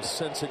right now,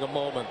 sensing a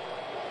moment.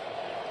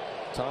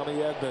 Tommy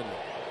Edman,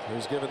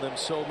 who's given them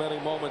so many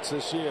moments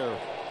this year,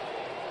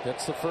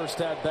 gets the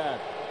first at bat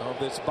of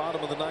this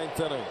bottom of the 9th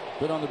inning.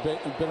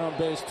 Been on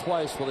base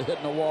twice with a hit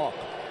and a walk.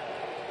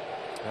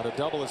 And a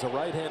double as a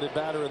right-handed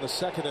batter in the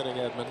 2nd inning,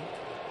 Edman.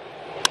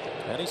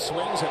 And he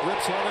swings and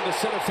rips one into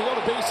center field,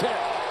 a base hit.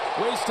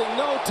 Wasting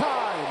no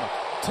time.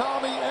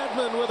 Tommy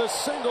Edman with a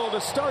single to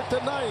start the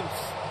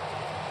 9th.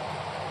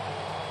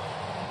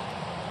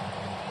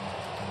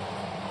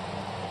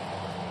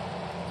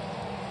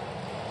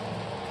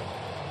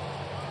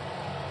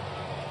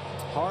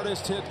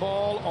 Hardest hit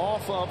ball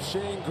off of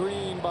Shane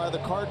Green by the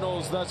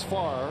Cardinals thus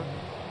far.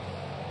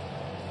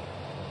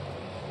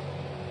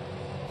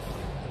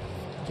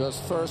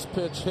 Just first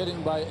pitch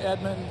hitting by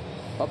Edman,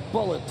 a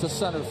bullet to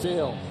center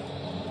field.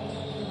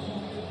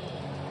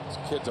 This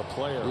kid's a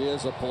player. He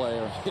is a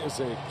player. He is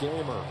a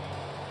gamer.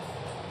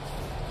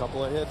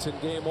 Couple of hits in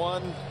game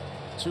 1.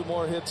 2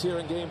 more hits here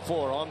in game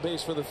 4. On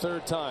base for the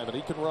 3rd time, and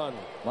he can run.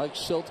 Mike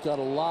Schilt got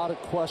a lot of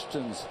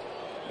questions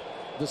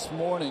this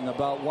morning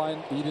about why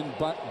he didn't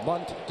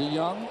bunt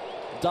DeYoung.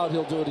 Doubt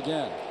he'll do it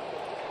again.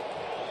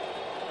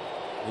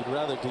 He'd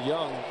rather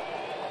DeYoung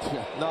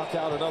knock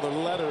out another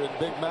letter in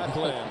Big Mac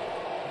land.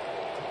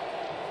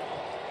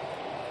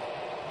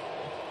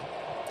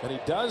 And he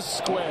does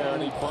square,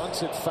 and he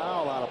bunts it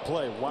foul out of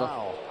play.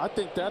 Wow. I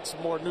think that's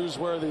more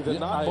newsworthy than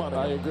not bunting.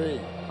 I agree.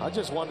 I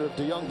just wonder if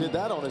DeYoung did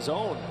that on his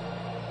own.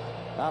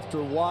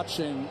 After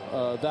watching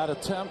that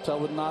attempt, I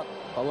would not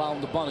allow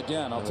him to bunt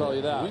again. I'll tell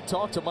you that. We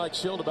talked to Mike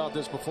Schilt about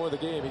this before the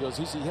game. He goes,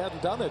 he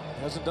hadn't done it.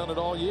 Hasn't done it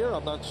all year.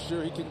 I'm not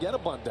sure he can get a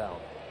bunt down.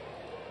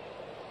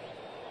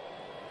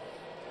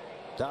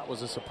 That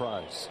was a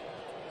surprise.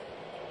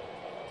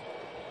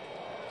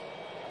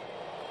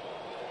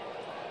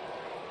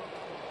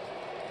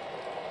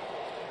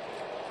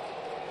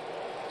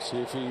 See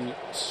if he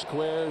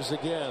squares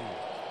again.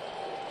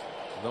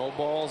 No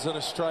balls and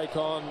a strike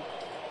on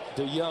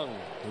DeYoung,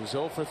 who's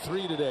 0 for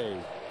 3 today.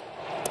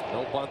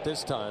 No bunt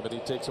this time, and he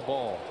takes a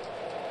ball.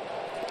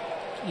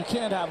 You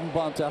can't have him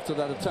bunt after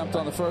that attempt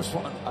on the first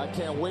one. I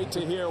can't wait to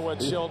hear what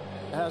Schilt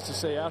has to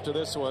say after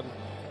this one.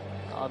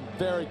 I'm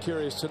very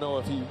curious to know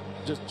if he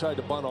just tried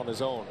to bunt on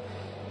his own.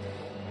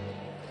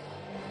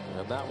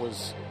 And that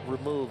was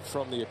removed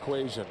from the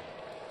equation.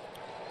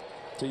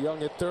 DeYoung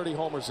hit 30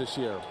 homers this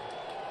year.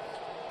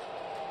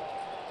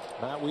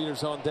 Matt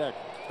Wieters on deck.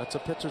 That's a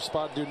pitcher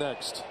spot due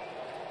next.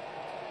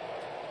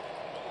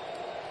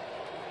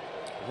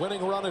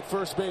 Winning run at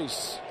first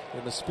base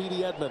in the speedy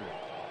Edman.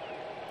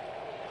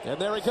 And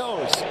there he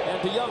goes.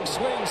 And DeYoung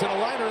swings and a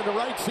liner into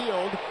right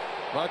field.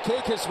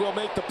 Markakis will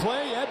make the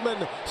play.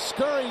 Edman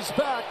scurries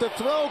back. The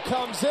throw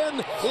comes in.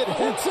 It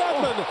hits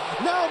Edman.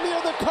 Now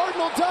near the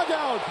Cardinal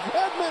dugout.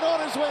 Edman on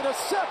his way to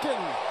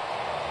second.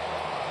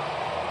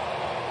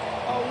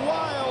 A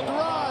wild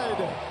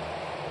ride.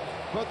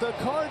 But the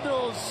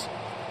Cardinals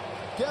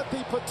get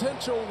the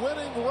potential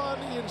winning run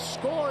in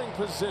scoring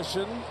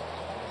position.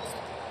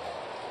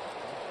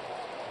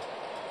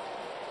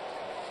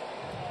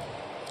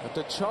 But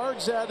to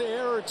charge that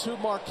error to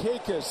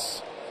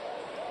Markakis.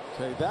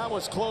 Okay, that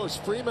was close.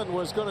 Freeman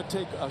was going to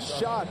take a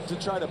shot to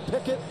try to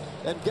pick it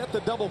and get the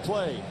double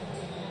play.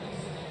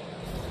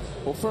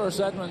 Well,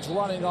 first, Edman's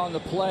running on the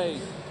play.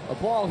 A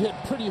ball hit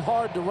pretty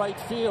hard to right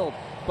field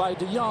by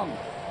DeYoung.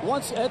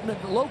 Once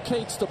Edman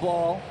locates the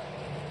ball,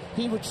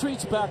 he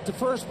retreats back to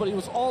first, but he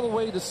was all the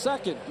way to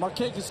second.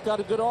 Markakis got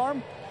a good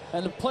arm,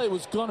 and the play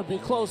was going to be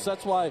close.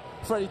 That's why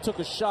Freddie took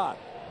a shot.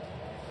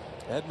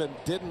 Edman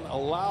didn't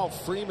allow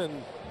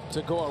Freeman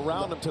to go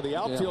around him to the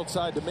outfield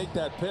side to make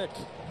that pick.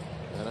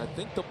 And I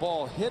think the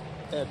ball hit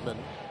Edman.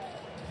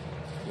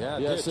 Yeah,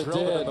 yes, it drilled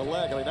did. him in the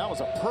leg. I mean, that was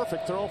a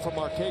perfect throw from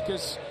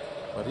Markakis,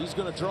 but he's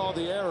going to draw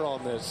the error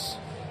on this.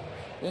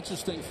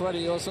 Interesting,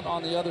 Freddie wasn't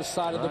on the other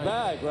side of the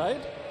bag,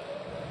 right?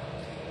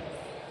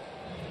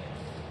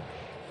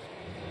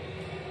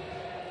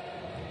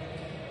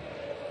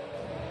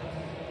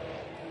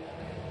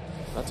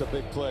 That's a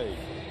big play.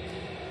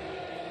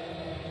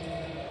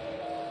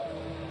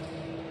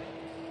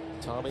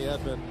 Tommy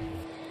Edman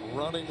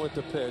running with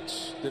the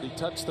pitch. Did he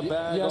touch the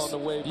bag on the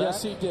way back?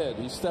 Yes, he did.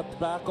 He stepped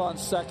back on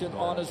second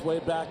on his way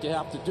back. You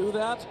have to do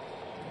that.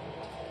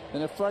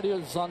 And if Freddie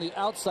was on the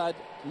outside,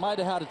 might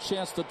have had a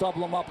chance to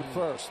double him up at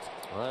first.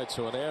 All right,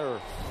 so an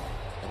error.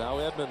 And now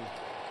Edman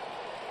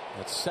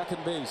at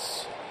second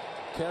base,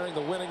 carrying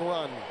the winning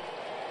run.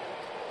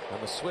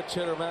 And the switch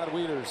hitter, Matt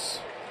Wieters,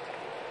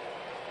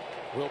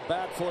 will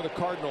bat for the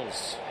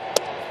Cardinals.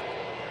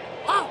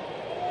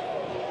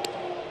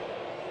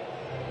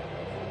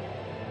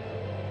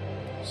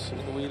 Seen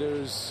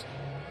Wieters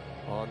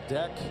on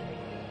deck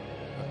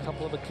a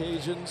couple of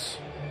occasions.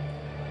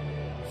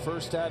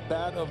 First at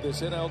bat of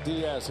this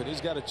NLDS, and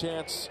he's got a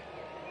chance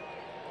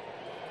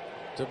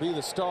to be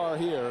the star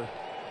here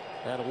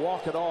and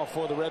walk it off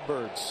for the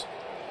Redbirds.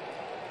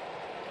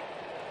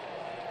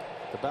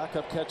 The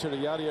backup catcher to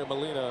Yadier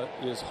Molina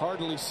is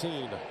hardly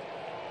seen.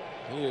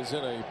 He is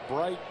in a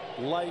bright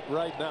light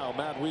right now.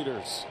 Matt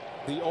Wieters,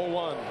 the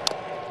 0-1.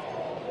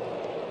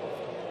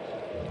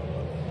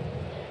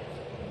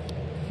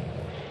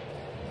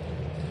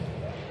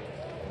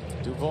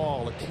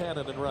 Duvall, a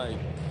cannon in right.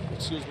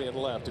 Excuse me, in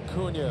left.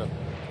 Acuna,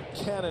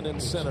 cannon in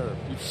center.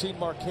 You've seen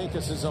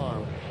Markakis'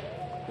 arm.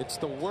 It's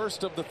the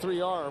worst of the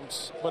three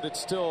arms, but it's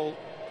still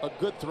a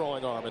good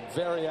throwing arm and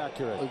very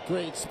accurate. A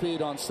great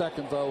speed on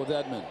second, though, with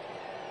Edman.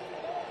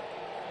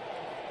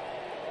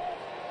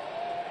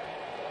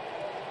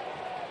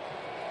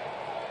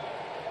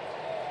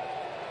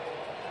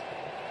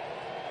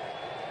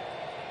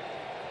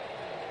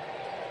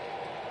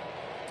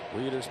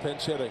 Wieters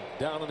pinch hitting.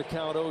 Down in the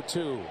count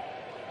 0-2.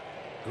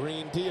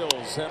 Green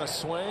deals and a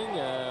swing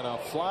and a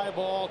fly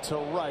ball to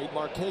right.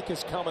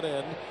 Markakis coming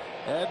in.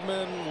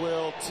 Edman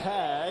will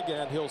tag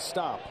and he'll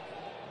stop.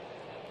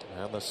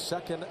 And the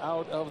second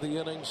out of the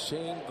inning,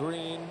 Shane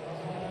Green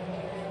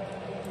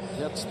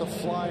gets the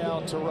fly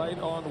out to right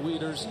on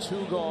Wieters.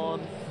 2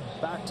 gone.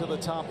 Back to the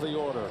top of the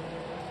order.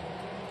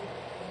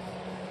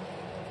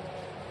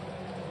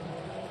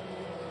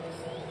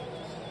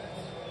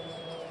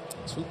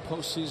 Two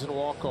postseason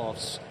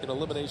walk-offs in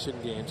elimination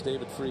games.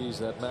 David Freese,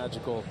 that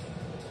magical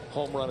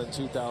home run in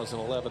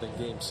 2011 in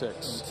Game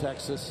 6 in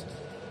Texas.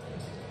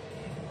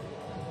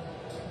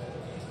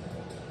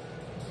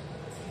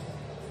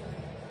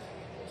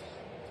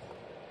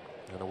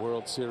 And a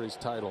World Series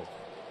title.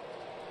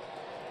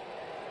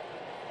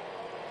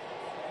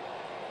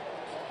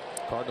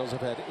 Cardinals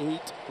have had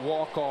 8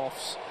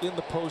 walk-offs in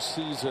the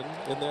postseason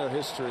in their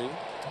history.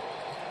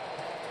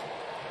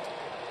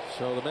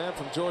 So the man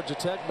from Georgia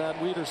Tech, Matt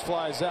Wieters,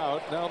 flies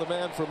out. Now the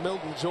man from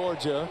Milton,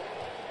 Georgia,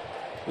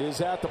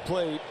 is at the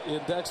plate in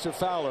Dexter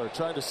Fowler,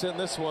 trying to send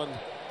this one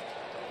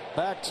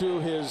back to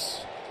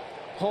his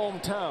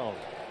hometown.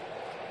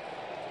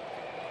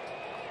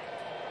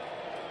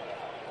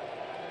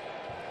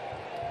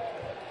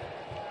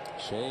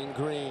 Shane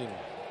Green,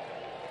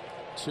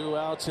 2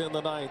 outs in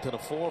the ninth in a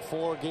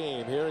 4-4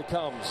 game. Here he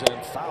comes,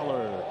 and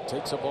Fowler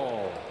takes a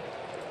ball.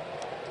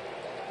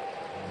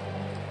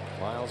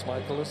 Miles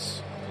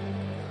Michaelis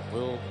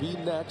will be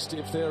next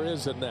if there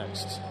is a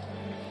next.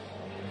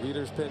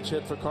 Wieters pinch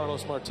hit for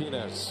Carlos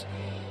Martinez.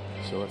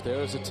 So if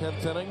there is a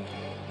 10th inning,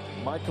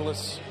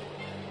 Michaelis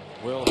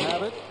will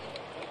have it.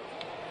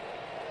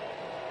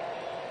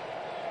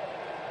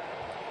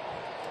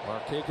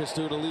 Markakis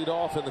due to lead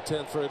off in the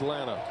 10th for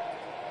Atlanta.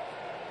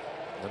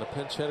 And a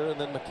pinch hitter,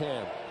 and then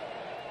McCann.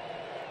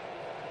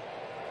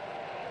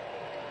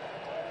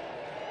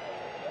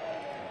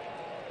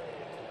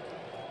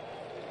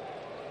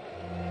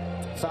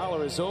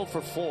 Fowler is 0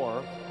 for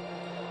 4.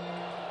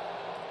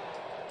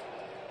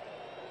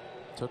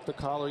 Took the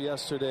collar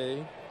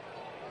yesterday.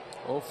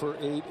 0 for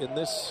 8 in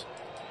this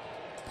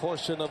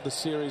portion of the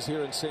series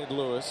here in St.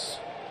 Louis.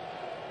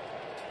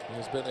 He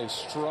has been a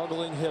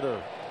struggling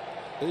hitter.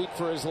 8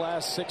 for his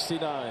last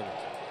 69.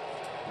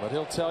 But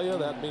he'll tell you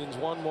that means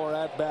one more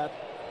at-bat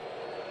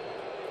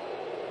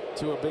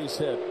to a base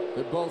hit.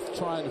 They're both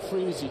trying to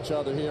freeze each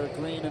other here,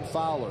 Green and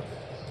Fowler.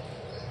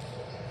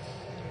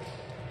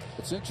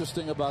 What's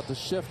interesting about the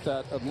shift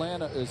that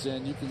Atlanta is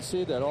in, you can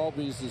see that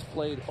Albies is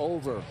played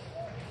over.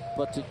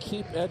 But to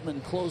keep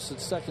Edman close at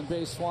second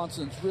base,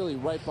 Swanson's really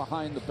right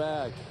behind the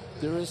bag.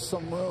 There is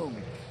some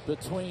room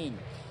between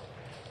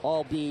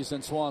Albies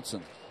and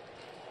Swanson.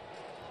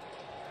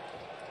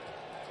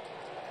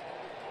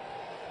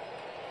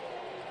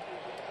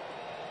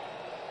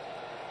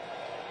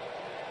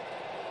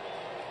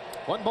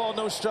 One ball,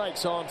 no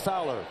strikes on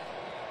Fowler.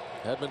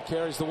 Edman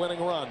carries the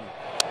winning run.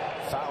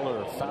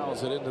 Fowler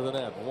fouls it into the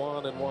net.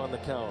 1-1 the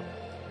count.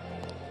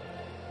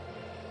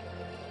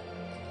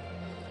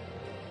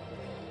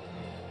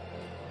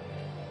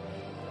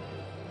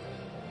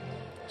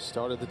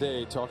 Started the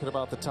day talking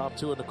about the top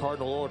 2 in the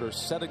Cardinal order,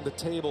 setting the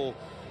table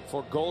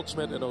for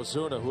Goldschmidt and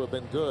Ozuna, who have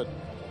been good.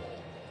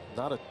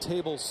 Not a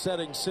table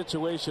setting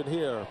situation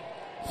here.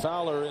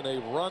 Fowler in a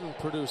run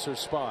producer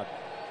spot.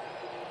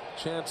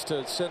 Chance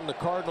to send the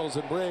Cardinals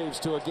and Braves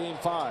to a Game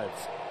 5.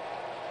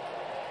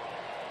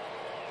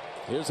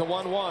 Here's a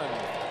 1-1.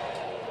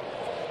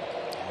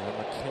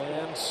 And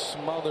McCann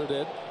smothered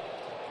it.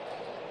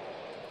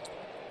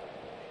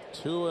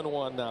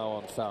 2-1 now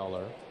on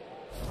Fowler.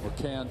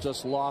 McCann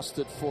just lost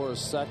it for a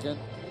second,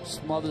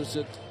 smothers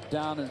it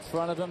down in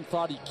front of him,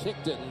 thought he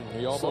kicked it.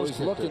 He almost so he's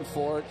kicked looking it.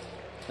 for it,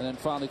 and then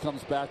finally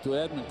comes back to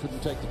Edman,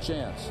 couldn't take the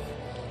chance.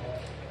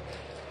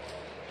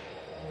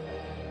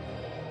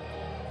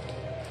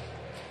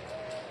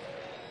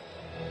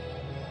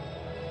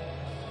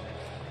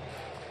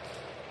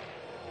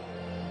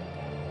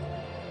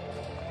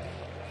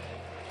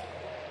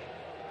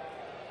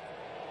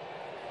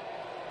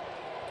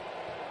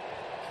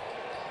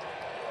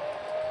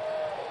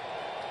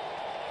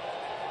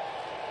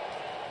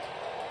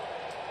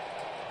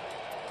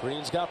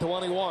 Green's got the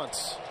one he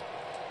wants.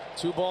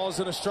 2 balls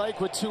and a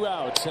strike with 2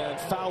 outs, and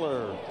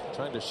Fowler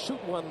trying to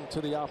shoot one to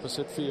the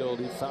opposite field.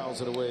 He fouls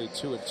it away.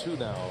 2-2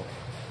 now.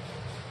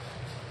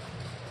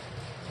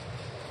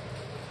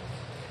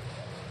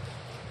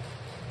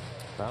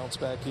 Bounce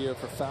back here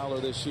for Fowler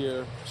this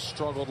year.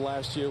 Struggled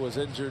last year, was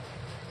injured,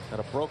 had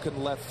a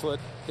broken left foot,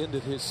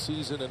 ended his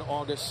season in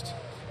August.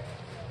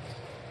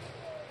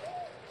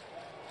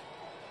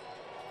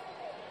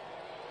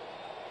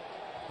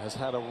 Has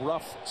had a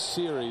rough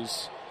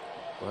series,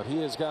 but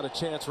he has got a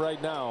chance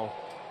right now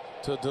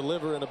to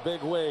deliver in a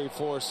big way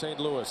for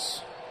St.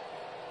 Louis.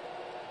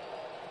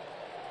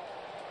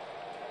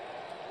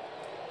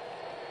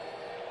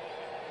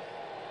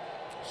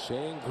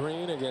 Shane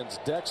Green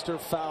against Dexter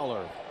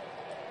Fowler.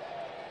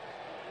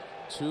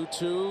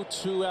 2-2,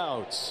 2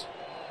 outs.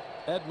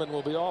 Edman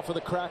will be off with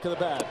a crack of the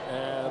bat,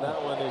 and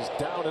that one is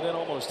down and in,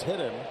 almost hit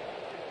him.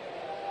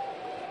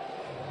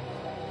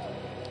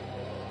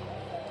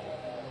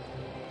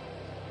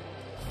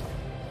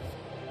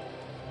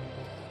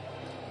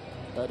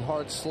 That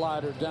hard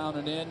slider down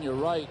and in, you're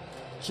right,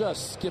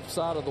 just skips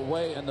out of the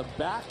way, and the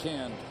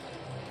backhand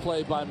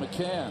play by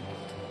McCann.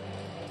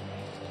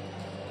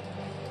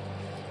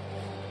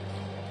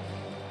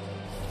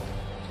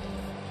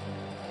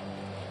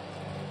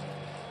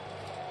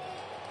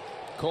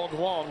 Cole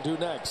Wong due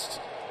next.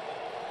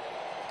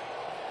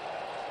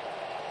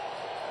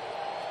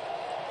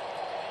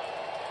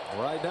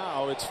 Right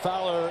now it's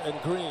Fowler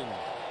and Green.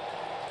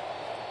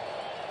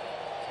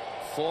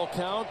 Full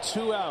count,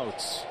 2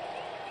 outs.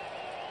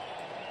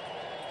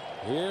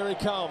 Here he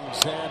comes,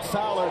 and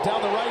Fowler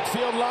down the right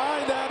field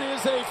line. That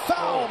is a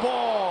foul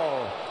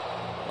ball.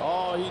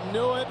 Oh, he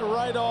knew it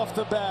right off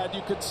the bat.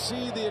 You could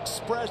see the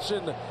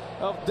expression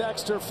of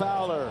Dexter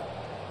Fowler.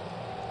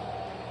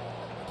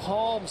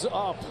 Palms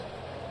up,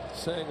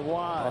 saying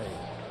why?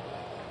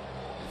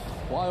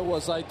 Why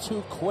was I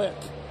too quick?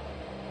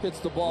 Hits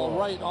the ball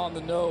right on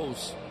the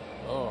nose.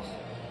 Oh.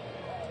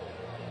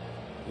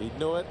 He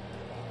knew it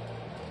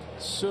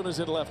as soon as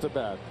it left the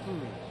bat.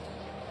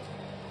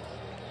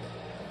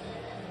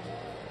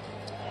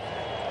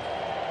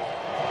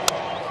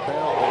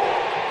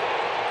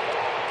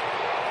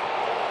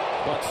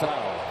 But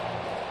foul.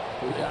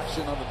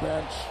 Reaction on the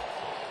bench.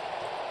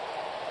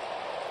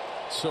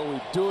 So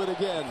we do it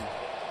again.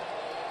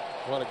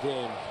 What a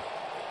game.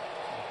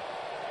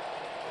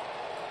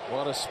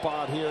 What a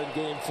spot here in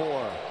game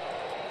 4.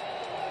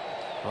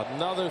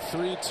 Another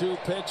 3-2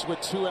 pitch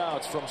with 2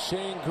 outs from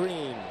Shane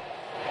Green.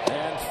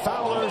 And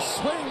Fowler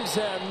swings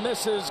and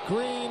misses.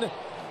 Green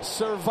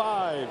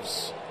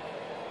survives.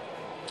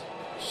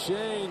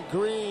 Shane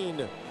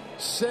Green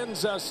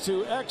sends us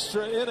to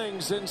extra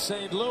innings in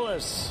St.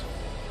 Louis.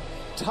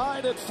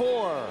 Tied at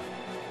 4.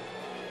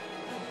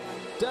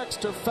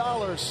 Dexter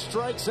Fowler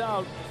strikes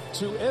out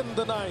to end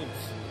the 9th.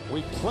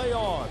 We play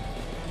on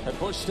at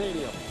Busch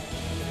Stadium.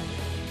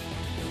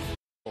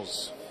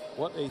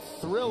 What a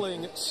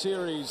thrilling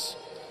series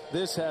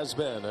this has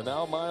been. And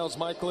now Miles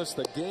Michaelis,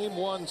 the game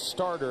 1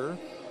 starter,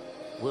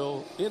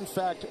 will in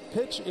fact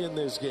pitch in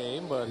this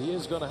game, but he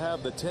is going to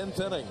have the 10th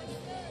inning.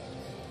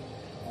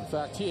 In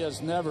fact, he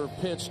has never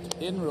pitched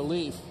in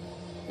relief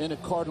in a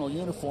Cardinal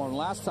uniform.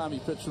 Last time he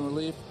pitched in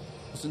relief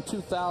was in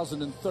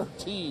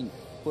 2013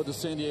 for the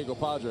San Diego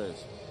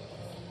Padres.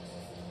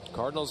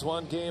 Cardinals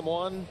won game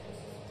 1,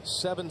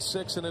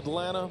 7-6 in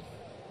Atlanta.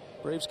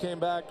 Braves came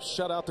back,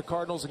 shut out the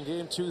Cardinals in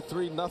game 2,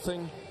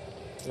 3-0.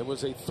 It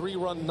was a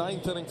 3-run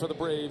 9th inning for the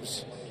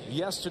Braves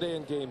yesterday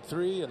in game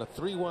 3, and a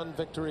 3-1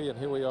 victory, and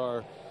here we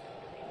are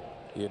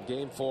in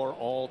game 4,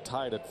 all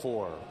tied at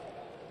 4.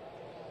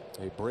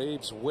 A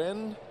Braves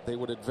win, they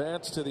would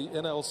advance to the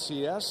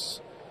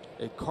NLCS.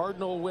 A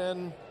Cardinal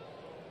win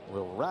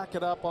will rack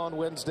it up on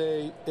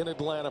Wednesday in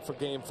Atlanta for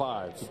game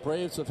 5. The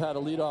Braves have had a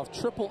leadoff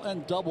triple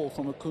and double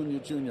from Acuna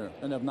Jr.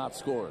 and have not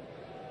scored.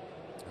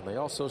 And they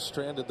also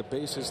stranded the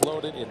bases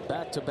loaded in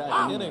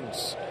back-to-back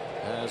innings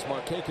as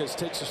Markakis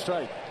takes a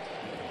strike.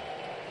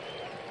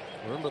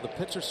 Remember, the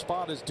pitcher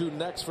spot is due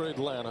next for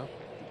Atlanta.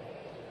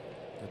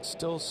 It's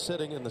still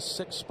sitting in the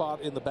 6th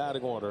spot in the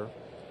batting order.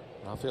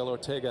 Rafael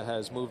Ortega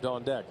has moved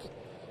on deck.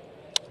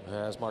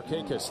 As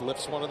Markakis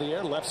lifts one in the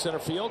air, left center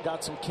field,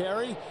 got some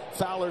carry.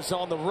 Fowler's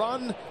on the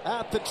run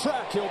at the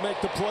track. He'll make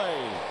the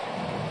play.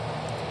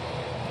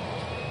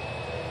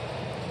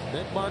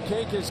 Nick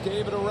Markakis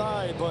gave it a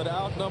ride, but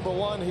out number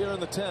 1 here in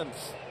the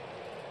 10th.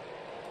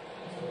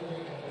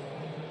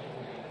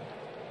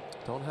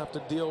 Don't have to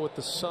deal with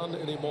the sun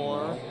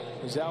anymore.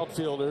 These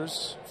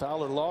outfielders.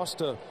 Fowler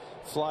lost a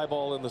fly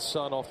ball in the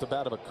sun off the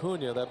bat of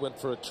Acuna. That went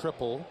for a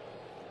triple.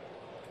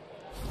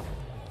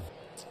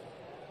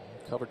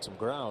 Covered some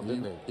ground,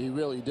 didn't he? He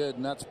really did,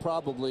 and that's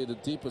probably the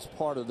deepest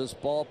part of this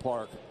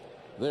ballpark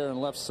there in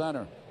left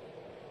center.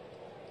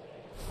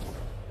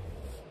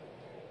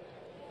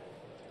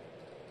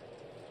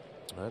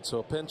 All right, so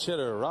a pinch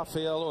hitter,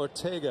 Rafael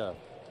Ortega.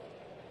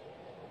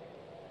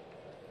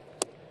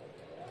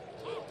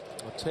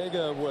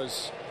 Ortega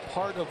was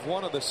part of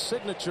one of the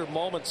signature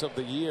moments of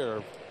the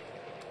year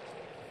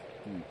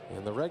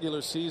in the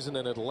regular season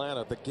in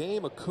Atlanta. The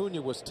game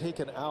Acuna was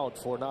taken out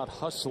for not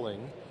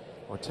hustling.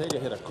 Ortega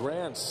hit a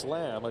grand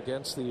slam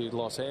against the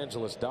Los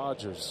Angeles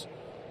Dodgers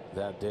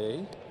that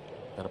day,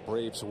 and a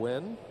Braves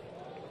win.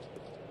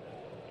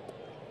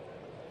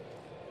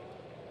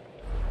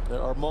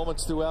 There are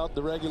moments throughout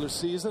the regular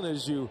season,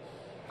 as you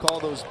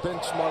call those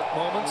benchmark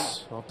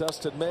moments. Well,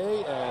 Dustin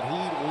May, and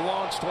he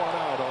launched one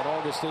out on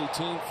August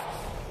 18th.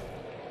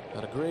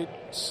 And a great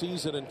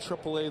season in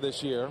AAA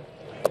this year.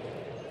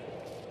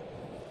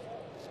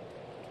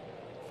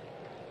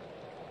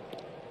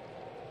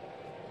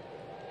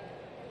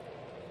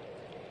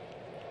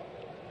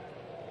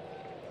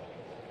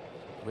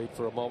 Wait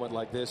for a moment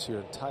like this your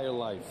entire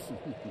life.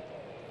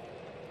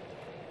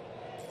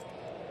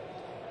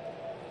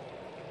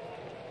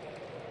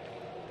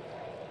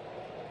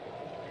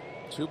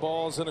 Two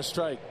balls and a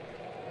strike.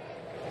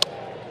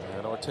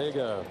 And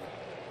Ortega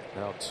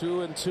now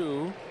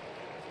 2-2.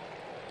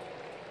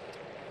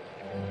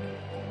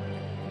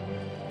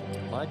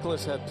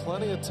 Michaelis had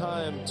plenty of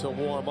time to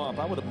warm up.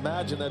 I would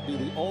imagine that'd be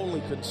the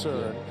only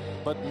concern.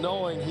 But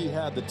knowing he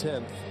had the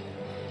 10th,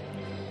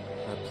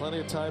 had plenty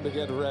of time to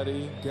get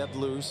ready, get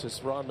loose.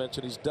 As Ron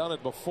mentioned, he's done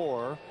it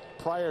before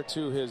prior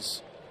to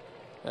his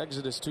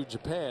exodus to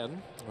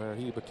Japan, where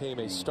he became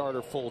a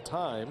starter full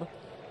time.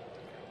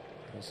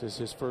 This is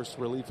his first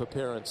relief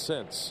appearance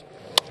since.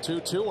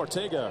 2-2.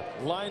 Ortega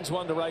lines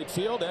one to right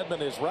field.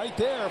 Edman is right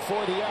there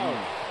for the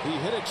out. He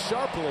hit it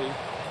sharply,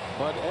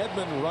 but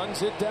Edman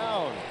runs it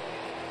down.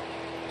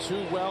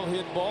 Two well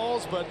hit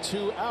balls, but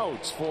two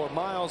outs for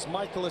Miles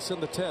Michaelis in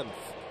the 10th.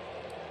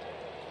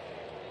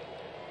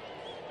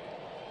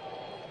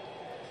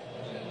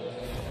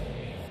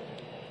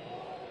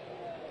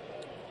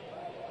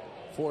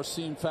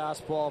 Four-seam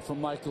fastball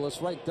from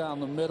Michaelis right down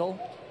the middle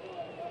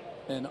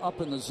and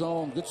up in the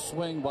zone. Good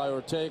swing by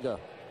Ortega.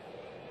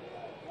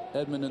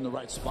 Edman in the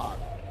right spot,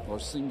 or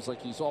seems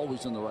like he's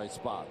always in the right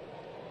spot.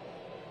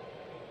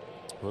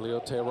 Julio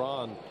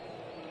Teheran,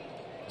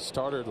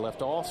 starter,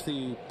 left off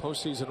the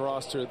postseason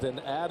roster, then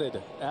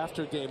added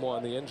after game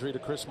one, the injury to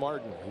Chris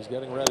Martin. He's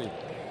getting ready.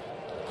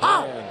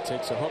 And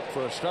takes a hook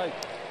for a strike.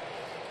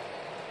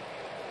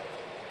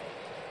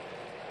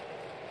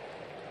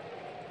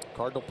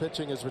 Cardinal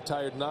pitching has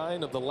retired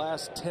 9 of the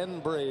last 10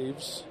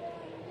 Braves.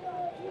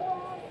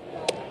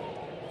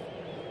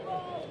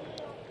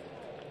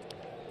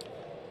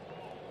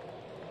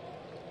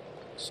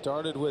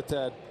 Started with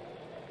that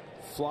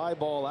fly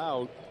ball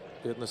out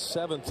in the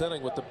 7th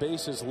inning with the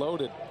bases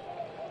loaded.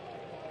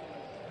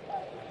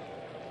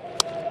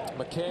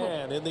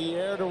 McCann in the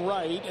air to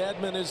right.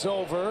 Edman is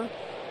over.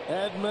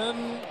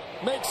 Edman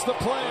makes the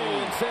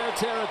play in fair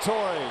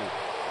territory.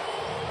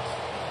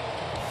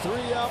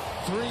 3 up,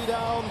 3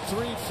 down,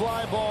 3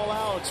 fly ball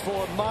outs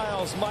for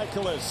Miles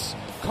Michaelis.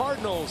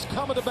 Cardinals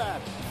coming to bat.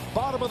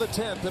 Bottom of the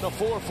 10th in a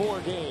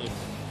 4-4 game.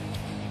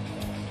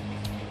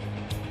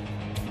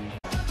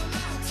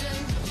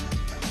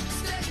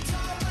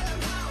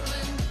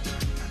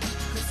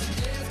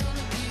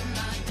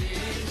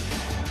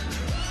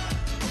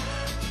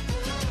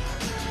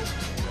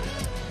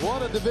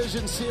 What a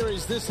division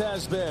series this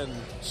has been.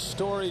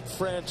 Storied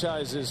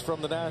franchises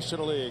from the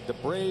National League. The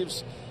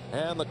Braves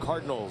and the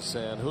Cardinals.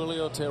 And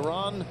Julio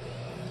Teheran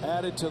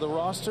added to the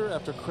roster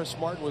after Chris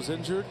Martin was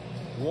injured,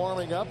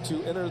 warming up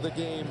to enter the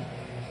game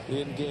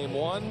in game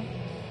one.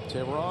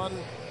 Teheran,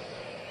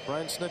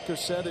 Brian Snitker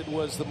said it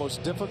was the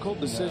most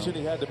difficult decision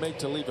he had to make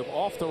to leave him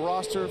off the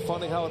roster.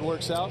 Funny how it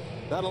works out.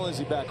 Not only is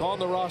he back on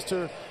the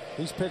roster,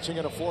 he's pitching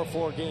in a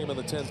 4-4 game in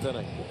the 10th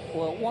inning.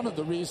 Well, one of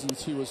the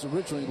reasons he was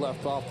originally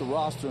left off the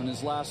roster in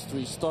his last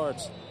 3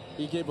 starts,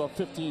 he gave up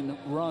 15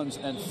 runs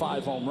and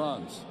 5 home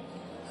runs.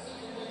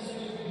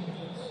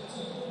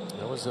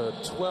 That was a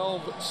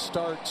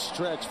 12-start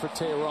stretch for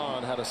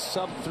Teheran. Had a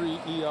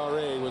sub-3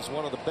 ERA. Was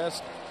one of the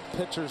best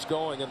pitchers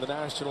going in the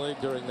National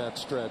League during that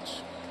stretch.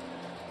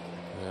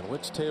 And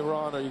which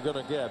Teheran are you going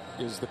to get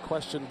is the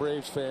question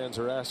Braves fans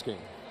are asking.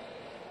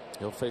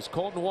 He'll face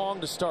Colton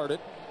Wong to start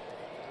it.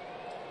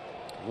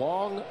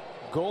 Wong,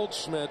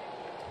 Goldschmidt,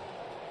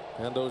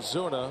 and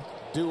Ozuna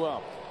due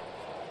up.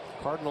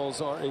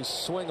 Cardinals are a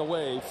swing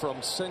away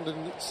from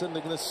sending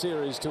this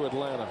series to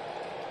Atlanta.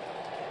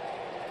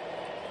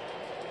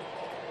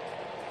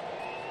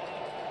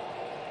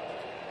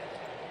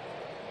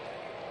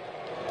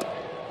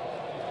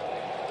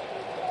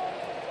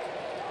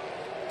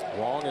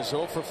 Wong is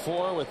 0 for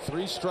 4 with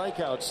 3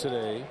 strikeouts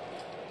today.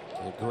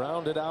 He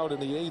grounded out in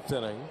the 8th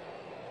inning.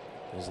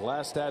 His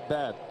last at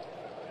bat.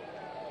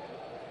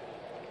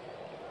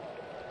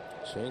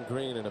 Shane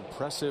Green, an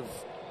impressive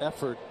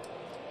effort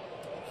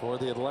for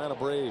the Atlanta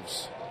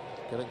Braves.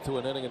 Getting through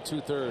an inning and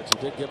 2/3. He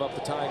did give up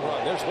the tying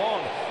run. There's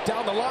Wong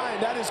down the line.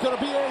 That is going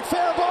to be a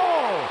fair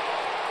ball.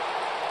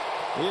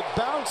 It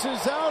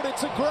bounces out.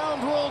 It's a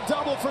ground rule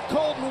double for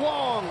Colton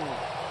Wong.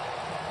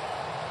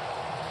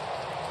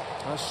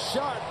 A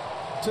shot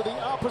to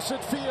the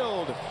opposite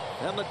field.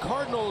 And the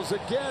Cardinals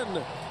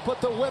again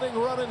put the winning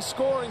run in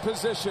scoring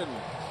position.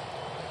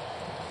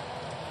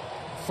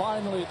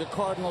 Finally, the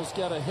Cardinals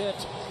get a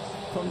hit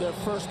from their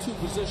first two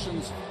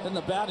positions in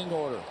the batting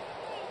order.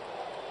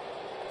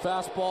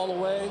 Fastball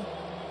away,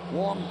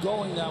 Wong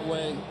going that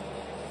way,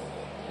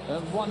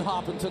 and one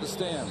hop into the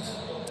stands.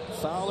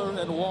 Fowler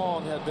and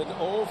Wong had been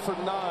 0 for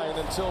 9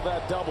 until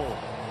that double.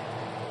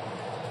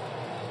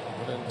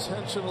 Would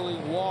intentionally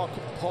walk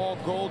Paul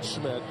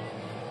Goldschmidt.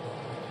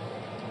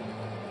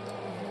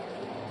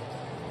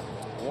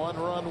 One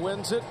run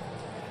wins it.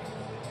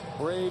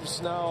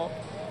 Braves now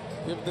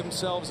give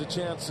themselves a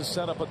chance to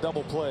set up a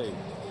double play.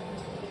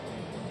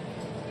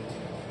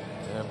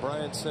 And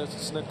Brian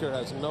Snitker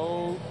has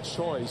no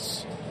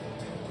choice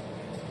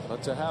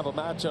but to have a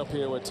matchup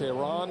here with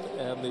Tehran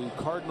and the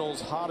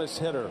Cardinals' hottest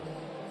hitter,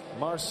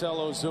 Marcell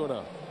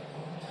Ozuna.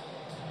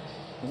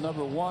 The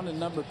number 1 and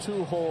number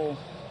 2 hole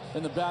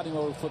in the batting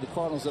order for the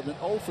Cardinals have been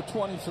 0 for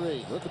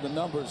 23. Look at the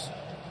numbers.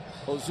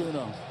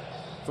 Ozuna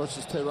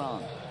versus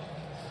Tehran.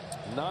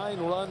 9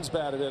 runs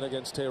batted in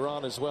against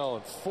Tehran as well,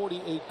 and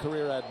 48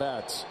 career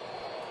at-bats.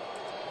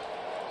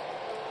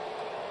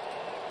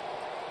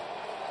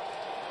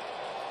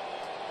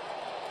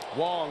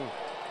 Wong,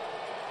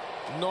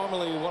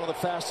 normally one of the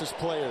fastest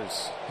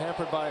players,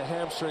 hampered by a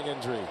hamstring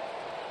injury.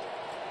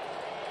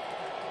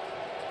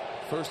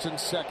 First and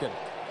second.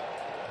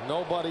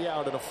 Nobody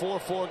out in a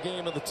 4-4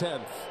 game of the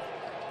 10th.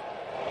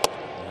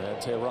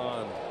 And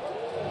Tehran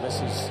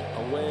misses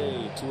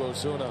away to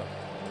Ozuna.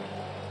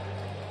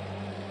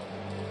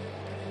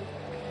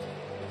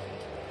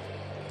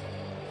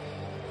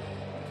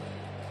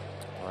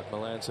 Mark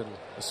Melancon,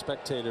 a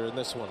spectator in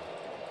this one.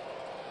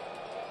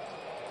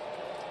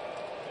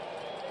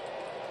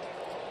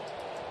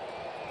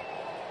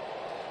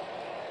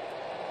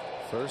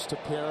 First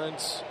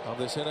appearance of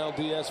this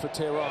NLDS for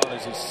Tehran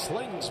as he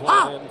slings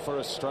one in for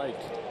a strike.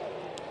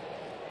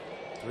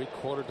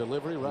 3/4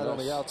 delivery right on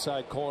the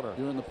outside corner.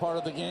 You're in the part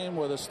of the game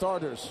where the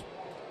starters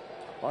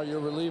are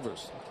your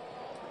relievers.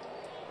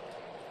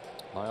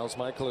 Miles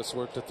Michaelis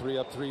worked a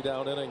 3-up,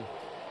 3-down inning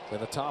in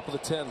the top of the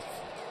 10th.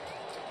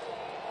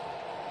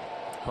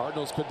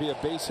 Cardinals could be a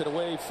base hit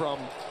away from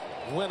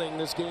winning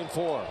this game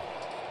 4.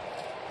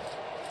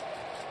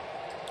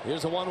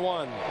 Here's a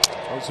 1-1.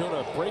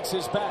 Ozuna breaks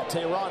his bat.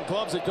 Tehran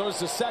gloves it, goes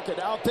to second.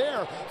 Out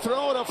there,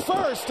 throw to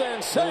first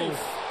and safe.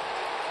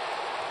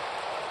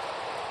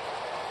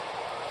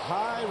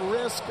 High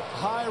risk,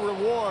 high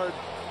reward.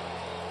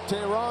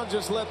 Tehran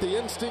just let the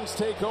instincts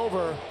take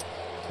over.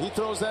 He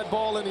throws that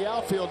ball in the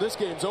outfield. This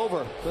game's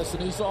over.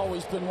 Listen, he's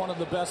always been one of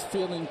the best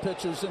fielding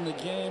pitchers in the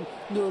game.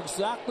 Knew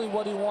exactly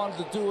what he wanted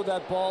to do with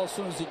that ball as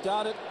soon as he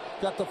got it.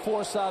 Got the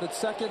force out at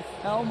second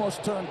and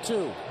almost turned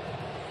 2.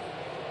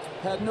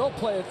 Had no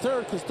play at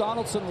third because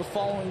Donaldson was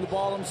following the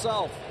ball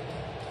himself.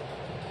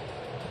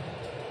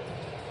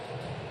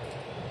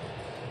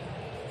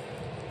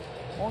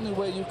 Only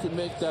way you can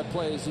make that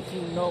play is if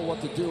you know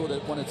what to do with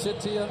it when it's hit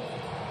to you,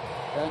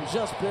 and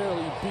just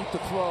barely beat the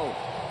throw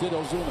did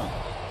Ozuna.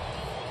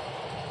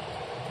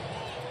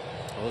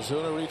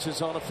 Ozuna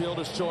reaches on a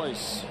fielder's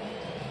choice.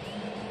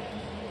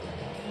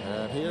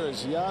 And here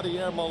is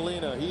Yadier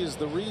Molina. He is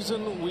the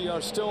reason we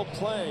are still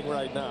playing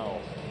right now.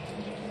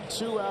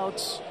 2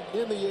 outs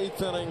in the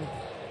 8th inning.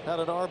 Had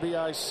an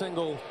RBI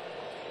single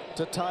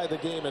to tie the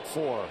game at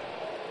 4.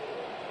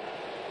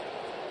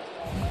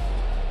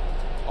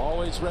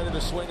 Always ready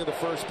to swing at the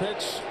first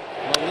pitch.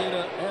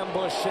 Molina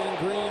ambushed Shane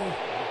Green.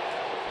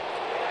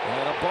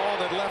 And a ball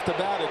that left the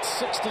bat at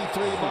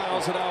 63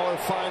 miles an hour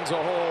finds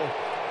a hole.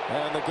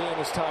 And the game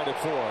is tied at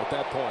 4 at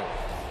that point.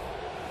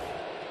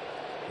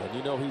 And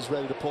you know he's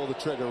ready to pull the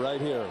trigger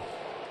right here.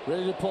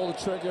 Ready to pull the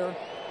trigger.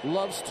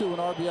 Loves to in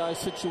RBI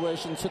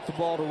situations hit the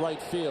ball to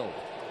right field.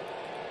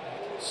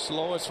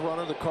 Slowest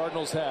runner the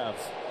Cardinals have.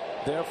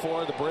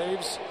 Therefore, the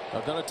Braves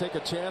are going to take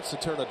a chance to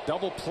turn a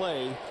double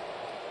play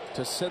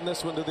to send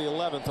this one to the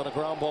 11th on a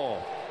ground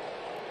ball.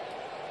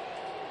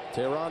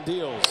 Tehran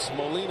deals.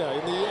 Molina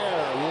in the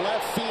air.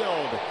 Left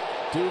field.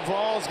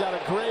 Duvall's got a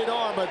great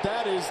arm, but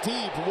that is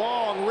deep.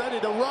 Wong ready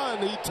to run.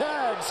 He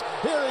tags.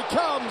 Here he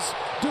comes.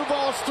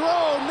 Duvall's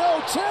throw. No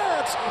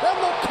chance. And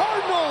the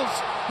Cardinals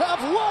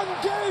have won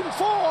game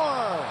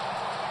 4.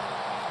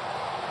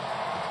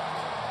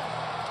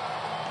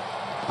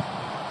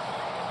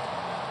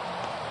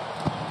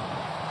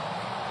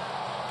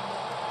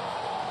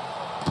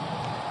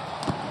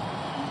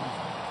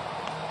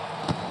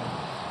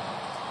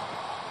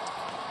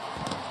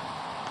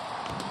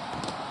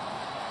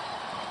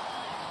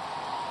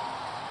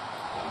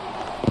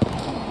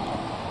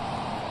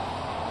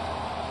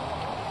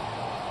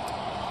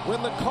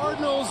 When the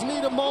Cardinals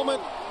need a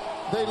moment,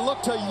 they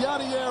look to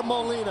Yadier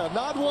Molina.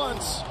 Not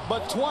once,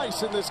 but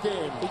twice in this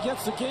game. He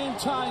gets the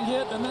game-tying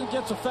hit and then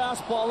gets a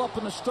fastball up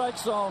in the strike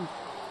zone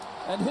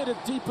and hit it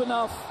deep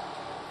enough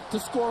to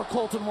score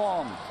Colton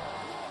Wong.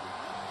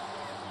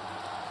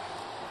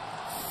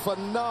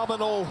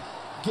 Phenomenal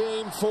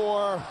game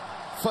 4.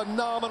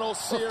 Phenomenal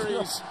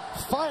series.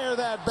 Fire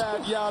that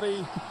bat,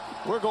 Yadi.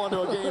 We're going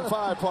to a game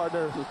 5,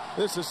 partner.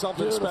 This is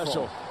something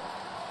special.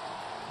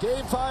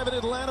 Game 5 in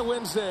Atlanta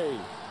Wednesday.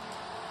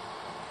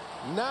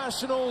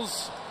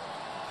 Nationals,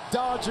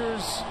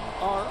 Dodgers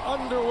are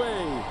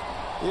underway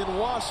in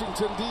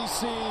Washington,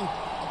 D.C.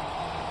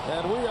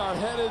 And we are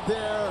headed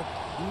there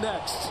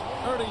next.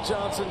 Ernie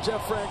Johnson,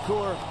 Jeff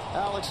Francoeur,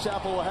 Alex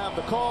Chappell will have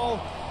the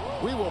call.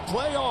 We will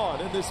play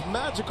on in this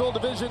magical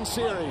division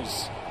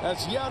series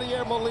as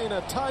Yadier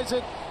Molina ties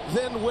it,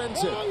 then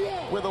wins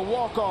it with a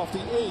walk-off, the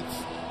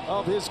 8th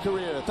of his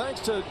career.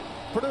 Thanks to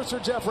producer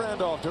Jeff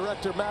Randolph,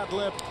 director Matt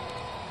Lipp.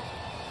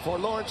 For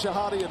Lauren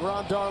Shahadi and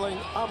Ron Darling,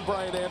 I'm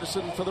Brian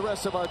Anderson. For the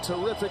rest of our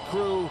terrific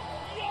crew,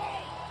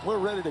 we're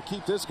ready to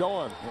keep this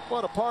going.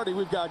 What a party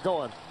we've got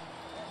going.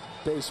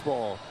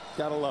 Baseball,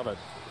 gotta love it.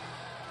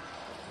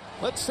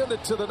 Let's send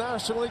it to the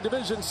National League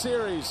Division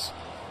Series.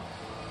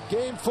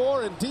 Game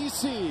 4 in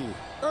D.C.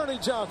 Ernie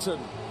Johnson,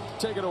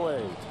 take it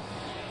away.